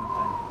differently,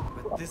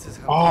 Clementine. But this is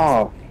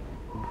how.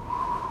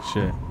 Oh.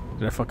 Shit.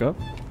 Did I fuck up?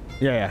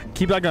 Yeah.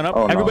 Keep that gun up.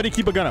 Oh, no. Everybody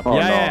keep a gun up. Oh,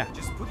 yeah.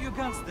 Just put your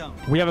guns down.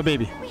 We have a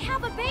baby. We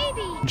have a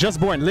baby.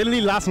 Just born.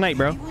 Literally last night,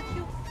 bro.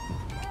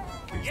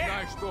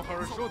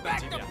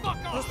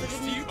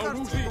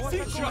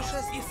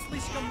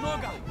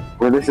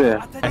 What is it?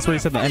 That's what he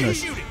said the end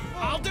was.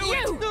 I'll do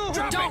it.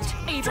 Don't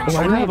even Oh,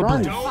 I don't have a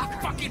boob.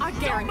 I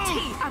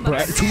guarantee I'm Bro,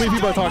 too many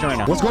people are talking right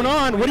now. What's going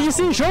on? What do you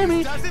see? Show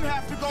me.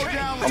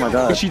 Oh my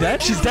god. Is she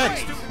dead? She's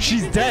dead.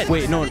 She's dead.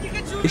 Wait, no.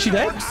 Is she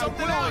dead?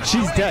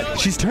 She's dead.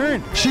 She's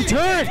turned. She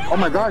turned. Oh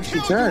my god, she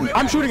turned.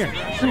 I'm shooting her.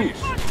 Shoot.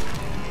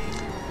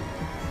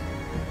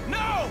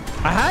 No.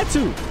 I had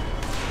to.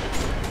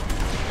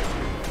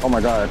 Oh my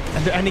god.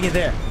 And they're ending it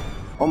there.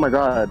 Oh my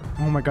god.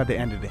 Oh my god, they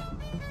ended it.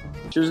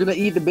 She was gonna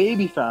eat the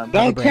baby, fam.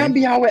 That can't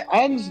be how it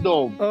ends,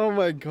 though. Oh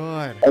my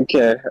god.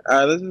 Okay,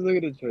 let's just look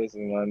at the choices,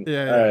 man.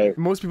 Yeah. All right.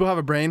 Most people have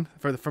a brain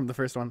from the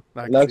first one.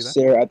 Left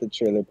Sarah at the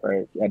trailer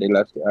park. Yeah, they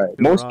left it. All right.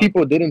 Most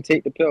people didn't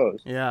take the pills.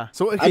 Yeah.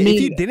 So if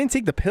you didn't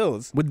take the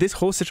pills, would this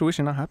whole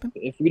situation not happen?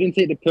 If we didn't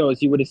take the pills,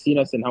 he would have seen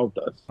us and helped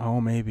us. Oh,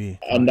 maybe.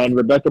 And then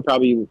Rebecca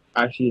probably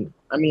actually.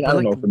 I mean, I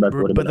don't know if Rebecca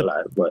would have been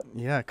alive, but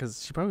yeah,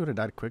 because she probably would have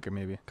died quicker,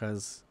 maybe.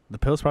 Because the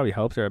pills probably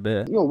helped her a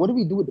bit. Yo, what do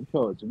we do with the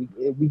pills?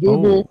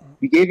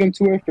 We gave them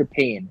to her for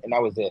pain, and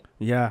that was it.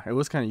 Yeah, it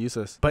was kind of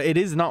useless. But it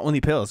is not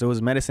only pills; it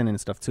was medicine and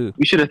stuff too.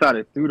 We should have thought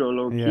it through, though,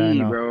 low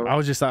key, bro. I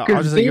was just like,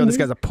 yo, this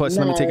guy's a puss.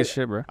 Let me take a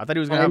shit, bro. I thought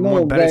he was gonna have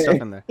more better stuff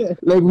in there.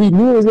 Like we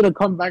knew it was gonna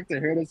come back to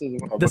hurt us as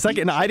well. The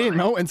second, I didn't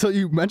know until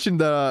you mentioned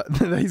that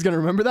he's gonna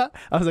remember that.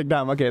 I was like,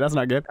 damn, okay, that's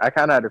not good. I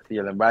kind of had a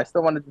feeling, but I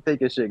still wanted to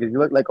take his shit because he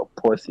looked like a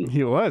pussy.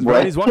 He was,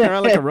 bro. He's walking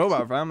around like a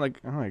robot, bro. I'm like,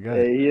 oh my god.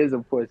 Yeah, he is a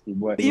pussy,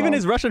 boy. Even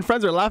his Russian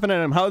friends are laughing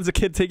at him. How is the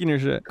kid taking your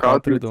shit?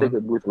 Crawled through the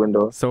ticket booth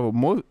window. So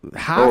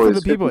half of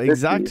the people,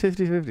 exact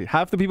 50-50.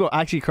 Half the people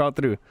actually crawled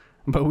through,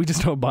 but we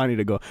just told Bonnie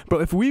to go.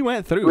 Bro, if we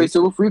went through. Wait,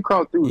 so if we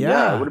crawled through,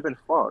 yeah, it would have been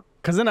fucked.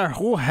 Because then our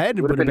whole head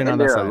would have been on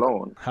that side.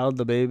 Alone. Held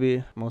the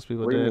baby. Most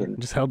people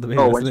did. Just held the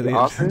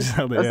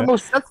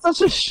baby. That's such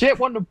a shit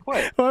one to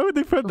put. Why would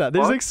they put that?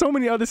 There's like so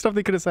many other stuff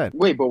they could have said.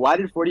 Wait, but why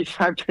did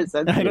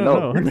 45% I don't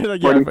know. They're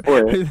like,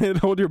 yeah,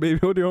 hold your baby,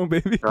 hold your own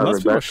baby. Lots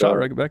of people shot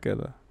Rebecca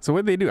though. So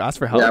what did they do? Ask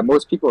for help? Yeah,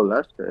 most people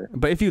left her.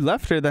 But if you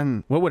left her,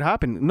 then what would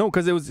happen? No,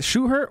 because it was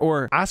shoot her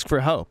or ask for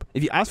help.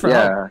 If you ask for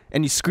help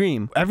and you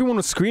scream, everyone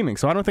was screaming.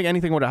 So I don't think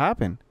anything would have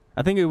happened.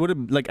 I think it would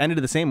have like ended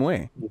the same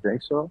way. You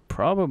think so?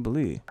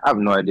 Probably. I have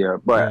no idea,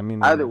 but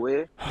either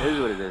way, it is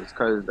what it is.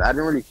 Because I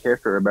didn't really care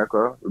for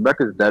Rebecca.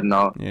 Rebecca's dead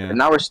now, and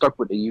now we're stuck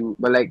with the U.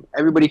 But like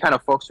everybody kind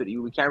of fucks with the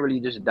U. We can't really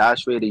just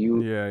dash away the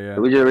U. Yeah.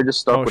 We're just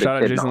stuck with the kid.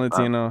 Shout out Jason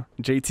Latino,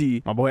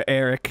 JT, my boy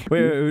Eric.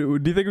 Wait,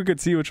 do you think we could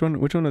see which one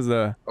was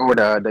the? Oh,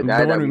 the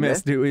guy that we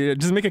missed.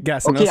 Dude, just make a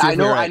guess. Okay,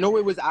 I know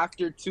it was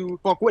after 2.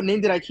 Fuck, what name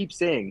did I keep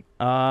saying?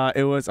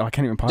 It was. Oh, I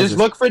can't even pause. Just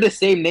look for the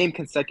same name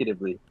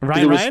consecutively.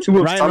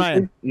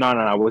 Ryan.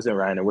 No, it wasn't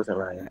Ryan. It wasn't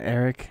Ryan.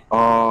 Eric.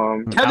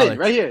 Kevin, Alex.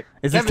 right here.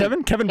 Is this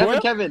Kevin? Kevin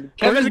Boyle? Kevin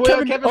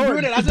Boyle, Kevin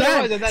Bruno. That's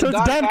what it was. So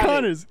it's Dan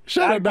Connors.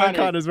 Shout out Dan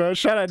Connors, bro.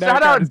 Shout out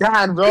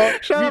Dan, bro.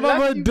 Shout out my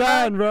boy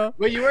Dan, bro.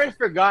 But you weren't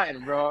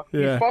forgotten, bro.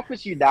 We fuck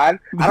with you, Dan.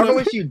 I don't know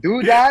what you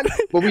do, Dan,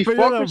 but we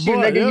fuck with you,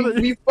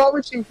 nigga. We fuck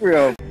with you for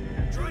real.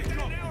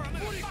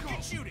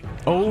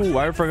 Oh,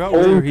 I forgot we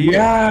were here.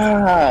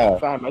 Yeah.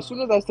 Fam, as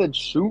soon as I said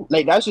shoot,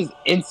 like that's just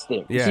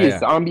instinct. You see a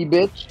zombie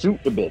bitch,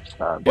 shoot the bitch,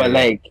 fam. But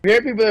like,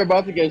 here people are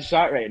about to get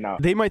shot right now.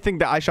 They might think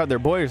that I shot their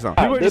boy or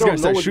something. People are just gonna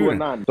start shooting.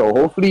 So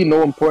hopefully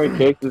no important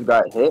characters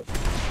got hit.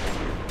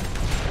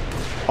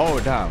 Oh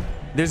damn.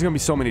 There's gonna be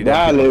so many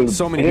dead people.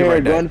 So many people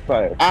are dead.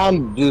 Gunfire.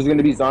 And there's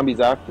gonna be zombies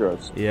after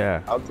us.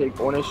 Yeah. I'll take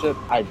ownership.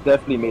 I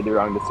definitely made the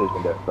wrong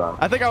decision there, fam.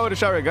 I think I would have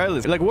shot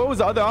regardless. Like, what was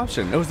the other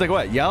option? It was like,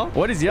 what, yell?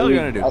 What is yell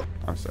gonna do?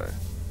 I'm sorry.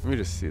 Let me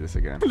just see this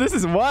again. This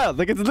is wild.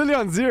 Like, it's literally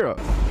on 0.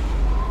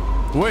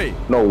 Wait.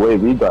 No way,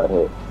 we got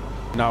hit.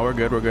 No, we're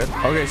good.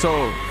 Okay,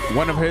 so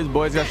one of his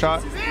boys got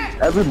shot.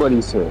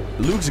 Everybody's here.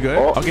 Luke's good.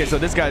 Oh. Okay, so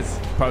this guy's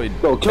probably.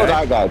 Yo, kill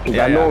that guy, because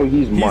I know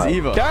he's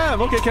evil.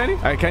 Damn. Okay, Kenny.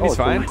 All right, Kenny's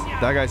fine.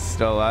 That guy's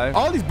still alive.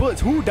 All these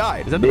bullets. Who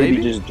died? Is that the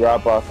baby? Just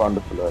drop off on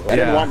the floor. I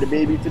didn't want the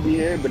baby to be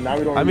here, but now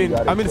we don't. I mean,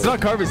 it's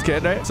not Carver's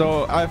kid, right?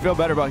 So I feel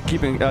better about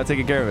taking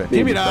care of it.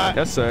 Give me that.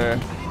 Yes, sir.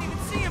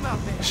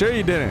 Sure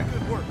you didn't.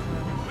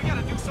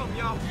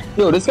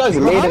 Yo, this guy's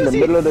laid in the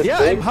middle of the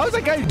thing. How is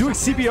that guy doing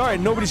CPR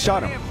and nobody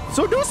shot him?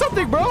 So do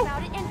something, bro.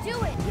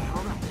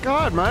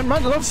 God, man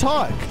loves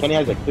hot. Kenny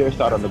has a clear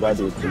shot on the guy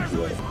doing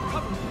CPR.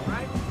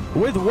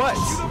 With what?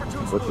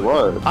 With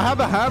what? I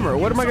have a hammer.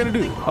 What am I gonna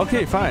do?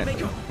 Okay, fine.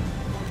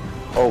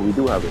 Oh, we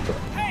do have it.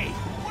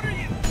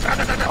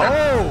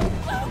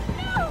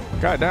 Oh!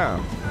 God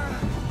damn.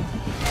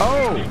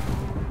 Oh!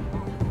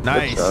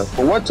 Nice.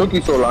 But what took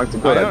you so long to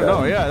go? I don't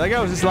know. Yeah, that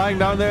guy was just lying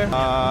down there.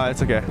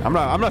 It's okay. I'm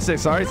not saying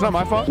sorry. It's not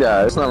my fault.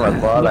 Yeah, it's not my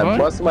fault. I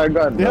busted my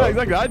gun. Bro. Yeah,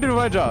 exactly. I did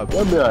my job.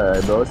 You'll be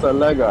alright, bro. It's a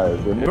leg guy.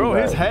 Bro,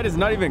 his head is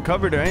not even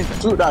covered or anything.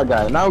 Shoot that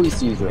guy. Now he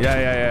sees him.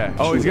 Yeah.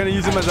 Oh, he's gonna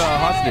use him as a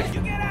hostage.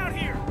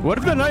 What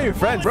if they're not your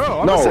friends,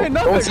 bro? I'm no, not saying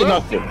nothing. Don't say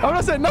nothing. I'm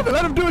not saying nothing.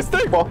 Let him do his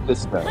thing. Fuck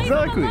this man.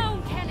 Exactly.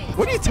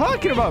 What are you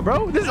talking about,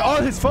 bro? This is all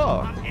his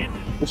fault.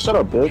 Just shut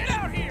up, bitch.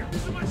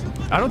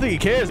 I don't think he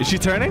cares. Is she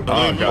turning?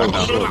 Oh, God,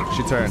 no.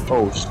 She turned.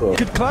 Oh, shit.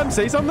 Could Clem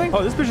say something?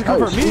 Oh, this bitch is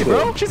coming for me,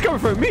 bro. She's coming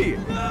for me.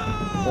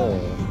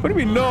 What do you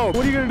mean, no? What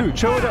are you going to do?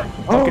 Chill it up.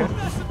 Okay.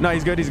 No,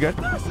 he's good.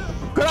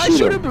 Could I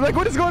shoot him? Like,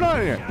 what is going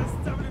on here?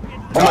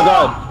 Oh, my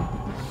God.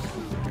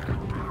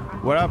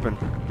 What happened?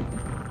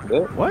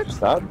 What?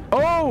 Stop.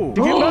 Oh,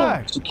 she came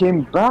back. She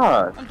came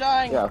back. I'm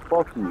dying. Yeah,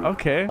 fuck you.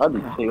 Okay. I'd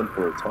be taken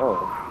for a toll.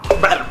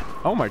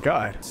 Oh my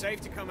God. Safe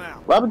to come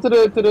out. What happened to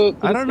the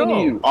I don't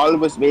know. You? All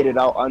of us made it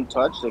out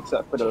untouched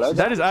except for the leg.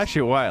 That is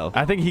actually wild.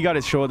 I think he got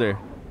his shoulder.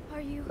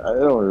 Are you? I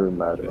don't really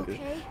matter.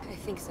 Okay, I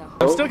think so.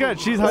 I'm still kind of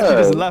cheese how she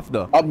just left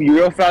though. I'll be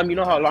real, fam. You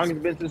know how long it's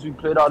been since we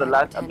played all the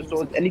last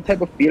episodes? Any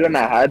type of feeling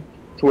I had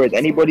towards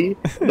anybody,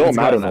 don't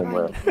matter no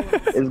more.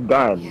 It's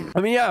gone.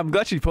 I mean, yeah, I'm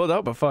glad she pulled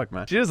out, but fuck,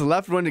 man. She just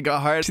left when it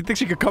got hard. She thinks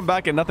she could come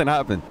back and nothing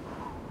happened.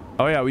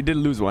 Oh yeah, we did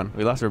lose one.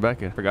 We lost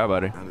Rebecca. Forgot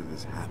about her. How did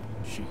this happen?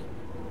 She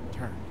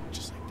turned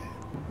just like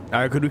that.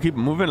 All right, could we keep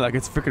moving? Like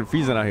it's freaking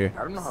freezing out here.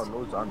 I don't know how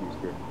no zombies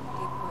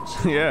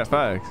get. Yeah,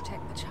 facts.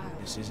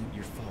 This isn't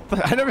your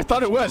fault. I never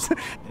thought it was. It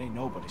ain't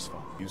nobody's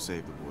fault. You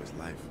saved the boy's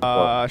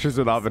life. She's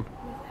with Alvin.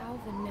 With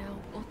Alvin now,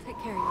 we'll take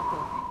care of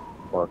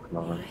your boy. Fuck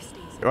no.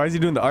 Why is he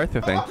doing the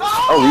Arthur thing?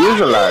 Oh, he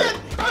is alive.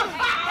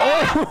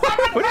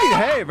 Oh, what do you mean?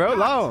 Hey, bro,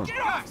 alone.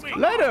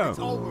 Let him. It's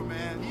over,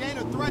 man. He ain't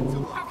a threat to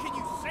us. How can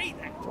you say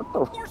that? What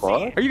the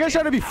fuck? Are you guys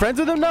trying to be friends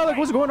with him now? Like,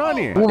 what's going on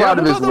here? Move out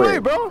of his way,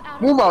 bro.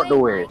 Move out the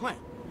way.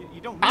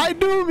 I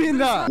do mean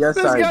that. Yes,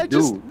 I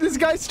do. This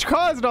guy's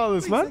caused all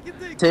this, man.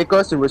 Take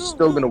us and we're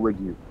still gonna wig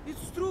you.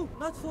 It's true,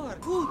 not far.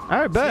 Good.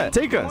 I bet.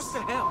 Take us.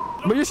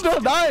 But you're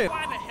still dying.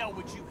 Why the hell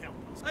would you help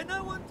us? I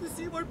don't want to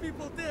see more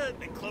people dead.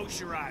 Then close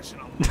your eyes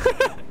and I'll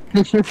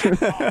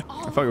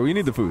Fuck it, we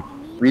need the food.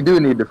 We do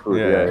need the food,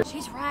 yeah.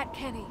 She's right,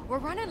 Kenny. We're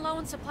running low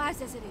on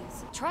supplies as it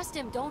is. Trust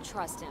him, don't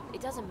trust him.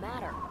 It doesn't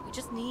matter. We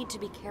just need to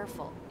be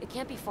careful. It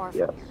can't be far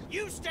Yeah. from here.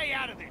 You stay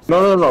out of this.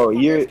 No,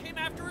 you're... Came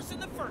after us in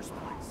the first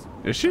place.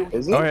 Is she?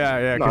 Is it? Oh,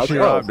 yeah, No, because she it's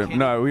robbed us. him.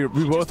 No, we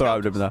both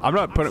robbed him. I'm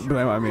not putting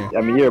blame on me.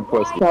 I mean, you're a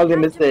pussy. I was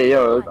gonna say,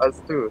 yo, it's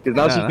us too. Because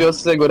now she feels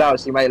singled out.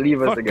 She might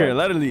leave us Fuck again. her,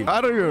 let her leave. I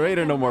don't even rate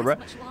her no more, bro.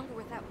 Much longer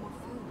without more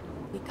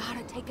food. We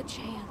gotta take a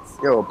chance.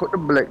 Yo, put the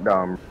blick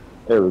down.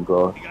 There we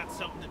go. You got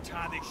something to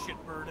tie this shit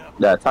bird up.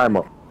 Yeah, time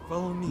up.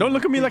 Don't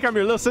look at me like I'm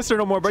your little sister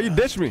no more, bro. You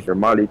ditched me. You're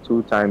Molly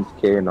 2 times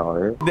K and all,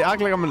 right? They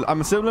act like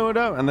I'm a sibling with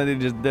them, and then they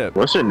just dip.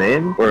 What's her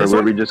name? Or This were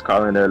one? we just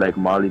calling her like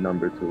Molly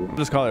number 2?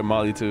 Just call her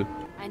Molly too.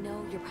 I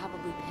know you're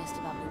probably pissed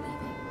about me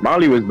leaving.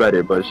 Molly was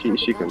better, but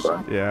she can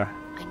go. Yeah.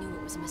 I knew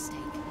it was a mistake.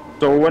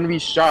 So when we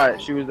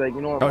shot, she was like,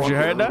 you know what? Oh, she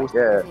heard that?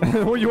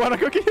 Yeah. Well, you want a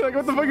cookie? Like,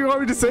 what the fuck you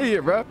want me to say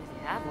here, bro? If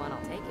you have one,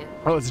 I'll take it.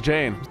 Oh, it's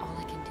Jane. All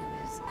I can do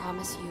is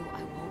promise you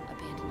I won't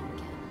abandon you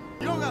again.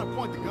 You don't gotta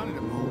point the gun at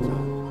him the whole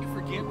time. You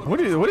forget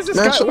What is this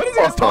Man, guy? shut What the is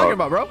this fuck talking up.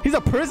 about, bro? He's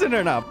a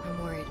prisoner now.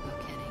 I'm worried about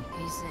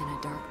Kenny. He's in a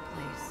dark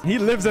place. He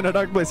lives in a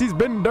dark place. He's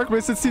been in a dark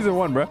place since season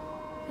 1, bro.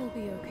 He'll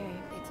be okay.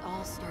 It's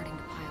all starting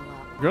to pile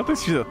up. Girl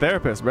thinks she's a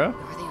therapist, bro. You're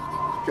the only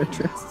one he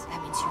trusts.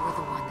 That means you're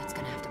the one that's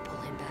gonna have to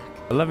pull him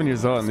back. 11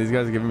 years old, and these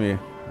guys are giving me.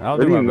 I'll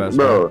What do do my you- best,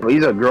 bro.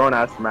 He's a grown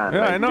ass man.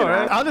 Yeah, Like, I know, you know,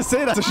 right? I'll just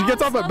say that so she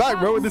gets off my back,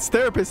 bro, with this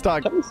therapist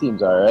talk. Kenny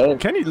seems alright.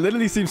 Kenny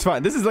literally seems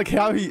fine. This is like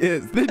how he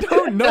is. They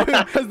don't know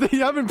him because they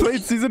haven't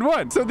played season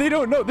 1. So they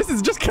don't know. This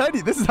is just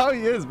Kenny. This is how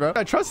he is, bro.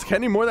 I trust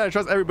Kenny more than I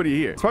trust everybody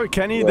here. It's probably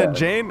Kenny, then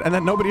Jane, and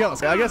then nobody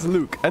else. I guess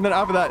Luke. And then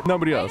after that,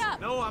 nobody else.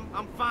 No,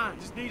 I'm fine.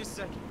 Just need a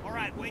second. All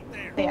right, wait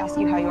there. They ask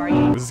you how you are.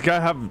 You Does this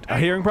guy have a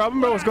hearing problem,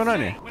 bro? What's going on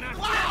here? When I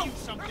tell you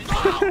something, you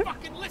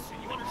fucking listen.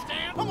 You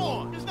understand? Come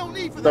on. There's no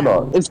need for Come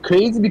on. It's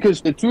crazy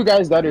because the 2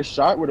 guys that are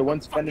shot were the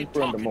ones fending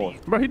for him the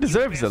most. Bro, he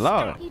deserves it,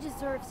 loud. He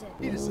deserves it.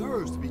 He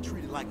deserves to be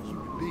treated like a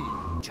human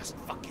being. Just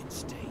fucking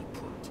stay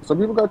put. Some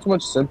people got too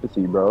much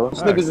sympathy, bro.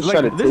 This nigga's just Like,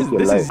 trying to take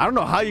your life. I don't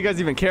know how you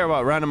guys even care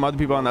about random other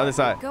people on the other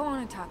side. Go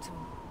on and talk to him.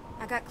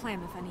 I got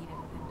Clem if I need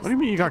anything. What do you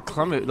mean you got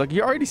Clement? Like,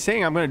 you're already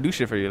saying I'm gonna do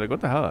shit for you. Like,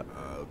 what the hell?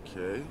 Okay.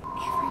 Every man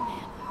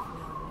I've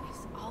known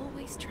is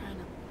always trying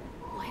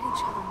to let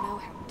each other know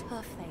how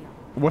tough they are.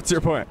 What's your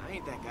point? I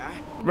ain't that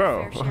guy.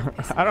 Bro,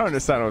 I don't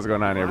understand what's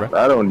going on here, bro.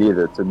 I don't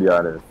either, to be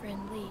honest.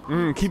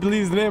 Keep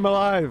Lee's name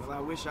alive. Well,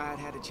 I wish I had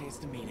had a chance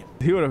to meet him.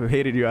 He would have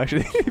hated you,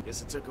 actually.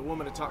 Guess it took a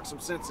woman to talk some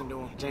sense into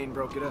him. Jane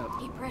broke it up.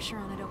 Keep pressure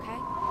on it, okay?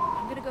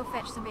 I'm gonna go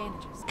fetch some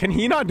bandages. Can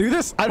he not do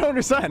this? I don't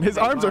understand. His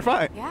arms are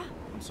fine. Yeah?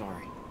 I'm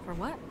sorry. For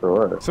what? For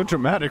what? So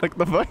dramatic. Like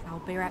the fuck? I'll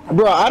be right back.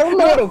 Bro, I don't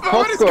know what the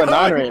fuck's going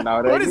on right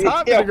now. What is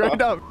happening right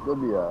now? You'll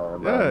be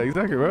alright, Yeah, man.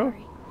 exactly, bro.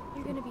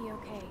 You're gonna be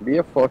okay. Be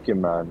a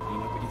fucking man.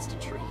 Lean up against a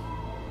tree.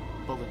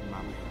 Bullet in my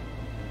leg.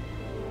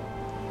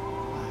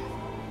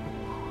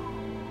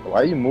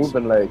 Why are you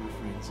moving like...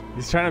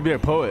 He's trying to be a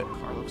poet.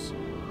 Carlos.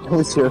 It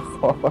was your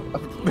fault.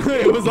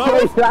 It was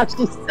all... You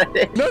actually said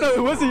it. No,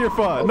 it wasn't your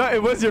fault. No,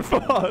 it was your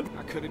fault.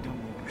 I could have done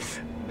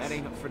more. That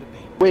ain't up for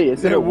debate. Wait, it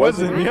said It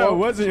wasn't. Yeah, it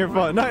wasn't your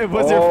fault. No, it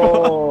was your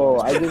Oh,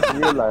 fault. I just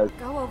realized.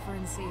 Go over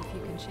and see if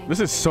you can change. This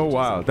is so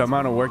wild. The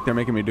amount of work they're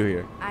making me do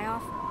here. I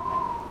offered.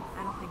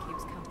 I don't think he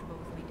was comfortable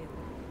with me doing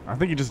I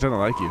think he just doesn't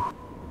like you.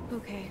 it.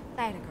 Okay,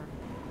 that a girl.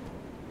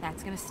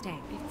 That's gonna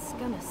stink. It's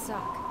gonna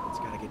suck. It's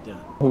gotta get done.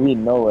 We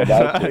know what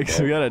that Facts,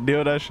 we gotta deal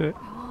with that shit.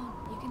 Go on,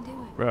 you can do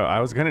it. Bro, I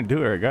was gonna do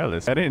it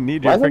regardless. I didn't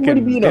need Why your is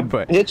everybody being freaking a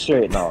input.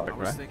 bitch right now? I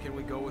was thinking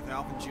we go with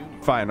Alvin Jr.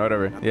 Fine,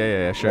 whatever.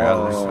 Yeah, sure.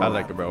 I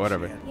like it, bro.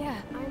 Whatever. Yeah,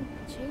 I'm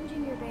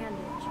changing your bandage.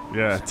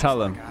 Yeah,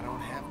 tell him. I don't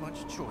have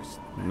much choice.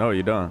 No,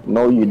 you don't.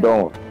 No, you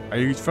don't. Are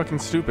you fucking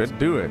stupid?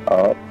 Do it.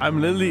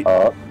 I'm literally.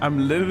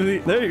 There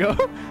There you go.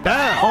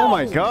 Damn. Oh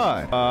my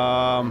god.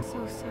 I'm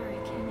so sorry,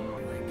 Kenny.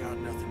 You ain't got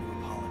nothing to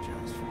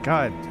apologize for.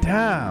 God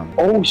damn.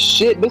 Oh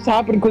shit, this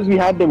happened because we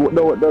had the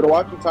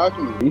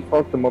walkie-talkie. We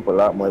fucked him up a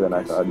lot more than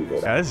I thought he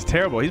did. Yeah, this is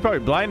terrible. He's probably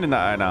blind in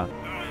that right now.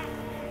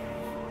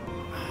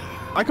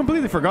 I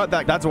completely forgot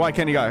that. That's why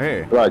Kenny got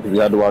here. Right, because we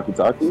had the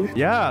walkie-talkie?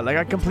 Yeah, like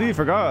I completely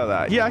forgot about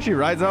that. He actually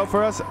rides out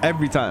for us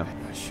every time.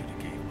 I should have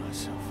gave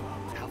myself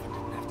up. Alvin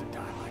didn't have to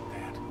die like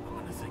that. I'm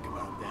gonna think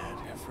about that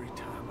every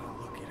time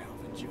I look at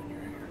Alvin Jr.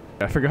 here.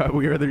 I forgot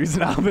we were the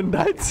reason Alvin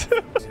died.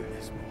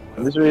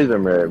 This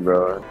reason, man,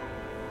 bro.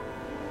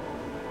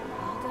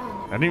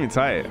 I didn't even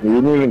tie it. You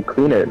didn't even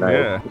clean it, nice.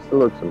 Yeah. It still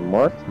looks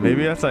musty.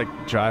 Maybe that's like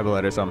dry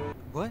blood or something.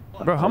 What?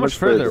 Bro, how much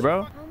further,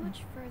 bro? How much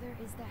further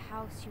is the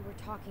house you were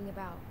talking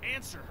about?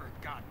 Answer her,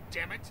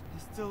 goddammit.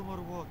 There's still more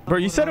to walk. Bro,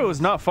 you said it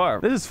was not far.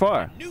 This is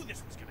far. Knew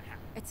this was gonna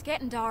happen. It's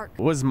getting dark.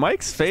 Was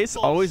Mike's face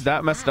always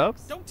that messed up?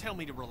 Don't tell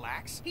me to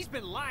relax. He's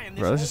been lying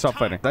this Bro, let's just stop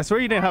fighting. I swear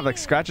you didn't have like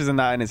scratches and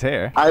that in his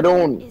hair. I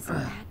don't...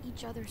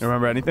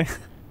 Remember anything?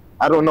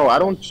 I don't know. I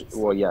don't...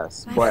 Well,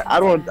 yes. But I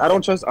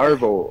don't trust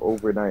Arvo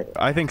overnight.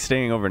 I think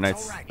staying overnight.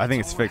 I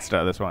think it's fixed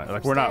at this point.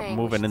 Like, we're not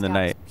moving in the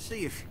night.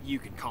 See if you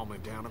can calm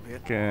him down a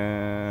bit.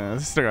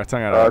 Let's stick our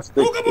tongue out.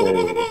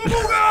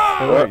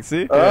 Wait,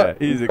 see? Yeah,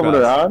 easy. Coming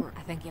around?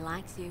 I think he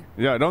likes you.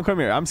 Yeah, don't come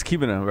here. I'm just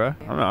keeping him, bro.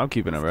 I'm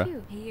keeping him,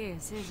 bro. He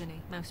is, isn't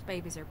he? Most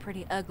babies are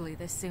pretty ugly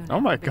this soon. Oh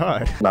my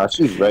god. Nah,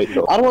 she's right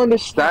though. I don't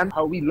understand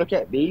how we look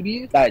at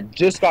babies that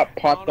just got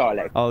popped out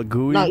like. All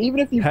gooey. Now even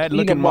if you head clean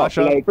looking them up, washed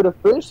up. like for the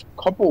first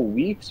couple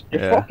weeks,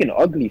 you're Yeah. fucking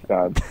ugly,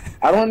 fam.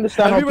 I don't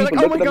understand how And people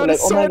people look are at like,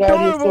 them oh my and god, like, oh it's my so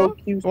god, he's so adorable.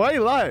 cute. Why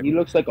you lying? He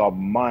looks like a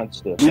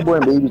monster.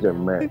 Newborn babies are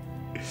mad.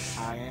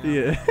 I am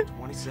Yeah.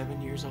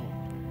 27 years old.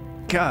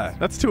 God,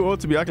 that's too old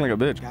to be acting like a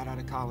bitch. Got out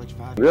of college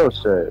 5 Real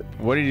shit.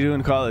 What did you do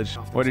in college?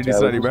 What did you Yeah,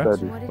 study, what bro?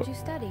 did you What did you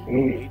study?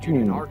 Majored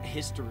in art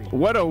history.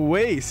 What a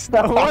waste.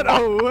 What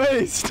a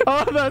waste.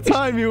 All that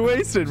time you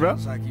wasted, bro.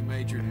 Sounds like you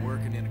majored in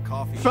working in a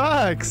coffee shop.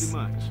 Facts.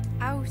 Pretty much.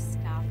 Oh,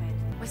 stop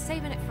it. We're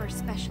saving it for a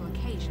special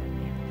occasion.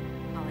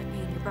 All it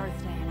being your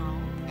birthday and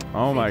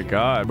all. Oh my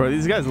god, bro.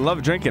 These guys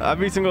love drinking.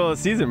 Every single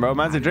season, bro.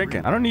 Man's are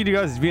drinking. I don't need you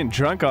guys being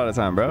drunk all the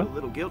time, A bro.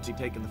 little guilty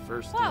taking the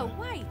first Whoa,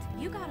 wait.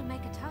 You gotta make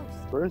a toast.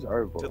 Where's to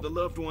Arvo? the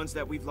loved ones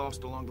that we've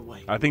lost along the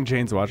way. I think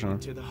Jane's watching him.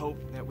 To the hope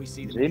that we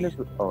see them Jane is.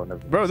 again. Oh no.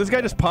 Bro, this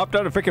guy just popped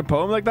out a freaking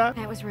poem like that?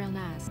 That was real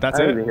nice. That's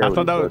I it? didn't hear I what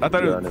thought he that was, said, I thought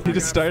to be it was, honest. he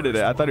just started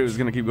it. I thought he was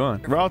gonna keep going.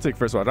 Bro, I'll take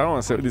first watch. I don't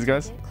want to sit with these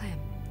guys. Clem,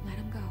 let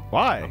him go.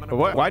 Why?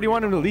 Why do you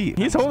want him to leave?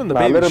 He's holding the Nah,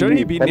 baby. let him Shouldn't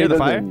he leave. be Kenny near the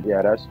fire? doesn't-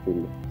 Yeah, that's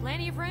pretty.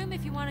 Plenty of room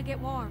if you want to get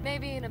warm.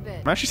 Maybe in a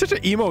bit. Man, she's such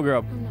an emo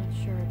girl. I'm not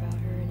sure about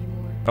her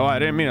anymore. Oh, I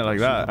didn't mean it like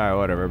that. All right,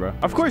 whatever, bro.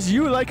 Of course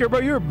you like her, bro.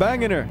 You were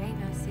banging her. Ain't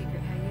no secret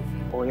how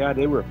you feel. Oh yeah,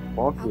 they were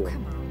Oh, fucking.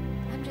 come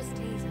on. I'm just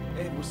teasing.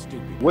 It was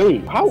stupid.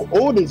 Wait, how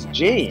old is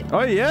Jane?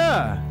 Oh,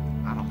 yeah.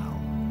 I don't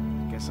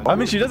know. Guess I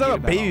mean, she does have a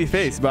baby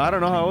face, but I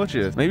don't know how old she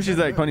is. Maybe she's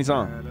like 20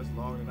 song. Man, that's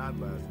longer than I'd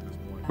last at this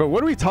point. But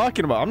what are we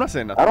talking about? I'm not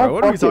saying nothing, I bro. don't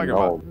What are we fucking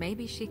talking know. about?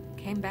 Maybe she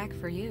came back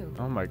for you.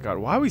 Oh my god,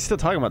 why are we still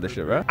talking about this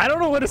shit, bro? I don't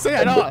know what to say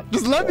at all.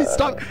 Just let me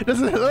stop.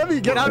 Just let me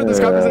get out of this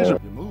conversation.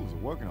 Your moves are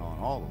working on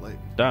all the late.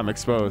 Damn,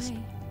 exposed.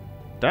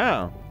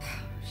 Damn.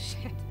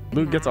 Shit.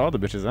 Luke gets all the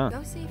bitches, huh?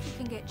 Go see if you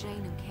can get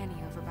Jane and Kenny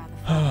over by the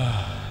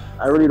fire.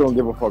 I really don't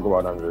give a fuck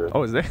about none of this.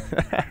 Oh, is there?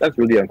 That's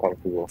really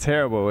uncomfortable.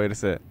 Terrible way to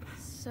say it.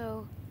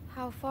 So,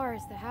 How far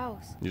is the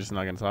house? You're just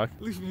not gonna talk?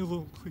 Leave me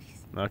alone,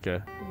 please. Okay.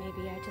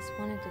 Maybe I just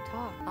wanted to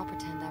talk. I'll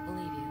pretend I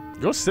believe you.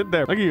 Go sit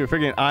there. Look at you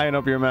freaking eyeing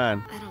up your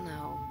man. I don't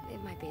know.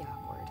 It might be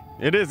awkward.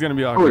 It is gonna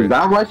be Oh, awkward. is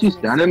that why she's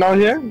standing out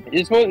here?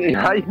 You're supposed to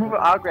how you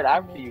awkward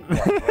after you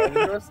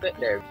go sit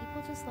there.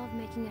 People just love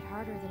making it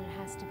harder than it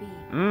has to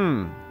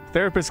be.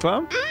 Therapist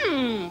clown?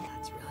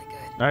 That's really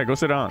good. Alright, go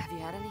sit down. Have you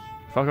had any?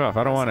 Fuck off.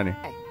 I don't want any.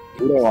 Hey,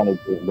 We don't want to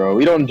drink, bro.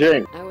 We don't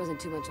drink. I wasn't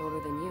too much older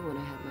than you when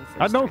I had my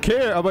first I don't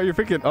drink. care about your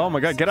freaking. Oh my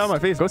god, get out of my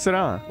face. Go sit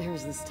down. There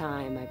was this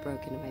time I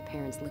broke into my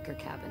parents' liquor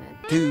cabinet.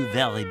 2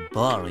 very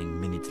boring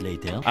minutes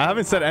later. I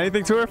haven't said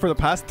anything to her for the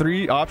past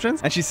 3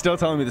 options, and she's still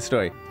telling me the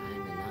story.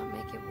 Time to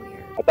not make it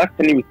weird. I thought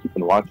Kenny was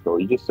keeping watch, though.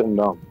 He just sitting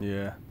down.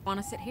 Yeah.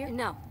 Wanna sit here?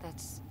 No,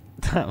 that's...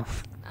 Damn.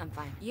 I'm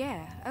fine.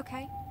 Yeah,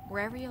 okay.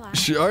 Wherever you like.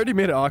 She already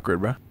made it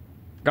awkward, bro.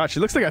 God,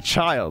 she looks like a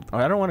child. Oh,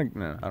 I don't want to.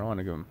 No, I don't want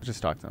to give him.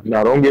 Just talk to him.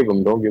 No, don't give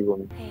him. Don't give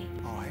him. Hey,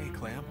 Oh, hey,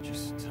 Clem.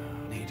 Just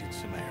needed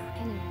some air.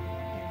 Kenny,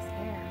 there's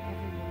air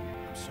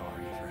everywhere. I'm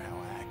sorry for how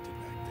I acted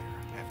back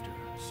there after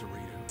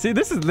Cerrito. See,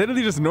 this is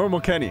literally just normal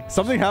Kenny.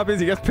 Something happens,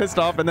 he gets pissed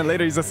off, and then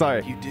later he's just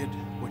sorry. You did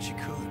what you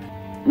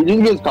could. He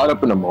just gets caught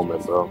up in the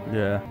moment, bro.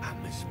 Yeah. I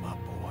miss my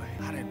boy.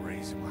 I didn't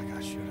raise him like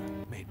I should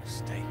have. Made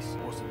mistakes.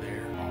 Wasn't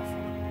there off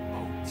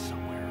on a boat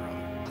somewhere or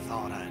other. I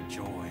thought I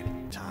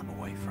enjoyed time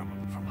away from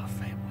him, from my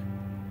family.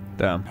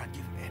 Damn. I'd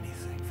give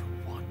anything for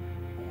 1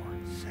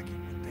 more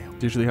second with them.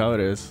 It's usually how it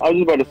is. I was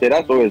just about to say,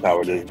 that's always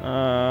how it is.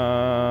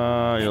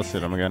 You'll see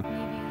them again. Maybe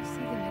I'll see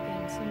them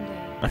again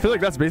someday. I feel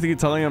like that's basically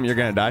telling him you're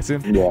gonna die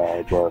soon.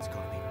 Yeah, bro. It's gonna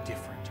be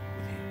different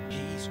with him.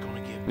 He's gonna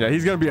get... Yeah,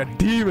 he's gonna be a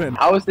demon.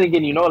 I was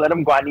thinking, you know, let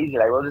him go on easy.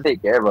 Like, we'll just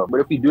take care of him. But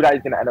if we do that,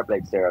 he's gonna end up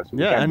like Sarah. So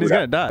we Yeah, can't and do he's that.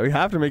 gonna die. We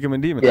have to make him a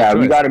demon. Yeah, No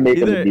we choice. gotta make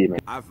him Either- a demon.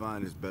 I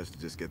find it's best to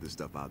just get this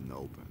stuff out in the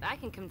open. I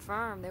can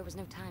confirm there was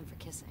no time for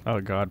kissing.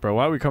 Oh god, bro,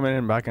 why are we coming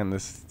in back on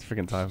this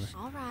freaking topic?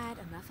 All right,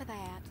 enough of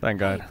that. Thank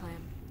God. Hey, Clem.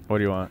 What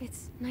do you want?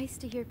 It's nice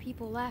to hear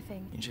people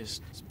laughing. You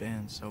just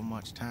spend so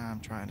much time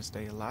trying to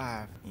stay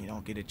alive, you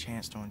don't get a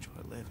chance to enjoy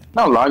living.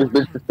 How long it's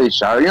been since they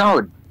showered? You know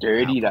how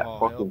dirty that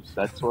fucking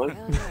sex was?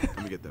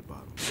 Let me get that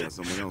bottle. Got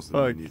someone else that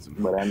Fuck. needs some.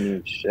 But I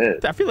mean,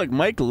 shit. I feel like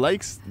Mike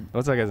likes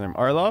what's that guy's name?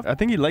 Arloff? I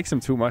think he likes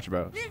him too much,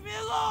 bro. Leave me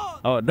alone!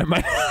 Oh, never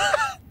mind.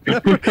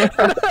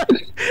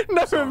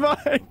 Never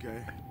mind.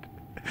 Okay.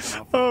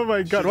 Oh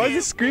my god, why is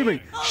he screaming?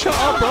 Shut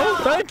up, bro.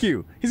 Thank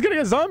you. He's gonna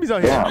get zombies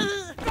out here.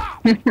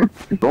 Yeah.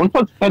 Don't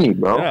touch Penny,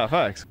 bro. Yeah,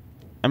 facts.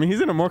 I mean,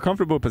 he's in a more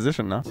comfortable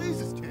position now.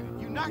 Jesus,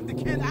 Kenny, you knocked the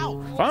kid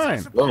out.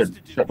 Fine. Good.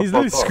 Shut the He's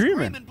fuck literally up.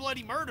 screaming.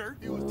 Bloody murder.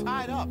 He was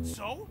tied up.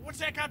 So, what's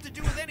that got to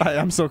do with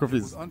I'm so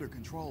confused. Under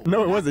control.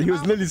 No, it wasn't. He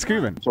was literally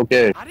screaming. It's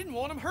okay. I didn't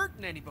want him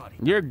hurting anybody.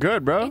 You're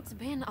good, bro. It's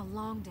been a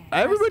long day.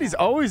 Everybody's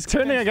always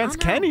turning against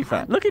Kenny,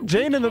 fam. Look at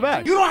Jane in the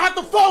back. You don't have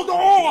to fold the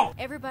off.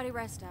 Everybody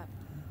rest up.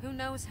 Who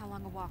knows how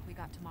long a walk we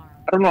got tomorrow?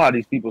 I don't know how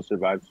these people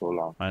survive so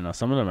long. I know,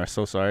 some of them are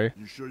so sorry.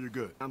 You sure you're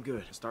good? I'm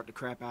good. Start to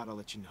crap out, I'll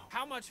let you know.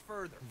 How much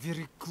further?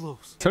 Very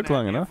close. Took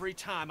long enough. Every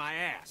time I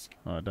ask.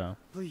 Oh, damn.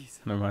 Please.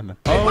 Never mind then.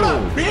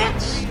 Oh,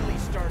 bitch! Really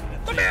starting to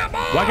think.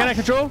 Why can't I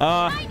control?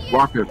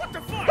 Walker.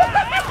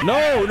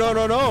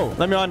 No.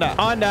 Let me on that.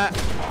 On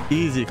that.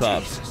 Easy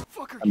claps.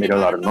 I made a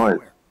lot of noise.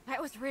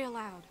 That was real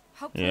loud.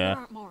 Hopefully Yeah. there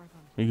aren't more of them.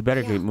 You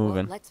better Yeah, keep well,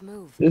 moving. let's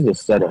move. This is a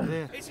setup.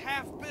 It's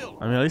half built.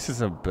 I mean, at least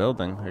it's a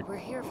building. Like, We're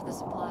here for the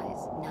supplies,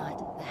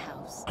 not the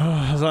house.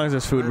 as long as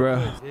there's food, bro.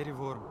 Very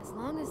warm. As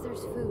long as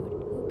there's food,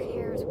 who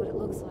cares what it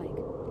looks like?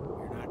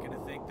 You're not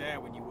gonna think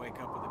that when you wake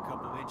up with a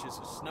couple inches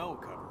of snow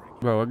covering.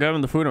 Bro, we're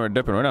grabbing the food and we're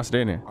dipping. We're not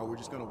staying here. Are we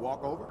just gonna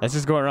walk over? Let's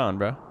just go around,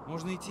 bro.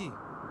 Можно идти.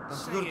 Там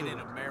Say твердо. it in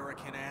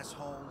American,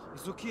 asshole.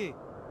 It's okay.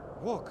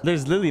 Walk.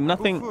 There's literally Go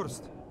nothing.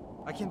 first.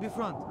 I can be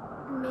front.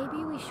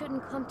 Maybe we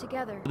shouldn't clump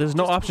together. There's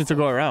no option to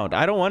go around.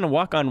 I don't want to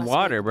walk on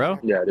water, bro.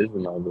 Yeah, this is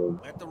not good.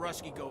 Let the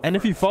Rusky go And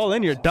if you first. fall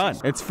in, you're done.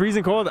 It's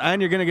freezing cold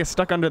and you're gonna get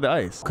stuck under the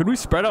ice. Could we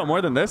spread out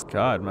more than this?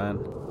 God, man.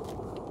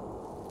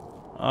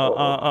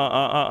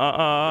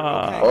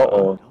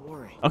 Uh-oh. Don't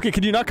worry. Okay,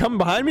 could you not come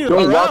behind me?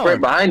 Don't walk Around.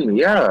 right behind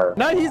me, yeah.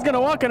 Now he's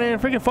gonna walk in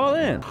and freaking fall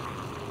in.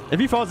 If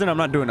he falls in, I'm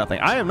not doing nothing.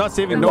 I am not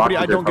saving And nobody.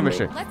 walk I don't give a with it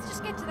shit. Let's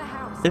just get to the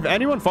house. If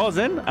anyone falls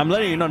in, I'm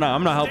letting you know now.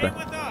 I'm not helping.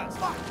 Stay with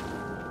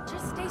us.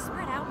 Just stay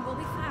spread out and we'll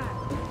be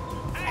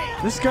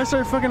fine. This guy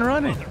started fucking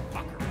running.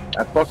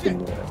 I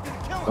fucking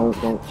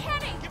don't.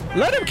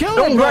 Let him kill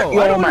Don't him, bro. run-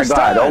 I don't oh my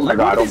understand. God, oh my Like,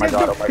 God, what oh is my he God,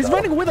 doing? oh my He's God.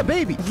 running with a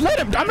baby. Let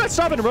him. I'm not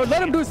stopping him, bro.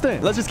 Let him do his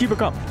thing. Let's just keep it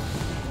calm.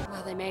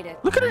 Well, they made it.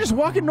 Look at her just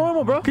walking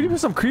normal, bro. Can you put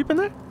some creep in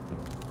there?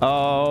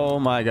 Oh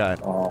my God.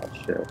 Oh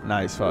shit.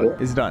 Nice,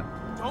 fuck. It's done.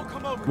 Don't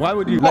come over. Why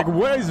would you? Like,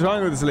 what is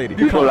wrong with this lady?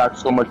 People lack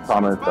so much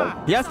common sense.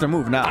 He has to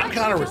move now. I'm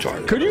kind of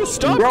retarded. Could you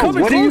stop Bro,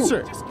 coming what are you-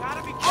 closer? Just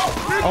gotta be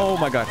careful. Oh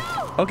my God.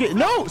 Okay,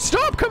 no,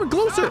 stop coming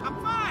closer.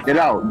 I'm fine. Get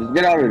out. Just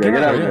get out of there.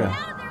 Get out of there.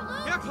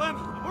 Yeah, Clem,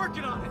 I'm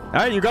working on it. All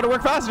right, you gotta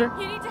work faster.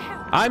 You need to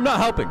help. I'm not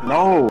helping.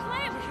 No.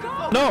 Clem,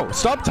 go. No,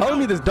 stop telling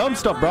me this dumb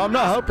stuff, bro. I'm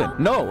not helping.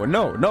 No. You're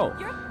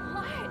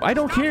lying. I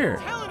don't care.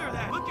 Telling her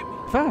that. Look at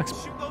me.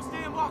 Facts. Shoot those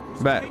damn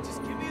walkers. Bet. Okay,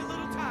 just give me a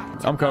little time.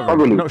 I'm covered.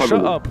 Ugly, No, shut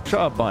ugly. up. Shut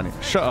up, Bonnie.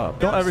 Shut up.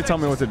 Don't ever tell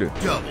me what to do.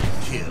 Double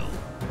kill.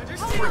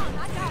 Just sit.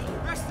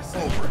 Rest a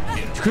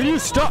Could you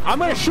stop? I'm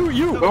gonna shoot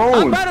you. No.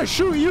 I'm gonna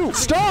shoot you.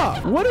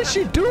 Stop. What is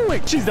she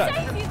doing? She's dead.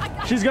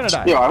 She's gonna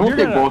die. Yo, I hope You're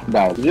they gonna both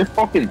die. You're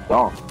fucking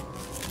dumb.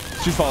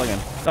 She's falling in.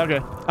 Okay,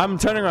 I'm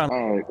turning around.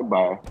 Alright,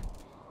 goodbye.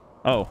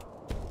 Oh.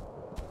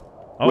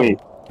 Wait.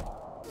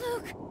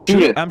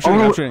 Shoot it. I'm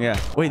shooting, yeah.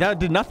 Wait, that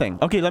did nothing.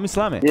 Okay, let me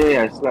slam it.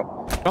 Yeah,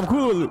 I'm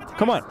cool with Luke.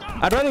 Come on.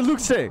 I'd rather Luke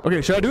stay.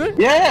 Okay, should I do it?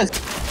 Yes.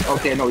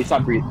 Okay, no, he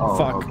stopped breathing. Oh,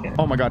 fuck. Okay.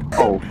 Oh my god.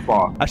 Oh,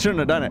 fuck. I shouldn't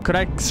have done it. Could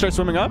I start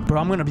swimming up? Bro,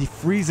 I'm gonna be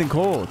freezing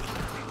cold.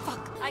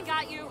 I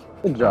got you.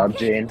 Good job,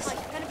 Jane.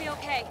 Gonna be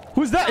okay.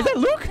 Who's that? Is that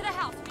Luke?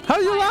 How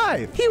are you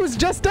alive? He was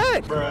just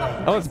dead.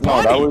 Oh, it's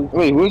Bonnie. No, that was,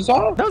 wait, who's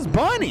that? That was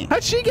Bonnie.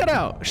 How'd she get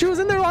out? She was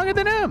in there longer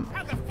than him.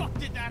 How the fuck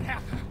did that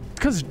happen?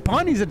 Because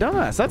Bonnie's a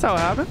dumbass. That's how it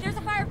happened. There's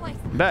a fireplace.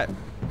 Bet.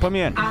 Put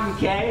me in. I'm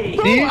gay.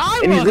 Bro, See?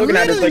 I And he's will looking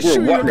at us like literally we're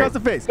shoot you what? across the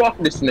face. Fuck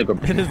this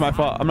nigga. It is my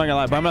fault. I'm not gonna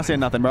lie, but I'm not saying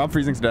nothing, bro. I'm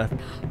freezing to death.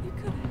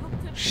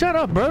 Shut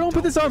up, bro. Don't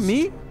put this on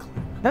me.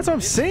 That's what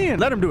I'm saying.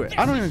 Let him do it.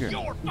 I don't even care.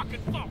 Your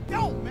fucking fault.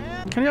 No,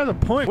 man. Kenny has a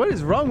point. What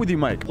is wrong with you,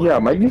 Mike? Yeah,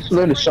 Mike needs to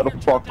learn to shut the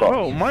fuck up.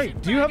 Bro,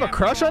 Mike, do you have a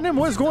crush on him?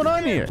 What is going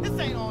on here? This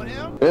ain't on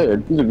him. Yeah,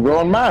 he's a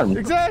grown man.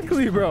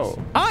 Exactly, bro.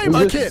 I'm a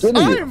He's kid. just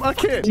silly. I'm a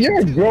kid. You're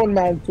a grown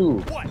man too.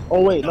 What?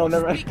 Oh wait, no,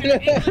 never. I'm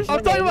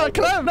talking about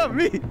Clem, not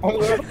me. What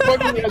the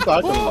fuck are you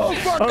talking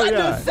about? Oh,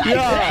 yeah.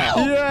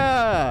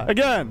 Yeah.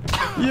 Again.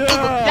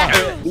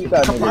 Yeah. Beat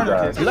that nigga,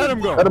 guys. Let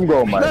him go. Let him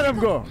go, Mike. Let him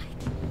go.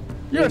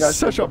 You're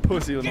such a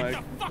pussy, Mike.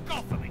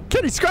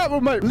 Kenny, scrap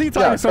with Mike. Lee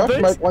talking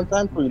something. Mike one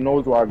time so he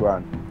knows where I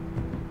go.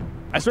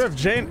 I swear if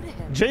Jane,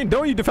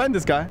 don't you defend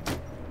this guy.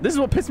 This is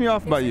what pissed me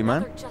off about you,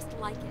 man. Just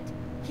like it.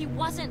 He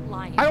wasn't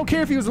lying. I don't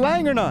care if he was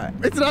lying or not.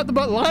 It's not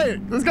about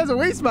lying. This guy's a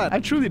waste man. I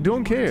truly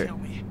don't care. Tell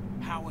me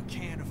how a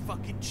can of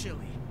fucking chili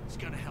is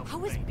gonna help.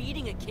 How is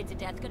beating a kid to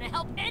death gonna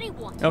help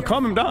anyone? Yo,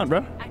 calm him down,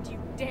 bro. And you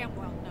damn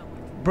well know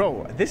it.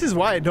 Bro, this is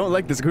why I don't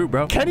like this group,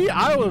 bro. Kenny,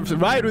 I will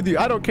ride with you.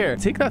 I don't care.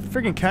 Take that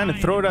freaking can and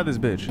throw it at this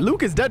bitch.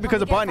 Luke is dead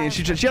because of Bonnie, and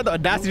she had the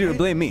audacity to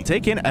blame me.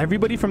 Take in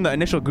everybody from the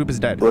initial group is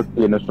dead. What's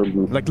the initial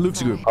group? Like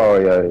Luke's group. Oh,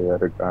 yeah,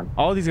 they're gone.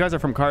 All these guys are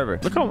from Carver.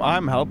 Look how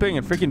I'm helping,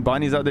 and freaking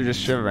Bonnie's out there just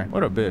shivering.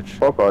 What a bitch.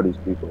 Fuck all these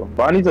people.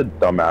 Bonnie's a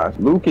dumbass.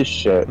 Luke is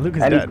shit. Luke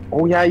is dead.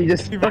 Oh, yeah, he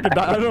just... He fucking died.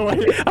 I don't know why.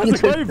 I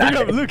was like, why you bring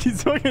up Luke?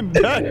 He's fucking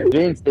dead.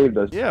 Jane saved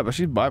us. Yeah, but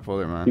she's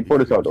bipolar, man. He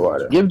put us out the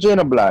water. Give Jane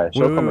a blast.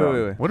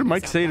 Wait. What did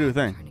Mike say to the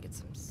thing?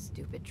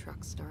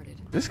 Truck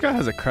started. This guy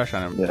has a crush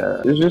on him.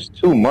 Yeah, it's just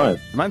too much.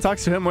 Man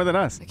talks to him more than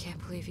us. I can't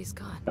believe he's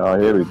gone. Oh,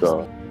 here we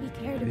go.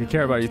 He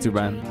care about you too,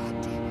 man.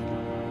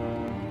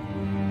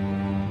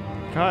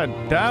 God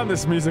damn,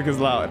 this music is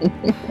loud.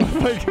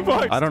 Like,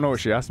 fuck. I don't know what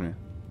she asked me.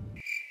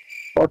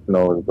 Fuck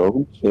no, bro.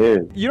 Who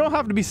cares? You don't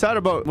have to be sad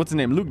about, what's the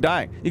name, Luke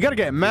dying. You gotta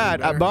get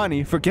mad at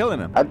Bonnie for killing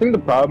him. I think the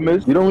problem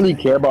is you don't really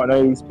care about none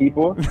of these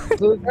people.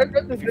 So that's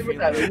the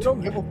difference. You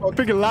don't give a fuck.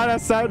 Freaking loud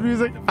ass sad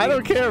music. I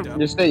don't care.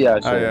 Just say yeah,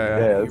 sure.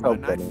 Yeah, that's how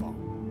funny.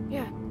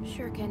 Yeah,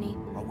 sure, Kenny.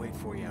 I'll wait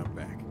for you out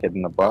back. Kid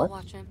in the I'll butt.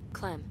 watch him.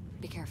 Clem,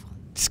 be careful.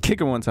 Just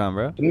kick him one time,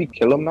 bro. Can we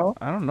kill him now?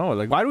 I don't know.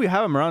 Like, why do we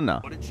have him around now?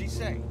 What did she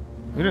say?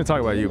 We didn't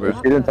talk about you, bro.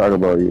 She didn't talk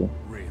about you.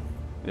 Really?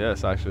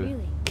 Yes, actually.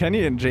 Really?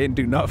 Kenny and Jane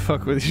do not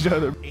fuck with each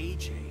other.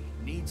 AJ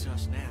needs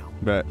us now.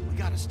 Bet. We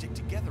gotta stick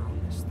together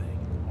on this thing.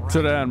 All right?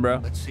 To the end, bro.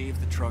 Let's see if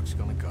the truck's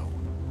gonna go.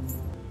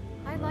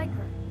 I like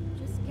her.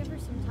 Just give her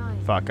some time.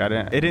 Fuck, I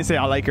didn't. It didn't say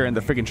I like her in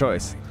the freaking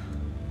choice.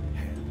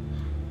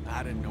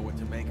 I didn't know what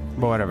to make of it.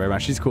 But whatever, man.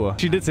 She's cool.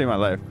 She did save my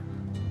life.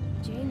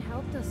 Jane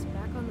helped us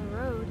back on the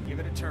road. Give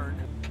it a turn.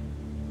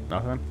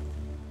 Nothing.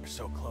 We're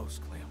so close,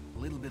 Clem. A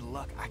little bit of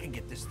luck, I can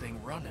get this thing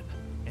running.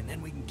 And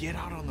then we can get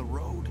out on the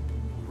road.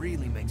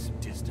 Really make some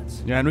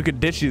distance. Yeah, and we could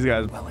ditch these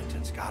guys.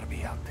 Wellington's gotta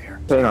be out there.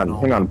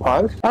 Hang on,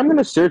 pause. I'm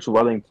gonna search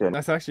Wellington.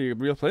 That's actually a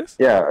real place?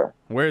 Yeah.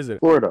 Where is it?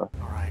 Florida.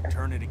 Alright,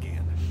 turn it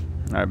again.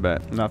 I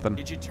bet. Nothing.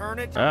 Did you turn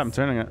it? Yeah, I'm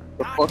turning it.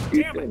 The fuck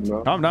you doing,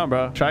 bro? Calm down,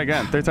 bro. Try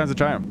again. 3 times the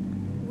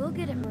charm. We'll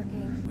get it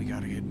working. We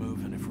gotta get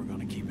moving if we're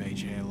gonna keep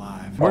AJ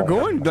alive. We're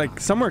going like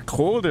somewhere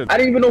colder. I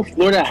didn't even know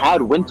Florida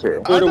had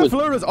winter. I thought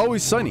Florida was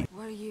always sunny.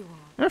 What are you on?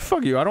 Yeah,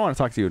 fuck you. I don't want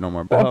to talk to you no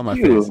more. Hell on my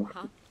you. face.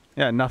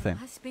 Yeah, nothing.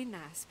 Must be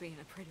nice being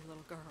a pretty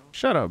little girl.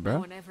 Shut up, No bro.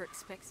 one ever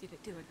expects you to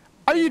do it.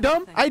 Are you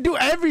dumb? I do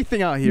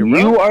everything out here, bro.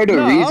 You are the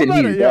reason I'm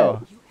not he's a- dead.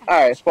 yo.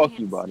 Alright, fuck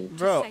you, buddy.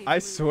 Bro, I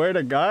swear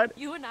to God,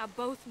 You and I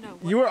both know.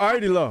 you were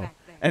already low.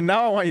 And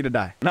now I want you to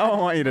die. Now I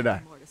want you to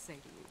die.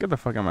 Get the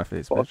fuck out of my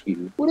face, Fuck bitch.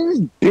 you. What does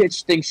this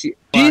bitch think she...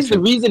 She's the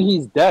reason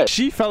he's dead.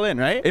 She fell in,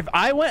 right? If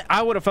I went,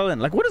 I would have fell in.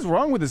 Like, what is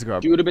wrong with this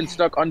girl? She would have been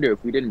stuck under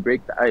if we didn't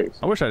break the ice.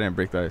 I wish I didn't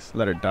break the ice.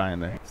 Let her die in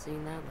there. I've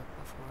seen that look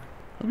before.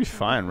 It'll be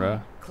fine,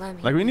 bro. Clem,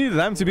 Like, we need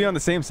them to be on the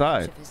same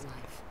side. of his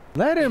life.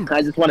 Let him.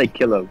 I just want to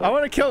kill him. I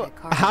want to kill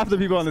half the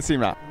people on the team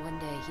now. One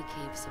day he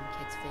caved some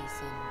kid's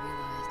face in and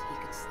realized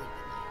he could sleep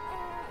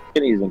at night.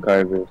 Kenny's in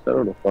Carver.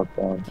 Settle the fuck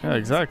down. Yeah,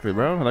 exactly,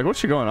 bro. Like, what's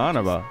she going on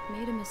about?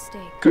 Made a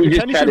mistake. You just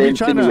Kenny tried should to be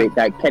trying to- insinuate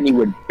that Kenny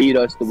would beat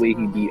us the way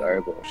he beat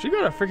Argo. She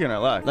got a freaking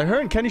lot. Like, her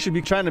and Kenny should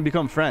be trying to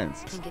become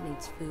friends. I think it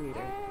needs food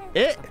or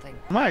It. something.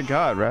 My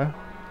God, bro.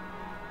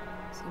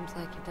 Seems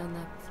like you've done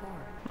that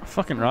before.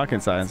 Fucking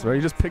rocket science, bro.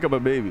 You just pick up a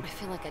baby. I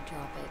feel like I'd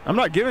drop it. I'm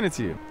not giving it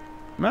to you.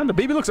 Man, the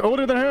baby looks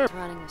older than her. I was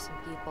running with some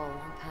people a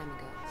long time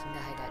ago. Some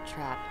guy got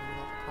trapped in the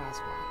middle of a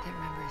crosswalk. Can't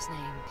remember his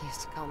name. He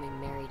used to call me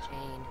Mary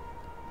Jane.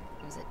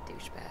 He was a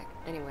douchebag.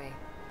 Anyway,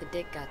 the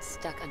dick got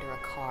stuck under a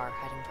car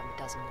hiding from a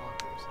dozen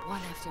walkers. One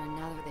after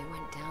another, they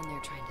went down there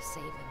trying to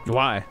save him.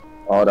 Why?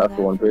 Oh, that's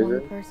the one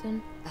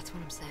person? That's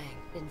what I'm saying.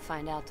 Didn't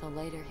find out till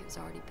later he was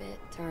already bit.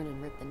 Turned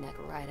and ripped the neck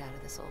right out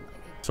of this old lady.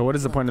 So what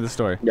is the point of the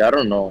story? Yeah, I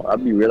don't know. I'll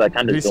be real. I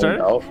kind of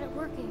zoned out.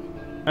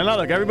 And now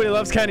look, everybody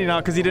loves Kenny now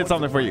because he did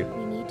something for you.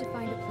 We need to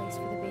find a place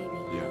for the baby.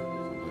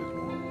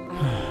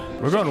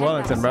 We're going to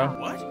Wellington, bro.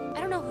 What? I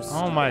don't know who's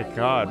Oh my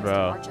God,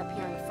 bro. march up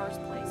here in the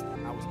first place.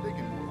 I was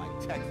thinking more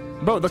like Texas.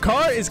 Bro, the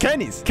car is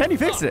Kenny's. Kenny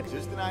fixed it.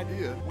 Just an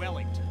idea.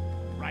 Wellington,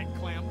 right,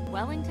 Clem?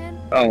 Wellington?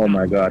 Oh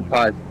my God.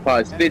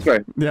 Pause. Space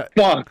bar. Yeah.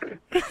 Fuck.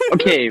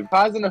 Okay,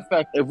 cause and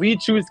effect. If we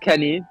choose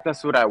Kenny,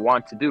 that's what I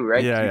want to do,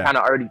 right? Yeah, You yeah. kind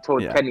of already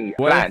told Kenny.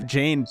 What plan. if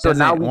Jane So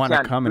now doesn't we want to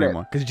can't come flip.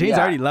 anymore? Because Jane's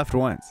Yeah. already left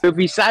once. So if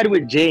we side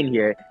with Jane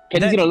here,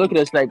 Kenny's Then- gonna look at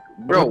us like,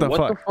 bro, what the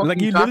fuck?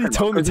 Like are you talking literally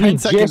told me about? 10 We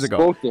seconds just ago.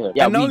 spoke to him.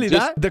 Yeah, And not we only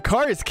just- that, the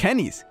car is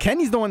Kenny's.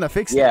 Kenny's the one that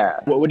fixed it. Yeah.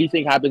 What do you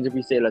think happens if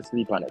we say let's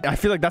sleep on it? I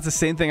feel like that's the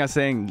same thing as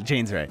saying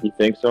Jane's right. You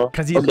think so?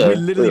 Because we Okay,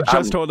 literally wait,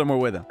 just told him we're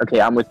with him.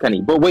 Okay, I'm with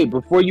Kenny. But wait,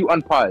 before you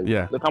unpause,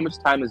 Yeah. look how much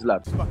time is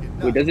left.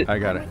 Wait, does it? I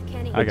got it.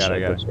 Kenny. I got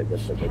it.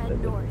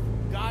 Head north.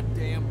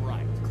 Goddamn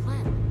right.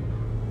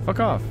 Fuck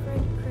off.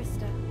 Friend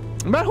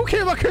Krista. Man, who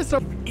cares about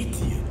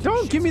Krista?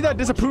 Don't give me that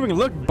disapproving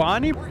look,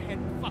 Bonnie. We're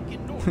heading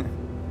fucking north.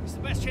 It's the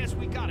best chance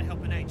we got of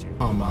helping AJ.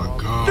 Oh my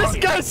God. This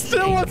guy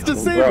still wants to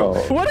save Bro.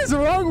 him. What is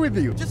wrong with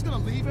you? Just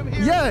gonna leave him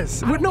here?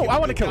 Yes. No, I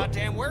want to kill him.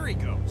 Goddamn where he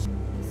goes.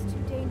 It's too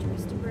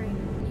dangerous to bring.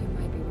 You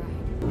might be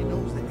right. He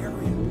knows the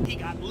area. He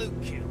got Luke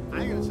killed.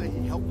 I ain't gonna say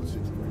he helped the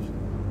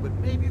situation, but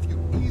maybe if you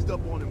eased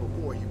up on him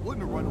before, he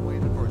wouldn't have run away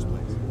in the first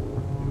place.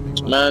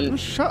 Man,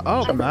 Shut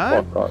up, shut the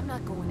man. fuck up. I'm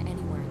not going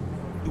anywhere.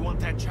 You want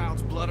that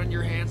child's blood on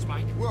your hands,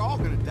 Mike? We're all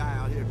gonna die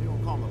out here if you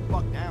don't calm the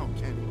fuck down,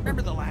 Kenny.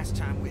 Remember the last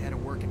time we had a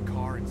working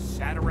car and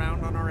sat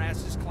around on our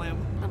asses, Clem?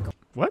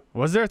 What?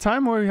 Was there a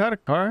time where we had a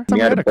car? We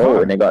had a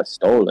boat and it got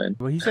stolen.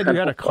 Well, he said you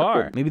had a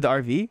car. Maybe the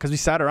RV? Because we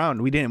sat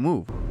around. We didn't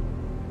move.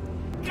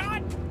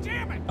 God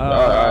damn it!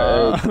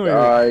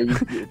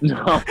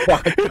 No,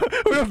 fuck.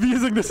 We're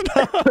abusing this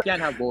now. You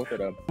can't have both of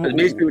them. That's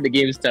basically what the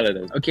game is telling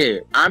us.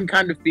 Okay, I'm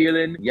kind of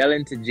feeling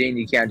yelling to Jane,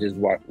 you can't just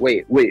walk.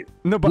 Wait.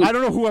 No, but I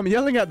don't know who I'm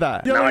yelling at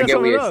that. Now Yelling I at get what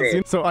someone you're else.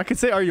 saying. So I could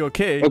say, are you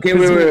okay? Okay,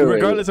 'Cause wait.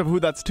 regardless of who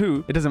that's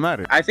to, it doesn't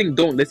matter. I think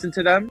don't listen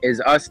to them is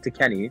us to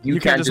Kenny. You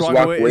can't just walk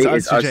away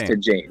is us to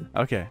Jane.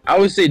 Okay. I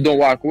would say don't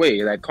walk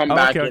away. Like come Oh,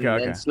 back okay,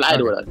 and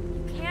slide with us.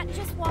 You can't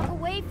just walk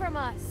away from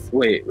us.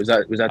 Wait, was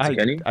that to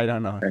Kenny? I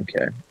don't know.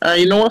 Okay.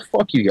 You know what?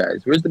 Fuck you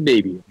guys. Where's the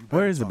baby?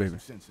 Where is the baby?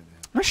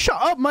 Man,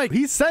 shut up, Mike.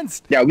 He's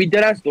sensed. Yeah, we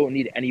deadass don't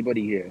need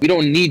anybody here. We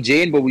don't need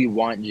Jane, but we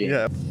want Jane.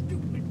 Yeah.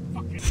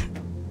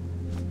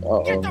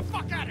 Get the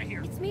fuck out of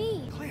here! It's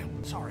me.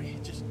 Clem, sorry.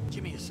 Just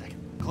give me a second.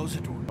 Close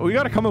the door. We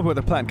gotta come up with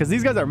a plan because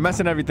these guys are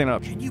messing everything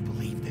up. Can you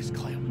believe this,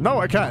 Clem? No,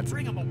 I can't.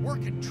 Bring him a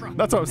working truck.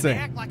 That's what I'm and saying.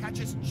 They act like I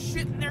just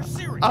shit in their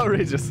cereal.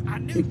 Outrageous. I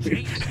knew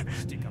Jane was gonna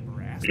stick up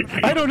her ass.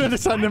 But I don't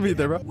understand them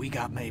either, bro. We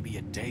got maybe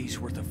a day's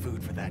worth of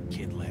food for that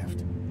kid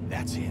left.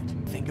 That's it.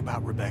 Think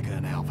about Rebecca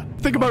and Alvin.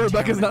 Think about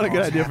Rebecca's not a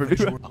good idea for me.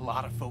 A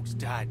lot of folks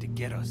died to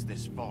get us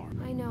this far.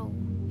 I know.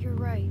 You're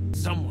right.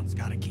 Someone's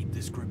got to keep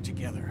this group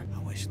together. I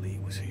wish Lee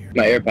was here.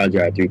 My AirPods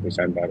are at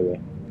 3%, by the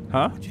way.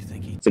 Huh? What'd you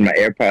think he So my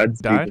AirPods,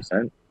 died?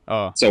 3%.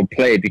 Oh. So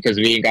play because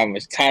we ain't got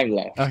much time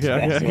left.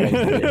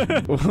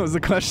 Okay. What was the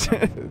question?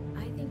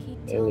 I think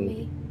he'd tell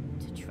me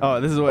to try. Oh,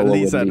 this is what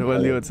Lee said.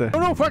 What Lee would say.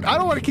 No, fuck. I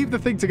don't want to keep the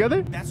thing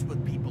together. That's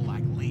what people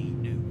like Lee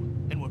knew.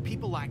 And what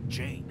people like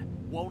Jane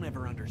won't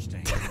ever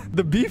understand.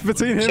 The beef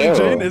between him and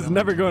Jane is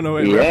never going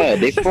away, bro. Yeah,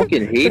 they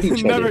fucking hate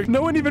each other.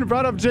 No one even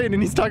brought up Jane,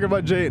 and he's talking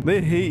about Jane. They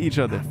hate each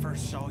other. I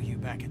first saw you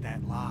back at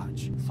that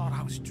lodge. Thought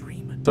I was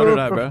dreaming. So did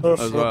I, bro. That was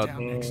Sat wild.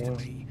 down next to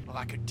me. Well,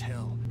 I could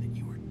tell that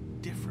you were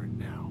different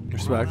now.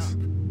 Respects.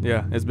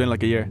 Yeah, it's been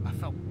like a year. I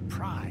felt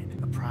pride.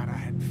 A pride I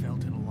hadn't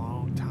felt in a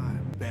long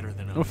time. Better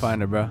than us. We'll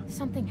find her, bro.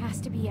 Something has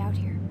to be out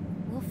here.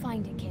 We'll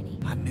find it, Kenny.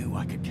 I knew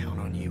I could count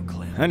on you,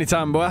 Clem.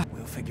 Anytime, boy.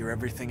 We'll figure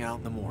everything out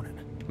in the morning.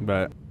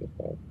 But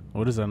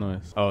what is that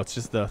noise? Oh, it's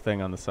just the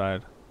thing on the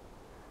side.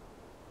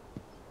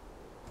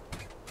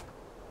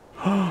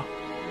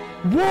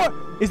 What?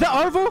 Is that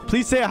Arvo?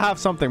 Please say I have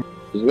something.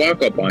 Just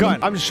walk up on Gun.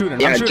 him. I'm just shooting.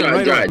 Yeah, I'm shooting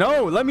drive. right now.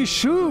 No, let me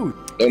shoot.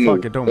 Don't Fuck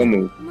move. it, don't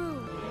move.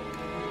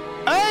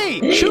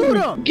 Hey, shoot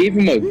him. Gave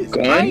him a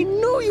gun. I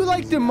knew you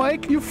liked him,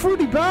 Mike. You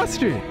fruity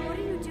bastard. What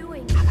are you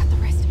doing? I got the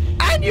rest of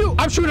it. And you.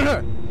 I'm shooting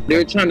her. They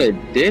were trying to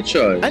ditch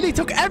us. And they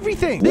took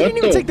everything. They What didn't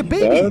even the take the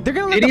baby. fuck? They're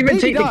gonna They let the didn't even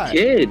baby take die. the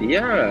kid.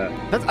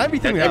 Yeah. That's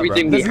everything That's we have,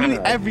 everything bro. we That's literally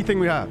have. everything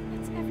we have.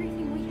 That's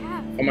everything we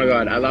have. Oh my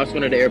god, I lost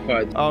one of the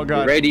AirPods. Oh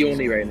god. Ready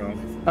only right now.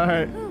 All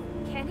right. Who?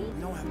 Kenny?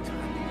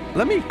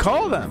 Let me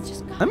call them.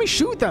 Let me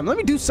shoot them. Let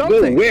me do Go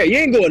something. where? You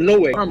ain't going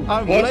nowhere. I'm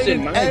I'm busting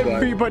lighting my gun.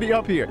 everybody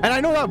up here. And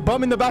I know that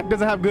bum in the back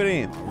doesn't have good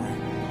aim.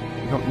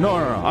 No.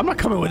 I'm not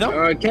coming with him.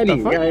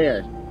 Kenny, The fuck?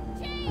 yeah.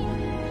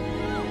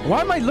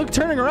 Why am I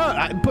turning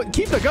around? But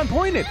keep the gun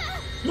pointed.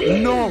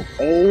 No.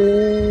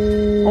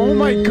 Oh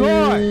my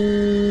god.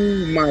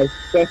 My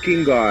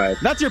fucking god.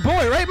 That's your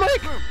boy, right,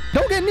 Mike?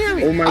 Don't get near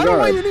me. Oh my I don't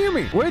want god. you near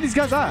me. Where are these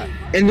guys at?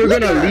 And they're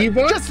Look gonna at her. leave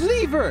us? Just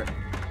leave her.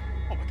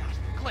 Oh my god,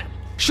 Clem.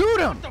 Shoot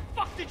him. What the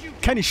fuck did you?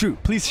 Kenny,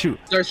 shoot. Please shoot.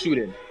 Start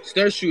shooting.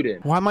 Start shooting.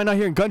 Why am I not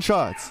hearing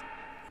gunshots?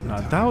 No,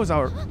 that was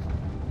our...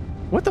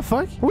 What the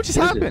fuck? What just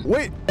What is happened? it?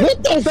 Wait.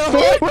 What the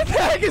fuck? What the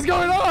heck is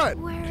going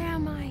on? Where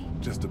am I?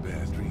 Just a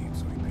bad dream,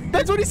 sweetie.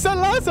 That's what he said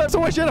last time. So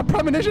why she had a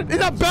premonition? Is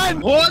that Ben?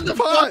 What the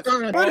fuck?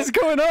 What is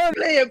going on?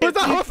 Was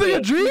that whole thing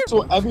a dream?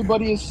 So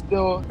everybody is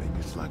still... Maybe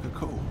it's like a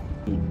cold.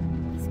 He's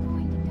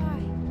going to die. I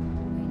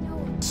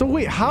know it. So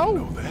wait, how?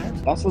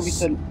 That's what we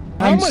said.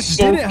 How much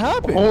did it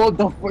happen? Hold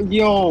the fuck.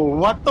 Yo,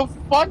 what the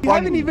fuck? We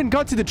haven't even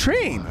got to the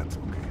train. That's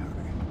okay,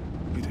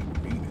 honey. You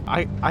didn't mean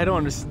it. I don't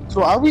understand.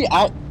 So are we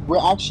at... We're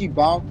actually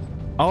back...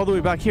 All the way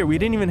back here. We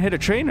didn't even hit a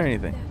train or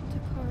anything.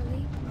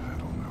 I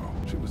don't know.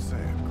 She was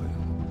sad,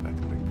 Clem. That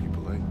can make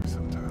people angry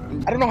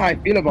sometimes. I don't know how I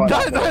feel about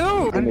that. I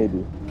know.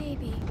 Maybe.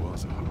 Maybe. It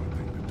was a hard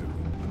thing to do.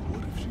 But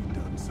what if she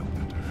done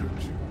something to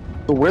hurt you?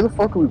 So where the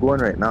fuck are we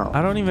going right now?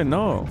 I don't even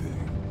know.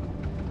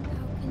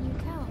 How can you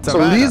tell? So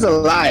Lee's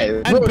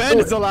alive. And Ben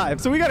is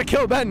alive. So we gotta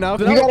kill Ben now.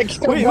 We gotta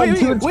kill Ben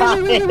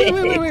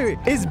Wait.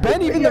 Is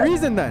Ben even the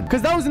reason then?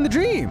 Because that was in the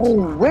dream.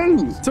 Oh,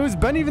 wait. So is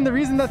Ben even the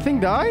reason that thing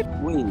died?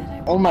 Wait.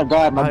 Oh my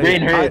god, my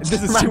brain hurts.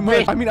 This is My too much.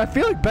 brain- I mean, I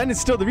feel like Ben is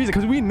still the reason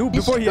because we knew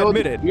before he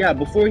admitted. Yeah,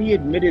 before he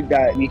admitted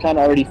that, we kind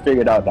of already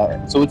figured out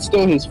that. So it's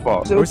still his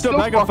fault. So We're it's still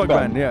back on fuck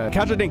fuck Ben. Yeah.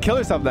 Katja didn't kill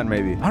herself then,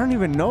 maybe. I don't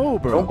even know,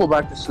 bro. Don't go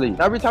back to sleep.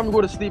 Every time we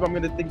go to sleep, I'm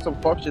gonna think some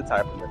fuck shit's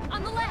happening.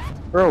 On the left.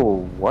 Bro,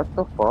 what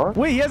the fuck?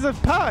 Wait, he has a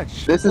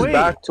patch. This is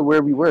back to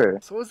where we were.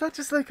 So is that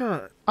just like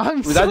a...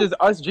 Was that just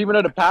us dreaming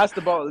of the past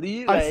about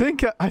Lee? I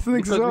think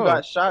because so. we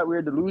got shot, we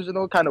were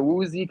delusional, kind of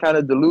woozy, kind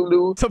of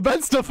delulu. So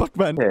Ben's still fuck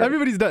Ben. Yeah.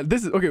 Everybody's dead.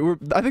 This is okay.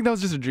 I think that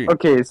was just a dream.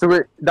 Okay, so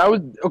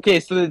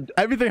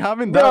everything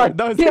happened. That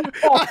was.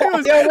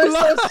 We're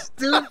so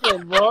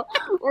stupid, bro.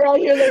 We're out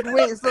here like,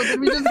 wait, so did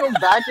we just go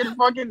back in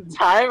fucking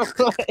time?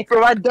 Like,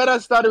 bro, I dead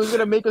ass thought it was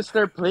gonna make us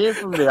start playing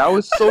from there. I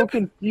was so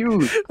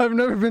confused. I've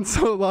never been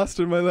so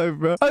lost in my life,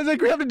 bro. I was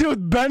like, we have to deal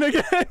with Ben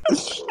again.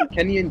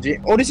 Kenny and Jay.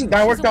 Oh,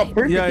 that worked out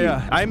perfectly.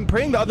 Yeah. I'm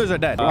praying the others are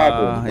dead. What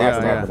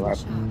happened?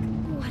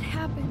 What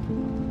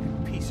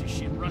happened? Piece of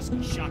shit,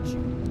 Rusty shot you.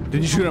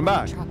 Did you shoot him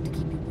back?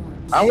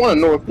 I want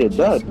to know if they're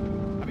dead.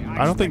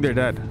 I don't think they're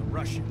dead.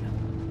 Russian.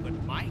 But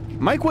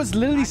Mike was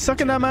literally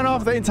sucking that man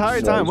off the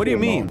entire time. What do you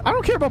mean? I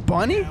don't care about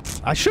Bonnie.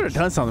 I should have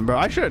done something, bro.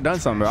 I should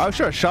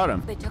have shot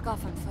him. They took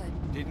off on foot.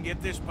 Didn't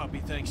get this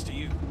puppy thanks to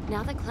you.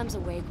 Now that Clem's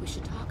awake, we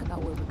should talk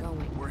about where we're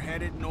going. We're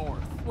headed north.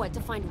 What, to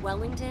find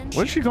Wellington?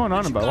 What is she going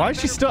on about? Why is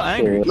she still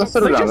angry? Okay, let's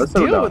settle down. Let's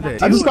settle deal down. with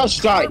it. I just got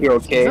shot here,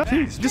 okay?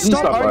 Please, just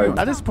stop arguing.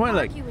 At this point,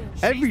 like,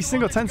 every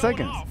single 10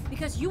 seconds.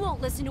 Because you won't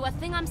listen to a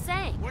thing I'm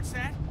saying. What's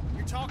that?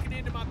 You're talking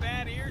into my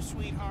bad ears,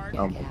 sweetheart.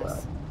 Oh my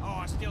god. Oh,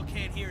 I still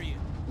can't hear you.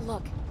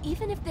 Look,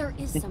 even if there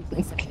is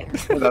someplace up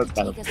there, That's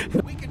kind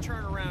of... We can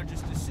turn around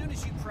just as soon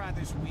as you pry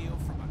this wheel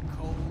from a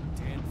cold,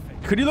 dead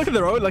face. Could you look at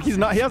the road? Like, he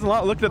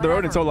hasn't looked at the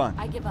road in so long.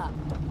 I give up.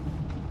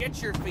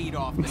 Get your feet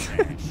off the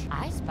dash.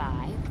 I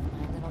spy with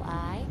my little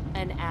eye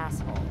an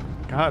asshole.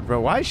 God, bro,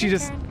 why is she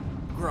just...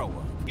 Grow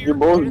up. You're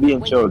both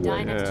being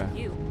children. Yeah.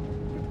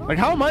 Like,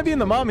 how am I being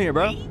the mom here,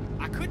 bro?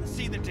 I couldn't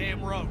see the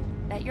damn road.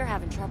 Bet you're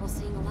having trouble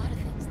seeing a lot of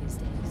things these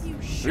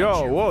days.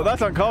 Yo, whoa,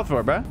 that's uncalled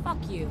for, bro.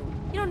 Fuck you.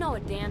 You don't know a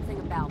damn thing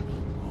about me.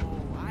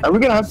 Are we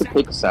gonna have to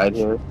pick a side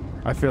here?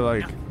 I feel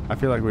like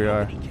we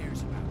are. Nobody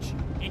cares about you,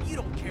 and you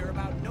don't care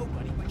about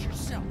nobody but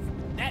yourself.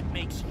 That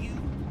makes you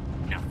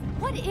nothing.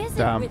 What is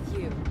Damn. it with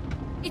you?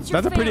 It's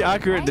your That's a pretty family,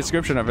 accurate right?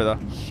 description of her, though.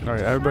 All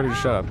right, everybody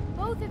just shut up.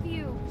 Both of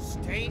you.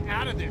 Stay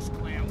out of this,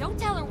 Clem. Don't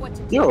tell her what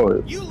to do.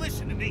 Yo. You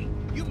listen to me.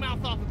 You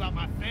mouth off about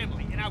my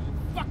family, and I will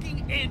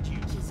fucking end you.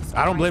 Jesus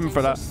I don't blame him Christ, for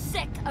I'm that. so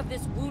sick of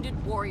this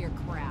wounded warrior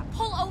crap.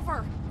 Pull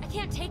over. I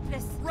can't take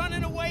this.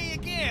 Running away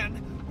again?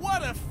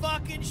 What a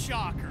fucking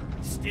shocker.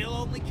 Still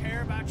only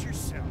care about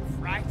yourself,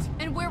 right?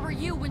 And where were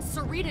you when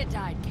Sarita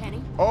died,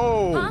 Kenny?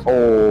 Oh. Huh?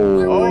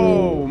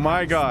 Oh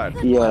my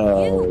God.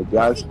 Yeah,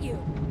 that's...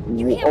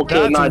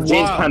 Okay, nah,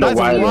 Jane's kind of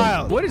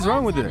wild. What is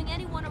wrong with it?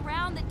 Anyone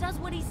around that does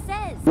what he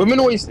says. Women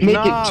always make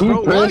it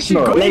too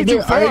personal. Like,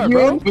 they're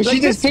arguing, but she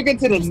just took it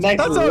to the next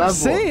level. That's what I'm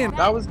saying.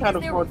 That was kind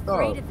of They were fucked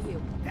afraid up. of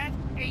you. That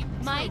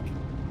ain't Mike,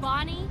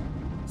 Bonnie,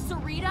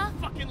 Sarita.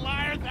 fucking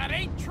liar. That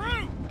ain't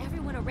true.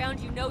 Everyone around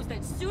you knows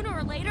that sooner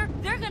or later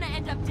they're gonna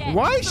end up dead.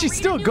 Why is she Sarita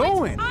still knew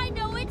going? It, I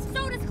know it.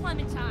 So does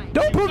Clementine.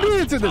 Don't put me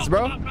into this,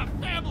 bro.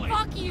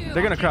 Fuck you.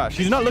 They're gonna crash.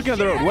 He's not looking at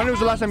the road. When was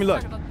the last time you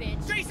looked? Son of a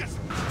bitch. Jesus.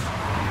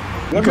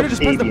 You could have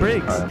just pressed the baby in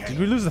brakes. the car. Did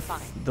we lose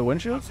the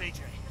windshield? AJ.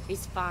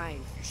 He's fine.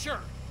 You sure?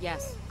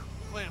 Yes.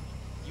 Clem,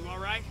 you all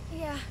right?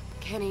 Yeah.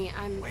 Kenny,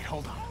 I'm... Wait,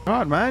 hold on.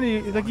 God, man,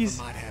 he's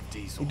Might have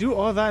diesel. you do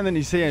all that and then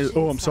you say,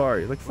 "Oh, I'm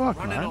sorry." Like, fuck,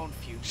 Running man. on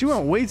fumes. She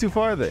went way too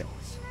far there.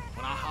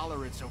 When I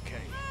holler, it's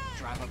okay.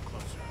 Drive up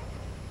closer.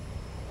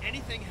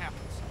 Anything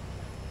happens,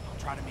 I'll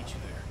try to meet you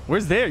there.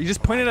 Where's there? You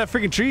just pointed at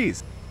freaking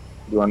trees.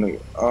 You want to?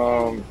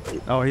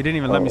 Oh, he didn't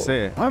even let me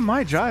say it. Why am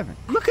I driving?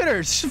 Look at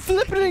her. She's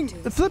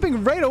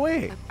flipping right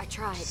away. I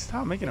tried.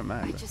 Stop making him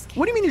mad.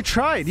 What do you mean you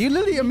tried? You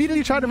literally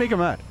immediately tried to make him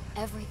mad.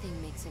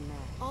 Everything makes him mad.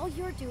 All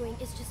you're doing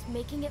is just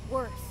making it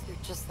worse. You're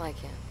just like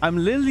him. I'm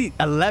literally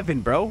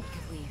 11, bro. You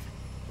could leave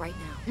right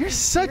now. You're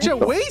such a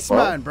waste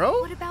man,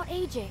 bro. What about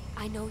AJ?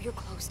 I know you're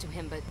close to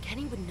him, but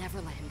Kenny would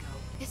never let him go.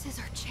 This is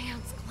our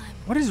chance, Clem.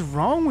 What is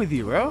wrong with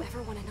you, bro?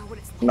 Ever want to know what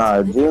it's like?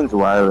 Nah, Jane's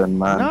wildin',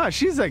 man. Nah,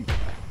 she's like...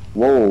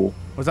 Whoa.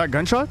 Was that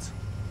gunshots?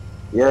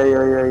 Yeah.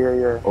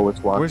 Oh, it's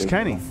walking. Where's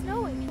Kenny? It's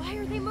snowing. Why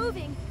are they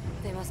moving?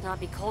 They must not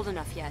be cold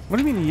enough yet. What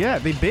do you mean, yeah?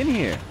 They've been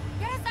here.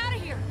 Get us out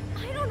of here.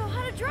 I don't know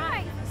how to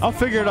drive. I'll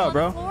figure it out,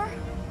 bro.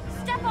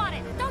 Step on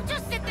it. Don't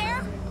just sit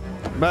there.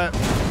 But...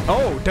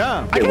 Oh,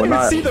 damn. I Hey, can't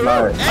even see the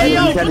road. Hey,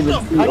 yo, I can't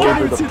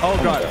even see. Oh,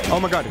 God. Oh,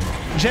 my God.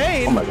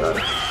 Jane. Oh, my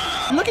God.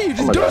 Look at you.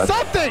 Just do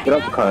something. Get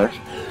off the car.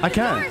 I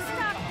can't.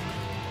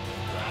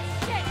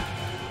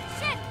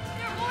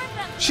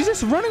 She's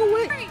just running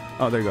away.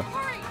 Oh, there you go.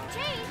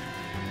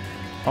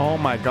 Oh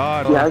my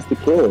God. She has the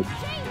kid.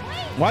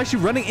 Why is she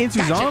running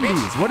into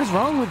zombies? What is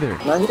wrong with her?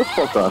 Man, get the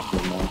fuck off me,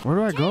 man. Where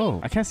do I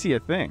go? I can't see a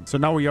thing. So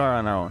now we are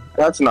on our own.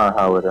 That's not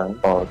how it ends.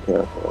 Oh,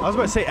 okay. I was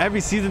about to say every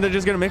season they're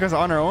just gonna make us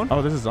on our own.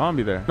 Oh, there's a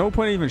zombie there. No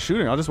point even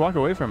shooting. I'll just walk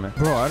away from it.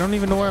 Bro, I don't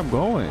even know where I'm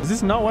going. Is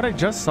this not what I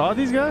just saw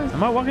these guys?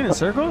 Am I walking in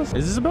circles?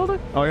 Is this a building?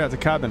 Oh yeah, it's a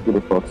cabin. Who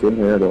the fuck's in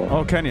here though?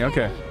 Oh, Kenny.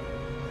 Okay.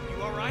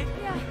 You all right?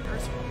 Yeah.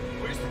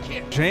 Where's the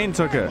kid? Jane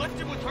took it. Left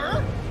it with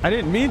her? I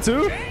didn't mean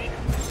to. Jane?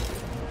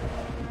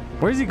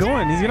 Where's he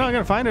going? He's not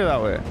gonna find her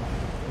that way.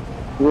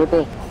 Right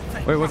there.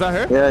 Wait, was that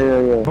her?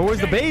 Yeah. But where's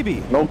the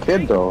baby? No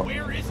kid though.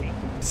 Where is he?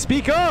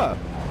 Speak up.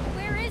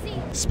 Where is he?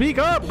 Speak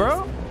up,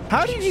 bro.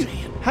 How did you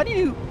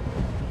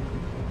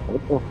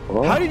What the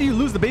fuck? How did you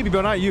lose the baby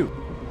but not you?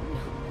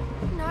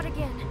 Not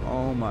again.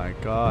 Oh my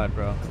God,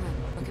 bro. Clem,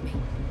 look at me.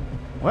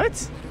 What? No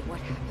matter what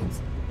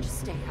happens, just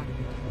stay out of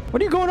it.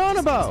 What are you going on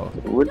about? I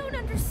don't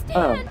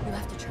understand. You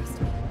have to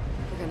trust me.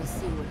 We're gonna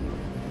see what he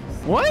really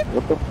is. What?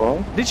 What the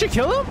fuck? Did she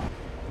kill him?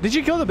 Did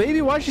she kill the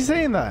baby? Why is she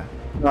saying that?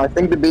 No, I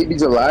think the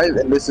baby's alive,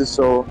 and this is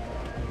so.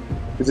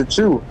 Is it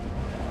true?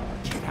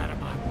 Get out of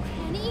my way.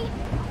 Penny?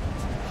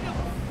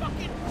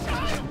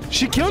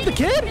 She killed the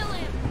kid? Kill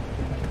him.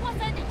 It was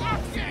an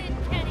accident,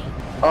 Kenny.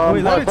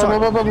 Wait, let her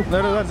talk.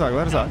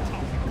 Let her talk.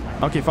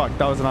 Okay, fuck.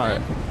 That was not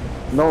it.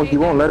 No, he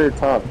won't let her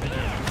talk.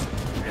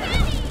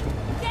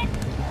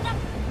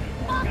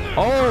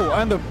 Oh,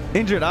 and the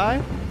injured eye?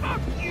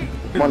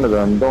 One of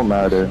them, don't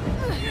matter.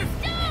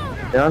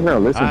 Yeah, I'm gonna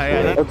listen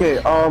to it. Okay,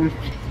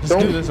 Let's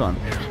do this one.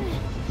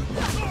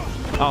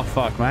 Oh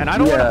fuck, man! I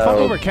don't want to fuck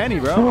over Kenny,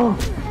 bro.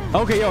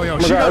 Okay, yo,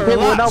 she got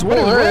relaxed. What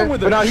is wrong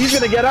with her? But now he's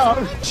gonna get out.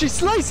 She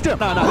sliced him.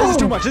 Nah, this is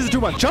too much. This is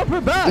too much. Jump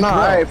her back. Nah,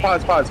 alright,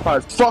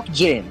 pause. Fuck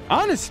Jane.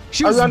 Honest,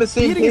 she was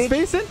beating his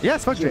face in.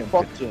 Yes, fuck Jane.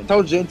 Fuck Jane.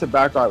 Tell Jane to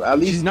back off. At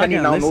least Kenny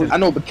now knows. I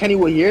know, but Kenny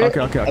will hear it.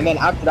 Okay. And then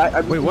after that,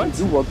 everything we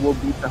do will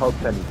be to help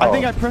Kenny. I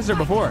think I pressed her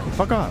before.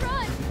 Fuck off.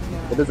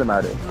 It doesn't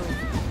matter.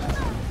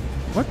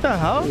 What the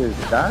hell? What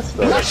is that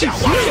stuff?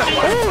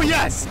 Oh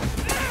yes.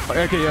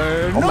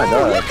 Okay, oh my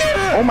God.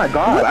 Oh my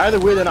God. Either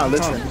way, they're not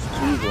listening.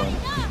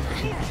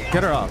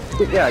 Get her off.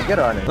 Yeah, get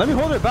her on it. Let me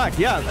hold her back.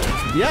 Yeah.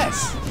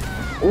 Yes.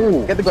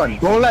 Ooh, get the gun.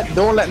 Don't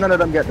let none of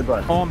them get the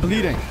gun. Oh, I'm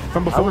bleeding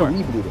from before.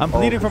 I'm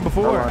bleeding from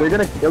before. They're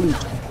gonna kill each.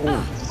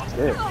 Oh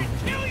shit.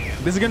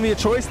 This is gonna be a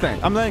choice thing.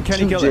 I'm letting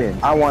Kenny kill it.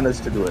 I want us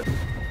to do it.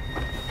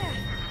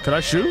 Could I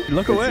shoot?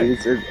 Look away.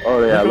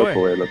 Oh yeah, look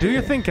away. Do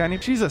your thing, Kenny.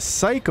 She's a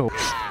psycho.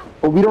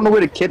 But we don't know where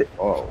the kid.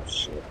 Oh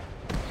shit.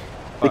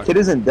 The kid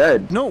isn't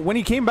dead. No, when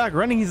he came back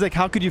running, he's like,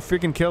 how could you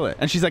freaking kill it?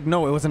 And she's like,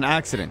 no, it was an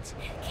accident.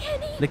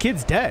 Kenny. The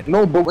kid's dead.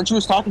 No, but when she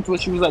was talking to us,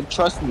 she was like,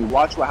 trust me,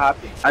 watch what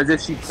happens. As if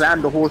she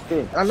planned the whole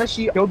thing. Unless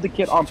she killed the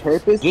kid on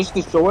purpose just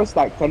to show us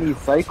that Kenny's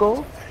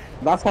psycho,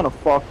 that's kind of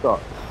fucked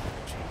up.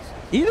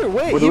 Either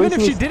way, but even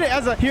if she did it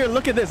as a, here,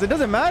 look at this, it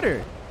doesn't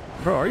matter.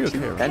 Bro, are you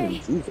okay? Kenny,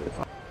 Jesus.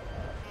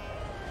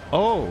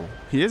 Oh,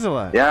 he is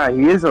alive. Yeah,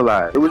 he is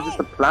alive. It was just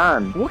a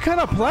plan. What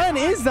kind of plan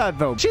is that,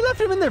 though? She left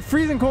him in there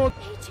freezing cold.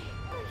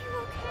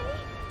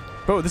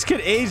 Bro, this kid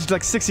aged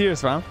like 6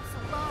 years, fam.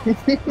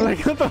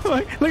 Like, what the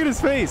fuck? Look at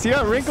his face. He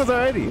got wrinkles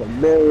already.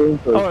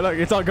 Oh, look,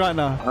 it's all gone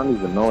now. I don't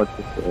even know what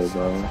to say,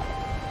 bro.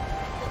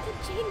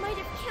 Jane might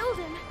have killed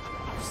him.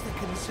 I was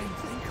thinking the same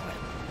thing, Clem.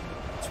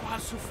 That's why I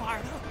was so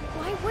fired up.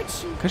 Why would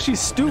she? Because she's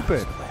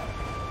stupid.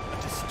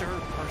 A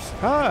disturbed person.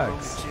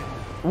 Hugs.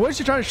 What is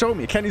she trying to show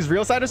me? Kenny's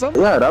real side or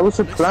something? Yeah, that was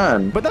her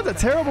plan. But that's a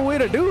terrible way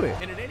to do it.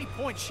 And at any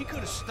point, she could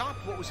have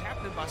stopped what was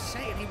happening by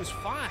saying he was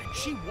fine.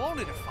 She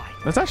wanted to fight.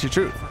 That's actually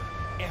true.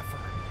 Ever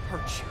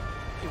hurt you.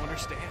 You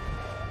understand?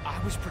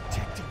 I was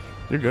protecting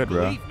you. You're good,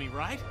 bro. Believe me,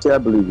 right? Yeah, I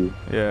believe you.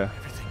 Yeah.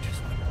 Everything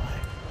just went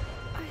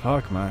black.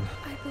 Fuck, man.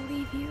 I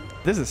believe you.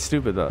 This is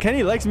stupid, though.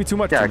 Kenny likes me too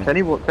much. Yeah,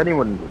 Kenny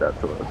wouldn't do that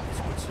to us.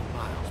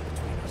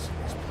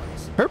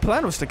 Her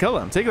plan was to kill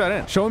him. Take that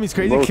in. Show him he's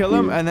crazy, kill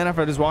him, and then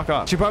after I just walk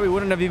off. She probably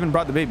wouldn't have even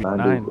brought the baby.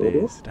 9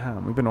 days.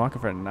 Damn, we've been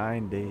walking for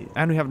 9 days.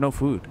 And we have no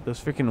food. Those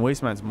freaking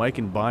waste mans, Mike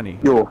and Bonnie.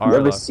 Yo, you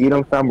ever see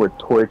them, fam? We're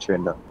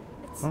torturing them.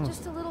 It's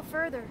just a little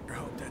further. I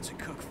hope that's a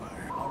cook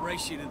fire. I'll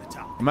race you to the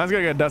top. Mine's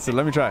gonna get dusted.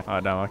 Let me try. Oh,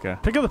 damn, okay.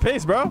 Pick up the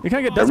pace, bro. You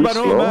can't get dusted by an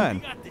old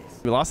man.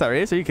 We lost that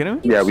race? Are you kidding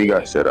me? Yeah, we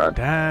got shit on.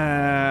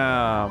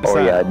 Damn. Oh,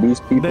 yeah, these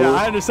people.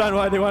 I understand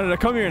why they wanted to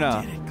come here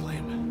now.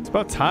 It's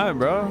about time,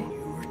 bro.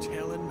 You were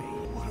telling me.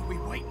 What are we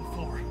waiting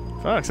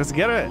for? Fuck, let's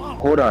get it.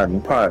 Hold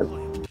on, pause.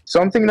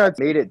 Something that's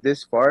made it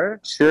this far,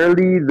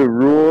 surely the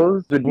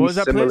rules would be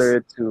similar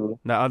to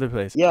that other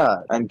place. Yeah,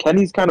 and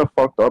Kenny's kind of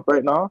fucked up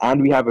right now,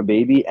 and we have a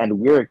baby, and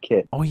we're a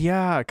kid. Oh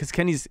yeah, because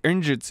Kenny's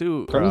injured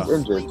too. Kenny's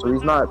injured, so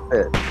he's not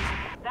fit.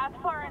 That's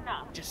far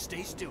enough. Just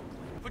stay still.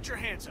 Put your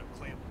hands up,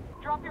 Clem.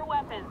 Drop your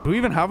weapons. Do we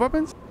even have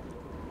weapons?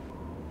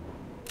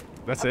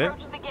 That's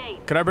Approach it? the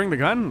gate. Could I bring the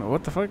gun?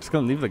 What the fuck? Just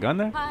gonna leave the gun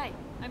there? Hi,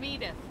 I'm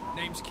Edith.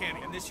 Name's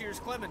Kenny, and this here's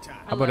Clementine.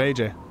 How about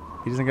AJ?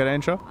 He doesn't get an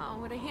intro? Oh,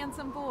 what a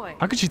handsome boy.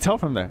 How could she tell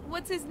from there?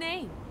 What's his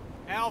name?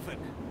 Alvin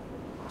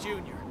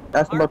Jr.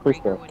 That's my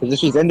Krista. Because if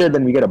she's in there,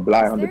 then we get a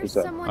blind 100%. There's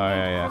someone Oh,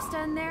 named yeah.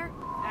 Krista in there?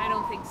 I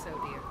don't think so,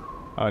 dear.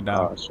 Oh,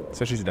 no. Oh, shit.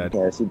 So she's dead.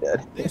 Yeah, she's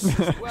dead. This is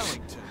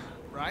Wellington,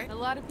 right? A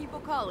lot of people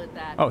call it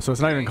that. Oh, so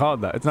it's not even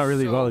called that. It's not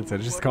really Wellington.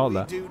 It's just called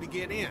that. What do we do to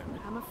get in?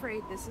 I'm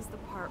afraid this is the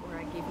part where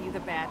I give you the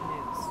bad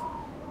news.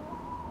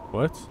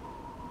 What?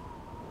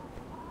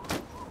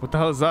 What the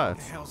hell is that? What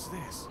the hell's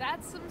this?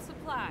 That's some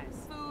supplies.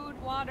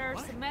 Food, water,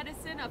 some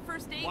medicine, a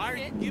first aid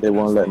kit. They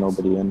won't let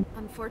nobody in.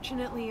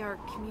 Unfortunately, our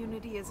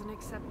community isn't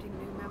accepting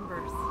new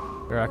members.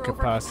 They're at We're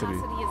capacity.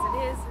 over capacity as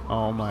it is. and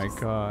Oh my just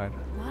god.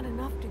 Not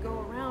enough to go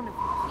around if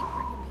we keep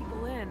bringing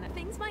people in.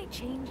 Things might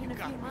change in a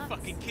few months.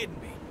 Fucking kidding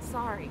me.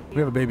 Sorry. We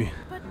have a baby.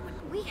 But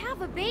we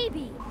have a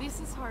baby. This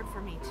is hard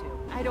for me too.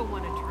 I don't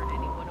want to turn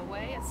anyone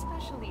away,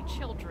 especially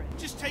children.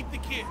 Just take the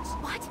kids.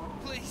 What?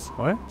 Please.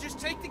 What? Just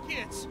take the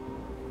kids.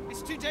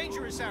 It's too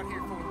dangerous out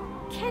here for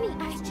them. Kenny,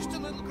 It's just a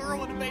little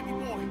girl and a baby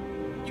boy.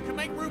 You can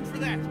make room for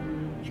that.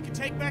 You can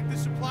take back the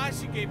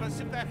supplies you gave us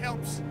if that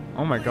helps.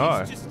 Oh my Please,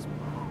 god. Just,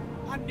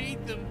 I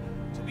need them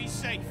to be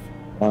safe.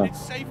 Huh. It's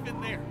safe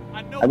in there.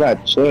 I know. I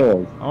got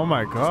chills. Oh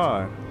my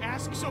god.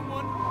 Ask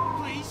someone,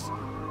 please.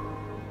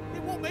 They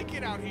won't make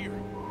it out here.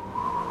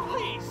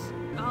 Please.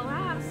 I'll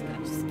ask.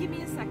 Just give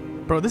me a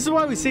second. Bro, this is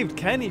why we saved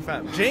Kenny,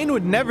 fam. Jane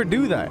would never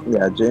do that.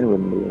 Yeah, Jane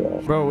wouldn't do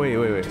that. Bro,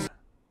 wait.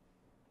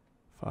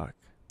 Fuck.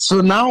 So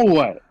now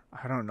what?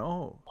 I don't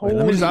know. Wait,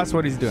 let me just ask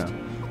what he's doing.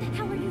 what the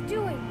hell are you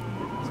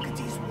doing? Look at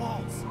these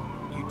walls.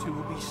 You two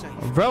will be safe.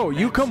 Bro,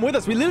 you come with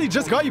us. We literally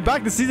just got you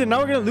back this season. Now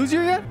we're gonna lose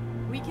you again?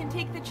 We can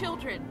take the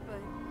children,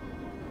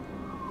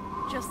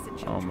 but just the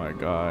children. Oh my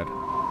god.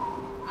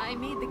 I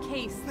made the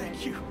case that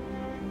Thank you.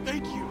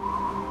 Thank you.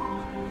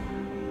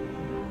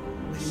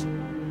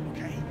 Listen,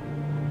 okay?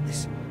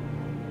 Listen.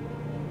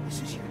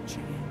 This is your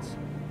chance.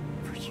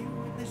 For you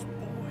and this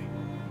boy.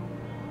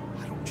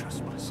 I don't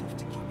trust myself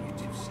to keep you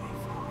two safe.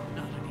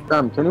 Not anymore.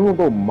 Damn, Kenny will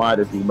go mad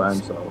if he's by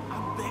himself.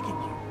 I'm begging you.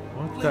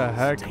 What the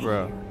heck, stay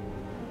bro? Here.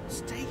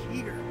 Stay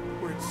here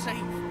where it's safe.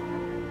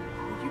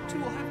 Where you two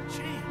will have a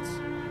chance.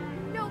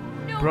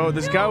 No. Bro,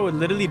 this guy would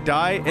literally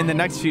die in the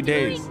next few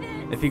days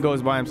if he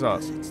goes by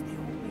himself. It's the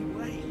only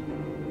way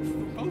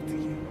for both of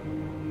you.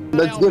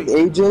 Let's give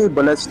AJ,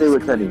 but let's stay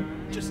with Kenny.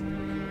 Just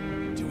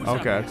do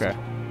what's Okay.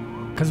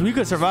 Cause we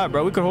could survive,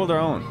 bro. We could hold our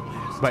own.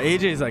 But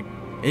AJ's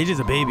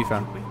a baby,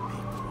 fam.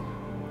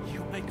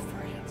 You make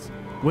friends.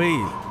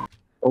 Wait,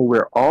 Oh,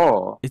 we're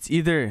all. it's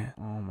either.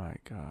 Oh my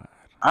god.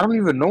 I don't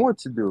even know what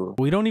to do.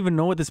 We don't even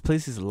know what this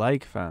place is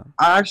like, fam.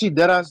 I actually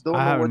deadass don't I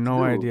know have what to no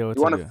do. idea what you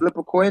to want do. to flip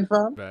a coin,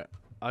 fam? Bet.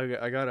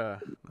 I gotta.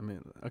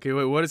 Okay,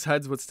 wait. What is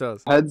heads? What's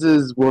tails? Heads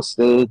is we'll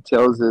stay.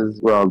 Tails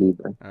is we're all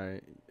leaving. All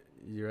right,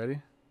 you ready?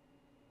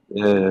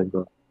 Yeah,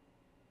 go.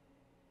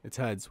 It's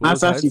heads. What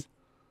was That's actually. heads?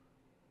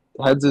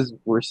 Heads is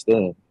we're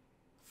staying.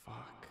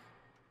 Fuck.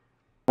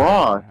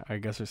 Fuck. I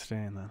guess we're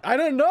staying then. I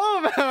don't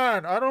know,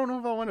 man. I don't know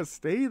if I want to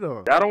stay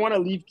though. I don't want to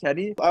leave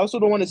Kenny. I also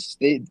don't want to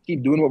stay.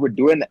 Keep doing what we're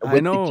doing with I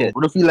know. the kid.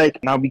 What if we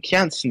now we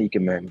can't sneak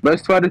him in?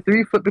 Let's try the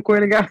 3. Flip the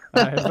coin again.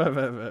 All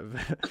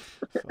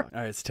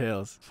right, it's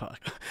tails. Fuck.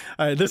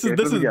 All right, this Okay,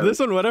 is so we got this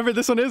one. Whatever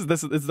this one is,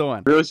 this is the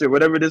one. Real shit.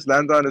 Whatever this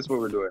lands on is what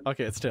we're doing.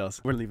 Okay, it's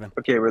tails. We're leaving.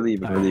 Okay, we're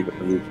leaving. We're leaving.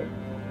 We're leaving.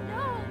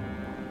 No.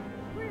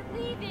 We're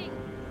leaving.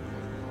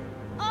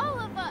 All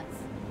of us.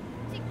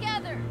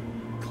 Together.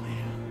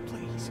 Claire,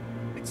 please.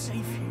 It's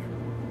safe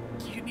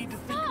here. You need to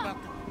think about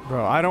the...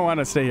 Bro, I don't want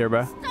to stay here,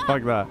 bro. Stop.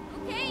 Fuck that.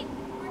 Okay?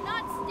 We're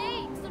not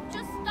staying, so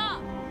just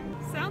stop.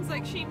 Sounds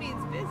like she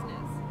means business.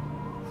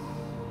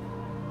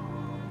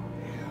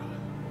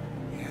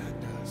 Yeah,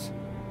 it does.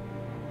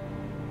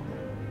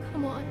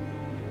 Come on.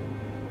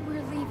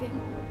 We're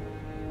leaving.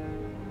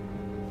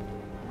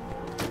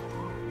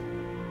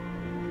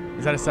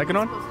 Is that a second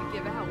one? supposed to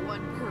give out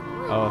one per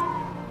group. Oh.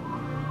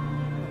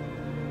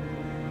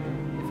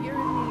 If you're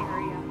in the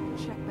area,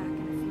 check back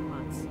in a few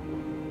months.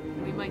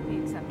 We might be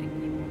accepting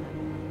people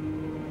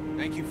then.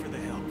 Thank you for the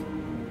help.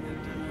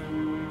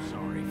 And,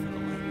 sorry for the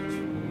language.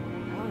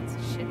 Well, it's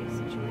a shitty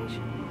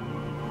situation.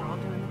 We're all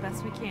doing the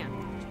best we can.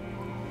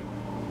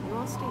 You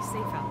all stay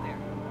safe out there.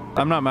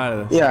 I'm not mad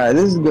at this. Yeah,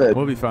 this is good.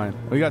 We'll be fine.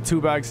 We got 2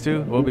 bags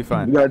too. We'll be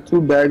fine. We got 2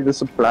 bags of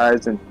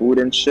supplies and food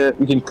and shit.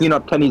 We can clean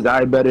up Kenny's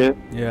eye better.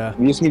 Yeah.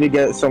 We just need to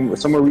get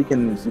somewhere we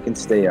can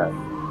stay at.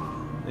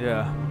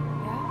 Yeah.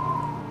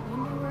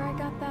 Wonder where I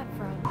got that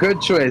from. Good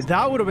choice.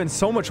 That would have been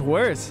so much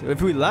worse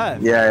if we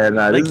left. Yeah,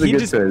 nah, this is a good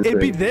choice.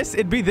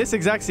 It'd be this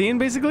exact scene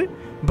basically,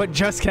 but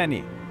just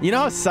Kenny. You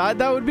know how sad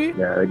that would be?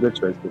 Yeah, good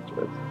choice, good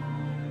choice.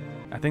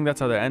 I think that's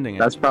how they're ending it.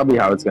 That's probably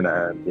how it's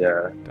gonna end,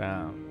 yeah.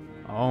 Damn.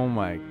 Oh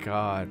my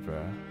god,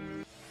 bro.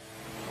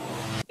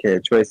 Okay,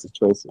 choices.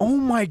 Oh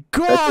my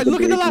god,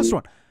 look at the last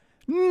one.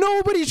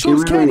 Nobody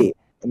chose Kenny.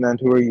 And then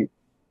who are you?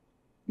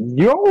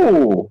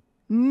 Yo!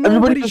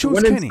 Nobody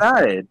chose Kenny.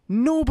 Inside.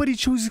 Nobody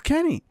chooses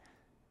Kenny.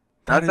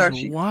 That's is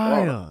actually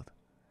wild.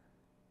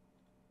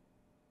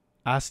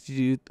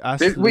 Wait,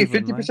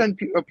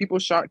 50% of people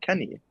shot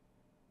Kenny.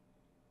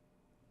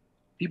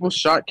 People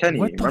shot Kenny.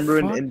 What the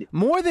Remember fuck? in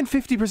More than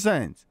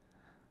 50%.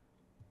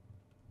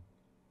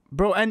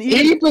 Bro, and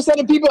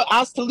 80% of people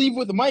asked to leave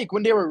with Mike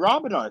when they were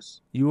robbing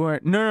us. You are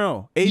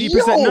no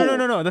 80%.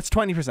 No. That's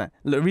 20%.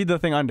 Read the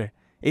thing under.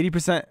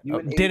 80%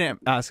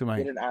 didn't ask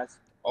Mike. Didn't ask.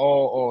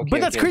 Oh, okay.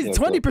 But that's okay, crazy.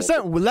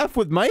 20% left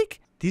with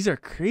Mike. These are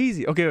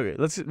crazy. Okay.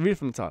 Let's read it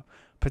from the top.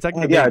 Protect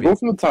the baby. Yeah, go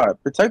from the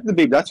top. Protect the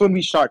baby. That's when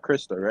we shot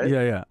Krista, right?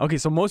 Yeah. Okay,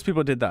 so most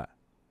people did that.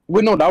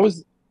 Wait, no, that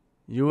was.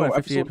 You were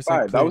episode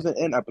 5. That wasn't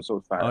in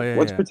episode 5. Oh, yeah,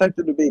 What's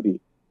protected the baby?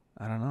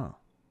 I don't know.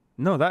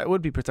 No, that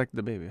would be protected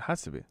the baby. It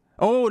has to be.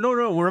 Oh no!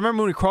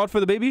 Remember when we crawled for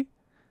the baby?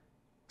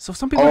 So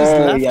some people just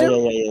left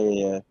him.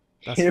 Yeah.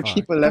 That's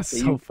people fine. left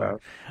That's so fun.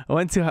 I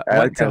went to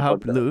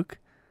help Luke.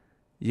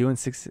 You and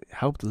 6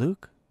 helped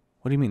Luke.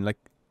 What do you mean? Like,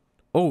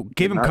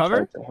 gave him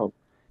cover?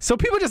 So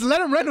people just let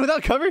him run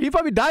without cover? He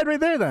probably died right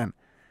there then.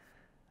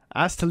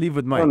 Asked to leave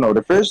with Mike. No,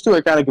 the first 2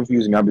 are kind of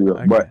confusing. I'll be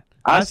real, but.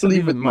 Asked to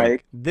leave with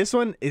Mike. This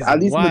one is at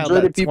least wild.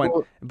 Majority of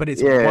people, but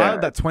it's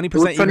wild that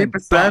 20% even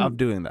thought of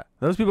doing that.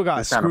 Those people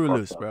got screw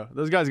loose, bro.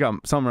 Those guys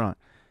got something wrong.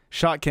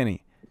 Shot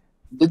Kenny.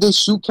 Did they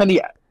shoot Kenny?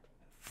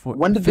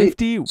 When did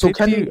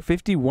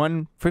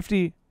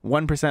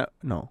 51%?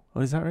 No,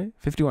 what is that right?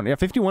 51. Yeah,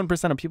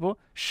 51% of people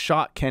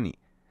shot Kenny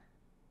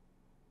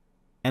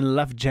and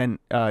left Jane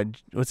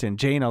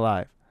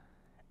alive.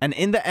 And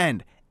in the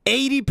end,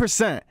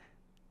 80%.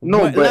 No,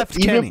 but left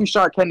even Kenny. if we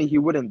shot Kenny, he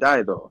wouldn't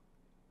die though.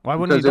 Why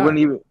wouldn't he die?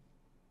 Even...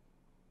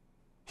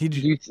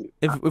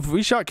 If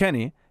we shot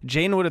Kenny,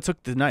 Jane would have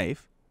took the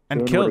knife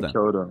and killed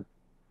him.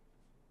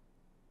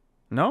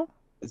 No?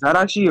 Is that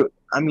actually?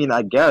 I mean,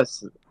 I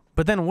guess.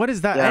 But then, what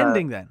is that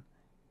ending then?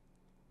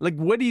 Like,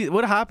 what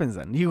happens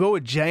then? You go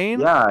with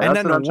Jane, and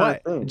then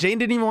what? Jane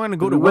didn't even want to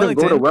go to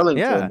Wellington.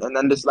 Yeah, and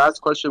then this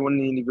last question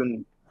wouldn't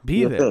even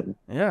be there. A thing.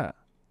 Yeah.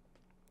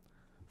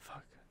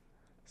 Fuck.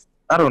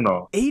 I don't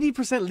know.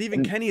 80%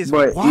 leaving Kenny is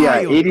wild.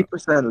 Yeah,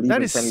 80% leaving.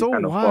 That is Kenny's so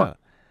wild.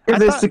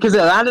 Because it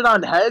landed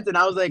on heads, and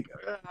I was like,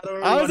 I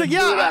don't really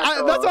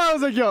that's why I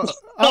was like, yo.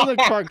 I was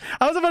like, fuck.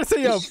 I was about to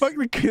say, yo, fuck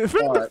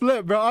the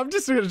flip, bro. I'm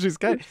just gonna choose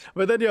Kenny.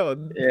 But then, yo,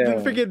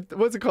 freaking,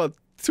 what's it called?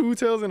 2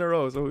 tails in a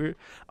row. So oh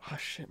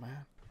shit,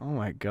 man. Oh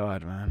my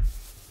god, man.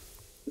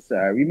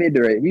 Sorry, we made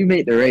the right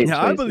Yeah, choice.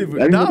 I believe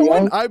that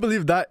one. I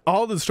believe that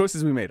all those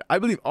choices we made. I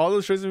believe all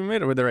those choices we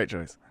made were the right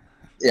choice.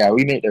 Yeah,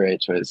 we made the right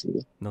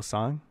choices. No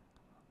song?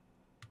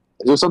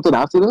 Is there something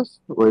after this,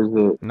 or is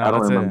it? No, I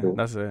don't remember.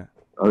 That's it.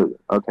 Oh,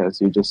 okay,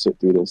 so you just sit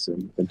through this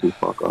and do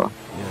fuck off.